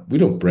 We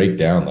don't break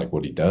down like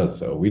what he does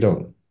though. We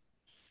don't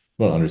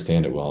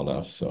understand it well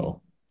enough.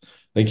 So I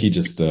think he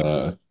just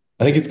I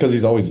think it's because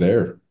he's always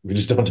there. We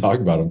just don't talk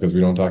about him because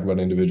we don't talk about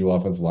individual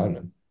offensive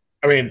linemen.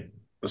 I mean,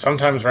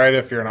 sometimes, right,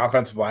 if you're an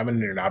offensive lineman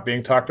and you're not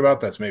being talked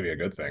about, that's maybe a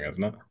good thing,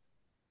 isn't it?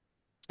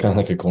 Kind of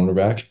like a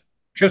cornerback.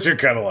 Because you're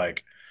kind of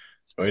like,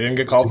 so he didn't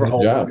get Just called doing for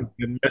his holding, job.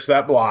 didn't miss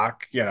that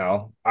block, you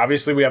know.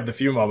 Obviously, we have the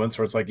few moments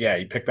where it's like, yeah,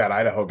 he picked that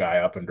Idaho guy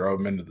up and drove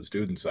him into the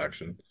student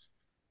section.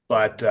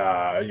 But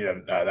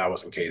that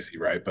wasn't Casey,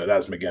 right? But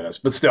that's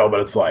McGinnis. But still, but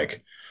it's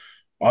like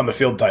on the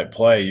field type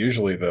play,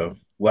 usually the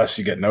less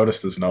you get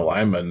noticed as no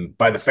lineman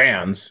by the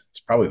fans, it's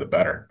probably the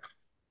better.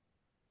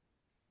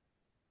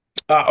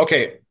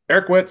 Okay,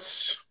 Eric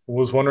Witz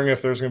was wondering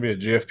if there's going to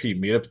be a GFP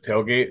meetup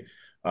tailgate.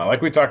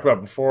 Like we talked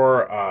about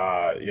before,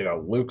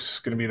 Luke's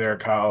going to be there.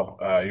 Kyle,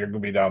 you're going to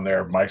be down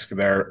there. Mike's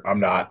there.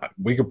 I'm not.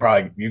 We could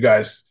probably, you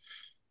guys,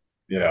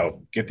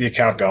 get the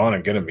account going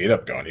and get a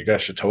meetup going. You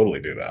guys should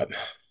totally do that.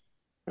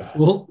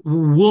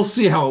 We'll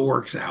see how it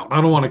works out. I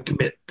don't want to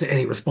commit to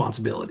any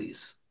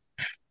responsibilities.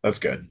 That's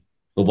good.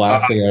 The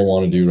last thing I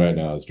want to do right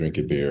now is drink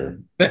a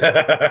beer.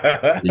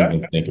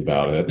 Even think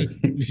about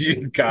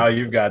it. Kyle,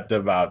 you've got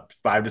about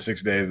 5 to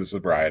 6 days of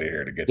sobriety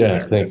here to get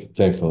Yeah, you there.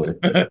 thankfully.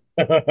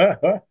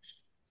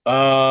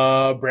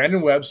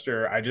 Brandon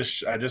Webster, I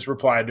just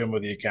replied to him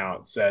with the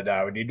account, said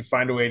we need to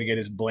find a way to get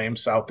his blame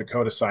South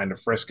Dakota signed to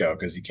Frisco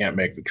because he can't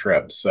make the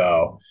trip.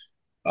 So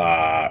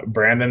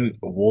Brandon,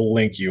 we'll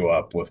link you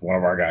up with one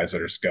of our guys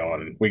that are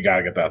going. We got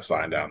to get that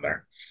sign down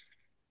there.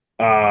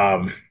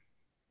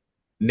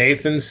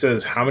 Nathan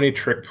says, how many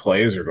trick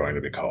plays are going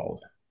to be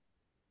called?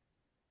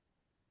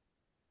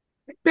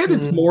 I bet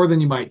it's more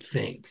than you might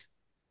think.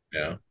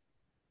 Yeah.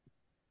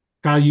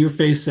 Kyle, your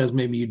face says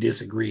maybe you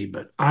disagree,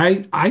 but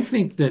I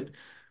think that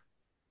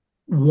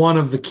one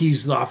of the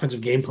keys to the offensive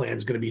game plan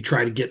is going to be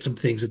try to get some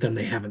things at them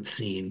they haven't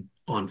seen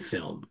on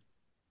film.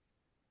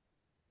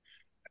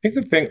 I think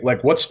the thing,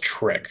 like, what's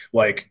trick?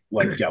 Like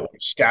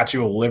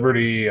Statue of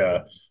Liberty,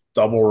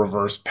 double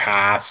reverse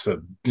pass,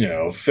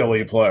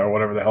 Philly play or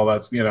whatever the hell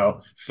that's,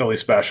 Philly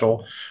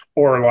special,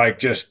 or like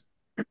just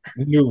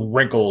new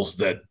wrinkles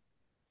that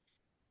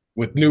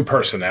with new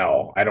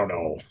personnel. I don't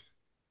know.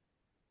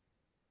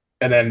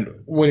 And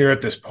then when you're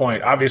at this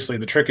point, obviously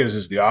the trick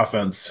is the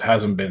offense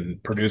hasn't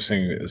been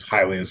producing as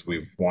highly as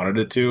we've wanted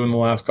it to in the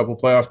last couple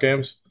playoff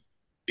games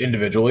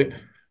individually.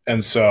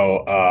 And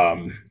so,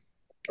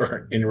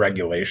 or in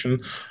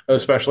regulation,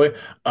 especially.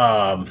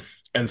 And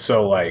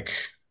so like,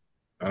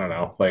 I don't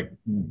know, like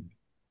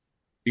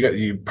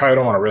you probably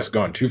don't want to risk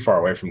going too far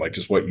away from like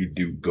just what you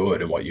do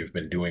good and what you've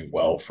been doing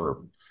well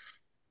for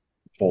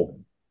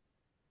full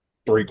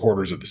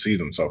 3/4 of the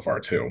season so far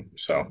too.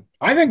 So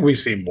I think we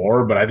see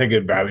more, but I think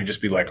it'd probably just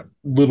be like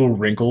little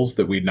wrinkles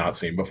that we'd not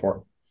seen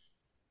before.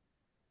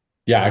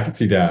 Yeah, I could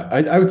see that.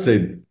 I would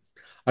say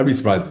I'd be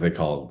surprised if they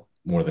called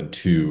more than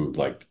two,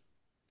 like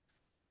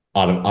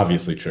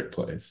obviously trick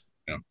plays.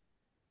 Yeah.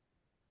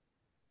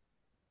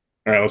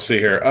 All right, let's see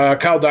here.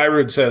 Kyle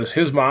Dyrud says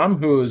his mom,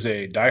 who is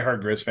a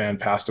diehard Griz fan,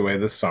 passed away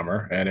this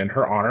summer, and in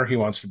her honor, he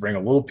wants to bring a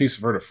little piece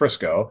of her to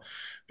Frisco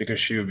because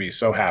she would be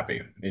so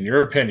happy. In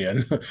your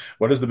opinion,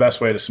 what is the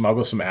best way to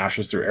smuggle some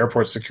ashes through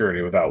airport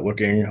security without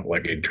looking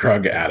like a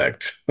drug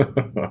addict?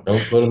 Don't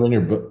put them in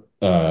your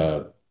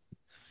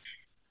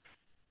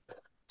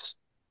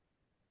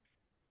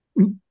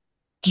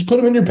just put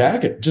them in your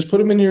packet. Just put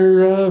them in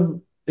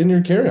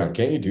your carry-on.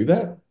 Can't you do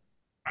that?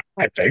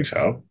 I think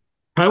so.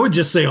 I would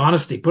just say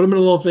honesty. Put them in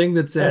a little thing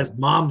that says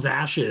 "Mom's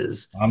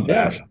ashes."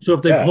 Yeah. So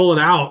if they pull it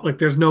out, like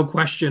there's no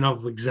question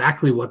of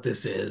exactly what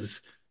this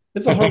is.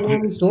 It's a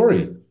heartwarming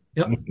story.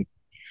 Yep.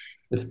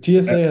 If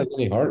TSA has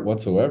any heart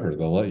whatsoever,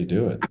 they'll let you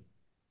do it.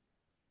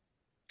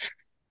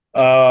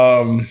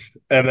 And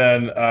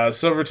then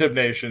Silvertip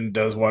Nation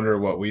does wonder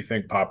what we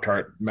think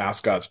Pop-Tart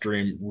mascot's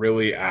dream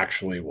really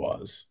actually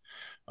was.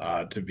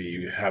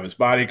 To have his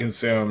body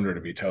consumed or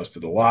to be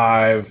toasted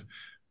alive.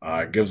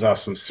 Gives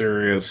us some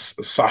serious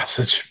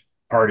sausage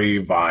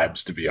party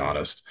vibes, to be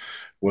honest.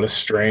 What a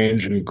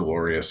strange and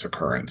glorious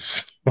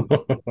occurrence.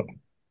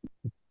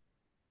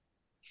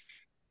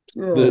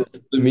 The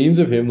memes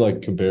of him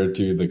like compared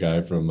to the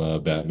guy from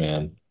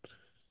Batman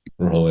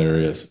were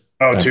hilarious.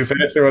 Oh,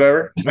 Two-Face or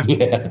whatever?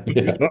 Yeah.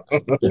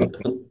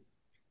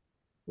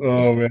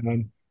 Oh,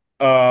 man.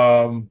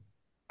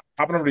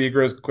 Hopping over to you,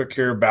 Griz, quick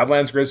here.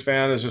 Badlands Griz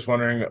fan is just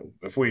wondering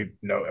if we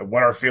know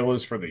what our feel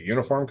is for the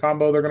uniform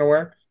combo they're going to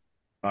wear.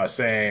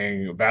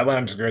 Saying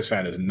Badlands Griz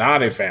fan is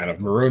not a fan of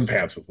maroon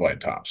pants with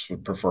white tops,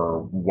 would prefer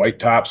white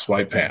tops,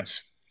 white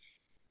pants.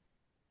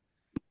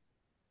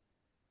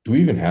 Do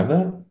we even have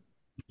that?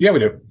 Yeah, we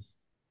do.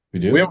 We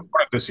do? We haven't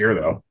worn it this year,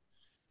 though.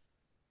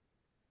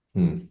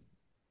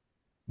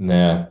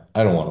 Nah,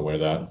 I don't want to wear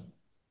that.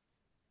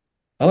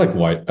 I like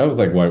white. I would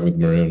like white with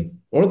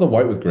maroon. Or the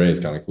white with gray is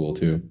kind of cool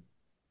too.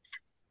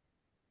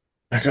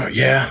 I go,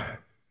 yeah.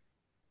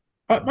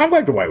 I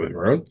like the white with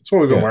maroon. That's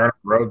what we've been Yeah. wearing on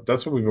the road.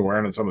 That's what we've been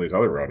wearing on some of these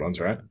other road ones,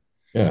 right?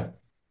 Yeah.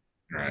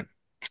 All right.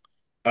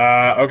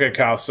 Okay,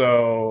 Kyle.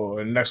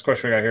 So next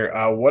question we got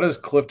here. What does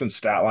Clifton's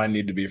stat line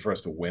need to be for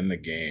us to win the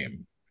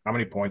game? How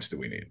many points do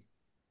we need?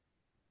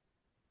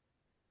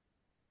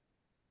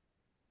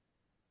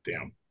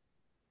 Damn.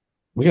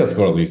 We got to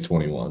score at least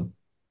 21.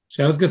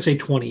 So I was going to say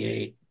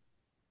 28.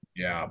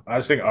 Yeah, I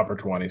was thinking upper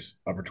 20s,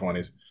 upper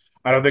 20s.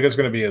 I don't think it's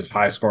going to be as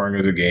high scoring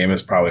as a game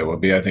as probably it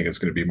would be. I think it's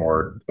going to be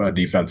more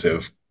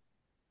defensive,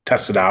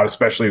 tested out,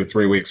 especially with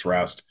 3 weeks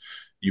rest.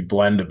 You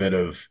blend a bit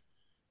of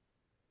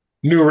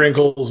new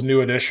wrinkles,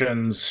 new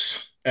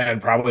additions,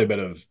 and probably a bit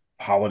of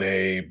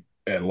holiday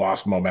and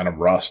lost momentum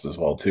rust as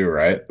well too,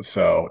 right?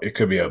 So it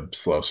could be a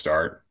slow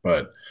start,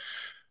 but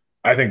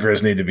I think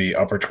Grizz need to be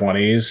upper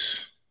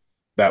 20s.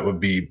 That would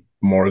be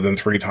more than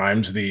 3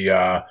 times the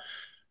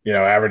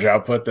average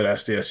output that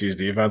SDSU's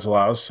defense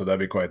allows. So that'd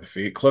be quite the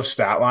feat. Cliff's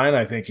stat line,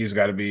 I think he's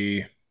got to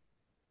be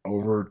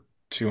over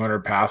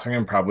 200 passing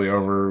and probably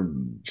over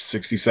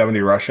 60, 70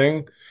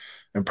 rushing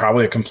and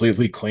probably a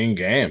completely clean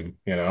game,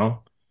 and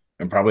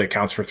probably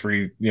accounts for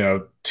 2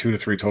 to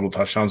 3 total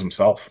touchdowns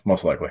himself,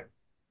 most likely.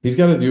 He's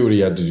got to do what he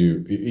had to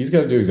do. He's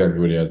got to do exactly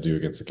what he had to do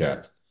against the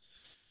Cats.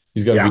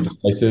 He's got to Yeah. be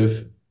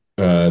decisive.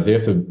 They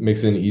have to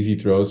mix in easy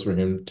throws for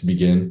him to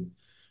begin.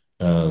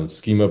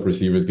 Scheme up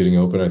receivers getting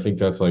open. I think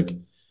that's like,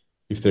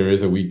 if there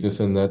is a weakness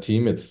in that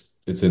team, it's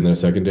in their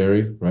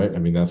secondary, right? I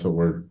mean, that's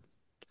what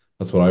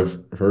I've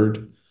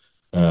heard.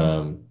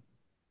 So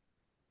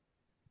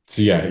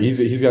yeah,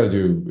 he's got to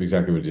do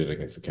exactly what he did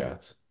against the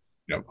Cats.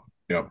 Yep.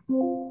 Yep.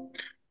 All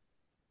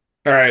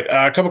right,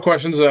 a couple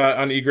questions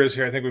on Egriz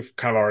here. I think we've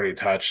kind of already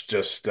touched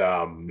just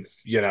takeaways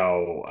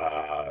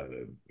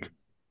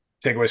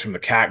from the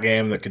cat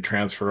game that could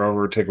transfer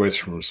over, takeaways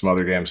from some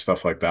other games,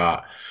 stuff like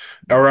that.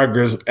 Elrod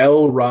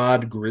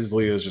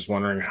Grizzly is just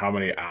wondering how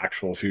many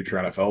actual future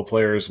NFL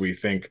players we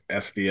think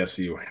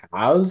SDSU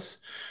has,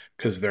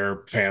 because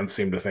their fans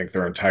seem to think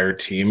their entire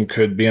team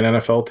could be an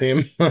NFL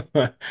team.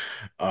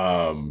 Got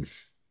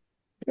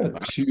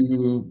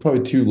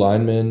probably two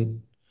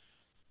linemen.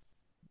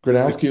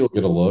 Gronowski will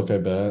get a look, I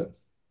bet.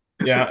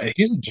 Yeah, and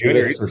he's a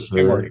junior. That's He's for got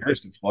 2 more sure.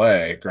 years to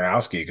play,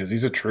 Gronowski, because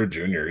he's a true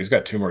junior. He's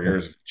got 2 more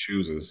years if he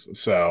chooses.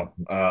 So,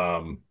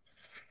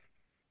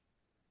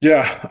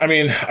 yeah, I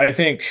mean, I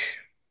think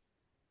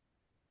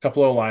a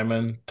couple of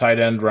linemen, tight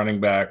end, running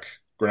back,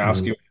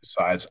 Gronowski Mhm. with his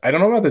sides. I don't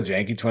know about the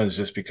Janky twins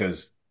just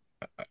because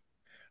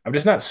I'm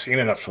just not seeing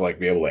enough to like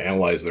be able to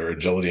analyze their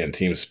agility and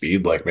team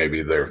speed like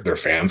maybe their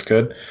fans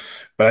could.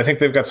 But I think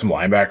they've got some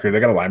linebacker. They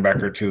got a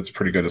linebacker too that's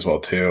pretty good as well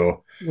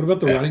too. What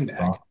about the And, running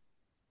back?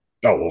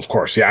 oh, well, of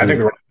course, yeah. I think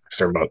the running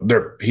backs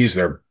are he's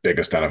their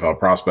biggest NFL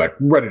prospect,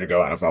 ready to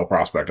go NFL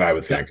prospect. I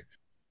would Yeah. think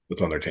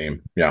that's on their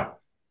team. Yeah.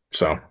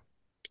 So,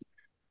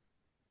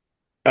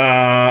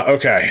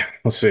 okay,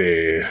 let's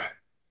see.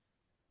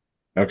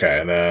 Okay,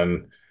 and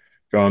then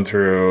going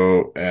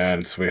through,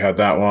 and so we had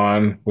that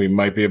one. We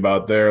might be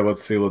about there.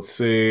 Let's see. Let's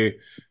see.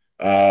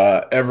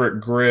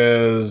 Everett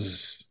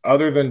Grizz.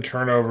 Other than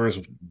turnovers,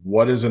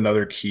 what is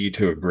another key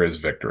to a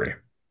Grizz victory?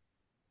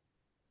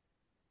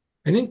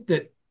 I think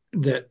that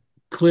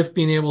Cliff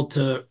being able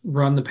to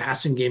run the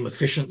passing game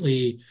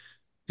efficiently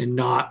and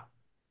not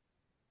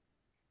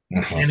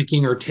Uh-huh.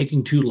 panicking or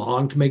taking too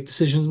long to make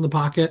decisions in the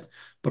pocket.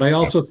 But I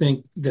also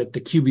think that the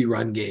QB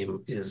run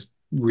game is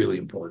really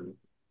important.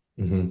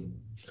 Mhm.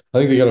 I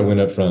think they got to win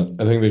up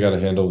front. I think they got to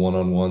handle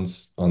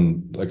one-on-ones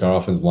on, like, our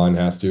offensive line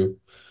has to.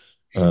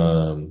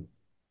 Um,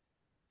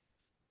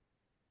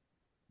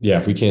 yeah,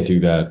 if we can't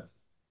do that,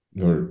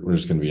 we're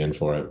just going to be in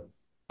for it.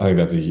 I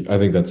just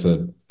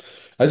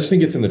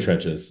think it's in the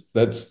trenches.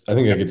 I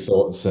think that gets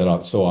so set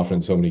off so often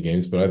in so many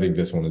games, but I think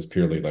this one is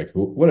purely like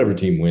whatever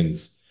team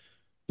wins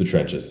the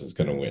trenches is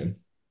going to win.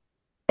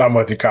 I'm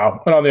with you,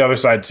 Kyle. And on the other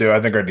side too, I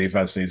think our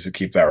defense needs to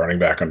keep that running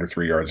back under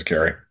 3 yards of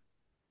carry.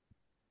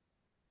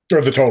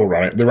 Or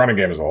the running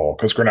game as a whole,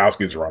 because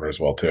Gronowski's a runner as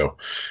well too.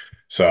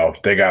 So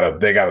they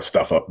gotta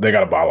stuff up. They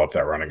gotta bottle up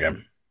that running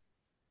game.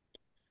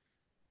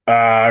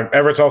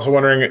 Everett's also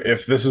wondering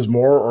if this is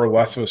more or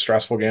less of a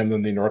stressful game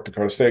than the North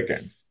Dakota State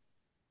game.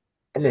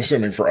 I'm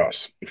assuming for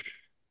us. I've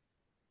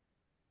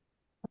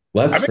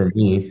Less been for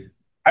me.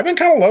 I've been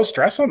kind of low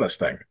stress on this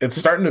thing. It's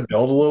starting to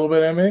build a little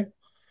bit in me.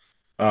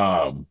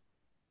 Um,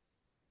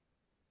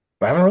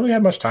 but I haven't really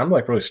had much time to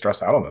like really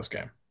stress out on this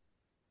game.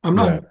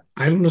 Yeah.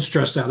 I'm not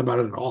stressed out about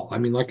it at all. I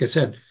mean, like I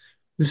said,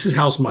 this is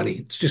house money.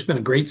 It's just been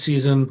a great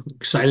season.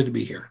 Excited to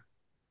be here.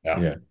 Yeah.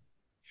 Yeah.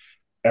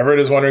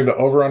 Everett is wondering the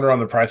over/under on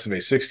the price of a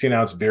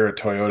 16-ounce beer at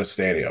Toyota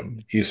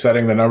Stadium. He's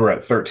setting the number at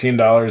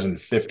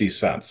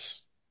 $13.50.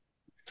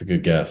 It's a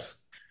good guess.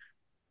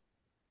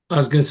 I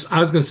was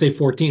gonna say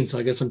 14, so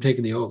I guess I'm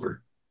taking the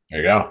over. There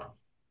you go.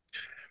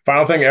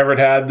 Final thing Everett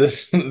had.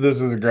 This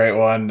is a great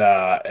one,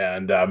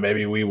 and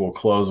maybe we will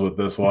close with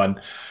this one.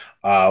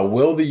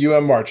 Will the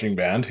UM marching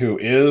band, who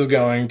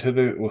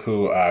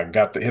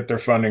got to hit their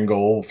funding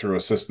goal through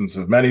assistance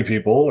of many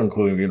people,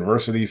 including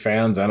university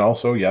fans and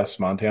also, yes,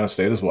 Montana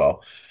State as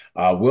well,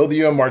 will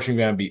the UM marching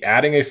band be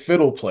adding a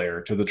fiddle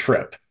player to the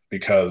trip?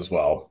 Because,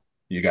 well,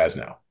 you guys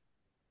know.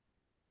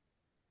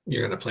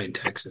 You're gonna play in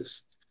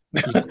Texas.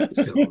 You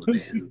fiddle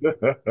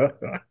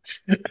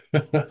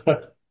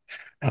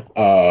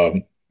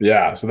in.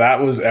 Yeah, so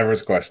that was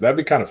Everett's question. That'd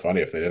be kind of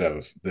funny if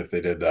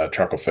they did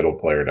truck a fiddle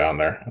player down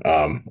there.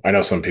 I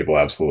know some people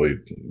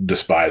absolutely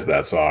despise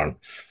that song.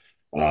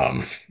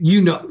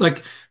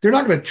 Like they're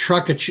not going to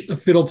truck a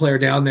fiddle player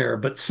down there,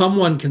 but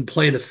someone can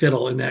play the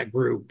fiddle in that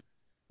group,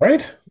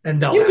 Right?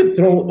 and they'll You have. could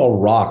throw a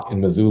rock in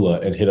Missoula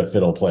and hit a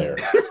fiddle player.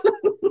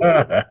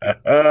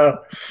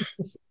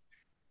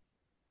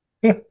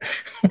 If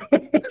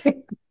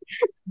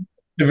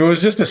it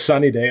was just a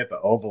sunny day at the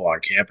Oval on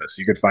campus,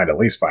 you could find at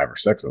least 5 or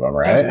 6 of them, At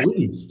right?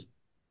 least.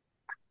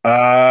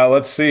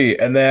 Let's see.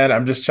 And then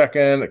I'm just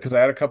checking because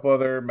I had a couple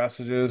other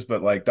messages,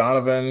 but like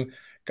Donovan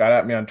got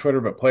at me on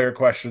Twitter, but player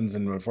questions,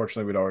 and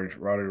unfortunately we'd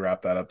already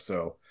wrapped that up.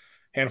 So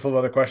handful of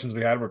other questions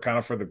we had were kind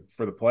of for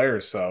the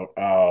players. So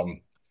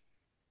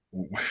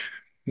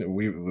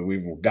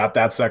we've got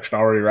that section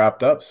already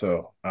wrapped up.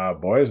 So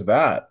boys,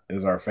 that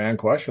is our fan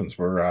questions.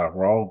 We're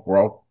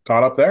all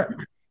caught up there.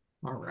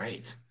 All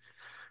right.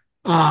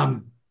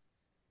 Kyle,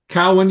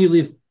 when do you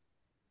leave?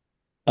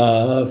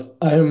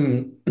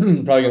 I'm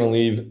probably gonna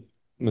leave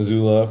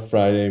Missoula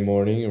Friday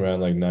morning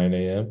around like 9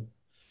 a.m.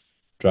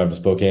 Drive to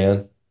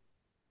Spokane.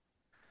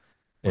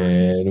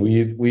 And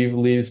we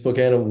leave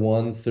Spokane at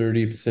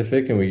 1:30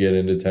 Pacific and we get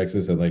into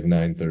Texas at like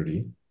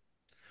 9:30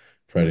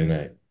 Friday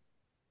night.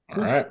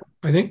 All right.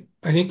 I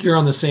think you're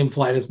on the same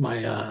flight as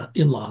my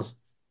in-laws.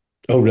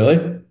 Oh,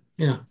 really?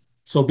 Yeah.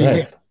 So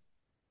behave. Nice.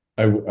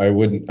 I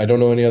don't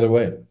know any other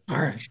way. All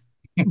right.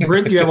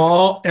 Brent, do you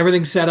have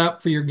everything set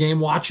up for your game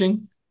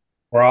watching?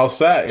 We're all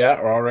set.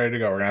 Yeah, we're all ready to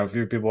go. We're gonna have a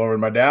few people over to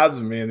my dad's,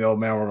 and me and the old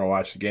man. We're gonna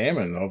watch the game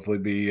and hopefully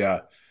be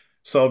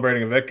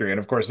celebrating a victory. And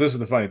of course, this is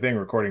the funny thing.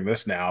 Recording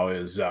this now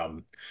is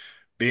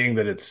being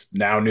that it's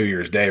now New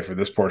Year's Day for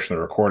this portion of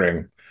the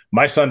recording.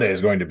 My Sunday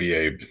is going to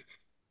be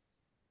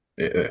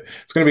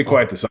it's going to be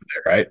quite the Sunday,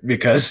 right?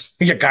 Because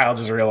yeah, Kyle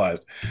just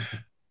realized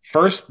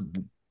first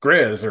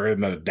Grizz are in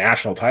the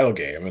national title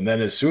game, and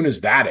then as soon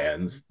as that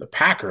ends, the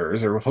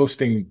Packers are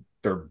hosting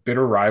their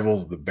bitter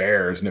rivals, the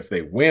Bears, and if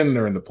they win,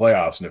 they're in the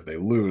playoffs, and if they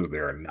lose,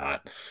 they're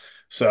not.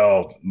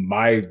 So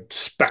my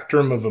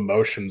spectrum of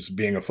emotions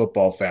being a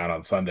football fan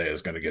on Sunday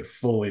is going to get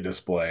fully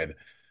displayed.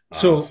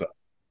 So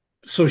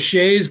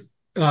Shay's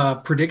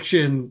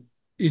prediction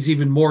is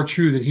even more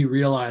true than he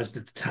realized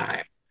at the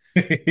time.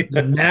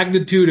 The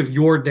magnitude of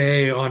your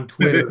day on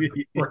Twitter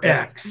or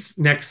X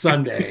next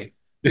Sunday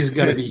is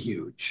going to be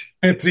huge.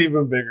 It's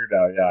even bigger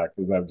now, yeah,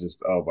 because I'm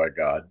just, oh my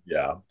God,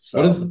 yeah.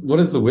 So What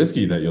is the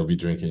whiskey that you'll be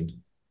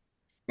drinking?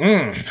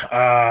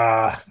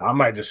 I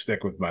might just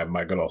stick with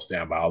my good old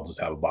standby. I'll just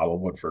have a bottle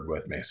of Woodford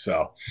with me.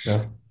 So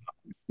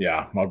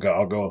yeah, I'll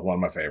go with one of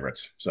my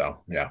favorites. So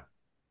yeah.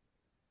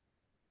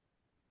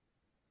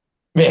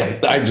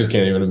 Man, I just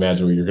can't even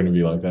imagine what you're going to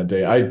be like that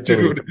day. I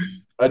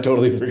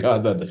totally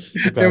forgot that.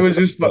 It was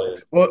just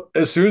fun. Well,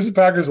 as soon as the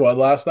Packers won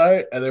last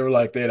night and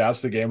they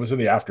announced the game was in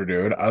the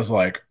afternoon, I was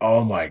like,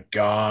 oh my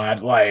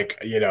God. Like,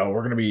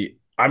 it's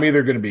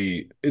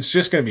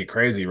just going to be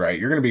crazy,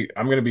 right?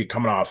 I'm going to be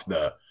coming off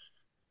the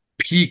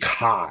peak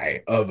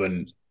high of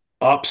an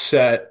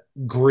upset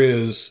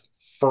Grizz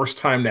first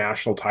time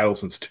national title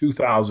since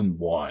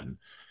 2001.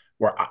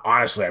 Where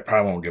honestly, I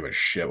probably won't give a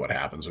shit what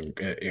happens in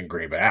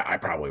Green Bay. I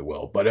probably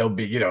will, but it'll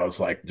be, it's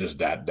like just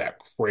that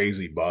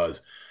crazy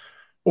buzz.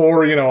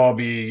 Or, I'll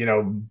be,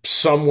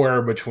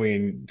 somewhere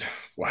between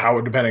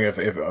depending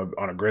if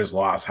on a Grizz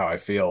loss, how I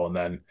feel. And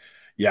then,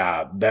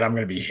 yeah, then I'm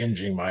going to be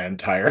hinging my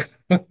entire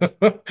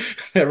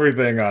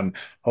everything on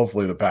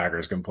hopefully the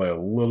Packers can play a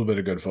little bit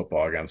of good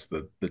football against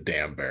the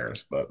damn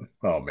Bears. But,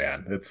 oh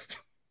man,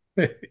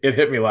 it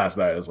hit me last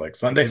night. It's like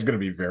Sunday's going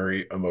to be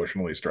very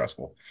emotionally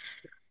stressful.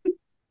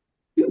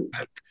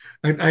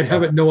 I'd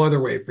have it no other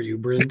way for you,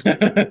 Brent.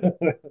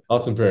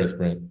 Thoughts and prayers,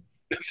 Brent.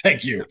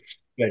 Thank you.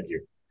 Thank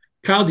you.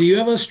 Kyle, do you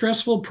have a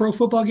stressful pro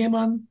football game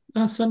on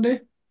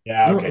Sunday?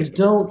 Yeah, okay. I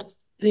don't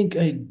think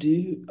I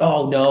do.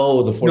 Oh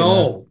no, the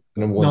 49ers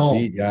one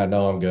seat. Yeah,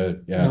 no, I'm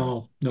good. Yeah.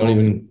 No. Don't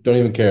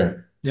even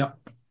care. Yep.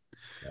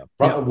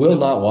 Will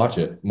not watch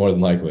it, more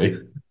than likely.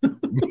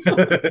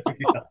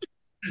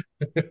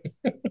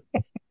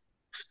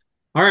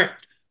 All right.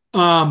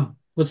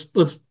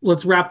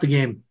 Let's wrap the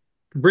game.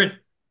 Brent,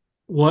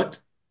 what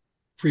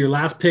for your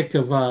last pick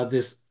of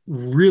this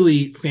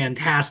really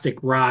fantastic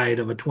ride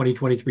of a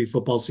 2023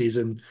 football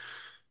season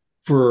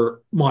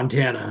for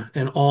Montana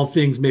and all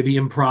things maybe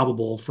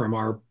improbable from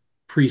our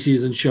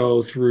preseason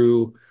show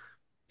through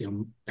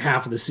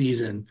half of the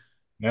season.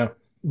 Yeah.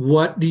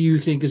 What do you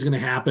think is going to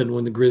happen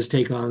when the Grizz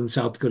take on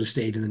South Dakota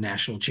State in the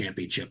national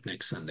championship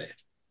next Sunday?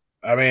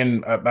 I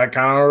mean, I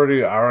kind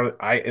of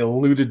I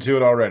alluded to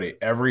it already.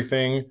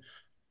 Everything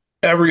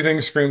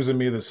screams at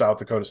me that South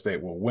Dakota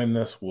State will win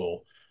this.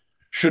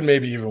 Should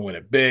maybe even win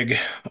it big.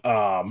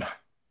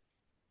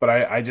 But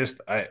I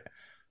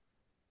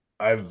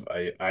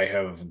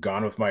have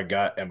gone with my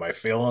gut and my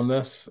feel on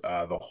this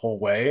the whole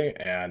way,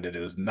 and it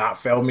has not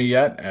failed me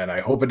yet, and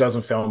I hope it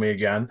doesn't fail me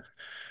again.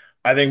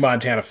 I think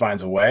Montana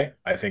finds a way.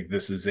 I think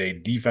this is a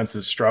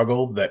defensive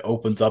struggle that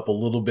opens up a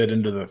little bit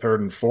into the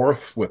third and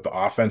fourth with the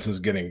offenses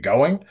getting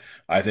going.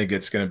 I think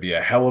it's going to be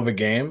a hell of a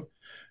game.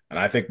 And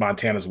I think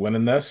Montana's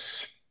winning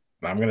this.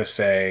 I'm going to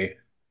say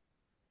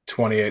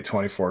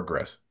 28-24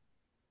 Griz.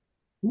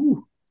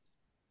 Ooh.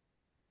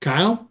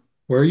 Kyle,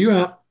 where are you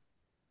at?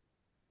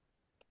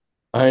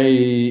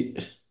 I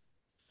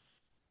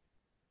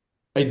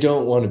I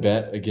don't want to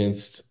bet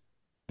against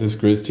this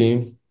Grizz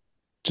team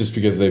just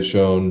because they've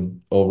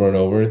shown over and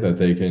over that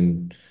they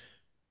can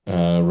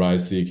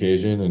rise to the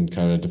occasion and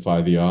kind of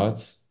defy the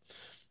odds.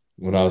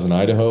 When I was in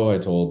Idaho, I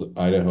told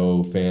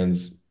Idaho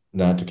fans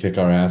not to kick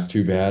our ass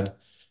too bad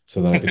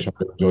so that I could try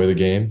to enjoy the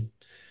game.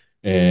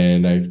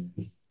 And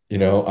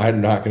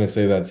I'm not going to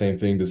say that same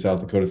thing to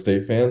South Dakota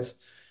State fans,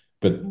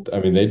 but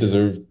I mean, they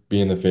deserve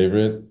being the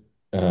favorite.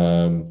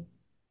 Um,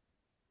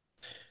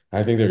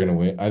 I think they're going to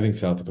win. I think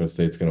South Dakota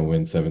State's going to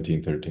win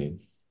 17-13.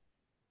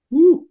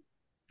 Ooh,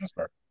 That's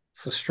fair.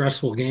 it's a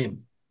stressful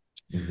game.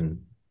 Mhm.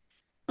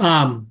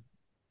 Um,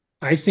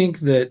 I think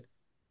that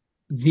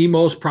the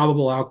most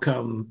probable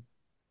outcome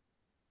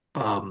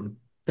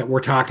that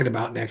we're talking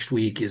about next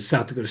week is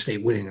South Dakota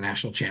State winning the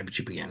national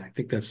championship again. I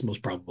think that's the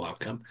most probable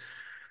outcome.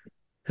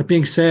 That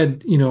being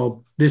said,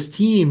 this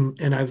team,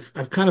 and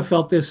I've kind of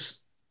felt this,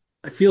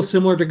 I feel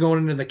similar to going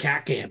into the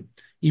Cat game,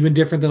 even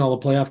different than all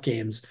the playoff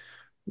games,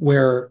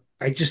 where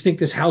I just think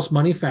this house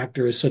money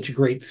factor is such a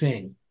great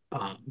thing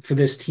for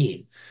this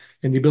team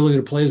and the ability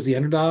to play as the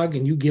underdog.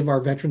 And you give our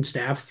veteran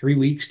staff 3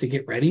 weeks to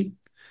get ready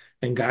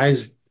and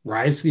guys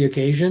rise to the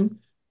occasion.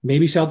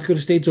 Maybe South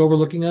Dakota State's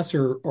overlooking us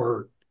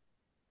or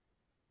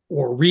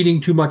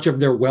reading too much of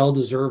their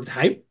well-deserved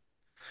hype.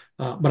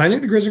 But I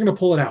think the Grizz are going to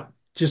pull it out.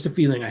 Just a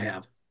feeling I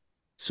have.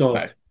 So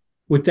Nice.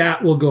 with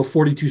that, we'll go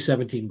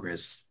 42-17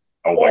 Grizz.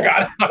 Oh my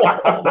God.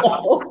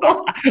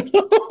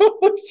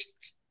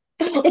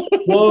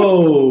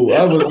 Whoa,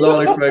 I was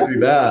not expecting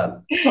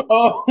that.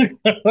 Oh,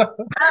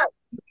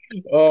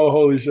 oh,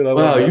 holy shit. I Wow,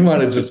 love you that.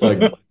 might have just got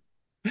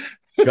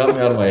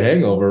me out of my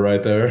hangover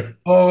right there.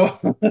 Oh,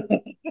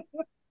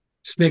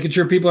 Just making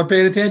sure people are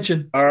paying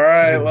attention. all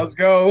right, let's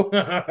go.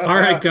 All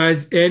right,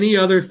 guys. Any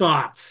other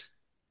thoughts?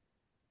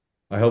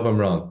 I hope I'm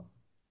wrong.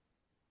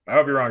 I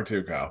hope you're wrong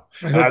too, Kyle.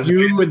 I And I hope was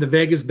you and the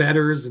Vegas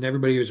bettors and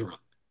everybody who's wrong.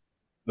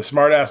 the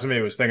smart ass of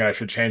me was thinking I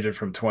should change it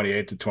from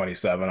 28 to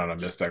 27 on a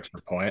missed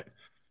extra point.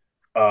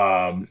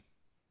 Um,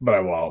 but I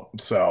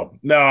won't. So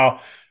no,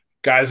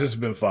 guys, this has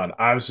been fun.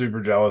 I'm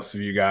super jealous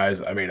of you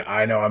guys. I mean,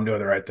 I know I'm doing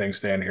the right thing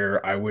staying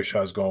here. I wish I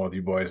was going with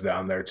you boys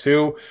down there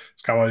too.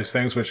 It's kind of one of these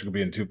things which could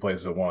be in two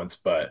places at once,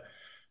 but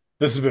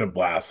this has been a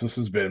blast. This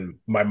has been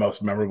my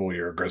most memorable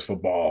year of Grizz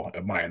football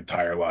of my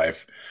entire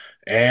life.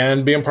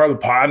 And being part of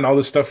the pod and all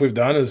this stuff we've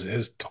done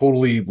is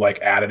totally like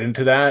added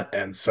into that.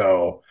 And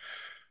so,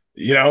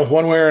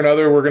 one way or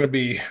another, we're gonna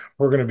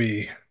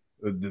be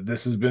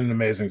this has been an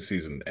amazing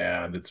season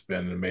and it's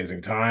been an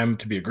amazing time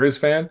to be a Grizz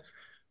fan.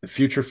 The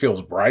future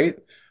feels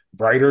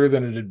brighter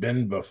than it had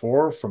been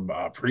before from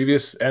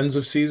previous ends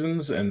of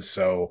seasons. And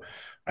so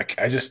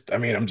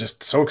I'm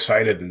just so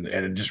excited and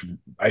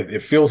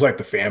it feels like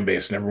the fan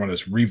base and everyone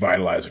is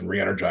revitalized and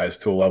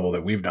re-energized to a level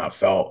that we've not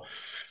felt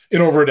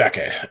in over a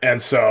decade.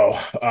 And so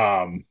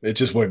it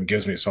just what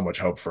gives me so much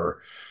hope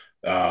for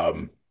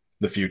um,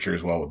 the future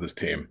as well with this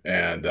team.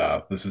 And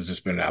this has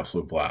just been an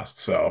absolute blast.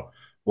 So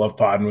love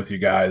podding with you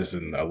guys,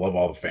 and I love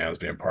all the fans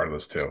being part of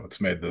this too.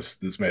 It's made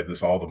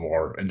this all the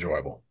more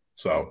enjoyable.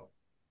 So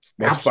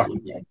let's fucking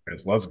Absolutely. go,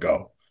 guys. Let's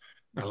go.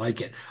 I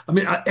like it. I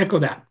mean, I echo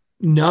that.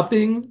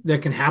 Nothing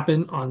that can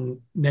happen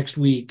on next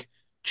week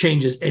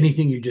changes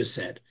anything you just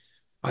said.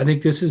 I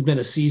think this has been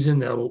a season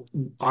that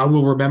I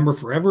will remember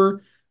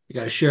forever. You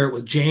got to share it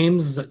with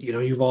James.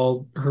 You've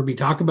all heard me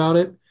talk about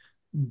it,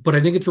 but I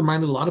think it's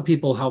reminded a lot of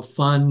people how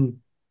fun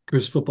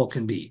Grizz football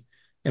can be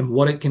and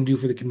what it can do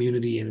for the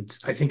community. And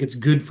I think it's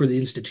good for the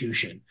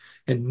institution.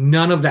 And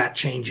none of that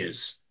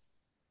changes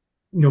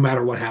no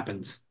matter what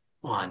happens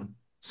on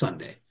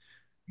Sunday.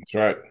 That's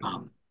right.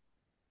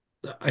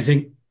 I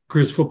think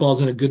Grizz football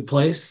is in a good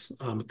place.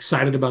 I'm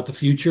excited about the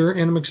future,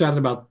 and I'm excited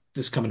about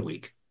this coming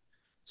week.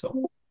 So,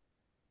 all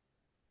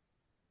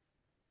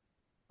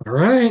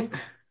right.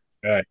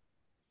 Okay.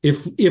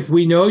 If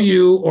we know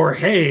you, or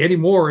hey,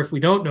 anymore, if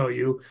we don't know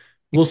you,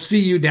 we'll see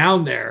you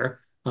down there.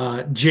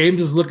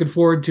 James is looking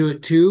forward to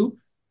it too.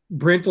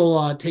 Brent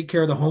will take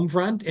care of the home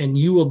front, and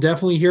you will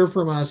definitely hear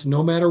from us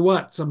no matter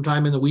what,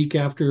 sometime in the week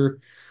after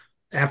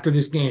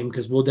this game,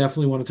 because we'll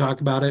definitely want to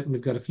talk about it, and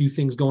we've got a few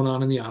things going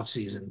on in the off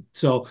season.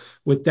 So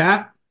with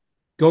that,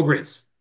 go Grizz.